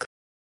веник.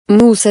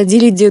 Мы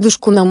усадили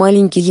дедушку на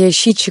маленький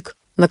ящичек,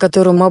 на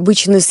котором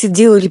обычно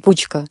сидела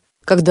липучка,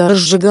 когда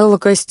разжигала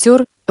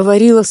костер,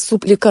 варила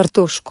суп или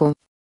картошку.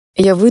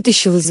 Я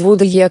вытащил из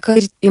воды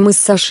якорь, и мы с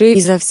Сашей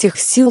изо всех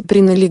сил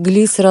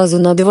приналегли сразу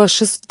на 2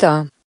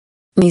 шеста.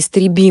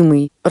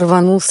 Неистребимый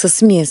рванулся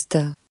с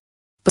места.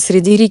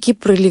 Посреди реки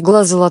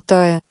пролегла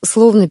золотая,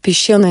 словно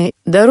песчаная,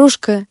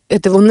 дорожка,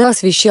 эта луна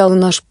освещала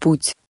наш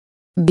путь.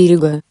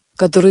 Берега,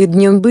 которые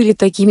днем были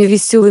такими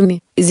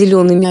веселыми,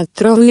 зелеными от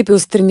травы и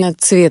пестрыми от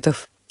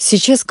цветов,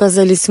 сейчас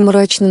казались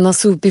мрачно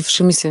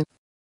насупившимися.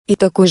 И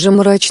такой же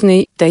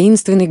мрачной,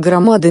 таинственной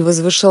громадой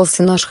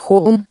возвышался наш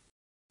холм.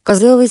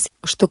 Казалось,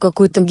 что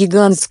какое-то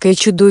гигантское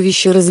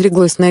чудовище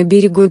разлеглось на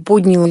берегу и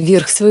подняло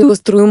вверх свою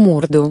острую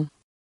морду.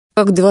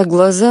 Как 2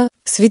 глаза,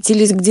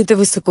 светились где-то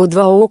высоко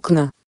 2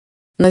 окна.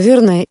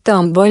 «Наверное,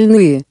 там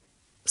больные»,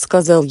 —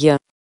 сказал я.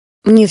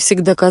 Мне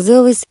всегда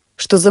казалось,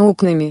 что за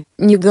окнами,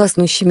 не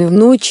гаснущими в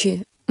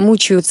ночи,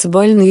 мучаются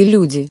больные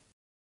люди.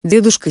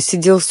 Дедушка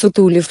сидел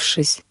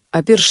сутулившись,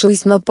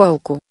 опершись на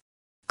палку.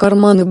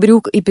 Карманы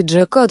брюк и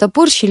пиджака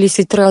топорщились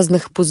от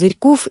разных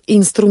пузырьков и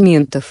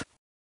инструментов.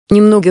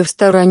 Немного в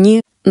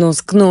стороне,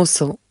 нос к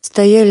носу,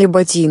 стояли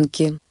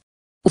ботинки.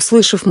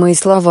 Услышав мои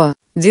слова,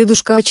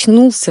 дедушка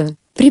очнулся,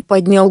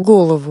 приподнял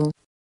голову.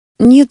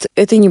 «Нет,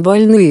 это не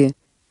больные»,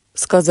 —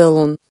 сказал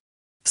он.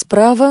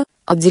 «Справа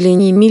 —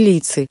 отделение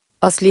милиции,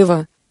 а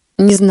слева —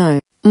 не знаю,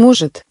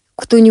 может,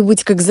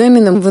 кто-нибудь к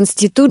экзаменам в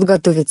институт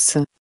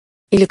готовится.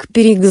 Или к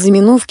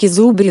переэкзаменовке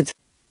зубрит».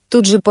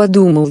 Тут же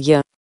подумал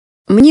я.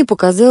 Мне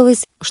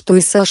показалось, что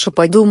и Саша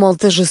подумал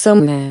то же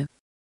самое.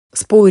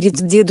 Спорить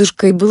с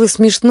дедушкой было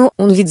смешно,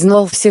 он ведь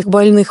знал всех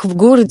больных в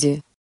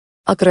городе.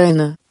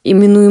 Окраина,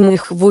 именуемая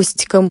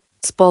Хвостиком,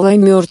 спала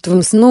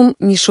мертвым сном,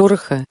 ни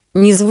шороха,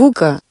 ни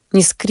звука,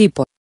 ни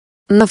скрипа.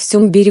 На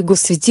всем берегу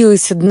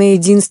светилось одно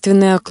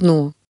единственное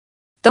окно.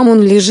 «Там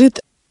он лежит»,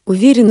 —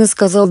 уверенно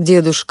сказал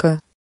дедушка.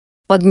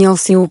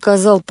 Поднялся и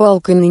указал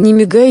палкой на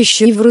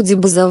немигающий и вроде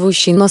бы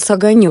зовущий нас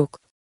огонек.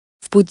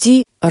 В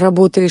пути,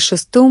 работая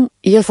шестом,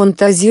 я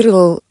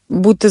фантазировал,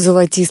 будто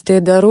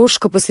золотистая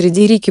дорожка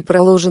посреди реки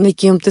проложена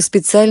кем-то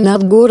специально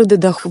от города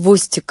до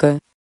Хвостика.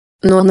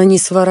 Но она не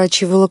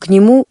сворачивала к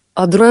нему,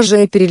 а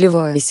дрожа и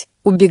переливаясь,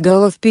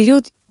 убегала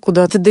вперед,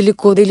 куда-то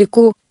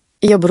далеко-далеко.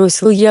 Я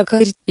бросил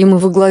якорь, и мы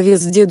во главе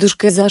с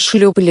дедушкой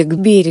зашлепали к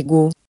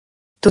берегу.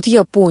 Тут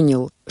я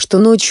понял, что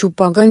ночью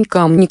по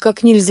огонькам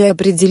никак нельзя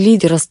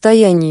определить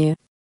расстояние.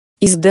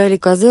 Издали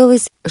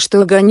казалось,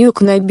 что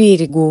огонек на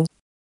берегу.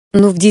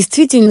 Но в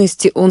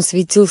действительности он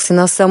светился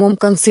на самом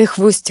конце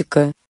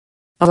Хвостика.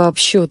 А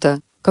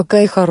вообще-то,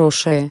 какая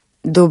хорошая,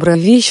 добрая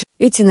вещь,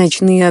 эти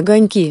ночные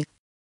огоньки.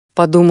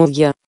 Подумал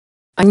я.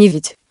 Они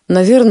ведь,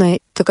 наверное,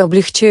 так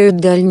облегчают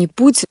дальний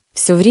путь,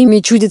 все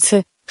время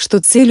чудится,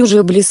 что цель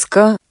уже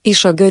близка, и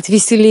шагать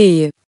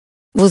веселее.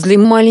 Возле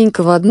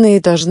маленького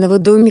одноэтажного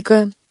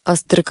домика,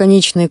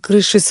 остроконечной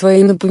крыши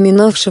своей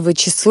напоминавшего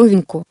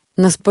часовенку,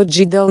 нас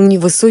поджидал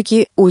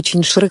невысокий,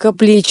 очень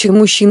широкоплечий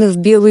мужчина в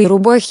белой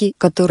рубахе,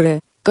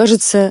 которая,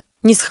 кажется,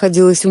 не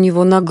сходилась у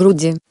него на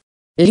груди.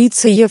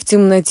 Лица я в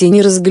темноте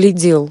не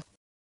разглядел.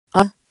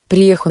 «А,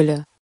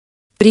 приехали!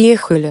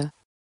 Приехали!»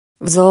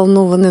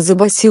 Взволнованно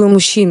забасил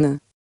мужчина.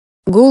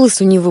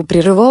 Голос у него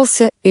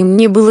прерывался, и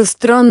мне было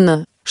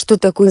странно, что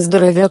такой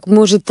здоровяк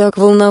может так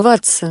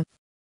волноваться.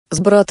 «С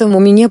братом у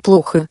меня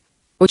плохо.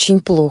 Очень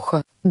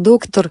плохо,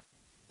 доктор»,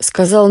 —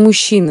 сказал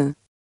мужчина.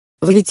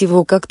 «Вы ведь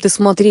его как-то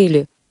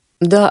смотрели?»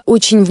 «Да,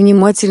 очень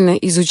внимательно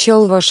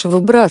изучал вашего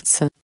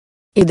братца.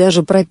 И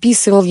даже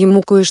прописывал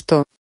ему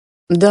кое-что».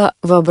 «Да,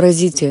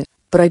 вообразите,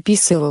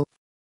 прописывал.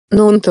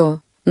 Но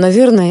он-то,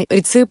 наверное,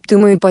 рецепты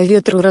мои по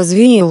ветру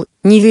развеял,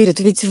 не верит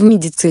ведь в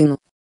медицину».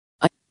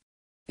 «А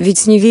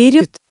ведь не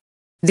верит?»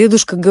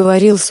 Дедушка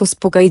говорил с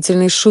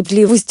успокоительной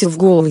шутливостью в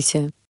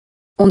голосе.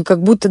 Он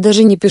как будто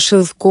даже не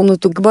спешил в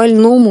комнату к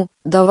больному,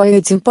 давая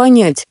этим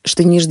понять,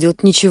 что не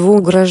ждет ничего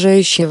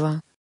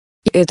угрожающего.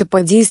 И это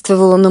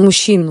подействовало на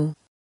мужчину.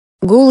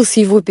 Голос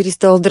его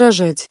перестал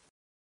дрожать.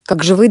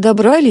 «Как же вы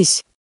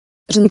добрались?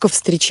 Женка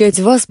встречать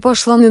вас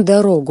пошла на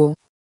дорогу.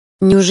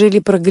 Неужели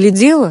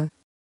проглядела?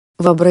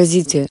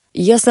 Вообразите,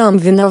 я сам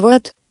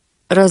виноват»,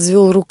 —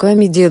 развел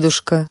руками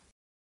дедушка.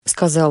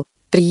 Сказал: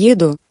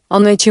 «Приеду, а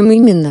на чем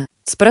именно,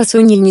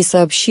 спросонья не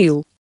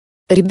сообщил.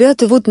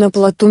 Ребята вот на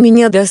плоту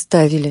меня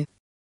доставили».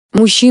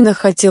 Мужчина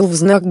хотел в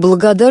знак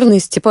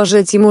благодарности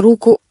пожать ему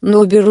руку, но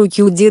обе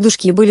руки у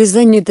дедушки были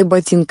заняты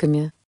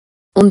ботинками.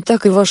 Он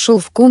так и вошел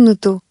в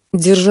комнату,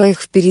 держа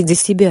их впереди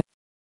себя.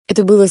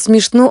 Это было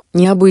смешно,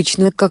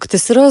 необычно, как-то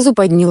сразу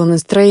подняло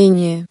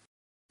настроение.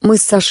 Мы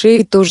с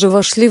Сашей тоже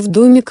вошли в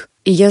домик,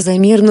 и я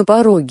замер на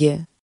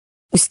пороге.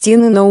 У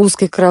стены на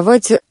узкой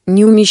кровати,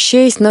 Не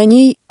умещаясь на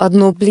ней,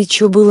 одно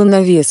плечо было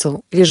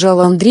навесу, лежал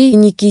Андрей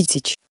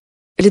Никитич.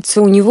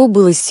 Лицо у него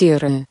было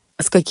серое,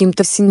 с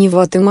каким-то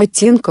синеватым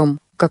оттенком,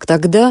 как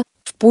тогда,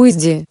 в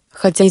поезде,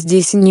 хотя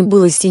здесь и не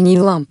было синей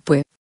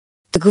лампы.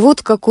 Так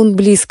вот как он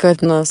близко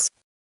от нас.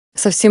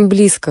 Совсем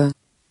близко.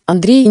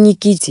 Андрей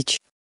Никитич.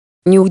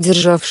 Не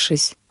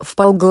удержавшись,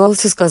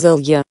 вполголоса сказал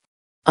я.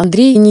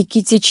 Андрей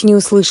Никитич не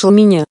услышал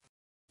меня.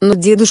 Но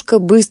дедушка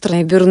быстро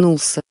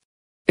обернулся.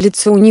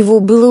 Лицо у него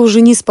было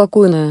уже не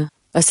спокойное,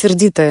 а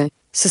сердитое,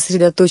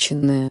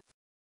 сосредоточенное.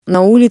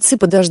 «На улице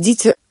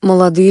подождите,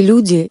 молодые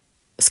люди»,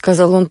 —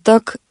 сказал он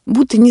так,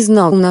 будто не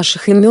знал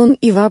наших имен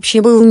и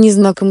вообще был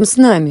незнаком с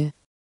нами.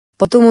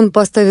 Потом он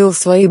поставил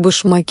свои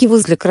башмаки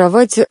возле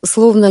кровати,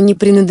 словно они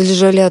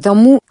принадлежали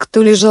тому,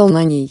 кто лежал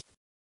на ней.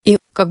 И,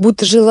 как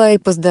будто желая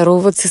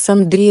поздороваться с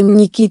Андреем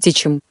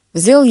Никитичем,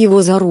 взял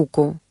его за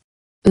руку.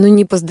 Но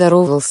не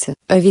поздоровался,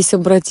 а весь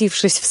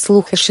обратившись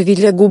вслух и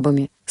шевеля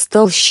губами,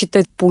 стал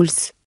считать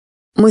пульс.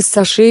 Мы с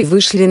Сашей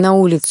вышли на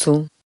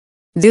улицу.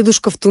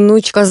 Дедушка в ту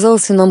ночь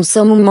казался нам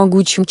самым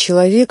могучим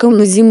человеком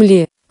на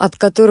земле, от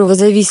которого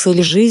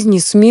зависели жизнь и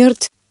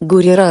смерть,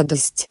 горе и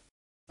радость.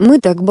 Мы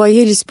так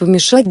боялись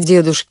помешать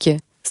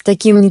дедушке, с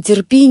таким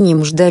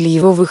нетерпением ждали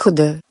его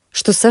выхода,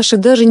 что Саша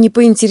даже не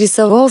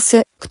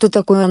поинтересовался, кто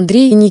такой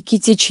Андрей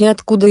Никитич и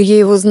откуда я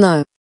его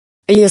знаю.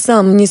 Я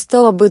сам не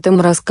стал об этом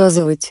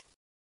рассказывать.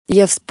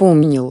 Я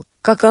вспомнил,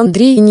 как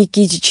Андрей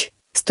Никитич,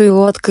 стоя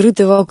у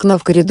открытого окна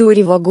в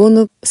коридоре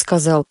вагона,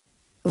 сказал: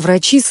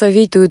 «Врачи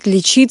советуют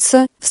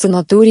лечиться, в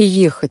санаторий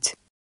ехать.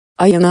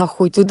 А я на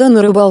охоту да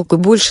на рыбалку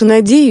больше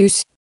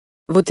надеюсь.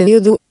 Вот и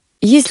еду,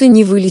 если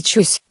не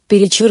вылечусь,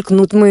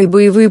 перечеркнут мои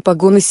боевые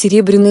погоны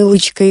серебряной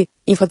лычкой,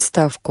 и в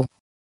отставку.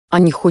 А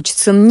не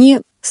хочется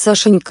мне,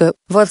 Сашенька,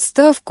 в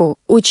отставку,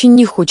 очень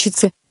не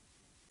хочется».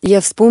 Я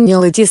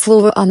вспомнил эти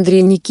слова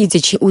Андрея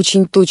Никитича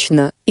очень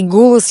точно, и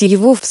голос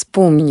его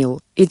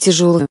вспомнил, и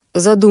тяжелую,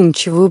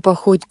 задумчивую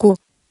походку.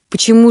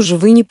 «Почему же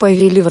вы не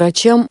поверили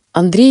врачам,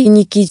 Андрей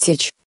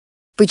Никитич?»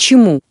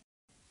 «Почему?»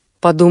 —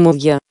 подумал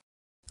я.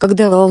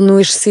 Когда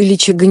волнуешься или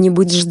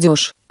чего-нибудь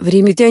ждешь,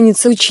 время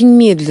тянется очень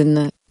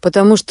медленно,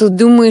 потому что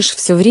думаешь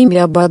все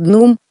время об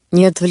одном,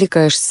 не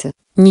отвлекаешься,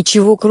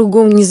 ничего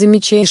кругом не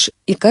замечаешь,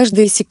 и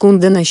каждая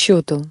секунда на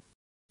счету.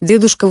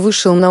 Дедушка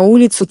вышел на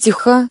улицу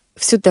тихо,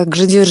 все так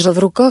же держа в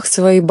руках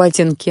свои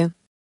ботинки.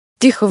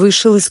 Тихо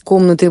вышел из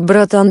комнаты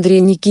брат Андрей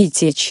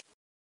Никитич.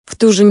 В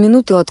ту же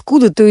минуту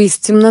откуда-то из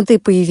темноты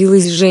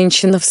появилась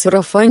женщина в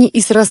сарафане и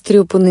с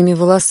растрепанными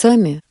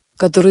волосами,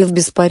 которые в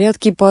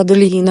беспорядке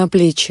падали ей на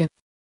плечи.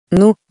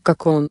 Ну,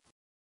 как он?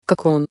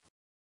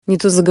 Не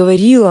то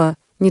заговорила,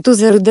 не то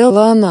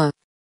зарыдала она.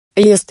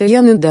 Я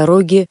стоя на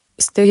дороге,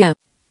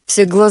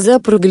 все глаза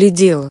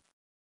проглядела.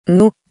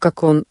 Ну,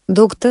 как он,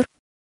 доктор?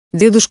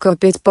 Дедушка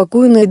опять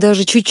спокойно и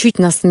даже чуть-чуть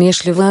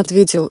насмешливо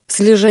ответил: с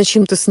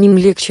лежачим-то с ним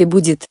легче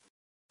будет.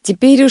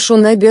 Теперь уж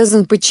он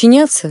обязан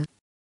подчиняться.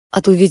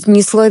 А то ведь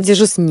не слади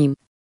же с ним.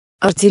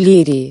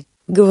 Артиллерии,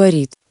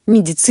 говорит,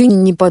 медицине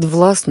не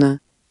подвластна.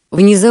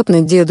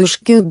 Внезапно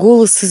дедушкин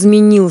голос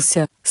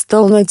изменился,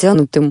 стал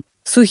натянутым,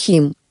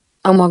 сухим.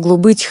 А могло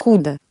быть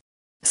худо.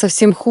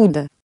 Совсем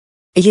худо.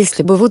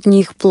 Если бы вот не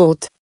их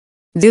плод.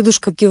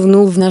 Дедушка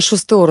кивнул в нашу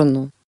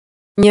сторону.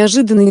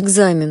 Неожиданный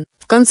экзамен.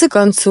 В конце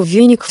концов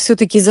веник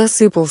все-таки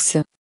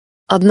засыпался.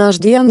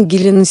 Однажды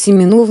Ангелина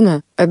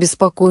Семеновна,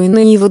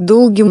 обеспокоенная его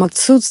долгим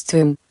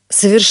отсутствием,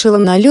 совершила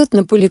налет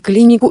на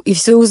поликлинику и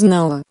все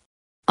узнала.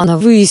 Она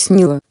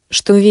выяснила,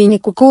 что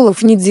веник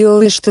уколов не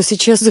делал и что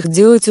сейчас их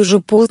делать уже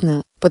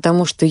поздно,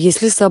 потому что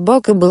если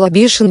собака была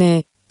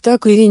бешеная,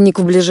 так и веник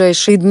в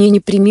ближайшие дни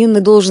непременно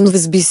должен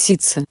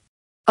взбеситься.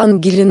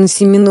 Ангелина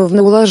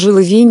Семеновна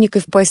уложила веника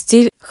в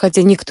постель,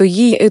 хотя никто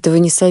ей этого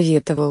не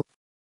советовал.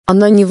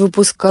 Она не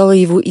выпускала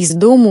его из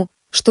дому,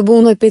 чтобы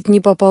он опять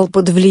не попал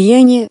под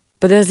влияние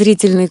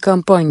подозрительной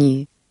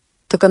компании.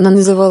 Так она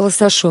называла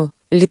Сашу,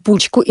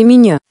 Липучку и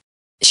меня.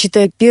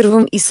 Считая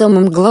первым и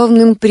самым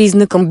главным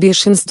признаком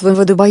бешенства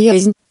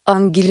водобоязнь,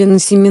 Ангелина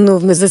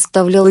Семеновна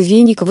заставляла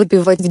веника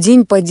выпивать в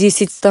день по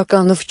 10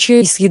 стаканов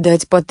чая и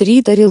съедать по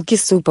 3 тарелки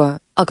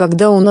супа, а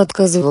когда он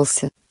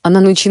отказывался,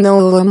 она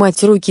начинала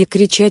ломать руки и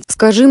кричать: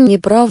 «Скажи мне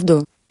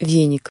правду,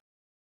 веник!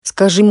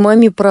 Скажи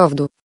маме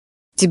правду!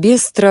 Тебе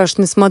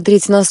страшно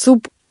смотреть на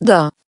суп,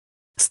 да?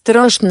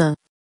 Страшно?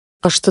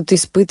 А что ты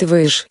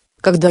испытываешь,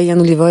 когда я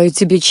наливаю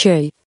тебе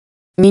чай?»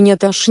 «Меня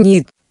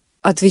тошнит»,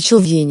 — ответил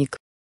веник.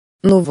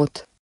 «Ну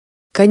вот.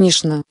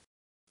 Конечно.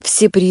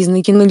 Все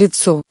признаки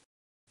налицо»,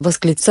 —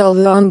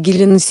 восклицала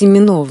Ангелина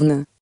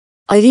Семеновна.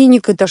 А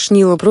веника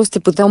тошнило просто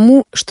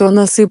потому, что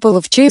она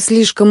сыпала в чай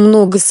слишком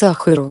много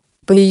сахару.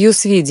 По ее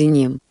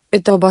сведениям,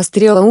 это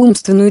обостряло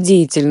умственную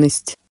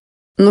деятельность.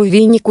 Но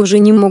веник уже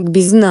не мог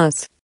без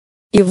нас.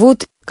 И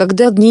вот,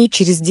 когда дней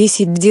через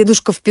 10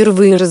 дедушка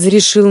впервые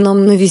разрешил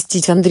нам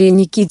навестить Андрея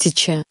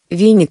Никитича,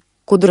 веник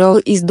удрал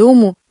из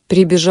дому,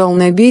 прибежал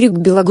на берег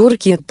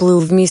Белогорки и отплыл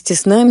вместе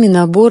с нами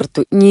на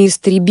борту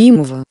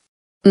неистребимого.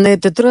 На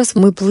этот раз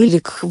мы плыли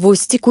к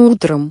Хвостику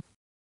утром.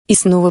 И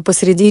снова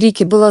посреди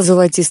реки была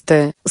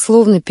золотистая,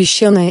 словно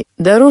песчаная,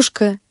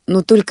 дорожка,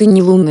 но только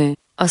не лунная,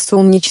 а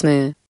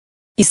солнечная.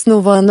 И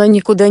снова она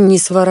никуда не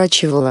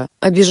сворачивала,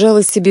 а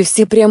бежала себе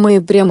все прямо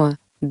и прямо,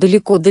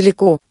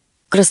 далеко-далеко.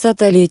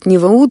 Красота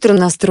летнего утра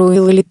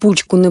настроила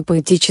липучку на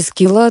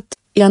поэтический лад,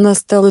 и она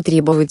стала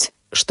требовать,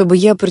 чтобы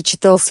я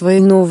прочитал свои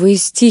новые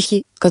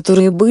стихи,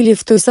 которые были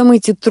в той самой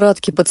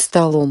тетрадке под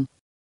столом.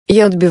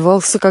 Я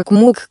отбивался как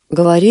мог,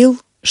 говорил,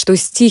 что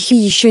стихи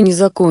еще не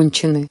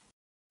закончены.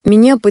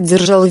 Меня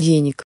поддержал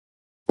Веник.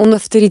 Он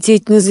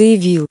авторитетно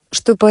заявил,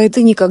 что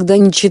поэты никогда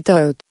не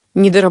читают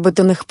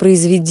недоработанных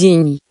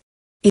произведений.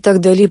 И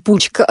тогда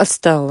липучка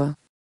отстала.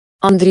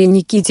 Андрея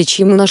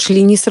Никитича мы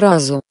нашли не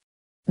сразу.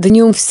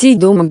 Днем все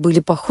дома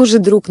были похожи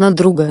друг на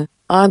друга,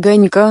 а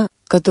огонька,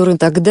 который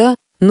тогда,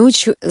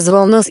 ночью,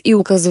 звал нас и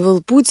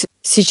указывал путь,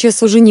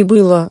 сейчас уже не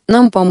было.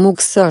 Нам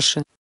помог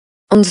Саша.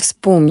 Он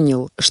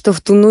вспомнил, что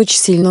в ту ночь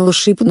сильно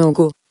ушиб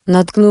ногу,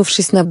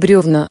 наткнувшись на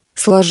бревна,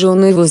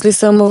 сложенные возле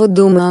самого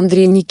дома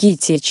Андрей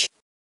Никитич.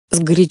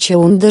 Сгоряча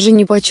он даже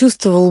не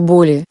почувствовал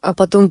боли, а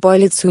потом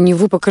палец у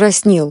него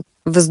покраснел,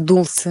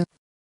 вздулся.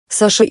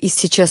 Саша и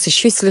сейчас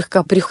еще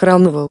слегка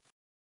прихрамывал.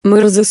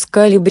 Мы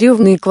разыскали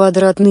бревна и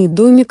квадратный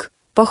домик,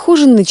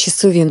 похожий на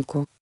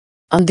часовенку.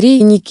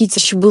 Андрей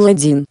Никитич был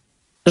один.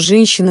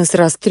 Женщина с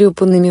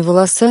растрепанными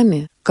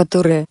волосами,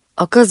 которая,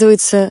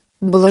 оказывается,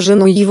 была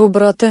женой его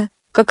брата,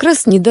 как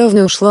раз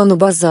недавно ушла на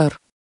базар.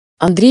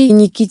 Андрей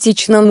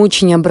Никитич нам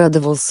очень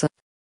обрадовался.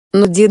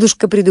 Но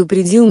дедушка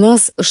предупредил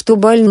нас, что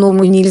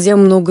больному нельзя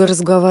много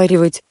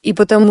разговаривать, и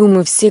потому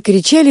мы все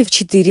кричали в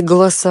 4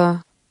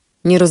 голоса.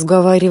 «Не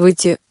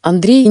разговаривайте,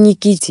 Андрей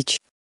Никитич!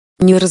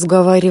 Не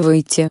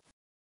разговаривайте!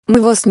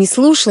 Мы вас не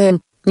слушаем,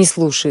 не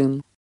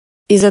слушаем!»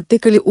 И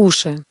затыкали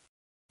уши.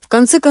 В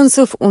конце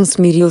концов он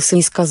смирился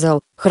и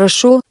сказал: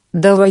 «Хорошо,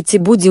 давайте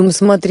будем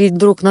смотреть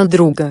друг на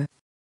друга».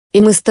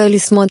 И мы стали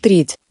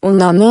смотреть, он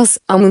на нас,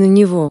 а мы на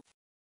него.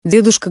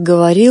 Дедушка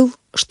говорил,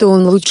 что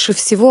он лучше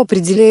всего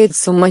определяет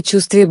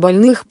самочувствие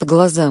больных по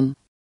глазам.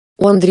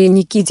 У Андрея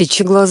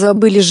Никитича глаза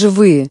были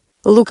живые,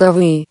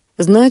 луковые,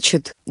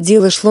 значит,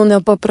 дело шло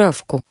на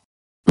поправку.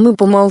 Мы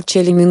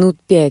помолчали минут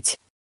 5.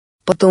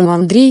 Потом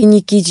Андрей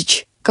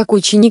Никитич, как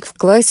ученик в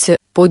классе,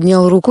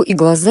 поднял руку и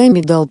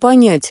глазами дал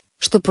понять,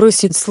 что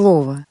просит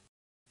слова.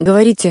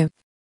 «Говорите»,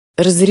 —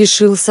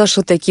 разрешил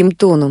Саша таким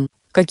тоном,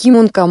 каким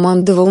он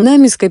командовал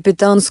нами с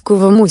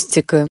капитанского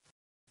мостика.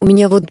 «У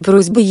меня вот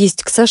просьба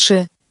есть к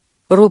Саше»,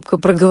 — робко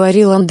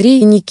проговорил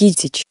Андрей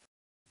Никитич.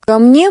 «Ко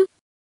мне?»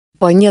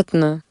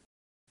 «Понятно».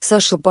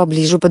 Саша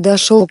поближе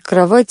подошел к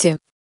кровати.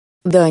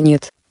 «Да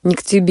нет, не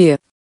к тебе.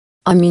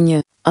 А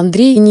меня,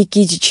 Андрей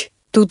Никитич,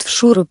 тут в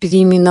Шуру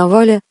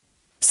переименовали»,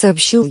 —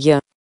 сообщил я.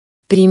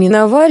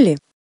 «Переименовали?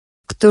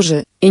 Кто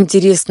же,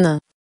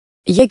 интересно?»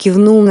 Я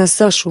кивнул на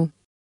Сашу.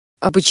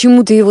 «А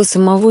почему ты его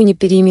самого не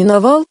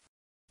переименовал?»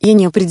 Я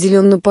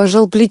неопределенно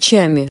пожал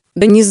плечами.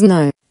 «Да не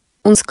знаю.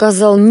 Он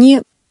сказал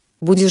не,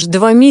 будешь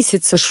 2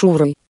 месяца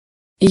Шурой».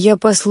 И я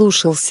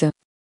послушался.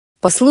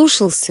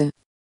 Послушался.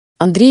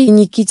 Андрей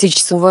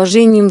Никитич с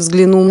уважением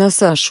взглянул на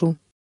Сашу.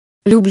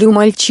 «Люблю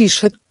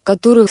мальчишек,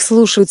 которых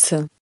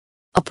слушаются.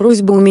 А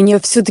просьба у меня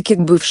все-таки к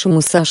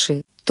бывшему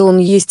Саше, то он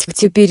есть к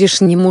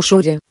теперешнему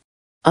Шуре».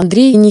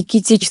 Андрей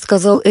Никитич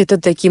сказал это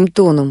таким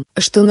тоном,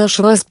 что наш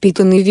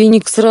воспитанный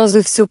Веник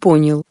сразу все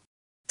понял.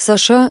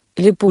 «Саша,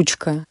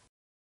 липучка»,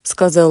 —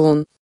 сказал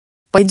он,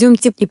 —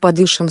 «пойдемте и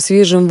подышим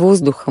свежим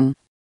воздухом».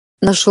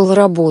 Нашел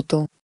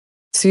работу.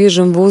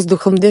 «Свежим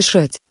воздухом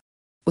дышать»,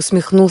 —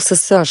 усмехнулся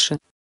Саша.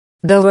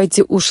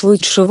 «Давайте уж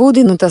лучше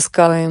воды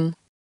натаскаем».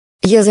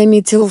 Я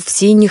заметил в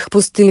синях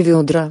пустые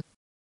ведра.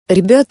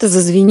 Ребята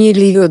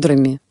зазвенели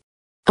ведрами.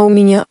 А у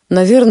меня,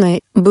 наверное,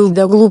 был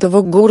до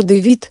глупого гордый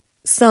вид.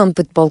 Сам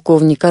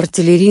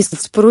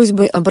подполковник-артиллерист с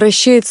просьбой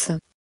обращается.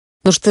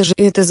 Ну что же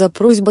это за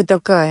просьба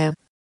такая?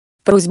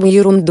 Просьба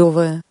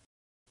ерундовая.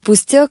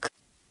 «Пустяк»,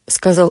 —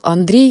 сказал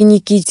Андрей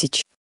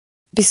Никитич.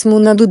 «Письмо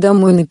надо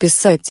домой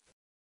написать.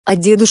 А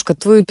дедушка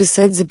твой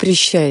писать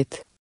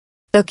запрещает.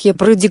 Так я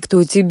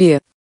продиктую тебе.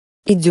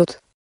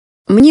 Идет».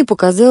 Мне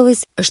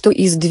показалось, что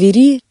из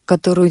двери,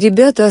 которую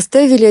ребята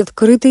оставили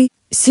открытой,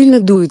 сильно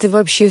дует и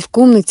вообще в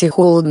комнате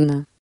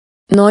холодно.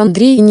 Но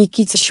Андрей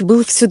Никитич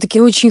был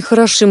все-таки очень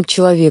хорошим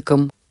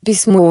человеком.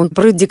 Письмо он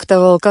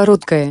продиктовал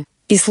короткое,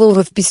 и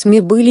слова в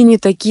письме были не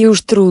такие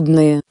уж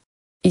трудные.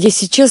 Я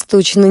сейчас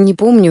точно не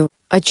помню,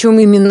 о чем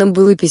именно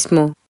было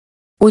письмо.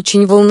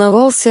 Очень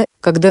волновался,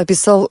 когда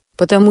писал,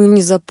 потому и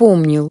не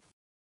запомнил.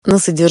 На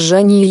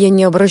содержание я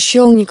не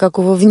обращал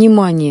никакого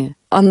внимания,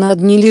 а на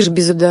одни лишь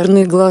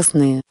безударные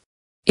гласные.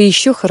 И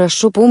еще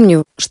хорошо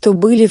помню, что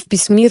были в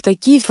письме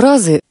такие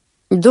фразы.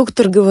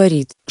 «Доктор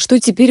говорит, что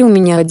теперь у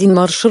меня один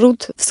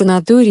маршрут в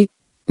санаторий.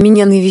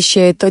 Меня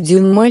навещает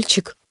один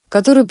мальчик,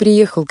 который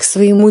приехал к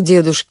своему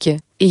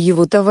дедушке и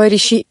его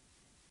товарищи».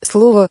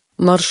 Слово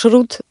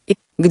 «маршрут» и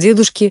 «к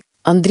дедушке»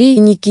 Андрей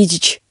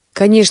Никитич,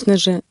 конечно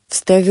же,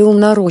 вставил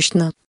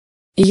нарочно.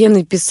 И я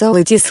написал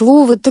эти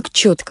слова так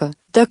четко,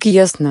 так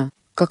ясно,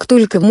 как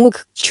только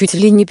мог, чуть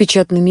ли не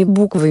печатными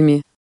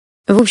буквами.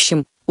 В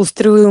общем,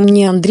 устроил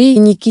мне Андрей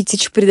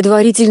Никитич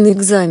предварительный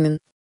экзамен.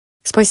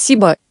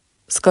 «Спасибо»,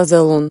 —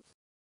 сказал он.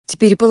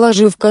 «Теперь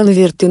положи в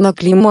конверт и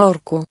наклей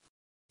марку.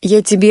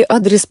 Я тебе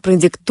адрес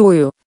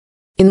продиктую.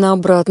 И на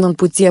обратном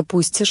пути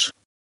опустишь».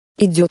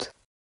 «Идет».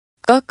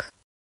 «Как?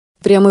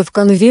 Прямо в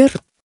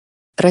конверт?»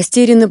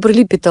 Растерянно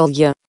пролепетал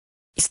я.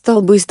 И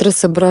стал быстро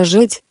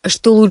соображать,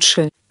 что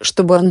лучше,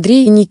 чтобы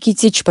Андрей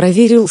Никитич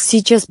проверил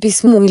сейчас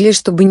письмо или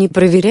чтобы не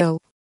проверял.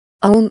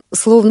 А он,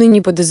 словно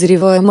не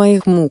подозревая о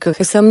моих муках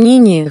и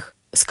сомнениях,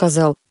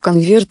 сказал: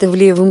 «Конверта в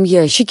левом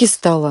ящике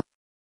стало.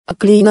 А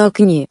клей на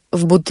окне,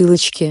 в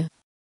бутылочке».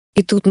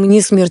 И тут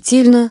мне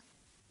смертельно,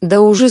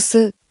 до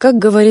ужаса, как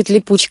говорит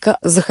Липучка,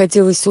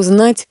 захотелось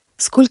узнать,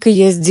 сколько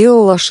я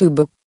сделал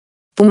ошибок.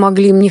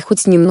 Помогли мне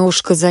хоть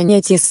немножко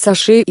занятия с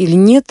Сашей или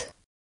нет?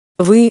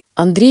 Вы,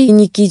 Андрей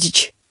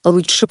Никитич,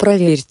 лучше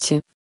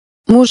проверьте.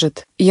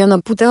 Может, я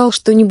напутал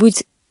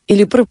что-нибудь,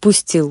 или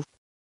пропустил.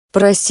 По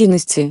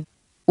рассеянности.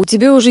 У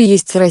тебя уже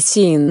есть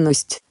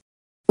рассеянность.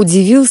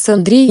 Удивился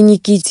Андрей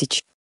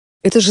Никитич.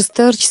 Это же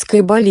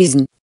старческая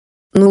болезнь.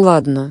 Ну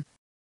ладно.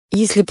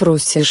 Если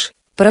просишь,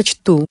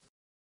 прочту.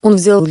 Он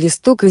взял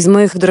листок из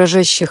моих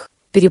дрожащих,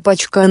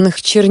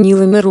 перепачканных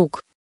чернилами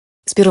рук.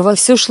 Сперва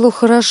все шло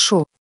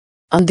хорошо.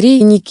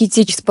 Андрей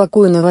Никитич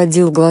спокойно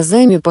водил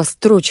глазами по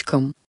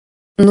строчкам.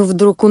 Но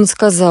вдруг он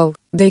сказал: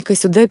 «Дай-ка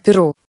сюда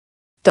перо».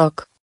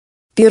 Так.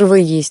 Первое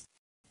есть.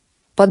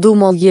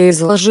 Подумал я и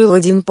заложил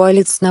один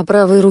палец на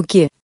правой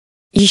руке.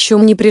 Еще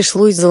мне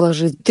пришлось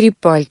заложить 3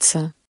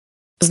 пальца.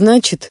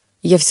 Значит,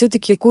 я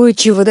все-таки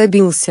кое-чего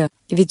добился,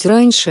 ведь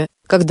раньше,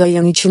 когда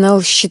я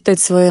начинал считать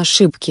свои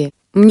ошибки,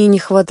 мне не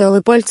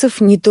хватало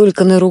пальцев не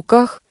только на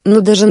руках,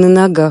 но даже на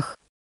ногах.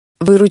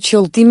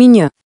 Выручил ты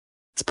меня.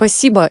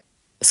 «Спасибо»,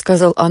 —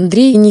 сказал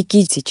Андрей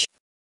Никитич.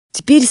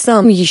 «Теперь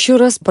сам еще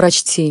раз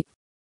прочти.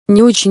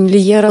 Не очень ли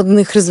я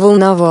родных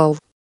разволновал?»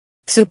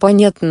 «Все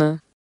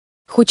понятно.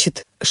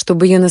 Хочет,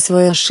 чтобы я на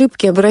свои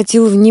ошибки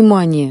обратил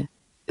внимание»,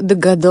 —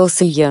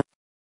 догадался я.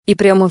 И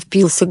прямо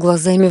впился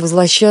глазами в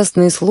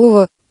злосчастное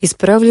слово,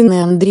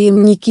 исправленное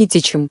Андреем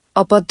Никитичем,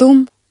 а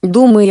потом,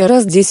 думая,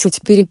 раз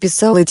 10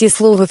 переписал эти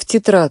слова в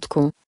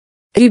тетрадку.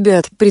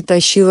 Ребят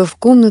притащила в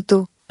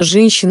комнату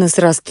женщина с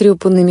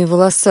растрепанными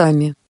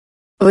волосами.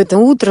 В это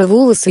утро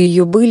волосы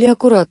ее были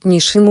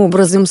аккуратнейшим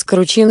образом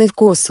скручены в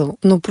косу,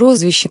 но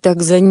прозвище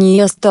так за ней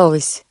и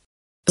осталось.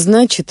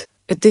 Значит,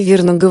 это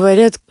верно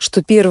говорят,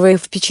 что первое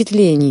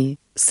впечатление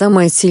 –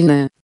 самое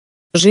сильное.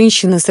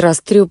 Женщина с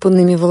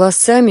растрепанными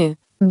волосами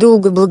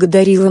долго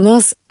благодарила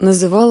нас,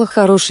 называла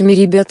хорошими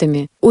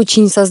ребятами,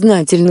 очень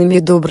сознательными и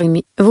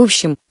добрыми, в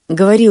общем,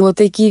 говорила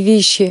такие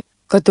вещи,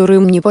 которые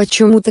мне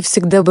почему-то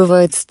всегда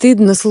бывает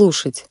стыдно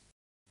слушать.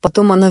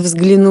 Потом она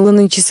взглянула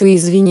на часы и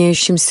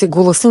извиняющимся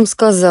голосом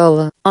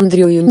сказала: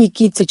 «Андрею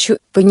Никитичу,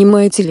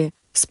 понимаете ли,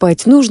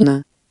 спать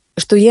нужно.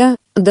 Что я,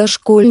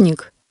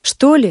 дошкольник,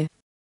 что ли?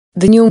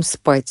 Днем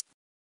спать».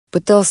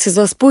 Пытался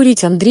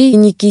заспорить Андрей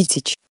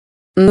Никитич.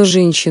 Но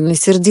женщина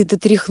сердито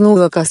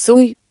тряхнула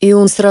косой, и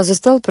он сразу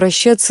стал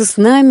прощаться с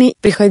нами: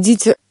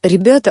 «Приходите,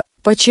 ребята,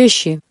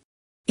 почаще.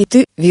 И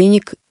ты,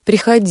 Веник,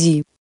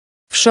 приходи.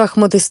 В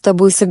шахматы с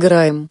тобой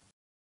сыграем.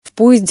 В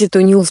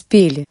поезде-то не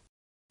успели.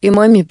 И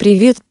маме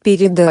привет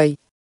передай».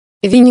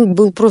 Веник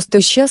был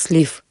просто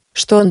счастлив,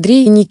 что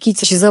Андрей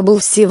Никитич забыл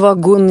все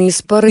вагонные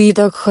споры и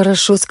так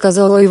хорошо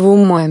сказал о его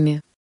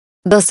маме.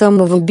 До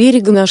самого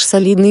берега наш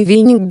солидный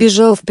Веник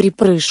бежал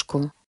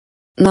вприпрыжку.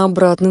 На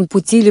обратном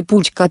пути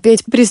Липучка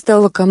опять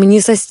пристала ко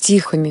мне со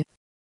стихами.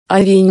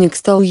 А Веник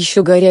стал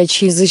еще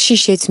горячее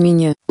защищать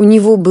меня, у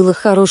него было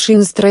хорошее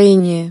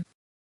настроение.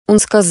 Он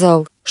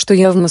сказал, что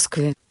я в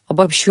Москве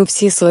обобщу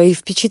все свои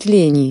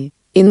впечатления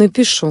и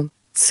напишу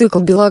цикл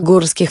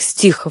белогорских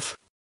стихов.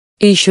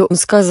 И еще он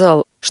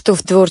сказал, что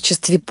в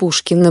творчестве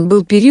Пушкина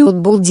был период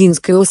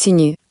Болдинской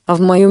осени, а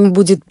в моем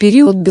будет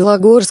период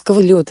Белогорского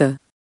лета.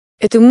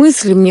 Эта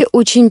мысль мне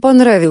очень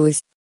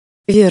понравилась.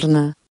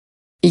 Верно.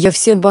 Я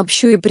все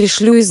обобщу и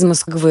пришлю из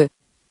Москвы,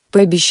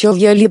 пообещал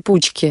я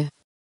Липучке.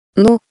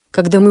 Но,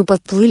 когда мы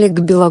подплыли к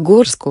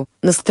Белогорску,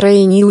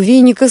 настроение у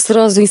Веника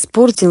сразу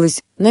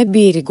испортилось. На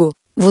берегу,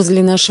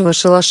 возле нашего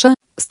шалаша,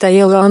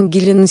 стояла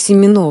Ангелина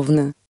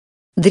Семеновна.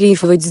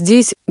 «Дрейфовать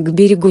здесь, к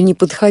берегу не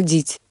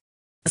подходить.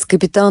 С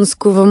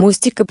капитанского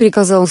мостика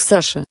приказал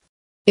Саша».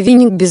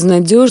 Веник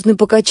безнадежно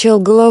покачал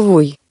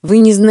головой: «Вы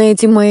не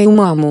знаете мою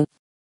маму.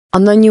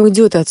 Она не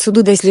уйдет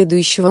отсюда до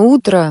следующего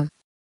утра.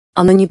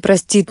 Она не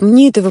простит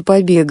мне этого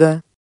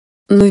побега».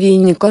 Но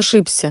Веник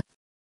ошибся.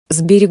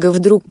 С берега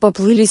вдруг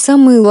поплыли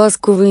самые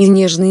ласковые и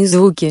нежные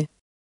звуки.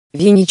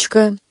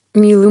 «Венечка,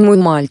 милый мой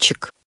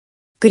мальчик!»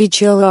 —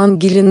 кричала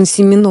Ангелина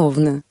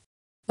Семеновна.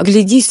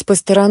 «Оглядись по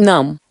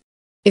сторонам».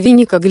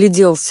 Веник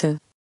огляделся.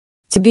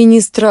 «Тебе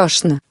не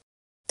страшно?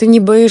 Ты не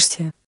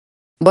боишься?»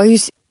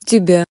 «Боюсь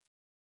тебя!»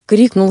 —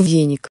 крикнул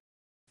Веник.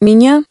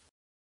 «Меня?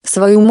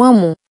 Свою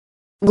маму?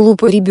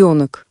 Глупый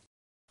ребенок.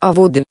 А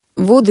воды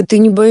ты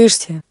не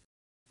боишься?»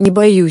 «Не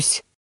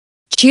боюсь.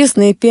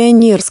 Честная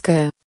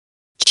пионерская.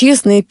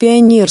 Честная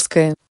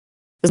пионерская.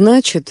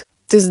 Значит,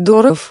 ты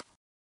здоров?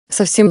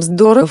 Совсем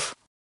здоров?»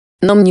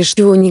 Нам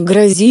ничего не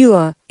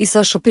грозило, и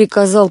Саша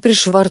приказал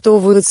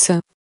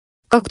пришвартовываться.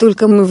 Как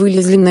только мы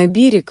вылезли на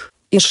берег,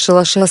 из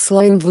шалаша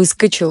слайм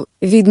выскочил,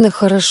 видно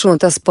хорошо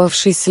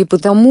отоспавшийся и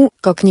потому,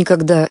 как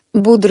никогда,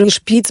 бодрый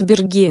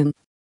Шпицберген.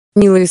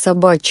 «Милая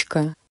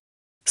собачка»,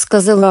 —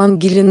 сказала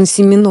Ангелина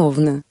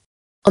Семеновна.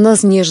 Она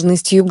с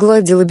нежностью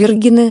гладила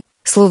Бергена,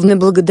 словно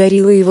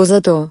благодарила его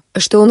за то,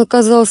 что он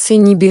оказался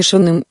не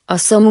бешеным, а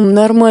самым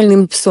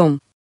нормальным псом.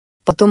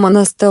 Потом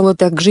она стала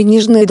так же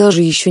нежно и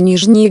даже еще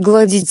нежнее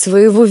гладить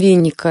своего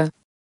веника.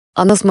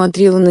 Она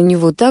смотрела на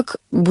него так,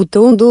 будто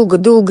он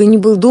долго-долго не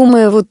был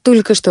дома, а вот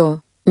только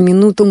что,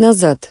 минуту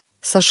назад,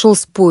 сошел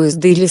с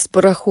поезда или с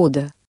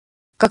парохода.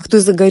 «Как ты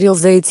загорел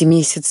за эти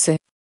месяцы»,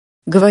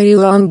 —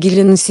 говорила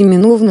Ангелина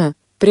Семеновна,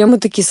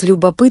 прямо-таки с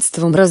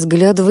любопытством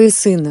разглядывая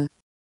сына.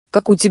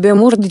 «Как у тебя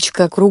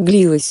мордочка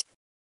округлилась».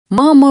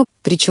 «Мама,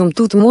 при чем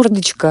тут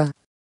мордочка?»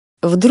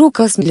 Вдруг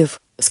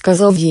осмелев,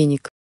 сказал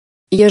веник.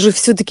 «Я же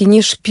все-таки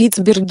не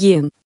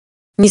Шпицберген.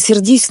 Не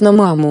сердись на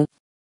маму.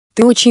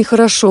 Ты очень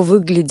хорошо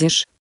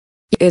выглядишь».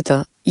 И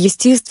это,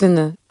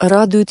 естественно,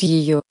 радует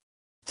ее.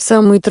 В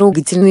самые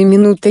трогательные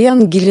минуты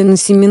Ангелина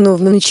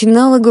Семеновна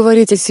начинала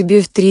говорить о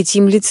себе в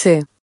третьем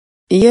лице.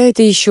 Я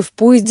это еще в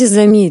поезде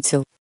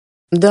заметил.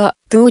 «Да,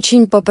 ты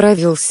очень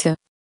поправился.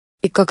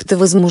 И как-то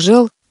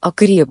возмужал,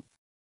 окреп.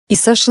 И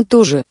Саша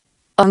тоже».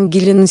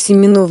 Ангелина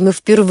Семеновна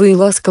впервые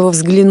ласково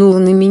взглянула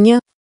на меня.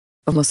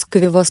 «В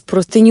Москве вас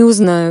просто не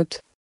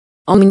узнают».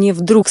 А мне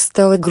вдруг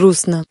стало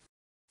грустно.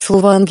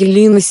 Слова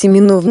Ангелины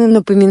Семеновны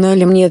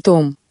напоминали мне о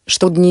том,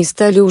 что дни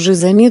стали уже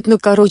заметно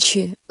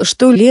короче,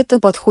 что лето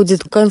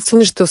подходит к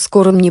концу и что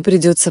скоро мне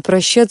придется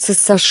прощаться с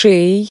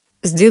Сашей,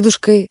 с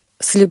дедушкой,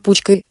 с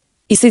Липучкой,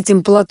 и с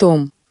этим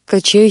плотом,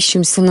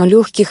 качающимся на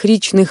легких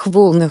речных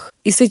волнах,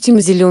 и с этим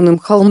зеленым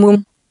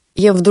холмом.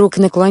 Я вдруг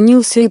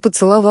наклонился и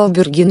поцеловал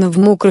Бергена в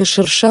мокрый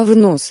шершавый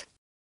нос.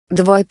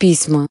 2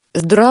 письма.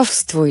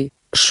 «Здравствуй,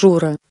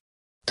 Шура.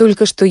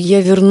 Только что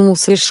я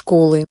вернулся из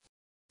школы.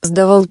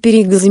 Сдавал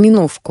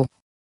переэкзаменовку.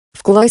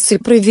 В классе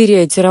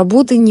проверять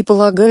работы не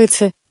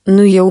полагается,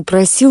 но я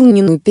упросил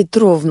Нину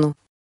Петровну.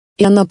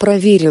 И она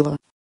проверила.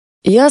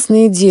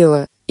 Ясное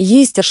дело,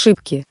 есть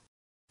ошибки.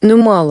 Но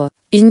мало,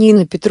 и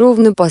Нина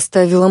Петровна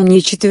поставила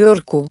мне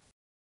 4.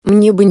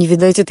 Мне бы не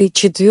видать этой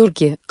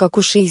 4, как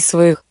ушей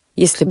своих,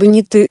 если бы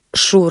не ты,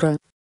 Шура.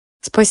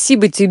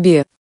 Спасибо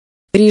тебе.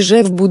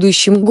 Приезжай в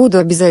будущем году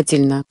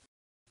обязательно.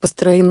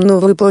 Построим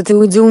новый плот и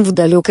уйдем в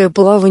далекое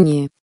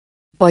плавание.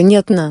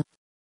 Понятно?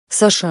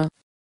 Саша.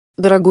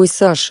 Дорогой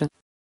Саша.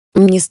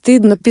 Мне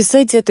стыдно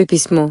писать это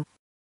письмо.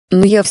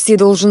 Но я все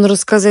должен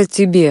рассказать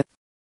тебе.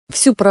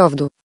 Всю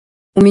правду.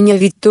 У меня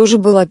ведь тоже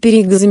была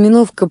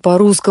переэкзаменовка по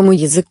русскому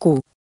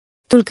языку.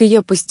 Только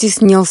я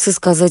постеснялся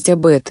сказать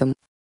об этом.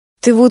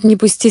 Ты вот не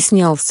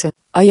постеснялся,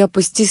 а я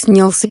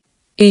постеснялся.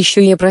 И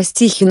еще я про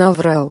стихи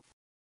наврал.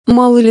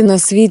 Мало ли на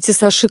свете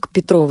Сашек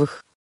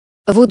Петровых.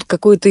 Вот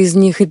какой-то из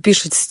них и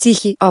пишет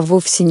стихи, а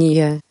вовсе не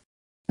я.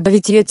 Да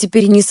ведь я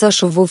теперь не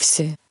Саша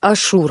вовсе, а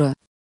Шура.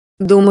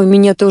 Дома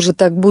меня тоже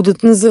так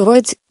будут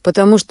называть,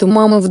 потому что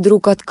мама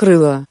вдруг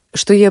открыла,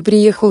 что я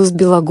приехал из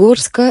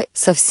Белогорска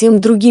совсем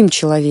другим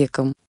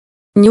человеком.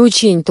 Не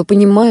очень-то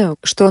понимаю,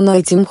 что она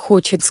этим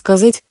хочет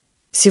сказать.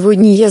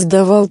 Сегодня я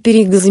сдавал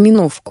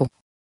переэкзаменовку.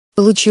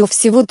 Получил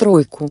всего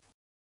 3.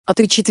 А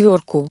ты 4.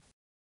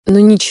 Но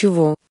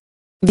ничего.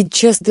 Ведь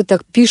часто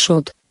так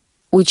пишут.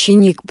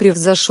 Ученик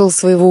превзошел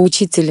своего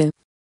учителя.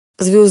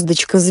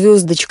 Звездочка,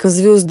 звездочка,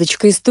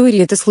 звездочка.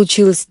 История эта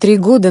случилась 3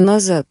 года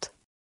назад.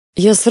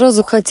 Я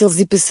сразу хотел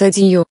записать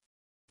ее,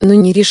 но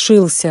не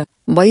решился,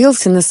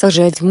 боялся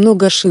насажать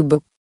много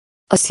ошибок.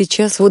 А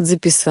сейчас вот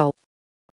записал.